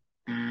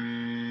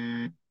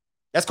go.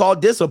 That's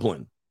called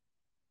discipline.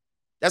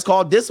 That's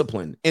called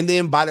discipline. And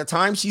then by the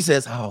time she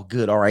says, oh,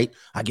 good, all right,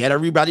 I get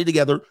everybody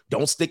together.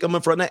 Don't stick them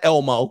in front of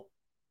Elmo.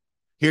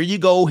 Here you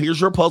go. Here's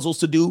your puzzles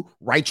to do.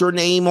 Write your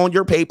name on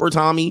your paper,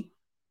 Tommy.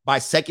 By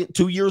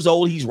 2 years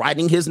old, he's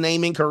writing his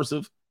name in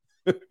cursive.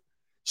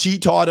 She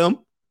taught him.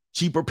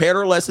 She prepared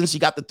her lessons. She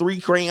got the 3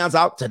 crayons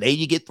out. Today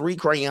you get 3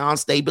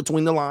 crayons. Stay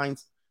between the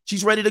lines.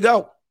 She's ready to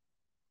go.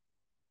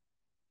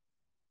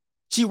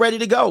 She ready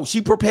to go.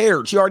 She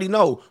prepared. She already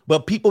know.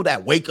 But people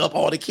that wake up,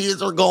 all the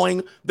kids are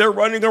going. They're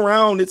running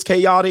around. It's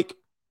chaotic.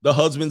 The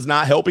husband's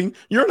not helping.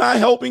 You're not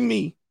helping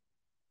me.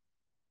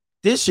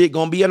 This shit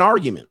gonna be an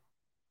argument.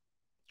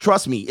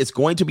 Trust me, it's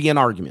going to be an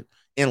argument.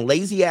 And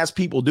lazy ass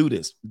people do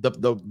this.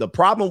 The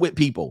problem with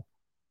people,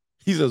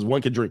 he says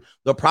one can drink.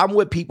 The problem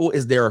with people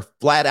is they're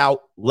flat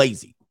out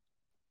lazy.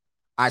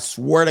 I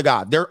swear to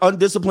God, they're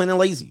undisciplined and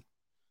lazy.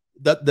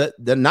 The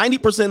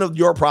 90% of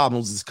your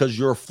problems is because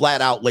you're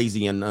flat out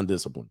lazy and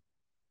undisciplined.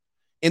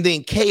 And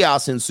then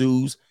chaos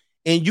ensues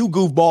and you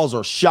goofballs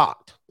are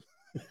shocked.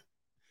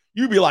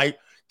 You'd be like,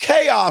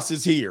 chaos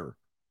is here.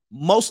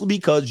 Mostly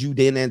because you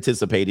didn't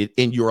anticipate it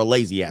and you're a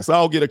lazy ass.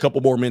 I'll get a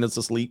couple more minutes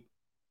of sleep.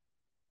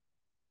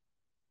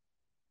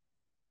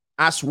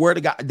 I swear to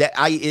God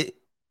that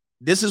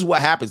this is what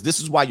happens. This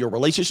is why your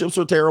relationships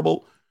are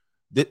terrible.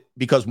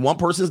 Because one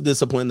person's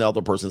disciplined, the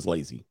other person's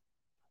lazy.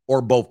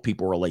 Or both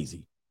people are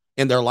lazy.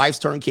 And their lives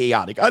turn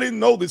chaotic. I didn't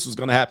know this was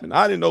going to happen.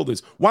 I didn't know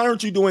this. Why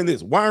aren't you doing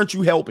this? Why aren't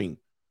you helping?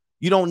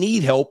 You don't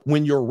need help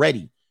when you're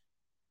ready.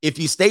 If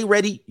you stay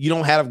ready, you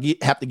don't have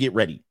to get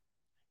ready.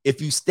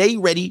 If you stay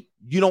ready,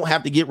 you don't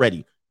have to get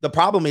ready. The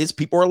problem is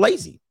people are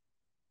lazy.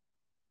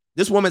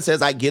 This woman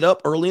says, I get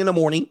up early in the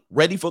morning,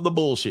 ready for the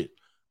bullshit.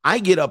 I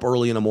get up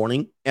early in the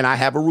morning and I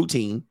have a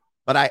routine,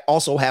 but I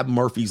also have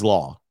Murphy's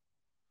Law.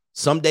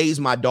 Some days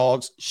my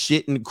dogs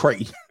shit in the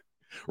crate,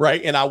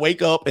 right? And I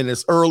wake up and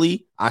it's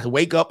early. I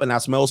wake up and I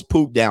smell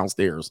poop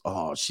downstairs.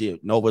 Oh,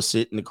 shit. Nova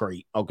shit in the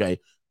crate.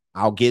 Okay.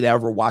 I'll get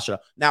ever wash it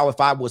up. Now,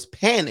 if I was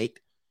panicked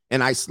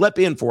and I slept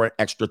in for an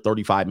extra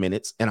 35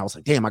 minutes and I was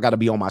like, damn, I got to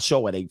be on my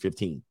show at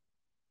 8:15.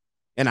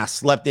 And I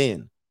slept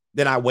in.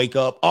 Then I wake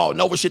up. Oh,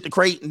 Nova shit the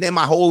crate. And then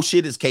my whole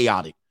shit is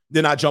chaotic.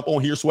 Then I jump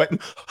on here sweating.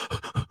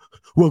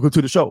 welcome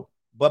to the show.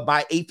 But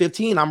by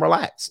 8:15, I'm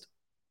relaxed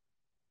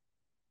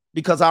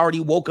because I already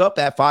woke up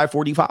at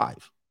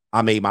 5:45.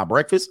 I made my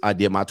breakfast. I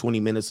did my 20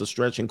 minutes of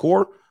stretch and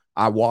core.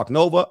 I walked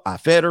Nova. I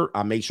fed her.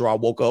 I made sure I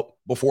woke up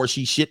before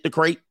she shit the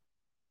crate.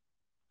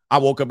 I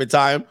woke up in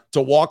time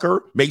to walk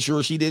her, make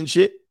sure she didn't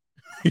shit.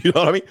 You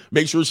know what I mean?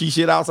 Make sure she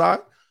shit outside.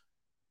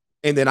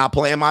 And then I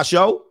plan my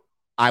show.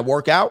 I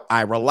work out.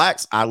 I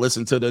relax. I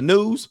listen to the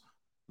news,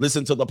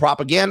 listen to the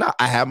propaganda.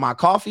 I have my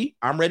coffee.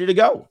 I'm ready to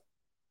go.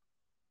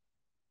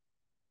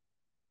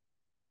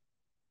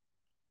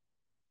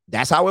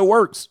 That's how it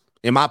works.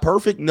 Am I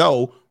perfect?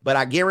 No, but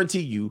I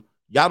guarantee you,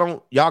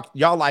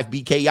 y'all life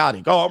be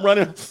chaotic. Oh, I'm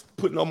running,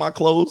 putting on my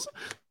clothes,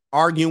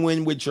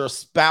 arguing with your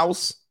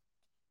spouse,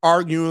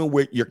 arguing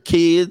with your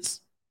kids,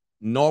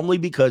 normally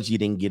because you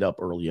didn't get up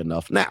early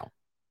enough. Now,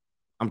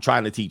 I'm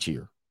trying to teach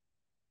here.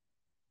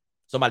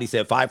 Somebody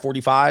said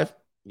 5:45.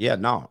 Yeah,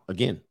 no,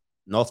 again,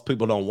 most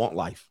people don't want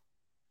life.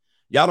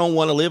 Y'all don't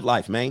want to live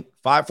life, man.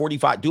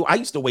 5:45. Dude, I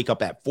used to wake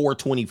up at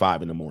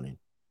 4:25 in the morning,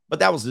 but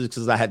that was just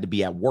because I had to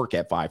be at work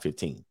at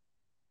 5:15.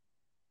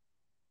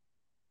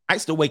 I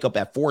used to wake up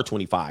at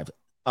 4:25.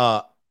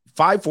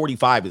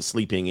 5:45 is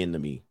sleeping into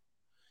me.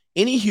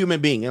 Any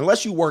human being,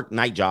 unless you work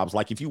night jobs,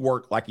 like if you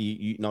work, like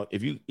you know,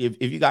 if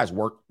you guys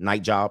work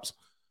night jobs,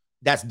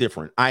 that's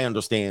different. I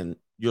understand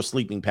your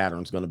sleeping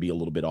pattern is going to be a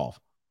little bit off.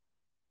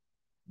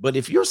 But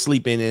if you're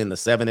sleeping in the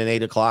 7 and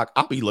 8 o'clock,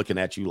 I'll be looking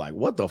at you like,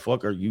 what the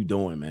fuck are you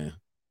doing, man?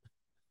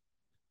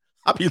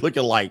 I'll be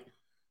looking like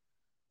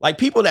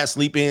people that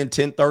sleep in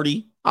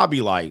 10:30. I'll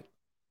be like,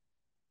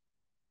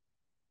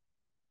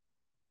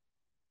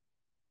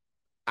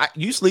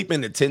 you sleep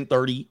in at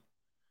 10:30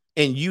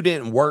 and you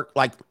didn't work.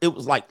 Like it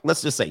was like,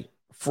 let's just say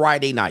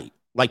Friday night.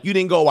 Like you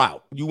didn't go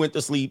out. You went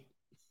to sleep.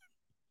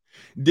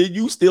 Did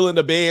you still in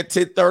the bed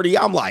 10:30?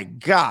 I'm like,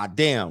 God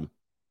damn.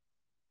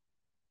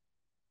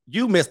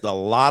 You missed a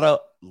lot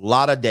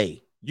of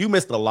day. You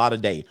missed a lot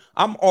of day.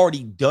 I'm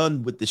already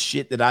done with the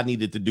shit that I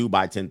needed to do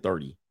by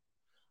 10:30.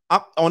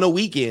 On a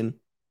weekend,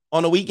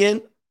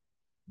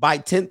 by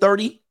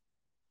 10:30,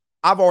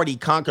 I've already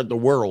conquered the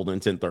world in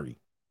 10:30.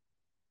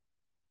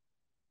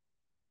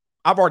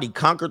 I've already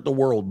conquered the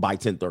world by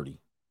 10:30.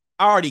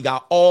 I already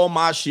got all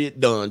my shit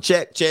done.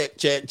 Check, check,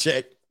 check,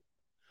 check.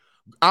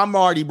 I'm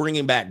already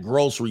bringing back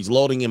groceries,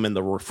 loading them in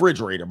the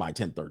refrigerator by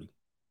 10:30.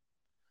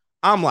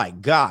 I'm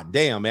like, God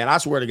damn, man. I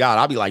swear to God,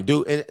 I'll be like,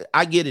 dude, and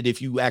I get it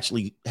if you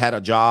actually had a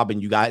job and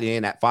you got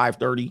in at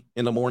 5:30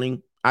 in the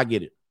morning. I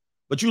get it.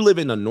 But you live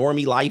in a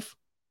normie life.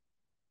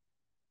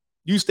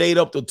 You stayed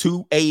up till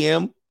 2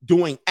 a.m.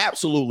 doing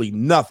absolutely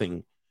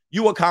nothing.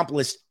 You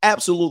accomplished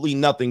absolutely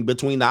nothing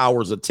between the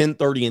hours of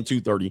 10:30 and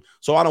 2:30.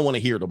 So I don't want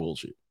to hear the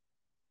bullshit.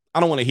 I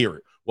don't want to hear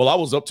it. Well, I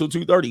was up till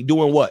 2:30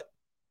 doing what?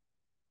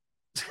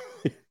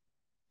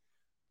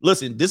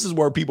 Listen, this is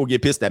where people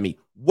get pissed at me.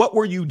 What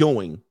were you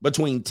doing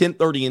between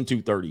 10:30 and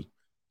 2:30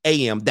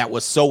 a.m. that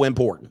was so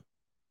important?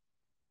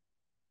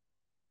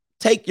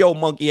 Take your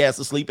monkey ass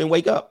to sleep and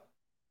wake up.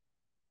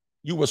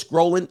 You were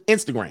scrolling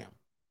Instagram,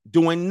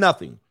 doing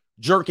nothing,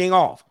 jerking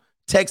off,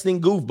 texting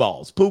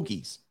goofballs,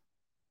 pookies.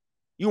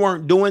 You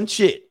weren't doing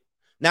shit.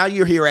 Now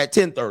you're here at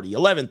 10:30,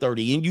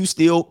 11:30, and you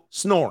still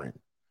snoring.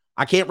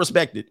 I can't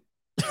respect it.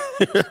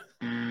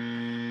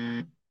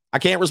 I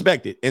can't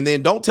respect it. And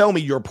then don't tell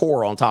me you're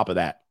poor on top of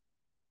that.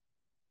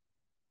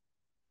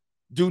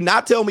 Do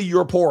not tell me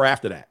you're poor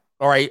after that.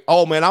 All right.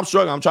 Oh, man, I'm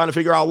struggling. I'm trying to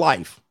figure out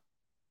life.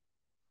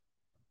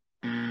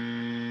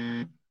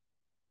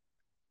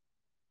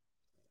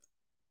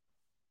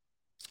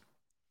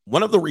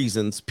 One of the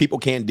reasons people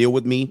can't deal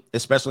with me,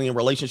 especially in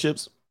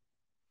relationships,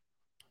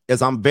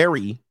 is I'm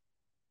very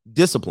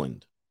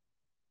disciplined.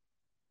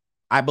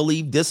 I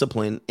believe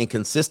discipline and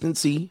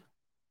consistency,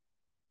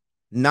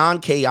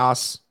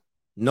 non-chaos,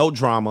 no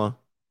drama.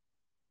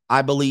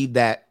 I believe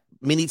that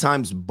many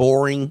times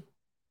boring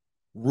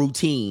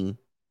routine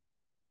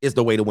is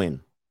the way to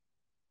win.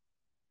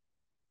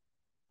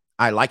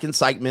 I like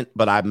incitement,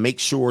 but I make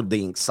sure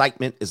the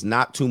excitement is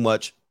not too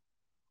much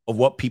of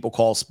what people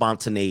call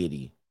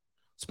spontaneity.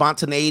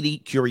 Spontaneity,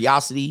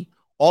 curiosity,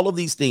 all of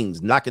these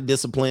things, lack of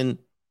discipline,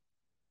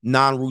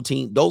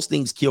 non-routine, those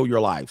things kill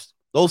your lives.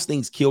 Those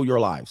things kill your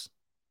lives.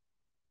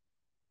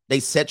 They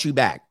set you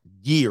back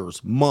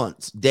years,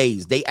 months,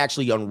 days. They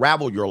actually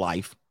unravel your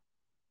life.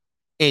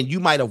 And you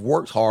might have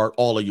worked hard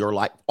all of your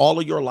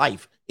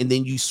life, and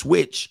then you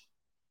switch,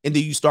 and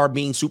then you start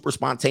being super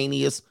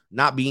spontaneous,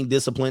 not being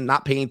disciplined,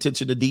 not paying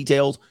attention to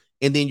details,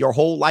 and then your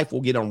whole life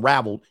will get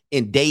unraveled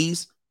in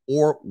days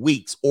or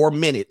weeks or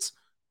minutes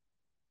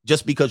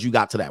just because you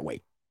got to that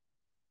way.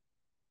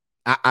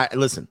 I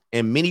listen,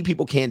 and many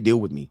people can't deal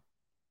with me.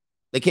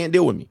 They can't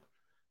deal with me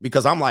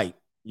because I'm like,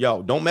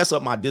 yo, don't mess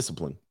up my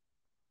discipline.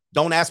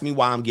 Don't ask me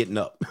why I'm getting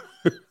up.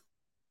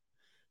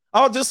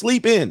 I'll just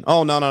sleep in.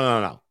 Oh,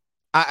 no.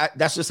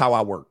 That's just how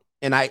I work.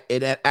 And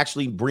it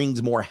actually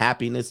brings more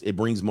happiness. It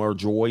brings more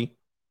joy.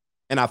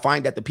 And I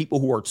find that the people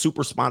who are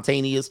super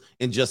spontaneous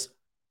and just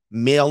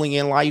mailing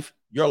in life,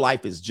 your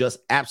life is just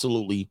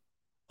absolutely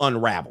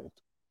unraveled.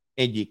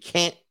 And you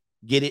can't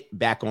get it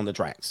back on the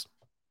tracks.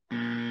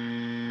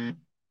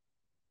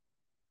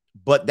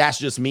 But that's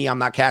just me. I'm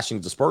not casting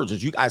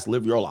aspersions. You guys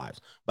live your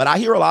lives. But I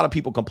hear a lot of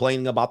people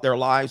complaining about their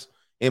lives.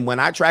 And when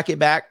I track it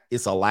back,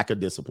 it's a lack of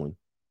discipline.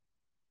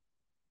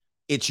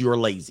 It's you're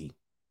lazy.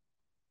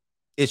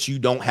 It's you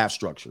don't have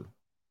structure.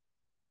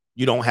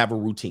 You don't have a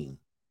routine.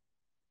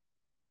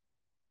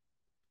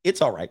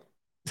 It's all right.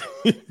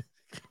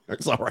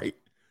 It's all right.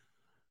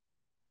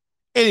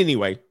 And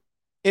anyway,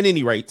 at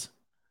any rate,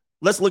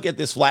 let's look at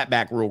this flat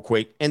back real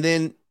quick. And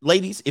then,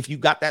 ladies, if you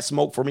got that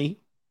smoke for me,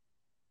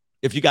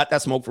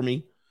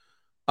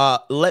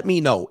 let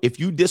me know. If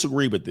you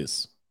disagree with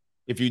this,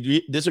 if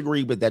you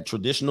disagree with that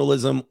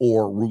traditionalism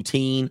or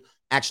routine,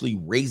 actually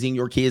raising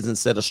your kids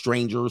instead of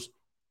strangers,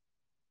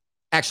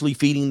 actually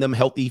feeding them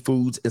healthy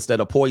foods instead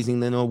of poisoning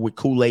them with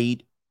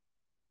Kool-Aid.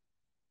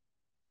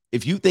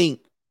 If you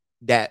think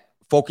that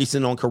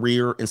focusing on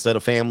career instead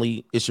of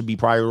family, it should be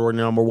priority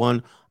number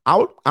one,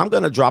 I'm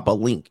going to drop a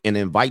link and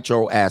invite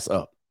your ass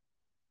up.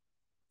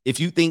 If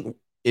you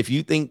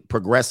think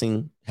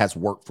progressing has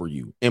worked for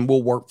you and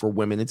will work for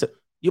women,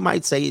 you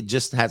might say it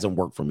just hasn't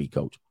worked for me,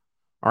 coach.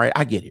 All right,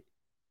 I get it.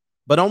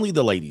 But only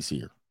the ladies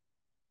here.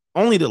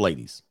 Only the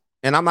ladies.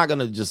 And I'm not going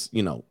to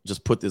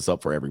just put this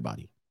up for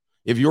everybody.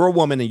 If you're a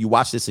woman and you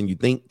watch this and you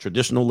think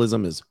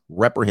traditionalism is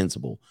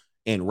reprehensible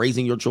and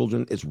raising your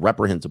children is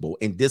reprehensible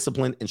and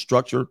discipline and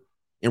structure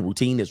and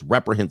routine is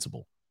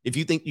reprehensible, if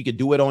you think you could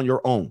do it on your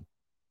own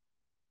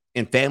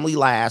and family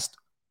last,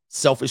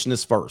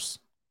 selfishness first,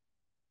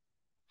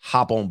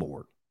 hop on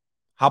board.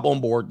 Hop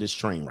on board this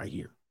train right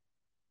here.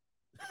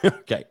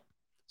 Okay.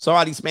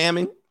 Somebody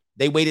spamming.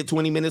 They waited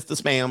 20 minutes to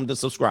spam to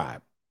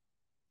subscribe.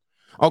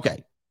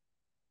 Okay.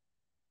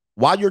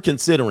 While you're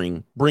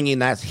considering bringing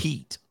that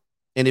heat,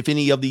 and if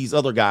any of these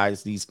other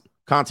guys, these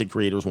content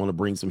creators want to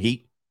bring some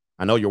heat,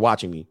 I know you're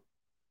watching me.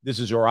 This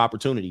is your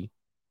opportunity,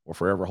 or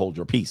forever hold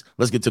your peace.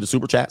 Let's get to the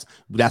super chats.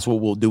 That's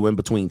what we'll do in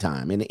between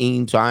time.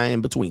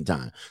 In between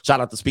time. Shout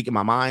out to Speaking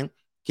My Mind.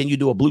 Can you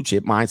do a blue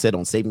chip mindset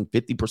on saving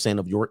 50%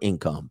 of your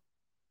income?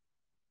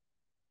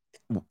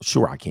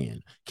 Sure, I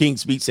can. King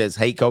Speech says,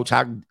 "Hey, coach,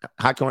 how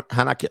can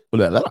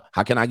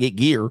I get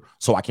gear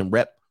so I can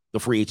rep the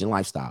free agent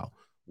lifestyle?"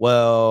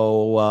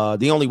 Well,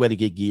 the only way to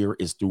get gear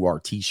is through our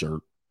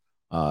t-shirt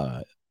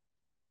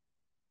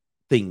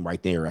thing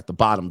right there at the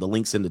bottom. The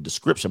link's in the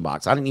description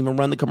box. I didn't even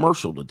run the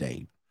commercial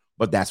today,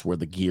 but that's where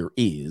the gear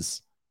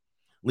is.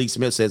 Lee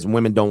Smith says,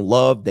 "Women don't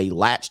love, they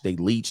latch, they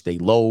leech, they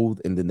loathe,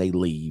 and then they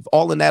leave.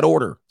 All in that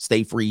order.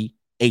 Stay free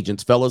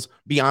agents, fellas.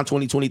 Beyond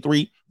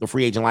 2023, the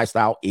free agent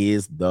lifestyle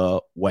is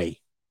the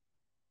way.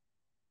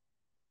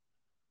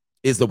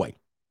 Is the way."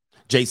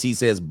 JC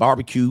says,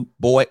 "Barbecue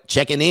boy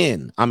checking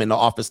in. I'm in the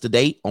office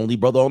today. Only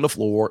brother on the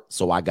floor,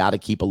 so I got to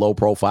keep a low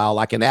profile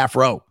like an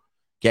afro.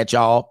 Catch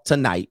y'all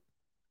tonight.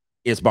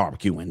 It's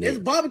barbecue in there. It's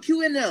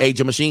barbecue in there. Age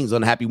of Machines.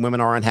 Unhappy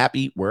women are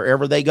unhappy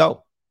wherever they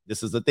go.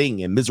 This is the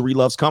thing. And misery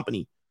loves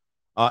company.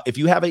 If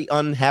you have an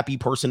unhappy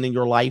person in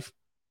your life,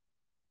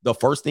 the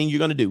first thing you're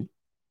going to do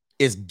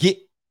is get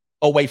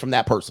away from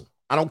that person.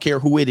 I don't care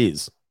who it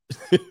is.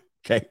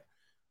 Okay.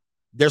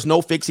 There's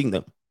no fixing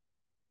them.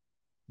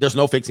 There's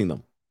no fixing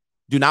them.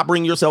 Do not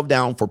bring yourself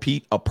down for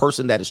a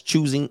person that is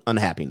choosing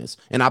unhappiness.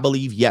 And I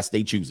believe, yes,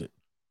 they choose it.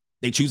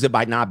 They choose it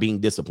by not being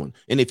disciplined.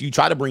 And if you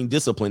try to bring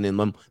discipline in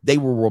them, they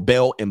will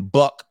rebel and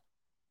buck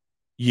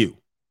you.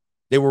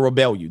 They will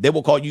rebel you. They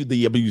will call you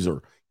the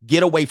abuser.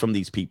 Get away from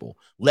these people.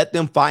 Let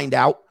them find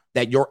out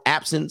that your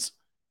absence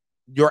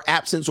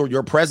or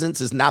your presence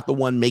is not the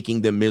one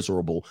making them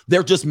miserable.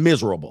 They're just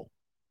miserable.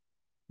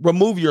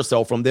 Remove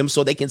yourself from them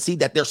so they can see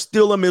that they're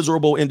still a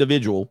miserable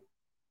individual,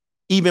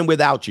 even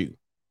without you.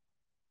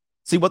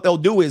 See, what they'll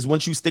do is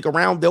once you stick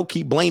around, they'll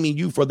keep blaming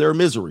you for their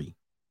misery.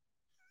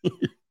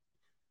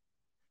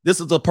 This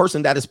is a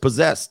person that is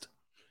possessed.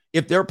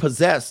 If they're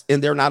possessed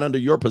and they're not under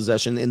your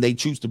possession and they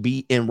choose to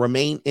be and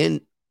remain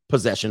in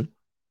possession,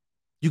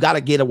 you got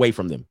to get away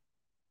from them.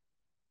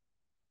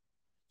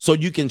 So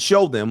you can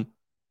show them,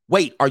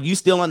 wait, are you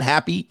still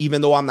unhappy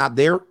even though I'm not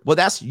there? Well,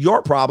 that's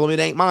your problem. It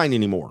ain't mine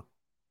anymore.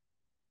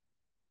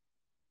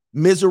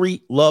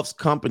 Misery loves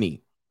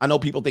company. I know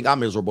people think I'm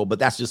miserable, but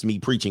that's just me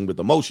preaching with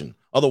emotion.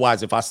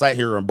 Otherwise, if I sat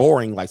here and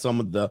boring like some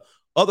of the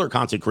other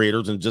content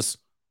creators and just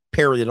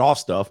parroted off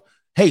stuff,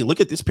 hey,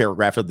 look at this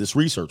paragraph of this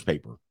research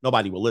paper,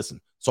 nobody will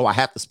listen. So I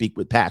have to speak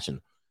with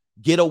passion.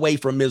 Get away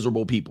from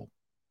miserable people.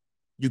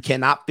 You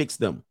cannot fix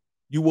them.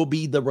 You will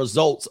be the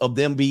results of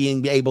them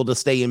being able to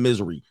stay in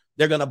misery.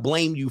 They're going to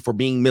blame you for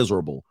being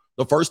miserable.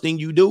 The first thing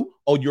you do,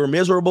 oh, you're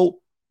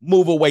miserable,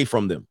 move away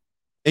from them.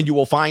 And you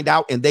will find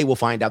out, and they will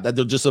find out that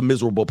they're just a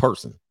miserable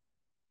person.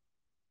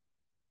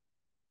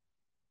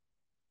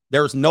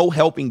 There's no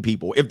helping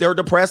people. If they're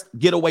depressed,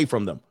 get away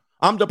from them.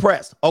 I'm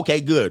depressed. Okay,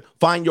 good.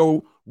 Find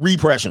your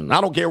repression.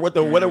 I don't care what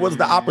was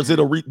the opposite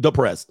of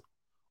depressed.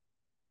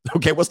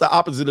 Okay, what's the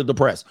opposite of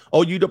depressed?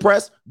 Oh, you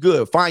depressed?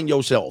 Good. Find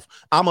yourself.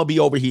 I'm going to be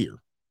over here.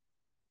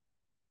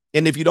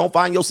 And if you don't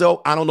find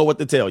yourself, I don't know what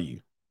to tell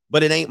you.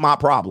 But it ain't my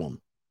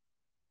problem.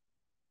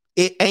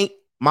 It ain't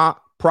my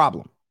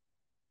problem.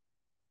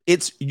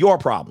 It's your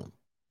problem.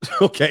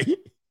 Okay?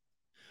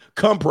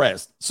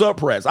 compressed,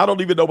 suppressed. I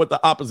don't even know what the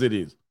opposite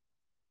is.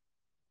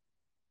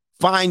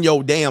 Find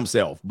your damn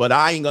self, but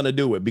I ain't going to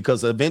do it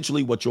because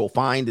eventually what you'll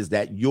find is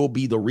that you'll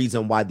be the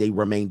reason why they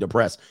remain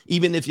depressed,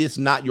 even if it's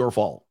not your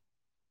fault.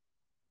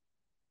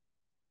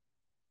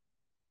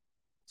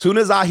 Soon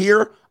as I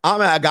hear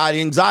I got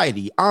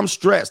anxiety, I'm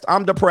stressed,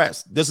 I'm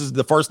depressed, this is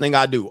the first thing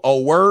I do.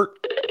 Oh, word?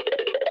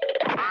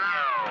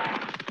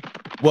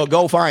 Well,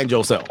 go find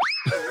yourself.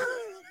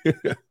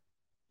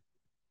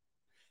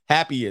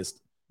 Happiest.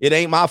 It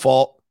ain't my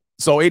fault.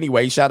 So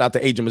anyway, shout out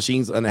to Aging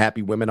Machines.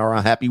 Unhappy women are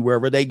unhappy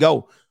wherever they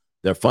go.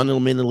 They're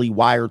fundamentally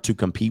wired to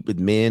compete with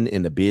men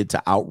in the bid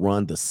to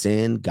outrun the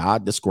sin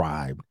God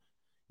described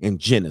in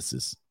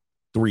Genesis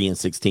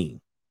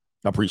 3:16.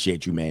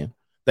 Appreciate you, man.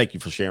 Thank you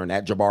for sharing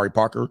that, Jabari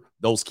Parker.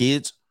 Those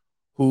kids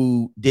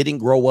who didn't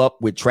grow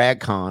up with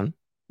TradCon,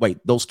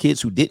 those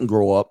kids who didn't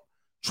grow up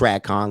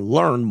TradCon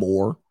learn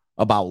more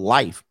about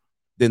life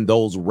than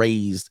those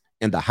raised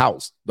in the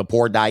house. The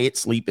poor diet,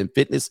 sleep, and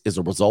fitness is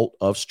a result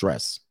of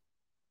stress.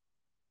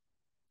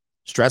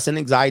 Stress and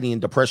anxiety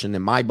and depression,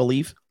 in my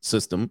belief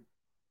system,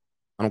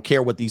 I don't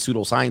care what these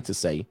pseudoscientists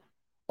say,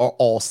 are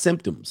all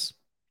symptoms.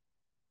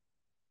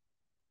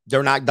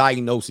 They're not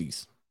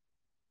diagnoses.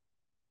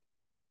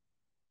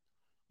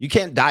 You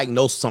can't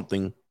diagnose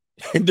something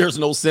and there's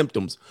no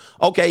symptoms.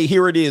 Okay,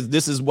 here it is.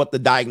 This is what the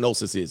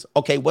diagnosis is.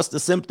 Okay, what's the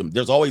symptom?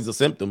 There's always a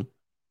symptom.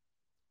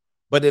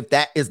 But if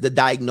that is the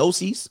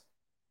diagnosis,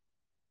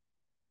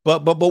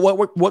 but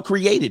what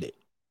created it?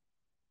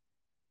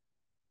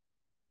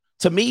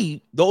 To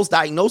me, those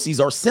diagnoses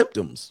are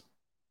symptoms.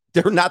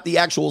 They're not the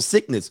actual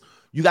sickness.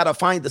 You got to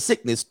find the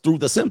sickness through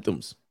the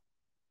symptoms.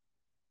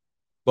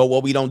 But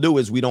what we don't do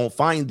is we don't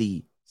find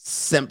the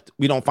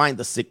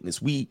sickness.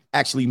 We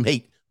actually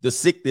make the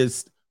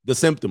sickness the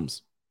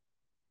symptoms.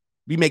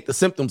 We make the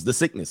symptoms the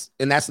sickness,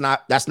 and that's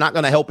not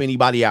going to help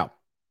anybody out.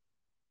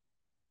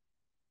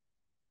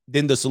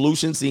 Then the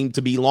solutions seem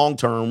to be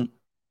long-term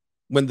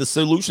when the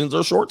solutions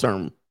are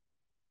short-term.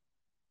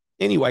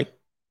 Anyway.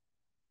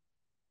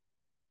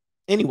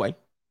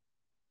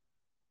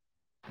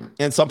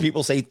 And some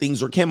people say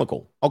things are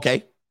chemical.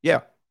 Okay,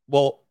 yeah.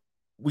 Well,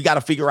 we got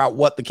to figure out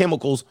what the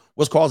chemicals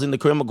was causing the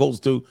chemicals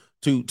to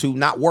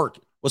not work,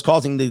 was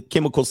causing the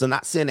chemicals to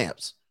not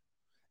synapse.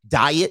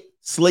 Diet,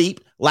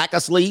 sleep, lack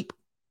of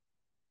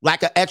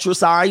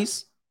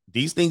exercise.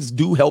 These things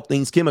do help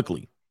things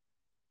chemically.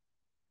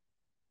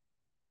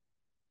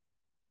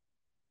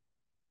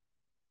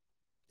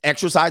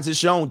 Exercise is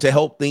shown to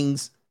help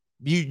things.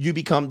 You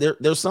become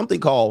there's something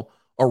called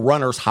a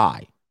runner's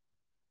high.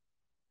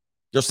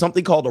 There's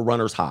something called a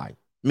runner's high,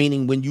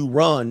 meaning when you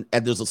run,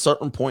 and there's a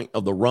certain point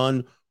of the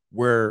run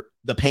where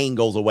the pain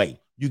goes away.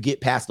 You get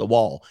past the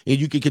wall and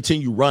you can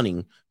continue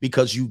running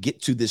because you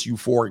get to this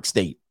euphoric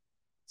state.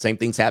 Same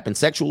things happen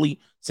sexually.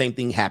 Same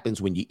thing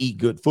happens when you eat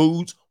good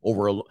foods.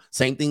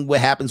 Same thing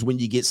what happens when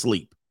you get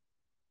sleep.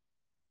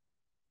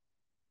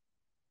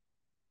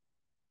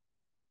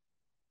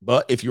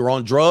 But if you're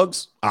on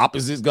drugs,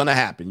 opposite is going to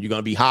happen. You're going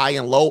to be high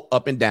and low,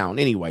 up and down.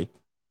 Anyway.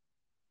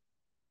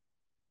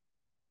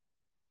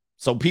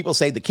 So people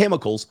say the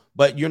chemicals,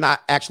 but you're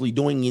not actually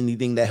doing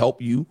anything to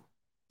help you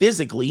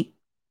physically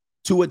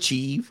to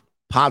achieve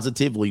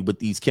positively with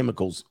these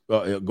chemicals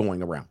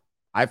going around.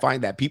 I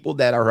find that people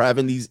that are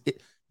having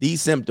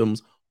these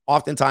symptoms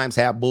oftentimes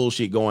have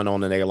bullshit going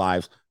on in their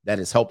lives that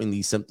is helping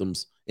these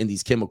symptoms and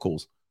these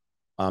chemicals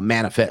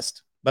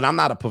manifest. But I'm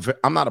not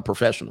a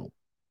professional.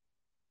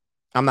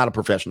 I'm not a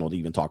professional to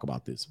even talk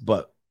about this,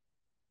 but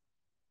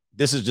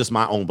this is just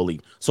my own belief.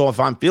 So if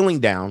I'm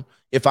feeling down,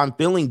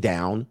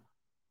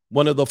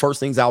 one of the first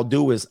things I'll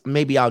do is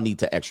maybe I'll need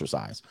to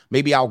exercise.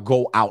 Maybe I'll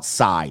go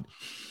outside,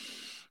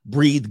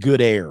 breathe good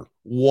air,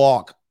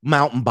 walk,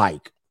 mountain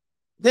bike.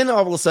 Then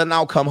all of a sudden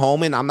I'll come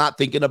home and I'm not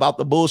thinking about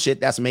the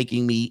bullshit that's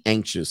making me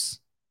anxious.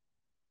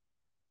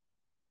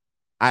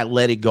 I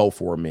let it go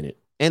for a minute.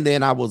 And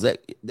then I'll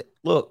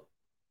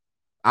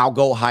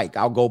go hike.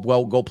 I'll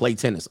go play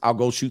tennis. I'll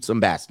go shoot some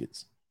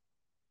baskets.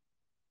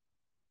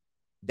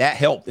 That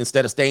helped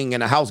instead of staying in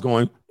the house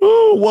going,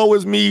 oh, woe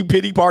is me,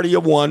 pity party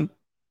of one.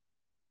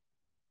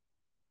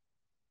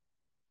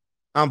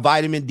 I'm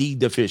vitamin D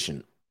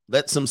deficient.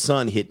 Let some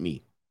sun hit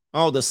me.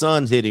 Oh, the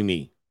sun's hitting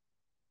me.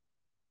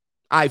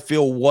 I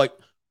feel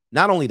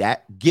not only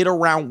that, get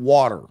around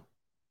water.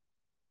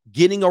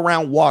 Getting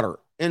around water.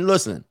 And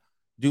listen,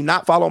 do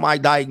not follow my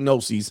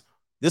diagnoses.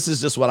 This is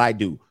just what I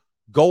do.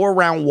 Go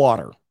around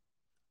water.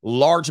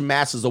 Large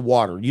masses of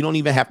water. You don't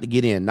even have to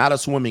get in. Not a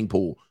swimming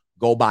pool.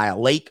 Go by a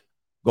lake.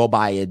 Go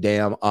by a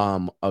dam.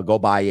 Go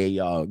by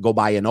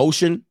an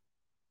ocean.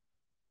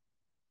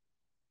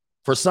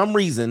 For some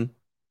reason,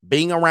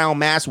 being around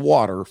mass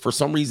water, for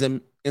some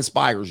reason,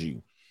 inspires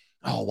you.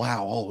 Oh,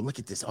 wow. Oh, look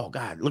at this. Oh,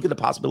 God. Look at the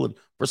possibility.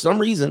 For some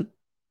reason,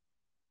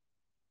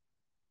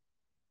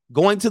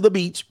 going to the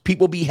beach,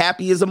 people be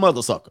happy as a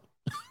mother sucker.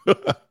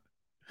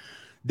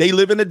 They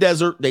live in the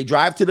desert. They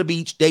drive to the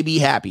beach. They be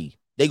happy.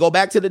 They go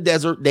back to the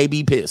desert. They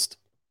be pissed.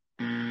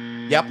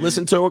 Yep.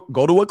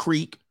 Go to a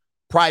creek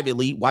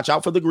privately. Watch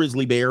out for the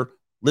grizzly bear.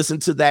 Listen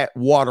to that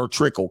water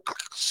trickle.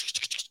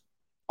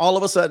 All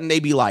of a sudden, they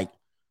be like,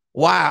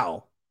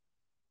 wow.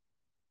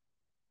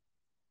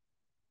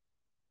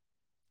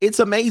 It's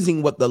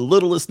amazing what the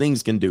littlest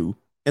things can do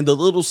and the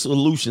little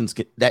solutions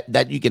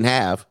that you can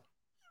have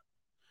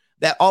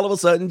that all of a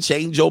sudden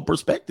change your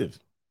perspective.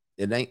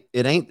 It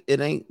ain't,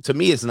 to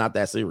me, it's not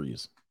that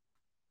serious.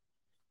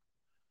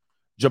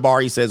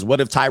 Jabari says,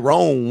 what if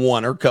Tyrone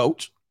won her,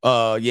 coach?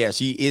 Yeah,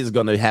 she is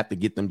going to have to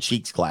get them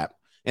cheeks clapped.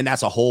 And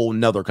that's a whole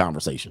nother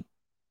conversation.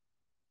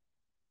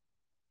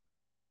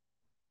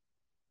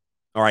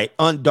 All right,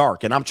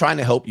 Undark. And I'm trying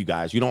to help you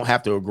guys. You don't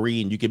have to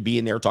agree. And you can be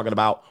in there talking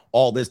about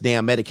all this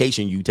damn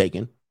medication you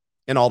taking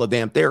and all the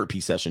damn therapy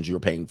sessions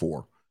you're paying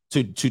for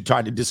to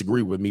try to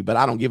disagree with me. But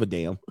I don't give a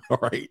damn. All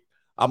right.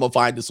 I'm going to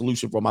find the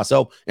solution for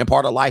myself. And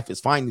part of life is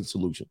finding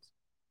solutions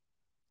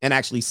and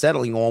actually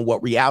settling on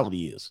what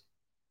reality is.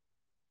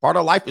 Part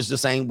of life is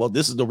just saying, well,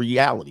 this is the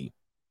reality.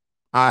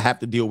 I have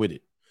to deal with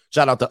it.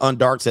 Shout out to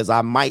Undark, says,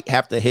 I might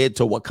have to head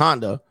to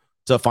Wakanda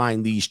to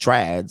find these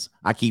trads.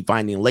 I keep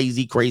finding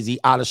lazy, crazy,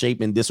 out of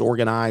shape, and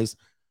disorganized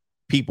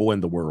people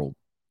in the world.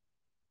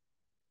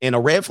 And a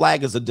red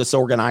flag is a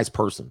disorganized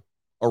person.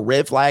 A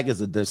red flag is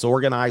a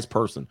disorganized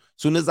person.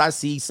 As soon as I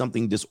see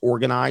something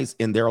disorganized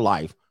in their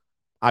life,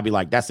 I'll be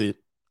like, that's it.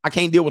 I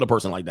can't deal with a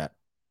person like that.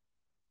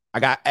 I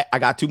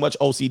got too much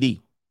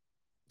OCD.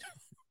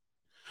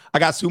 I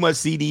got too much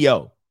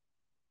CDO.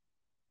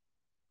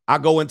 I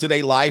go into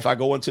their life. I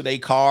go into their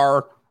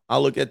car. I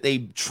look at their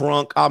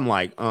trunk. I'm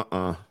like,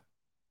 And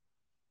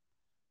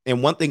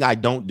one thing I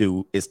don't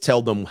do is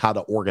tell them how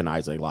to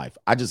organize their life.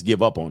 I just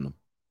give up on them.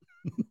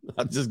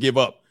 I just give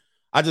up.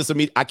 I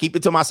keep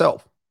it to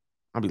myself.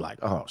 I'll be like,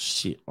 oh,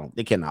 shit. Oh,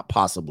 they cannot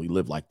possibly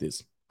live like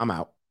this. I'm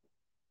out.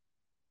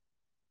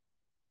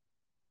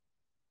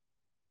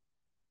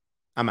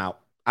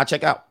 I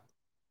check out.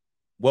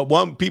 Well,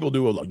 one people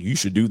do like, you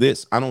should do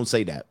this. I don't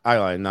say that. I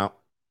like, no.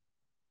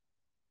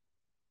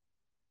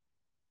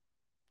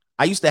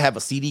 I used to have a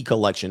CD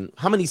collection.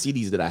 How many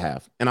CDs did I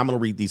have? And I'm going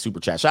to read these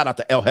super chats. Shout out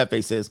to El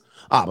Jefe, says,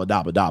 Abba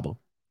Dabba Dabba.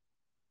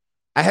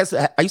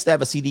 I used to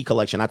have a CD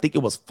collection. I think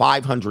it was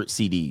 500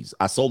 CDs.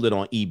 I sold it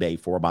on eBay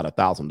for about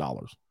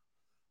 $1,000.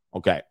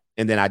 Okay.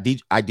 And then I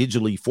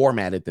digitally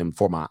formatted them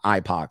for my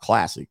iPod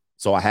Classic.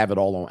 So I have it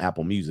all on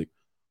Apple Music.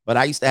 But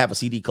I used to have a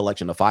CD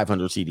collection of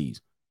 500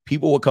 CDs.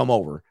 People would come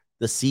over.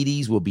 The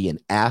CDs would be in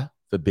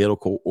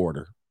alphabetical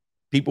order.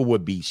 People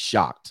would be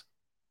shocked.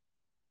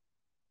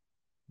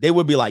 They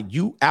would be like,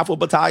 you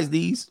alphabetize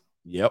these?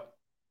 Yep.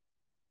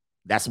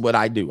 That's what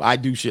I do. I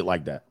do shit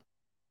like that.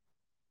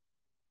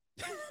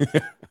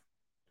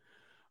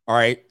 All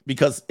right.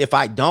 Because if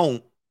I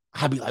don't,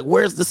 I'll be like,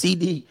 where's the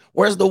CD?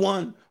 Where's the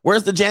one?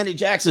 Where's the Janet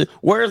Jackson?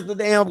 Where's the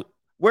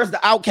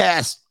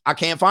Outkast? I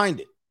can't find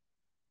it.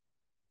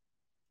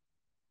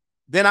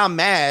 Then I'm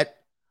mad.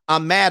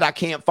 I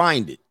can't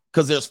find it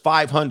because there's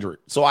 500.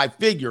 So I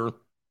figure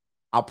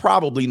I'll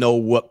probably know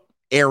what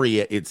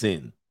area it's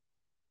in.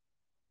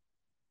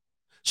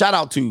 Shout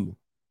out to,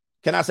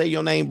 can I say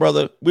your name,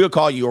 brother? We'll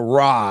call you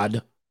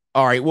Rod.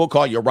 All right, we'll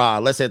call you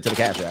Rod. Let's head to the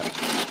Cash App.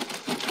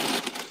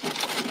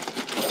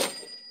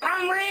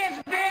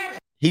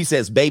 He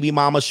says, Baby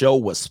Mama Show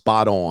was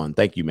spot on.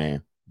 Thank you,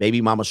 man.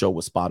 Baby Mama Show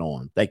was spot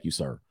on. Thank you,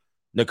 sir.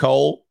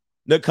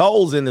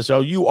 Nicole's in the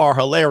show. You are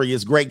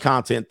hilarious. Great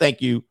content.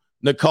 Thank you,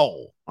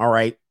 Nicole. All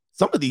right.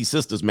 Some of these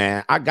sisters,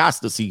 man, I got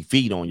to see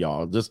feet on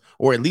y'all, just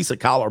or at least a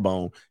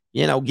collarbone.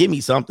 You know, give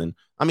me something.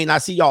 I mean, I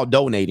see y'all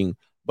donating,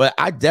 but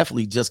I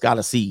definitely just got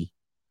to see.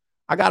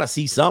 I got to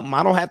see something.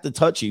 I don't have to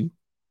touch you.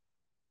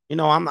 You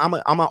know, I'm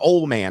an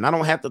old man. I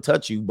don't have to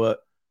touch you, but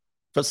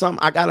for some,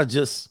 I got to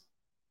just,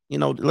 you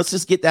know, let's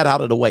just get that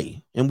out of the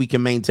way and we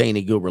can maintain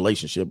a good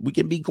relationship. We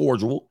can be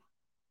cordial.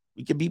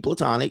 We can be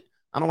platonic.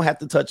 I don't have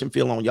to touch and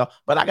feel on y'all,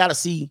 but I got to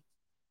see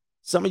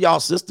some of y'all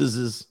sisters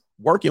is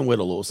working with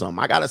a little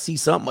something. I got to see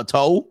something, a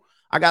toe.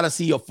 I got to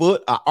see a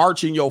foot, an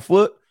arch in your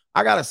foot.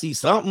 I got to see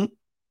something.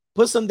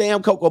 Put some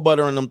damn cocoa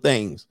butter in them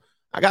things.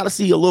 I got to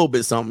see a little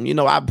bit something. You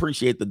know, I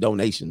appreciate the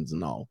donations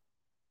and all.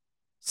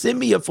 Send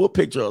me a foot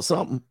picture or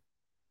something.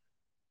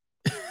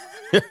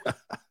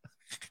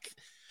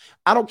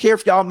 I don't care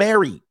if y'all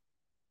married.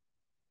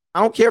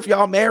 I don't care if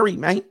y'all married,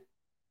 man.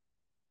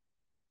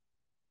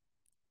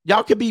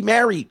 Y'all could be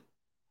married.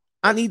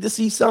 I need to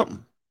see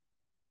something.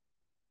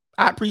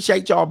 I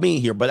appreciate y'all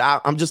being here, but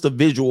I'm just a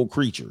visual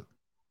creature.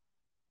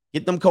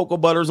 Get them cocoa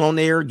butters on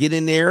there. Get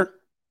in there.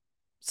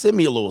 Send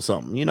me a little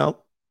something, you know,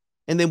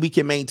 and then we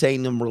can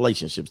maintain them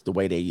relationships the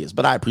way they is.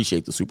 But I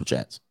appreciate the super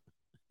chats.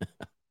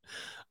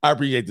 I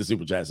appreciate the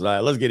super chats. All right,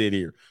 let's get in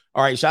here.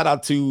 All right, shout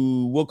out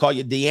to, we'll call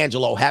you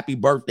D'Angelo. Happy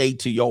birthday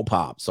to your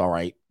pops. All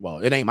right.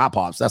 Well, it ain't my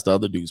pops. That's the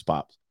other dude's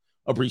pops.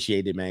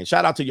 Appreciate it, man.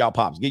 Shout out to y'all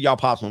pops. Give y'all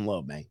pops some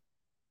love, man.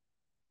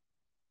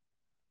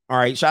 All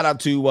right, shout out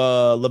to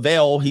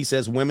Lavelle. He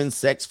says women's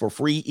sex for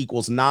free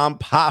equals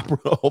non-pop.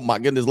 Oh, my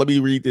goodness. Let me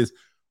read this.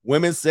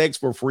 Women's sex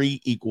for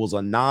free equals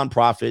a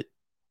non-profit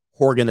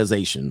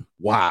organization.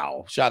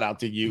 Wow. Shout out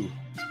to you.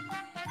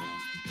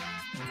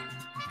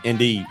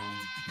 Indeed.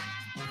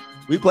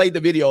 We played the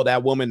video of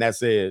that woman that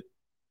said,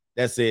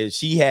 that says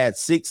she had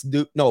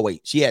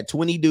she had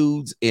 20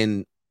 dudes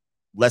in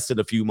less than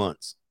a few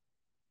months.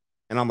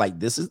 And I'm like,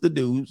 this is the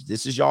dudes.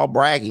 This is y'all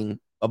bragging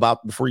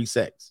about the free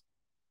sex.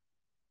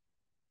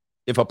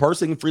 If a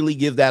person freely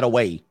gives that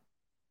away,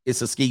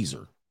 it's a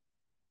skeezer.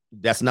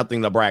 That's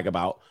nothing to brag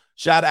about.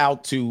 Shout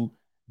out to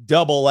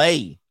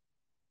AA.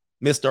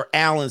 Mr.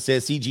 Allen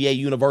says CGA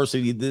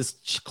University, this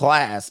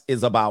class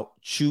is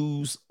about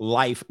choose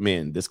life,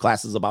 men. This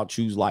class is about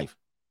choose life.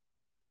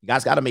 You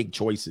guys got to make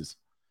choices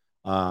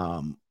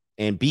and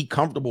be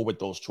comfortable with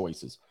those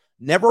choices.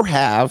 Never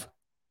have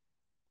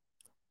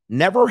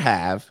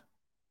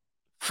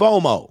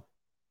FOMO.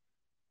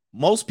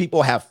 Most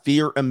people have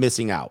fear of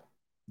missing out.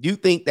 You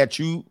think that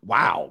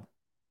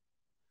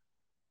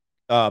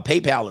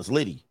PayPal is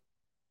litty.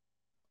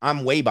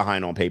 I'm way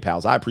behind on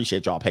PayPal. So I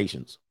appreciate y'all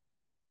patience.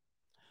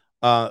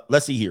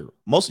 Let's see here.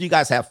 Most of you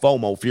guys have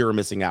FOMO, fear of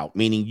missing out,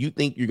 meaning you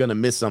think you're going to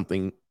miss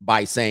something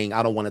by saying,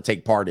 I don't want to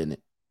take part in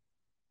it.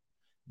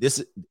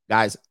 This,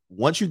 guys,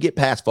 once you get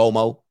past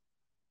FOMO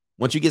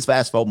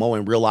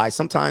and realize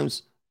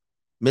sometimes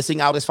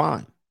missing out is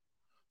fine.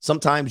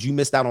 Sometimes you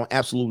missed out on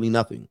absolutely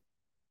nothing.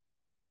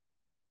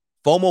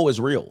 FOMO is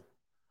real.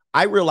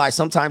 I realize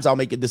sometimes I'll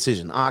make a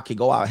decision. I can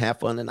go out and have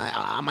fun, and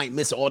I might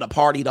miss all the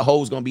party. The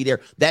hoe's going to be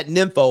there. That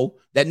nympho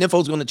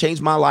is going to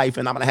change my life,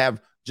 and I'm going to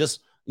have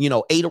just,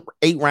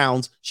 8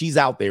 rounds. She's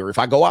out there. If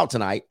I go out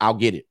tonight, I'll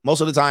get it.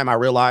 Most of the time, I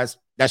realize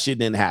that shit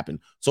didn't happen.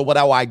 So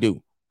what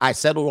do? I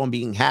settled on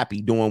being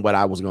happy doing what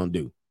I was going to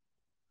do.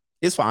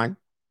 It's fine.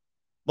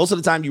 Most of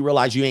the time, you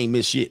realize you ain't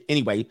missed shit.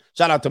 Anyway,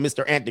 shout out to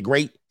Mr. Ant the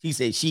Great. He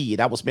said,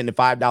 I was spending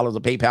 $5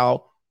 of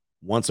PayPal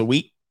once a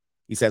week.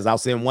 He says, I'll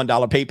send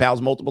 $1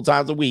 PayPals multiple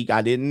times a week.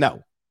 I didn't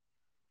know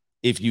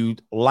if you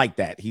like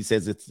that. He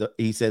says,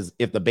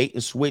 if the bait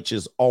and switch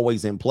is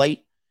always in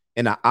play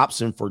and an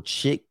option for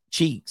cheek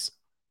chicks.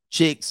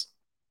 He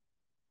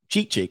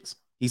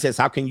says,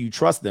 how can you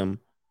trust them?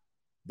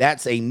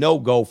 That's a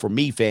no-go for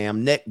me,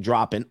 fam. Neck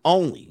dropping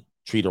only.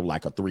 Treat her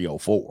like a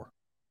 304.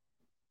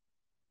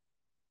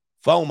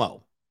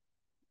 FOMO,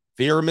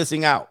 fear of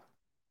missing out.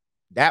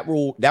 That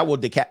will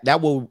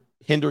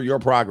hinder your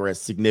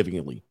progress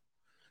significantly.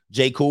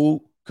 J.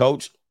 Cool,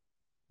 coach,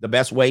 the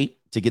best way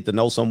to get to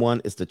know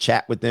someone is to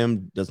chat with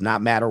them. Does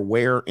not matter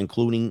where,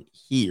 including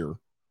here,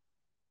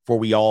 for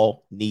we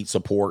all need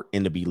support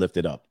and to be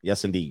lifted up.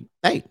 Yes, indeed.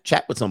 Hey,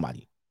 chat with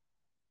somebody.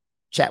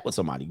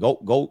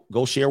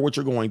 Go share what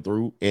you're going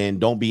through and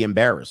don't be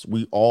embarrassed.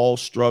 We all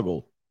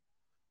struggle.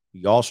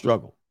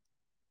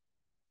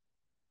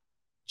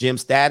 Gym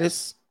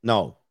status?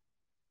 No.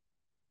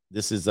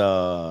 This is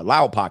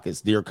Loud Pockets.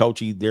 Dear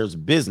Coachy, there's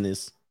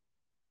businesses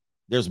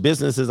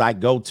I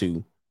go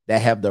to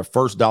that have their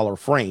first dollar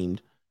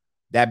framed.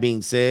 That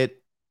being said,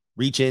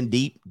 reach in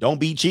deep. Don't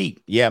be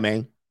cheap. Yeah,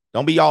 man.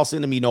 Don't be all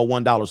sending me no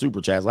 $1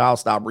 super chats. I'll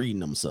stop reading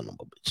them, son of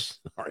a bitch.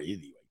 All right,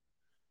 anyway.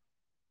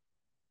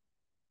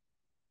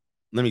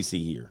 Let me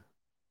see here.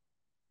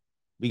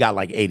 We got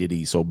like 8 of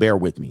these, so bear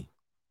with me.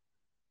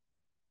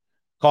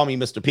 Call me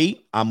Mr.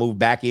 P. I moved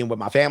back in with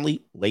my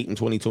family late in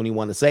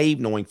 2021 to save,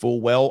 knowing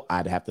full well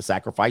I'd have to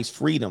sacrifice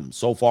freedom.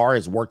 So far,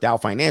 it's worked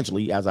out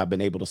financially as I've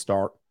been able to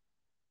start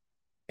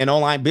an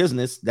online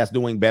business that's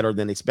doing better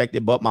than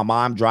expected. But my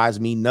mom drives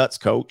me nuts,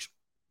 coach,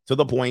 to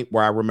the point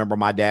where I remember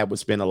my dad would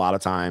spend a lot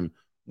of time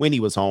when he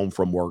was home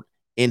from work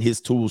in his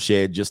tool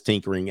shed just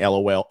tinkering,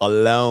 LOL,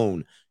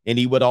 alone. And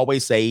he would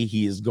always say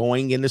he is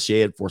going in the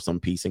shed for some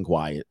peace and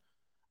quiet.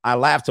 I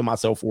laughed to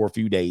myself for a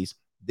few days.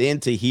 Then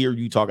to hear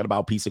you talking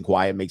about peace and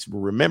quiet makes me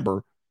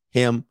remember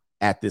him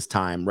at this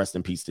time. Rest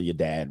in peace to your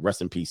dad.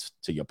 Rest in peace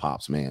to your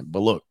pops, man. But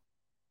look,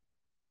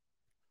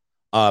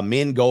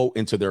 men go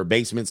into their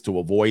basements to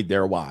avoid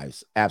their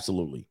wives.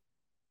 Absolutely.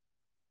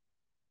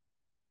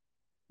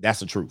 That's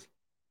the truth.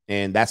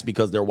 And that's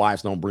because their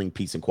wives don't bring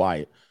peace and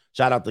quiet.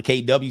 Shout out to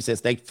KW,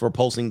 says, thanks for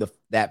posting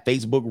that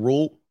Facebook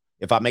rule.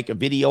 If I make a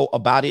video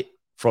about it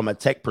from a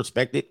tech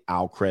perspective,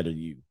 I'll credit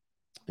you.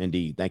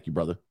 Indeed. Thank you,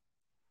 brother.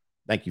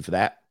 Thank you for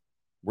that.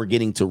 We're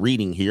getting to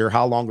reading here.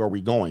 How long are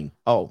we going?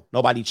 Oh,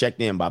 nobody checked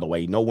in, by the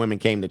way. No women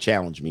came to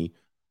challenge me.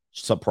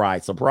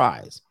 Surprise,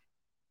 surprise.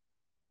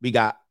 We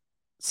got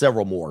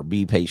several more.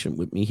 Be patient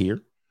with me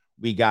here.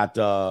 We got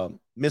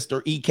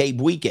Mr. E.K.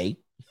 Buike.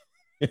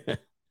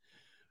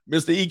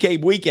 Mr. E.K.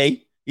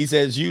 Buike. He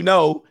says,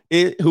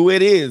 who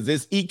it is.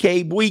 It's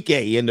E.K.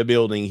 Buike in the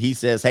building. He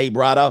says, hey,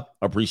 brother,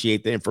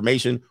 appreciate the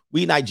information.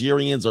 We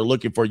Nigerians are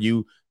looking for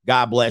you.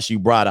 God bless you,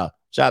 brother.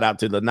 Shout out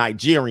to the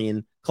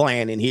Nigerian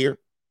clan in here.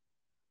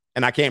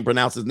 And I can't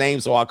pronounce his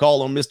name, so I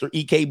call him Mr.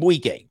 E.K.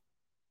 Buike.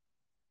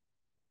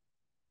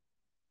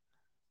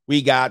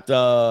 We got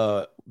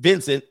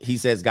Vincent. He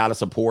says, got to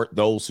support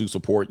those who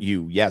support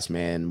you. Yes,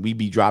 man. We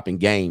be dropping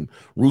game.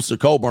 Rooster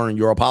Coburn,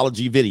 your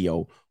apology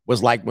video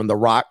was like when The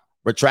Rock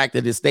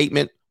retracted his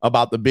statement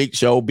about the Big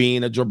Show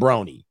being a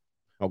jabroni.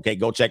 Okay,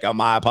 go check out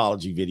my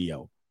apology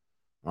video.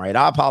 All right,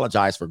 I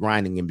apologize for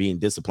grinding and being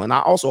disciplined.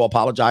 I also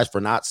apologize for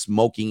not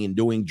smoking and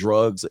doing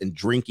drugs and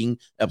drinking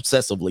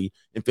obsessively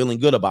and feeling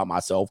good about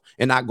myself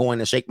and not going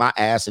to shake my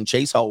ass and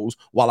chase hoes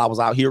while I was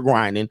out here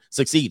grinding,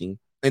 succeeding.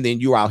 And then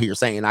you're out here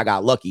saying I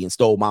got lucky and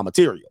stole my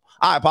material.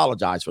 I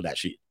apologize for that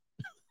shit.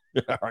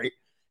 All right.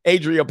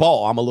 Adria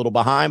Paul, I'm a little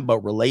behind,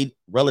 but related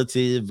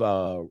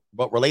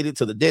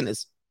to the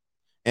dentist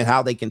and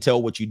how they can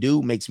tell what you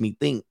do makes me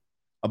think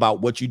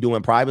about what you do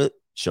in private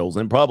shows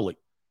in public.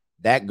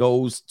 That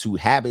goes to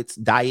habits,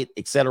 diet,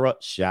 etc.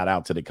 Shout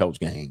out to the coach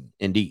gang.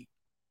 Indeed.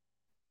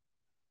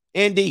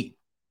 Indeed.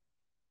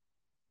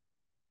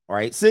 All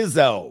right.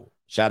 Sizzo.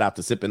 Shout out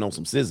to sipping on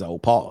some Sizzo.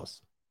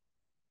 Pause.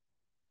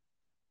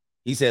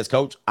 He says,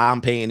 Coach, I'm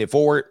paying it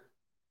forward.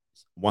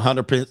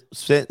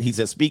 100%. He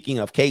says, speaking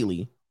of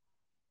Kaylee,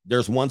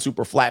 there's one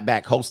super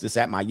flatback hostess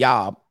at my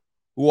job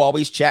who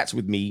always chats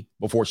with me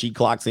before she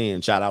clocks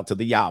in. Shout out to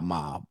the job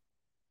mob.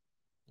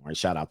 All right.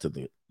 Shout out to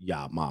the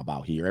job mob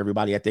out here.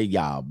 Everybody at their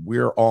job.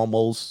 We're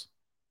almost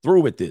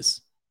through with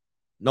this.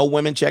 No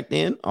women checked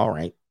in. All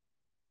right.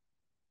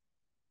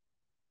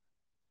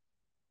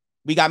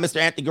 We got Mr.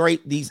 Anthony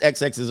Great. These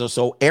XXs are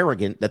so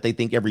arrogant that they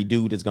think every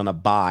dude is going to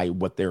buy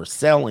what they're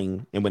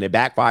selling. And when it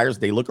backfires,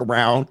 they look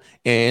around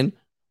and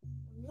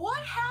what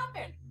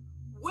happened?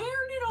 Where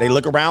did they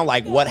look around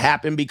like what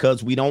happened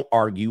because we don't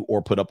argue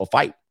or put up a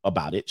fight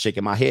about it.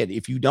 Shaking my head.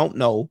 If you don't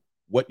know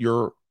what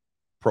you're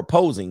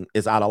proposing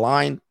is out of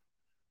line,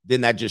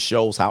 then that just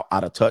shows how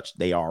out of touch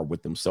they are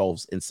with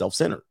themselves and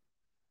self-centered.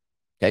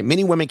 Okay.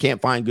 Many women can't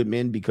find good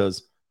men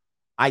because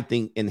I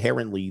think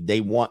inherently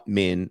they want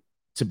men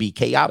to be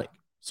chaotic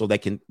so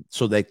that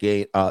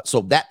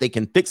they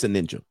can fix a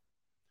ninja.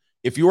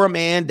 If you're a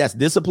man that's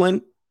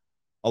disciplined,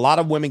 a lot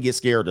of women get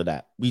scared of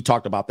that. We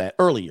talked about that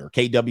earlier.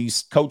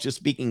 KW's coach is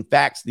speaking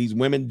facts. These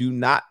women do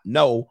not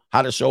know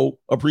how to show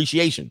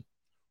appreciation.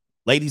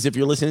 Ladies, if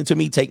you're listening to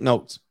me, take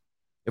notes.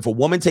 If a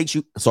man takes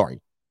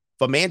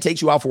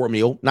you out for a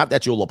meal, not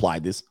that you'll apply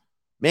this,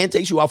 man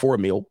takes you out for a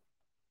meal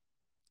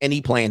and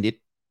he planned it.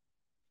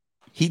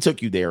 He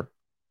took you there.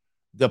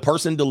 The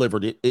person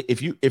delivered it.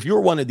 If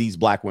you're one of these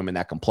black women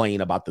that complain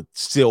about the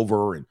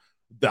silver and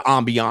the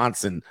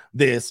ambiance and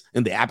this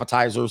and the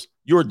appetizers,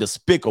 you're a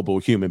despicable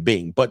human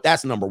being. But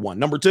that's number one.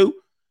 Number two,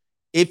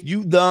 if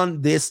you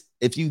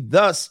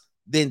thus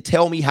then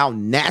tell me how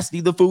nasty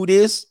the food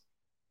is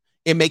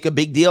and make a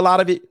big deal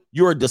out of it,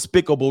 you're a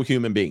despicable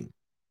human being.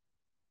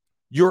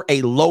 You're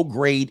a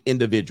low-grade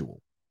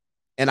individual.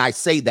 And I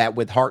say that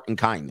with heart and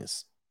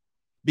kindness.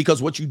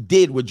 Because what you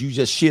did was you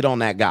just shit on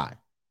that guy.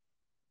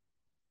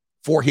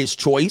 For his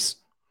choice,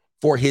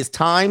 for his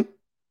time,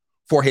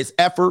 for his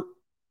effort,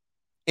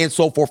 and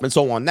so forth and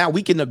so on. Now,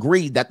 we can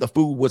agree that the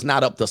food was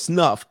not up to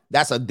snuff.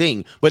 That's a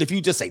thing. But if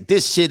you just say,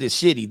 this shit is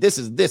shitty, this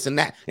is this and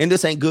that, and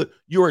this ain't good,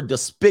 you're a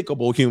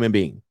despicable human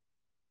being.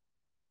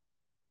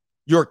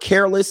 You're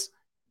careless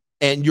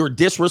and you're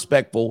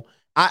disrespectful.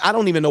 I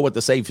don't even know what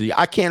to say for you.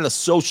 I can't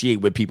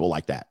associate with people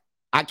like that.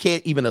 I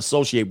can't even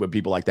associate with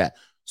people like that.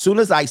 Soon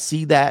as I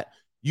see that,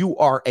 you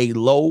are a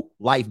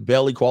low-life,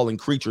 belly-crawling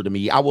creature to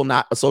me. I will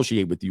not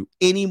associate with you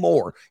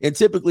anymore. And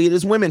typically, it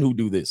is women who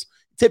do this.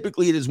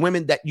 Typically, it is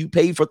women that you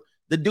pay for.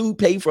 The dude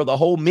paid for the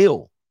whole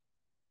meal.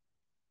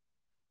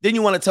 Then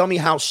you want to tell me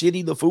how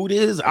shitty the food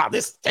is? Oh,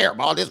 this is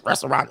terrible. Oh, this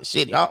restaurant is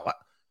shitty. Oh,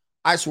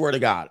 I swear to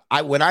God,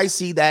 when I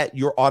see that,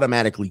 you're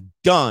automatically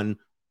done.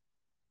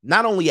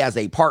 Not only as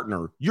a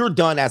partner, you're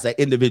done as an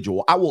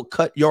individual. I will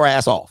cut your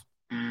ass off.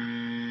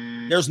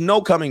 There's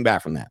no coming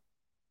back from that.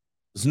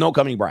 There's no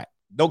coming back.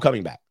 No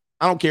coming back.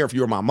 I don't care if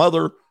you're my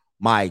mother,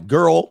 my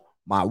girl,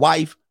 my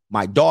wife,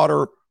 my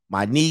daughter,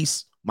 my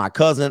niece, my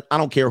cousin. I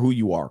don't care who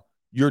you are.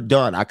 You're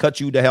done. I cut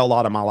you the hell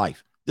out of my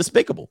life.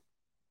 Despicable.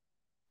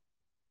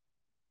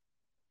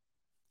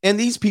 And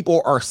these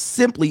people are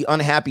simply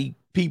unhappy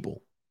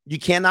people. You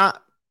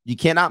cannot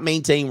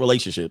maintain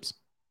relationships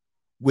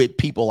with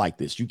people like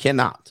this. You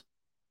cannot.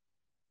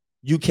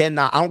 You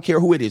cannot. I don't care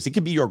who it is. It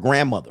could be your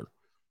grandmother.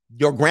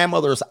 Your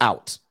grandmother's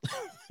out.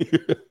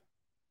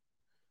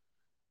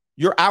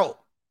 You're out.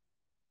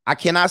 I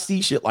cannot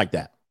see shit like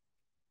that.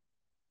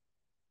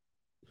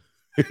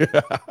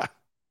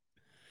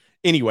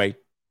 Anyway,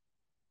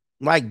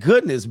 my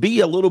goodness,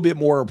 be a little bit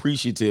more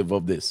appreciative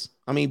of this.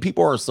 I mean,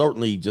 people are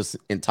certainly just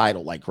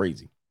entitled like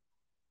crazy.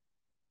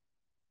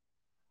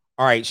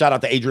 All right, shout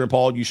out to Adrian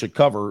Paul. You should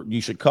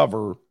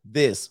cover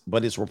this,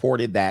 but it's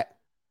reported that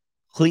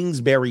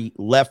Kingsbury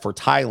left for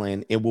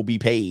Thailand and will be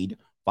paid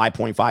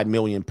 $5.5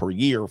 million per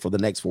year for the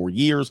next 4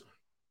 years.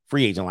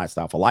 Free agent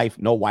lifestyle for life.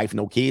 No wife,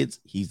 no kids.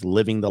 He's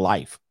living the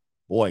life.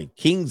 Boy,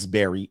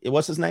 Kingsbury,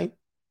 what's his name?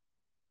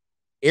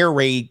 Air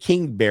Raid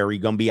Kingsbury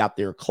gonna be out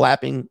there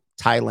clapping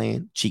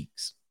Thailand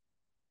cheeks.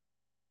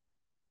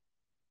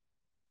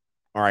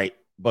 All right.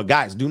 But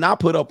guys, do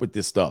not put up with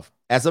this stuff.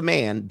 As a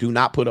man, do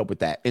not put up with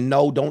that. And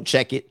no, don't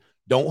check it.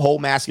 Don't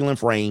hold masculine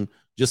frame.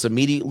 Just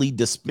immediately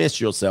dismiss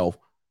yourself.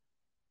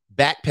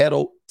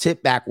 Backpedal,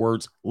 tip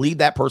backwards, leave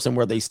that person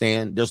where they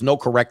stand. There's no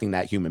correcting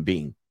that human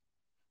being.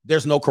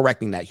 There's no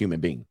correcting that human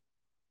being.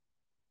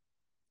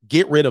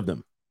 Get rid of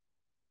them.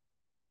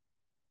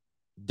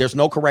 There's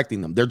no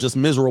correcting them. They're just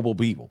miserable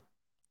people.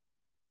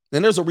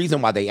 And there's a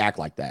reason why they act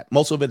like that.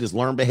 Most of it is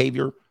learned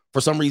behavior.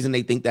 For some reason,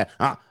 they think that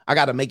I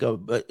got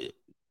to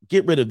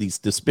get rid of these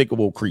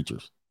despicable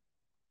creatures.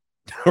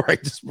 All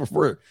right, just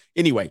prefer.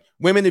 Anyway,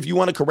 women, if you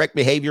want to correct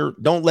behavior,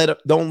 don't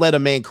let a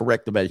man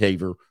correct the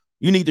behavior.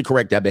 You need to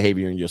correct that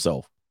behavior in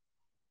yourself.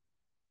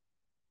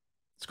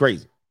 It's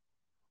crazy.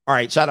 All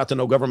right, shout out to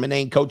No Government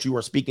Name. Coach, you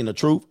are speaking the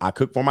truth. I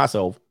cook for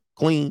myself,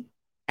 clean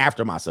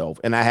after myself,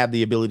 and I have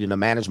the ability to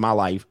manage my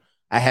life.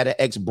 I had an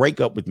ex break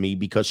up with me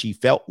because she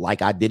felt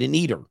like I didn't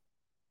need her.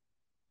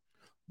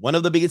 One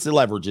of the biggest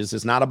leverages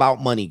is not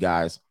about money,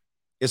 guys.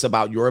 It's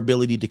about your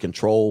ability to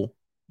control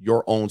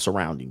your own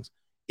surroundings.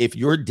 If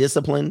you're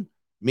disciplined,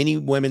 many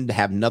women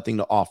have nothing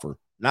to offer.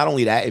 Not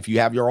only that, if you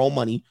have your own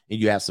money and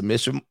you have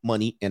submission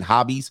money and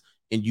hobbies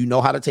and you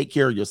know how to take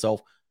care of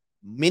yourself,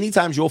 many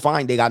times you'll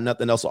find they got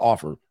nothing else to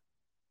offer.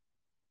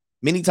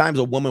 Many times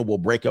a woman will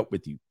break up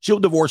with you. She'll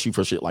divorce you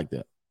for shit like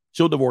that.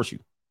 She'll divorce you.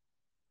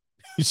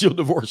 She'll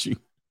divorce you.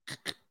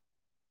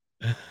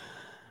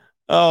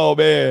 Oh,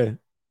 man.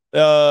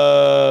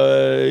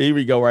 Here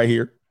we go right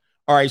here.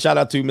 All right, shout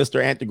out to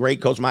Mr. Ant the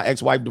Great. Coach, my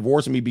ex-wife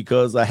divorced me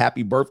because a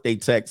happy birthday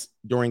text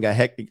during a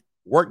hectic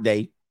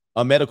workday,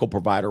 a medical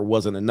provider,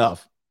 wasn't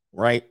enough,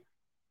 right?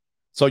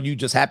 So you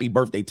just happy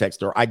birthday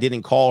text her. I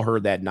didn't call her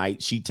that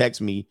night. She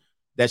texted me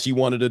that she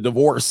wanted a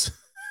divorce.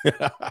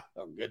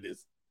 Oh,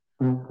 goodness.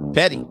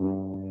 Petty.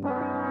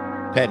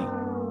 Petty.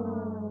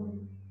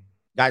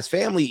 Guys,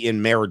 family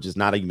in marriage is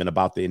not even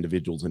about the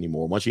individuals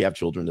anymore. Once you have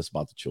children, it's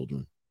about the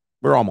children.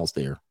 We're almost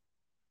there.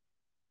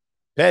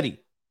 Petty.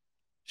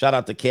 Shout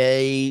out to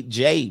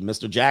KJ.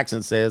 Mr.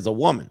 Jackson says, a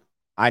woman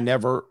I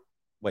know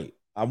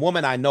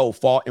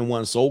fought and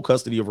won sole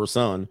custody of her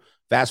son.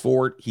 Fast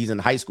forward, he's in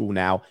high school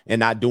now and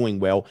not doing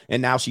well.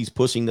 And now she's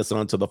pushing the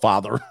son to the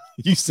father.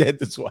 You said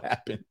this will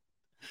happen.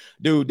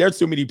 Dude, there's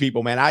too many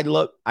people, man.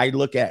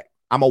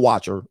 I'm a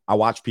watcher. I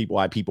watch people.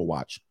 I people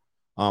watch.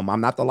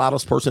 I'm not the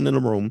loudest person in the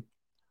room.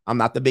 I'm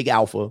not the big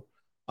alpha.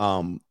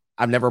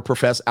 I've never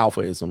professed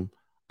alphaism.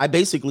 I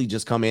basically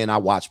just come in, I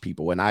watch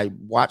people,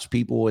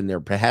 and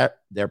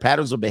their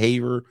patterns of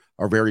behavior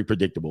are very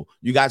predictable.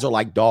 You guys are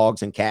like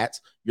dogs and cats.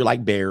 You're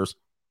like bears.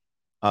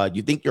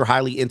 You think you're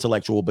highly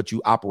intellectual, but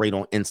you operate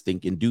on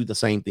instinct and do the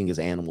same thing as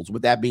animals.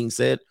 With that being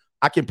said,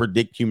 I can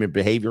predict human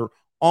behavior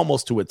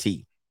almost to a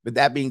T. With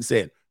that being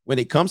said, when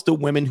it comes to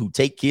women who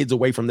take kids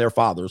away from their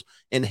fathers,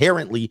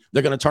 inherently,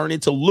 they're going to turn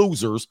into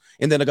losers,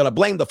 and then they're going to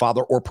blame the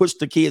father or push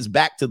the kids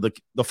back to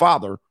the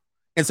father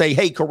and say,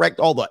 hey, correct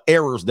all the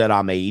errors that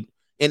I made.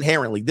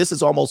 Inherently, this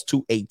is almost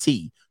to a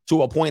T,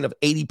 to a point of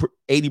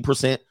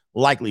 80%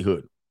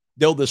 likelihood.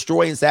 They'll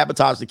destroy and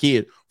sabotage the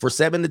kid for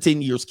 7 to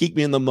 10 years,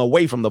 keeping them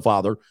away from the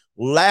father.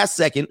 Last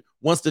second,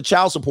 once the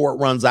child support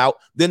runs out,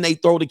 then they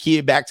throw the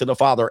kid back to the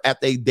father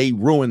after they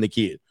ruin the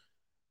kid.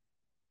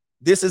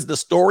 This is the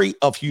story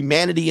of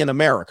humanity in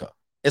America,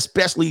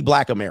 especially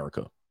Black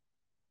America.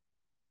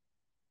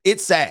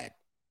 It's sad.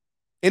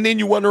 And then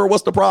you wonder,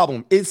 what's the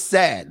problem? It's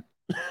sad.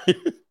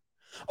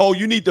 Oh,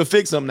 you need to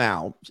fix them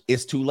now.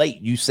 It's too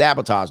late. You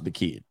sabotage the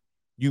kid.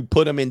 You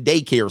put them in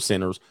daycare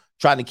centers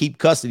trying to keep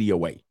custody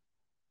away.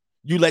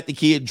 You let the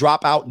kid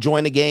drop out,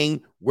 join the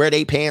gang, wear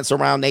their pants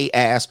around their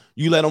ass.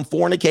 You let them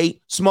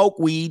fornicate, smoke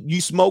weed. You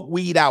smoke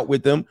weed out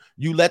with them.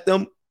 You let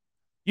them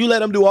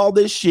do all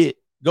this shit,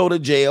 go to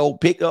jail,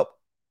 pick up,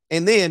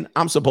 and then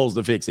I'm supposed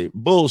to fix it.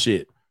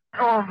 Bullshit.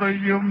 Oh, the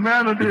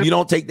humanity. If you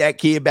don't take that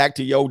kid back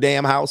to your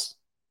damn house,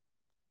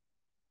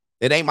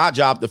 it ain't my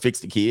job to fix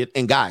the kid.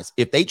 And guys,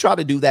 if they try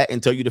to do that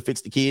and tell you to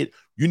fix the kid,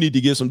 you need to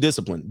give some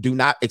discipline. Do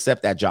not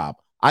accept that job.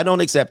 I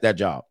don't accept that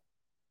job.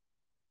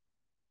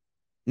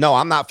 No,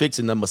 I'm not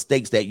fixing the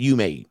mistakes that you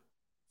made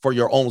for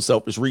your own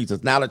selfish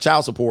reasons. Now the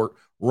child support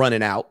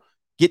running out.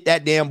 Get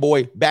that damn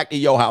boy back to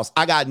your house.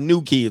 I got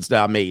new kids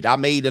that I made. I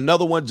made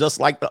another one just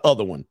like the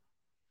other one.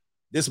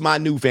 This is my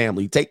new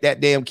family. Take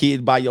that damn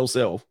kid by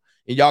yourself.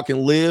 And y'all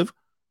can live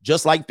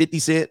just like 50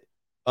 Cent.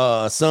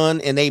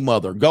 Son and a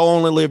mother. Go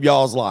on and live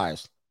y'all's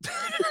lives.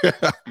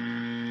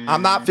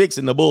 I'm not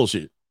fixing the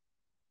bullshit.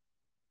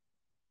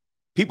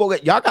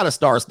 Y'all got to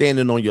start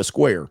standing on your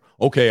square.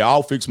 Okay,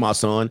 I'll fix my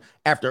son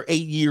after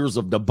 8 years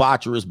of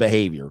debaucherous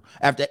behavior,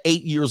 after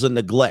 8 years of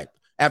neglect,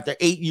 after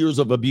 8 years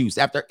of abuse,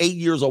 after 8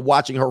 years of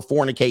watching her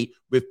fornicate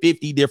with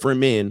 50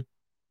 different men,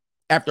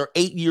 after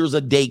 8 years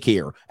of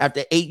daycare,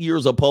 after 8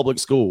 years of public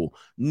school.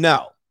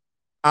 No,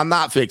 I'm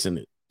not fixing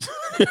it.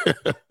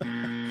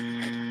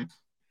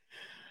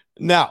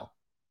 No,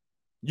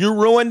 you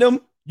ruined them,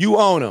 you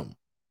own them.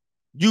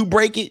 You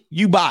break it,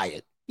 you buy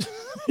it.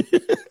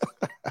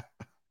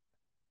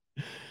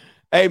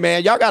 Hey,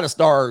 man, y'all got to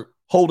start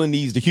holding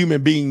the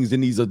human beings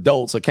and these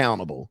adults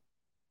accountable.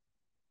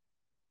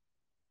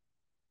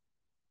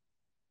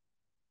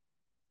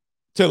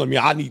 Telling me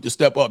I need to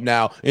step up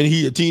now, and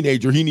he a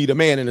teenager, he need a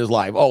man in his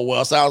life. Oh,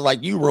 well, sounds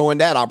like you ruined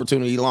that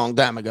opportunity a long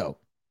time ago.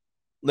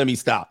 Let me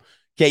stop.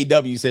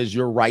 KW says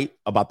you're right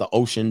about the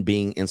ocean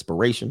being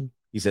inspiration.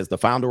 He says the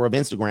founder of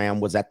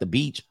Instagram was at the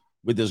beach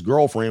with his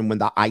girlfriend when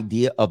the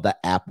idea of the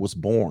app was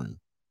born.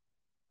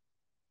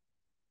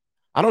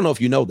 I don't know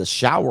if you know, the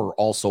shower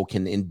also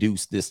can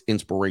induce this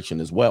inspiration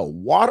as well.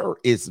 Water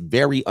is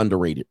very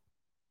underrated.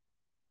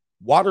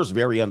 Water's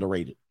very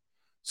underrated.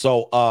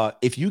 So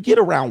if you get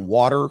around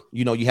water,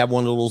 you know, you have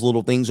one of those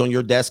little things on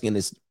your desk and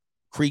it's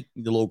the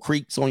little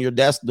creeks on your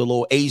desk, the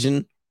little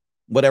Asian,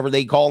 whatever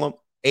they call them,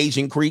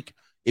 Asian creek.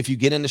 If you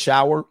get in the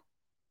shower,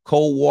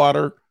 cold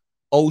water,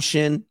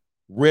 ocean,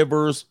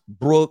 rivers,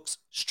 brooks,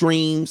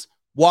 streams,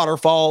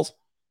 waterfalls,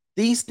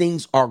 these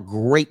things are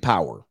great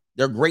power.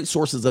 They're great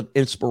sources of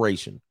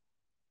inspiration.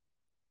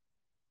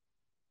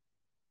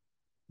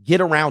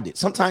 Get around it.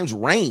 Sometimes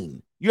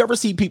rain. You ever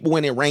see people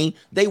when it rain,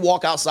 they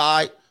walk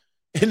outside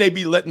and they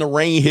be letting the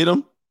rain hit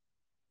them?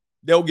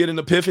 They'll get an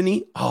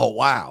epiphany. Oh,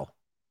 wow.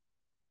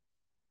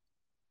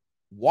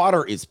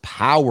 Water is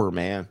power,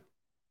 man.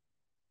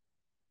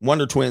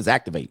 Wonder Twins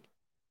activate.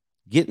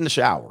 Get in the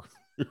shower.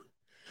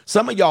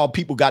 Some of y'all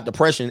people got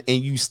depression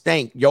and you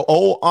stink. Your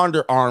old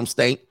underarm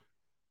stink.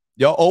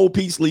 Your old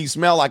peace sleeve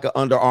smell like an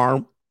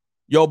underarm.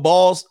 Your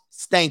balls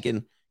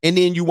stinking. And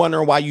then you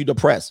wondering why you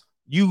depressed.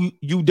 You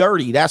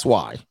dirty. That's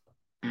why.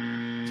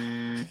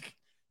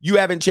 You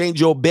haven't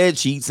changed your bed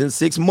sheets in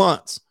 6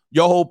 months.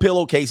 Your whole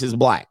pillowcase is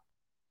black.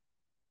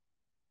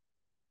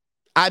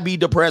 I'd be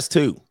depressed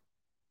too.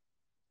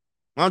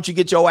 Why don't you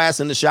get your ass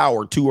in the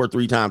shower 2 or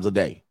 3 times a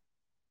day?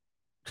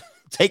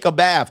 Take a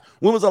bath.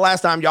 When was the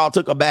last time y'all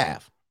took a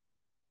bath?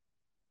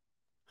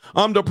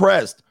 I'm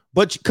depressed,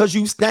 but because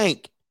you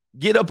stank,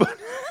 get up,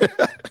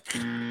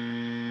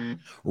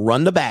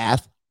 run the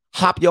bath,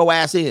 hop your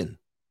ass in.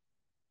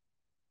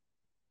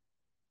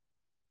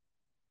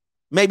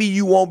 Maybe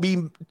you won't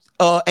be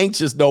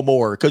anxious no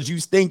more because you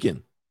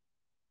stinking.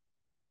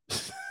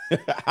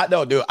 I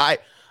know, dude.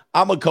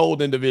 I'm a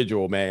cold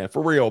individual, man.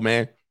 For real,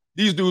 man.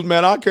 These dudes,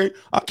 man, I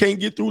can't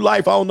get through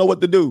life. I don't know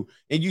what to do.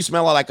 And you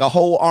smell like a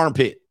whole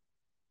armpit.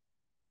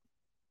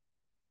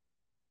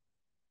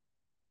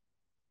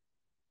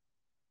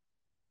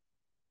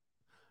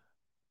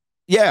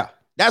 Yeah,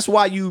 that's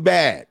why you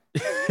bad.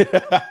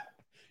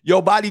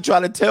 Your body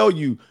trying to tell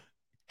you,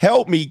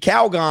 help me,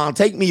 Calgon,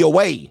 take me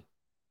away.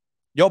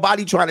 Your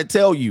body trying to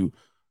tell you,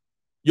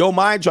 your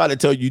mind trying to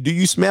tell you, do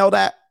you smell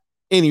that?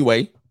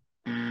 Anyway,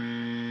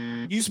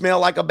 you smell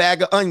like a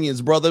bag of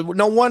onions, brother.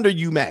 No wonder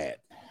you mad.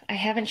 I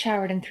haven't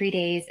showered in 3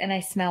 days and I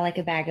smell like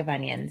a bag of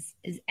onions.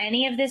 Is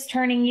any of this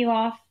turning you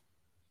off?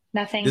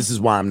 Nothing. This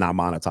is why I'm not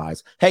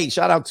monetized. Hey,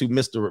 shout out to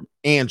Mr.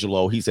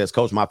 Angelo. He says,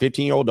 Coach, my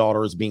 15-year-old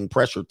daughter is being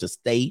pressured to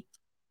stay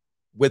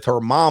with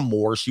her mom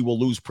more. She will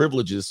lose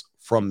privileges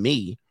from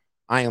me.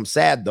 I am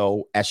sad,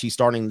 though, as she's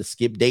starting to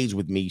skip days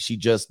with me. She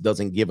just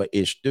doesn't give a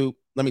ish. Dude,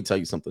 let me tell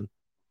you something.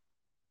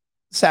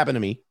 This happened to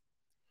me.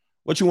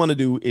 What you want to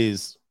do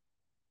is,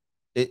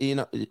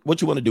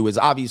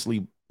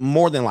 obviously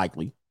more than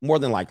likely,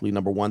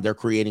 number one, they're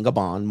creating a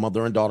bond.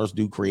 Mother and daughters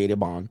do create a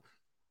bond.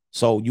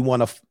 So you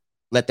want to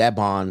let that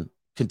bond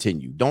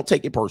continue. Don't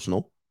take it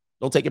personal.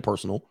 What's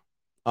going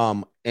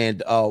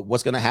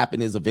to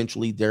happen is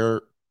eventually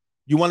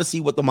you want to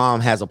see what the mom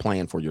has a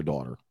plan for your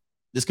daughter.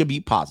 This could be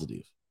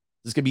positive.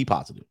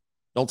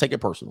 Don't take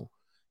it personal.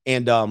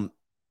 And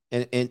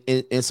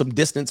some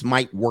distance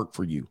might work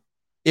for you.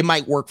 It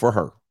might work for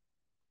her.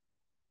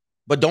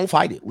 But don't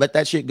fight it. Let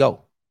that shit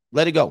go.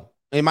 Let it go.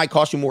 It might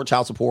cost you more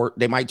child support.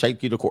 They might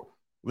take you to court.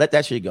 Let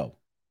that shit go.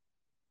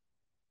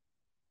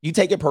 You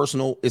take it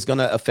personal, it's going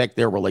to affect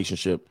their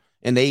relationship.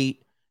 And they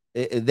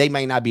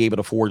may not be able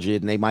to forge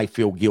it, and they might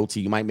feel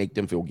guilty. You might make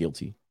them feel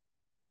guilty.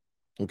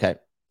 Okay.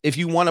 If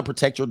you want to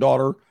protect your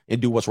daughter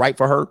and do what's right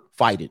for her,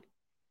 fight it.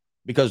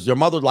 Because your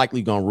mother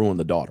likely going to ruin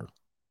the daughter.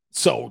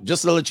 So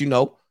just to let you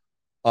know,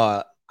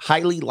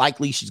 highly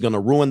likely she's going to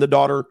ruin the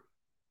daughter.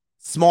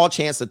 Small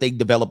chance that they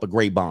develop a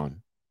great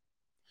bond.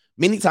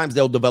 Many times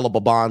they'll develop a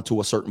bond to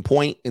a certain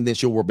point, and then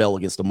she'll rebel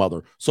against the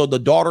mother. So the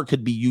daughter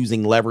could be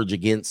using leverage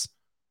against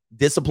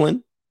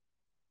discipline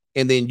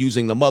and then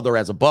using the mother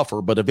as a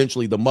buffer, but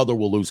eventually the mother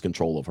will lose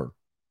control of her.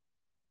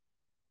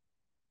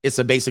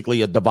 It's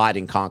basically a divide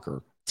and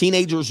conquer.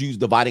 Teenagers use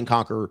divide and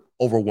conquer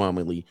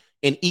overwhelmingly,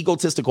 and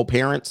egotistical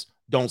parents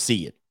don't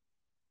see it.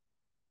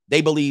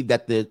 They believe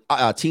that the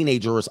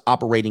teenager is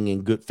operating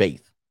in good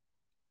faith.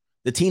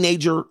 The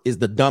teenager is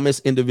the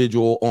dumbest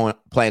individual on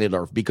planet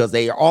Earth because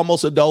they are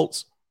almost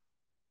adults.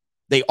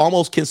 They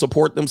almost can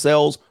support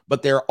themselves,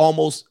 but they're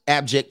almost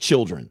abject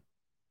children.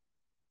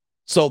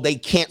 So they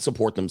can't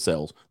support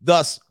themselves.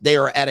 Thus, they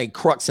are at a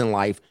crux in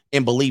life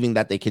and believing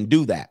that they can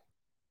do that.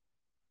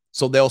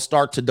 So they'll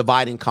start to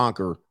divide and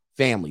conquer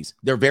families.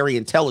 They're very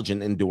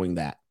intelligent in doing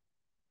that.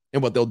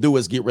 And what they'll do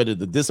is get rid of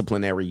the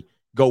disciplinary,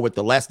 go with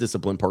the less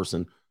disciplined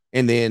person.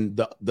 And then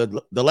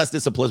the less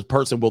disciplined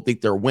person will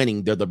think they're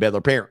winning. They're the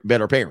better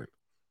parent.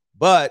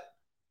 But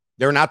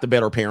they're not the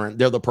better parent.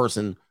 They're the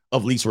person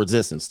of least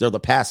resistance. They're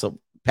the passive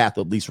path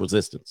of least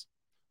resistance.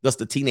 Thus,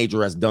 the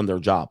teenager has done their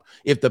job.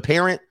 If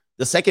the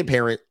second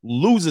parent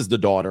loses the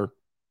daughter,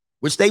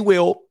 which they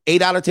will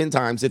 8 out of 10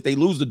 times, if they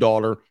lose the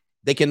daughter,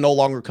 they can no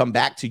longer come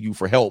back to you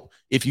for help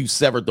if you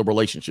severed the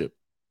relationship.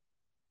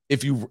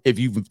 If you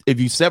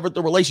severed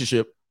the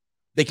relationship,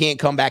 they can't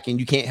come back and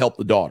you can't help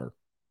the daughter.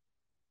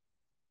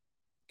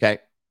 Okay.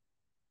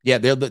 Yeah,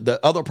 they're the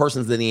other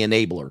person's the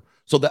enabler.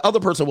 So the other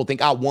person will think,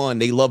 I won,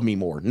 they love me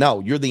more. No,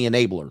 you're the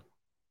enabler.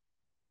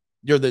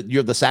 You're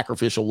the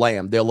sacrificial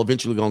lamb. They'll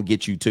eventually gonna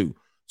get you too.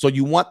 So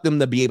you want them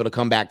to be able to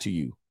come back to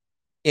you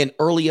in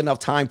early enough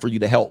time for you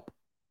to help.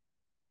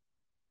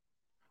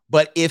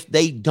 But if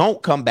they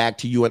don't come back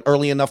to you in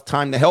early enough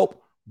time to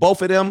help,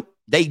 both of them,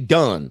 they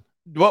done.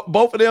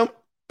 Both of them,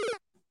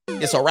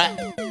 it's a wrap.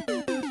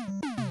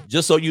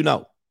 Just so you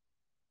know.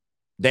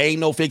 There ain't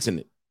no fixing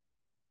it.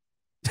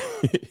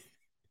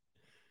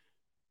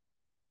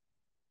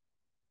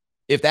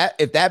 If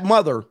that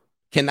mother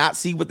cannot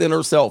see within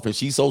herself, and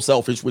she's so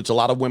selfish, which a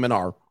lot of women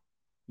are,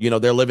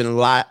 they're living in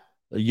La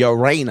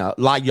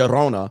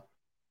Llorona.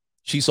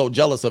 She's so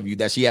jealous of you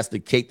that she has to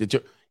take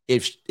the.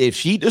 If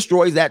she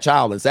destroys that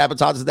child and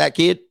sabotages that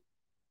kid,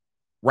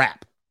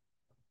 wrap.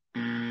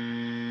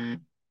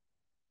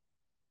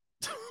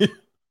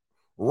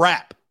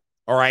 Wrap.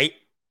 All right.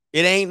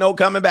 It ain't no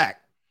coming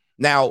back.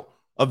 Now,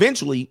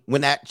 eventually,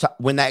 when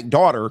that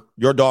daughter,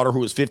 your daughter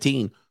who is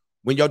 15,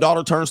 when your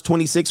daughter turns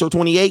 26 or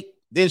 28,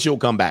 then she'll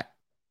come back.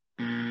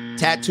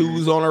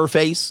 Tattoos on her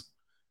face,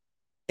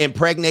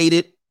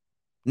 impregnated,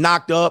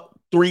 knocked up,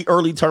 3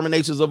 early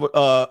terminations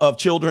of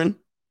children,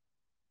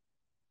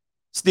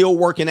 still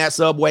working at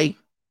Subway,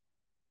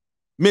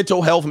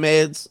 mental health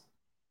meds,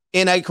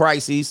 in a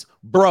crisis,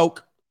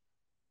 broke.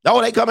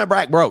 Oh, they coming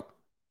back broke.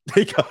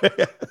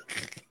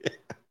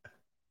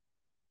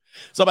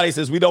 Somebody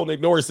says we don't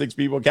ignore 6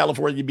 people.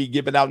 California be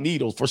giving out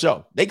needles for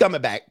sure. They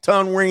coming back.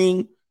 Tongue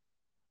ring,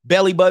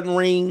 belly button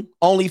ring,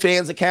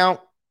 OnlyFans account,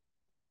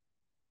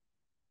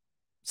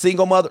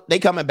 single mother. They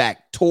coming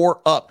back,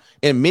 tore up.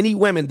 And many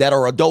women that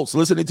are adults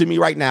listening to me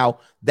right now,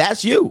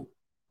 that's you.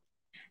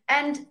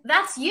 And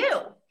that's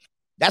you.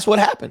 That's what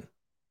happened.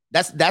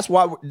 That's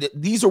why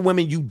these are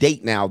women you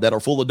date now that are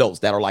full adults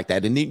that are like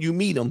that. And then you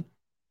meet them.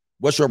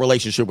 What's your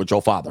relationship with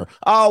your father?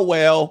 Oh,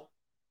 well,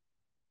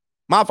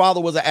 my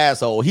father was an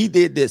asshole. He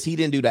did this. He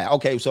didn't do that.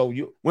 Okay, so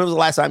when was the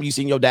last time you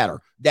seen your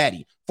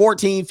daddy?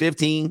 14,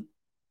 15.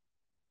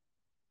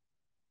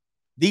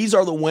 These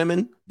are the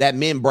women that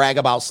men brag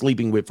about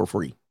sleeping with for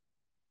free.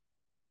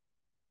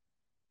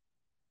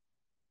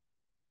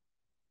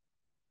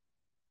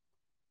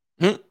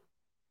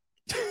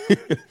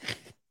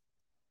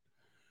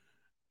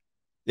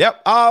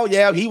 Yep. Oh,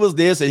 yeah, he was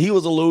this and he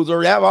was a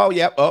loser. Yep. Oh,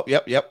 yep. Oh,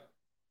 yep.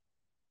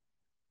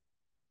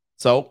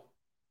 So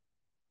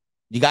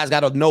you guys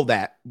got to know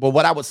that. But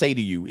what I would say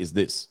to you is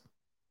this.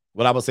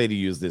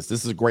 This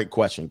is a great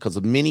question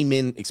because many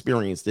men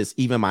experience this,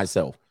 even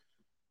myself.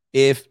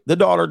 If the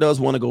daughter does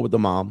want to go with the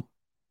mom,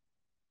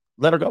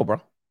 let her go,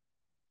 bro.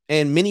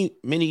 And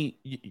many,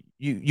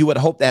 you would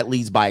hope that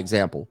leads by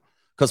example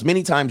because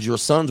many times your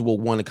sons will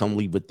want to come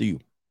live with you.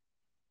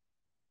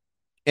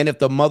 And if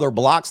the mother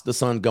blocks the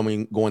son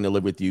going to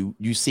live with you,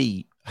 you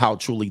see how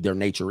truly their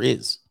nature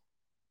is.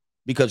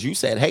 Because you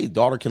said, hey,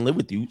 daughter can live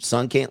with you.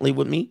 Son can't live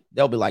with me.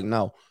 They'll be like,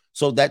 no.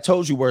 So that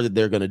tells you where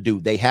they're going to do.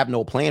 They have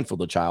no plan for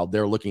the child.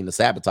 They're looking to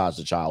sabotage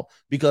the child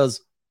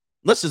because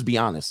let's just be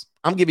honest.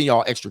 I'm giving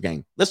y'all extra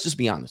game. Let's just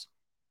be honest.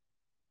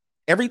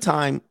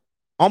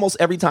 Almost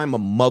every time a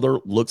mother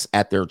looks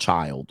at their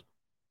child,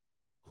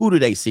 who do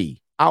they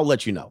see? I'll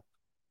let you know.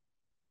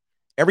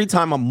 Every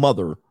time a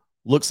mother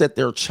looks at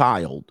their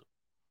child,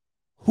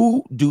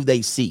 who do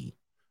they see?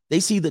 They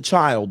see the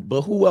child,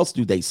 but who else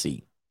do they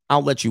see?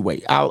 I'll let you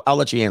wait. I'll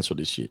let you answer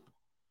this shit.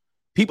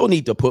 People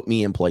need to put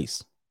me in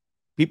place.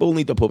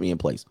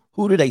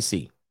 Who do they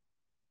see?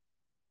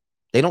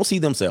 They don't see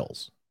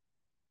themselves.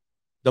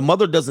 The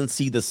mother doesn't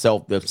see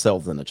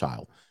themselves in the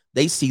child.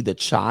 They see the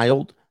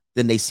child,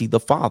 then they see the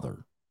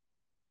father.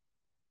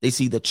 They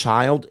see the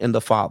child and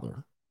the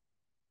father.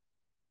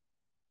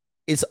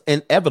 It's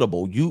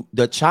inevitable.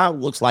 The child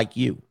looks like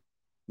you.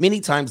 Many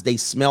times they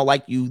smell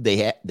like you.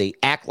 They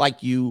act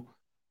like you.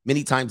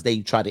 Many times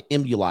they try to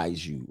emulate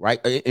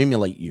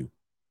you.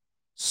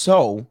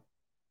 So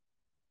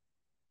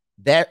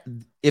that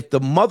if the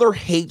mother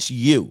hates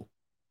you,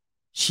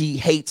 she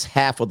hates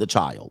half of the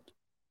child.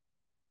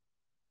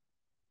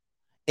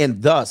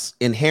 And thus,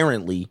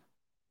 inherently,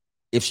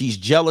 if she's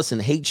jealous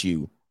and hates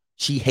you,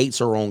 she hates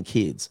her own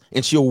kids.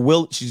 And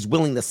she's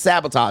willing to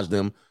sabotage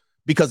them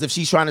because if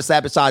she's trying to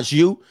sabotage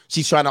you,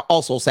 she's trying to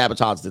also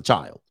sabotage the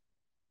child.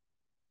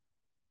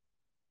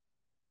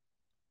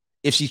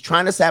 If she's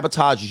trying to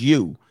sabotage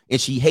you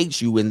and she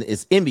hates you and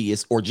is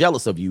envious or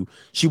jealous of you,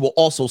 she will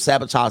also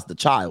sabotage the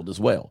child as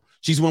well.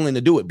 She's willing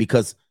to do it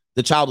because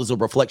the child is a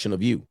reflection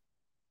of you.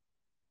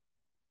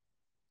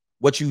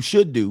 What you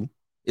should do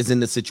is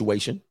in this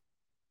situation,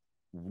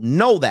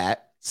 know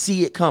that,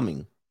 see it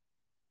coming,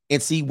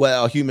 and see what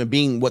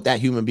that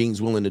human being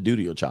is willing to do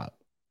to your child.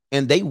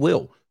 And they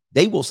will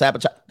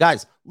sabotage.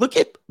 Guys, look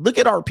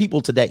at our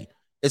people today,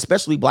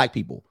 especially black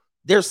people.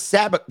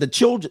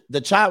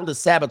 The child is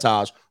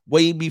sabotaged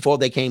way before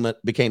they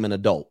became an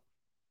adult.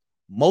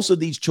 Most of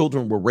these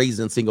children were raised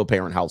in single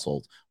parent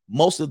households.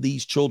 Most of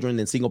these children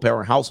in single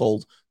parent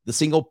households, the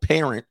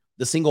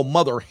single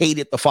mother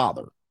hated the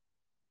father.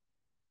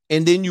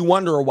 And then you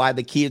wonder why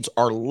the kids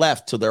are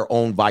left to their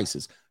own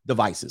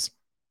devices.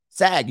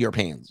 Sag your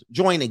pants,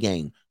 join a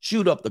gang,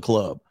 shoot up the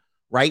club,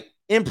 right?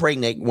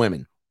 Impregnate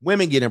women,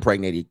 Women get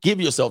impregnated.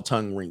 Give yourself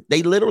tongue ring.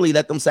 They literally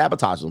let them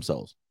sabotage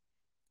themselves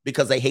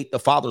because they hate the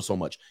father so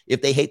much.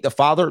 If they hate the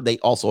father, they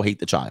also hate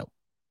the child.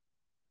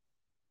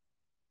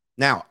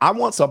 Now, I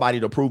want somebody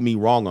to prove me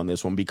wrong on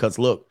this one because,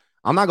 look,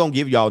 I'm not going to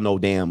give y'all no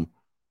damn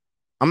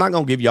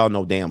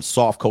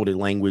soft-coded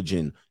language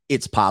and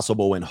it's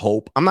possible and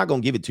hope. I'm not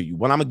going to give it to you.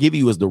 What I'm going to give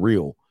you is the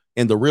real,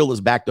 and the real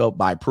is backed up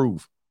by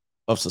proof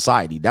of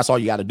society. That's all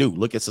you got to do.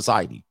 Look at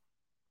society.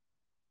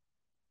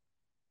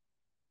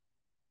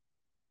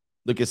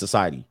 Look at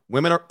society.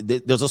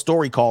 There's a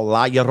story called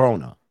La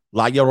Llorona.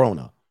 La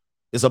Llorona.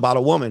 It's about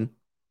a woman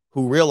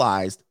who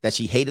realized that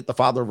she hated the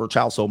father of her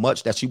child so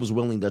much that she was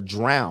willing to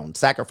drown,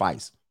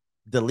 sacrifice,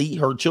 delete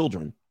her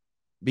children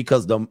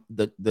because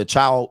the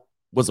child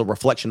was a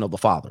reflection of the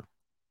father.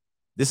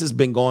 This has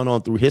been going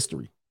on through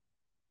history,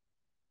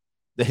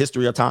 the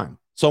history of time.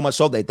 So much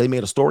so that they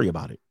made a story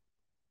about it.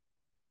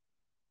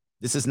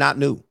 This is not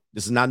new.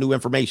 This is not new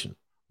information,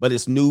 but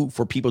it's new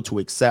for people to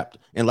accept.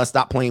 And let's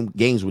stop playing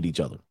games with each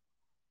other.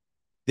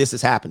 This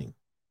is happening.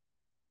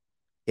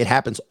 It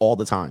happens all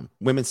the time.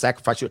 Women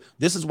sacrifice.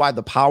 This is why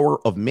the power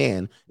of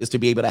man is to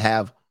be able to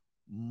have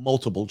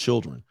multiple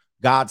children.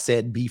 God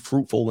said, be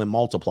fruitful and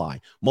multiply,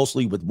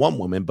 mostly with one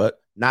woman,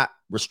 but not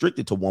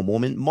restricted to one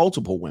woman,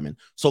 multiple women,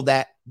 so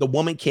that the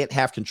woman can't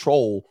have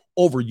control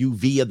over you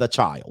via the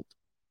child.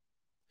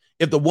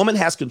 If the woman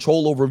has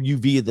control over you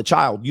via the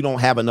child, you don't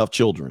have enough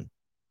children.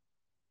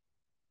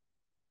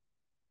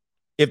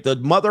 If the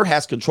mother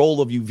has control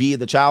of you via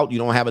the child, you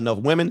don't have enough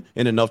women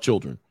and enough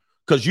children,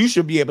 because you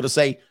should be able to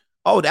say,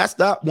 oh, that's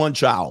not one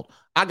child.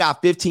 I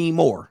got 15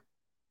 more.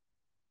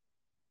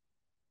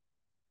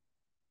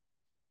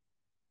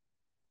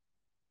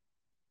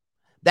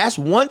 That's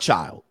one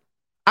child.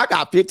 I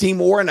got 15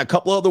 more and a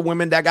couple other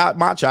women that got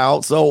my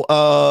child.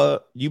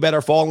 So you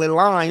better fall in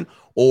line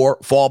or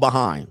fall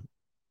behind.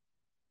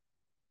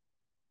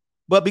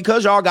 But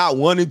because y'all got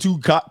 1 and 2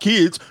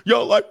 kids,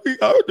 y'all like, we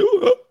gotta do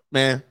it,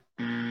 man.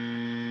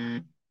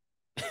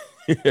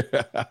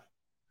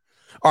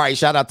 All right,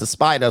 shout out to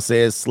Spider,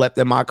 says, slept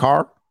in my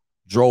car,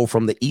 drove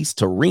from the east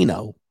to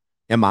Reno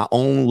in my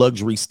own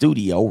luxury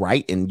studio,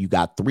 right? And you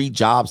got 3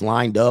 jobs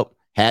lined up,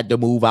 had to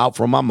move out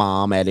from my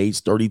mom at age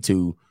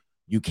 32.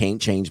 You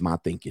can't change my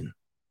thinking.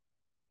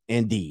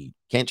 Indeed.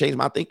 Can't change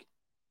my thinking.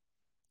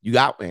 You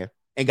got, man.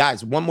 And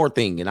guys, one more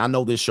thing, and I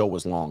know this show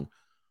was long.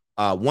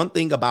 One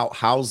thing about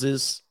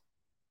houses,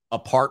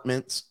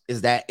 apartments,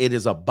 is that it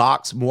is a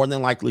box. More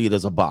than likely, it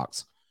is a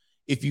box.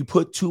 If you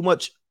put too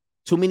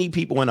many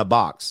people in a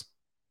box,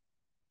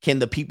 can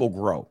the people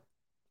grow?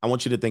 I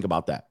want you to think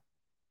about that.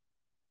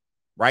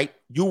 Right?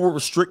 You will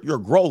restrict your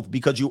growth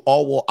because you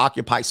all will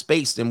occupy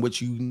space in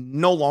which you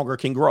no longer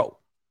can grow.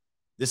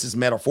 This is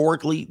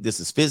metaphorically,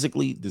 this is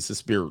physically, this is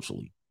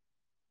spiritually.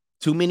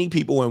 Too many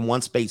people in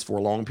one space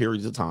for long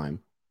periods of time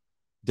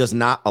does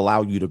not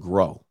allow you to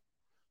grow.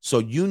 So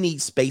you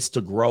need space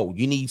to grow.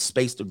 You need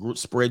space to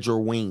spread your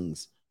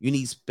wings. You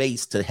need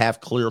space to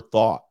have clear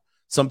thought.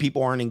 Some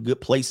people aren't in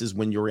good places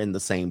when you're in the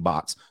same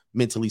box,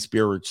 mentally,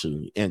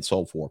 spiritually, and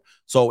so forth.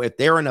 So if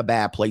they're in a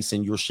bad place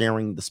and you're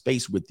sharing the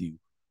space with you,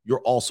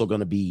 you're also going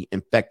to be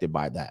infected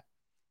by that.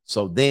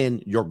 So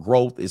then your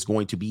growth is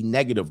going to be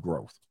negative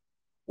growth,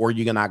 or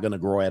you're not going to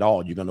grow at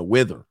all. You're going to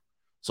wither.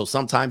 So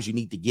sometimes you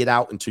need to get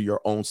out into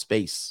your own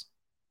space.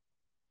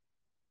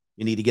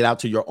 You need to get out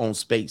to your own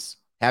space.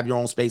 Have your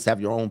own space,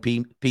 have your own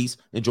peace,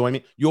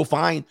 enjoyment. You'll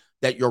find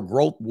that your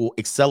growth will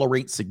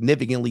accelerate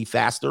significantly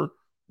faster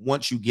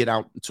once you get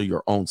out into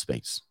your own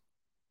space.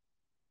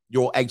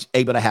 You're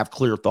able to have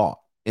clear thought,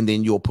 and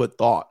then you'll put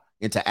thought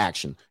into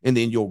action, and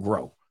then you'll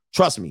grow.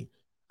 Trust me.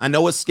 I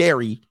know it's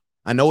scary.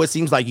 I know it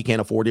seems like you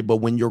can't afford it, but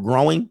when you're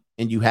growing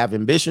and you have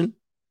ambition,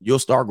 you'll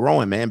start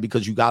growing, man,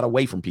 because you got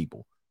away from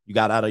people. You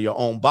got out of your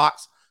own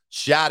box.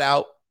 Shout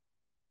out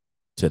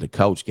to the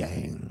Coach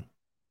Gang.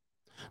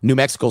 New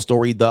Mexico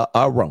story, the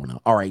Arona.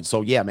 All right,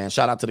 so yeah, man,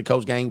 shout out to the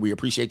Coach Gang. We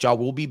appreciate y'all.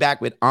 We'll be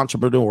back with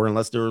Entrepreneur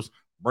unless there's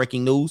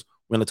breaking news.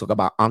 We're going to talk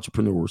about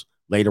entrepreneurs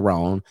later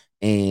on,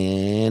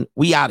 and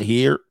we out of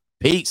here.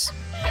 Peace.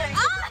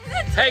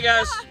 Hey,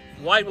 guys.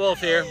 White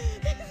Wolf here.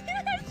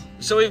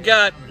 So we've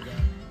got,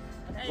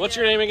 what's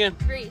your name again?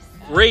 Reese.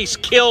 Reese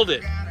killed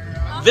it.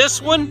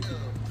 This one,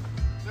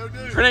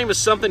 her name is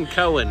something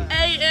Cohen.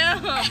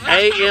 A.M.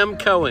 A.M.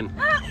 Cohen.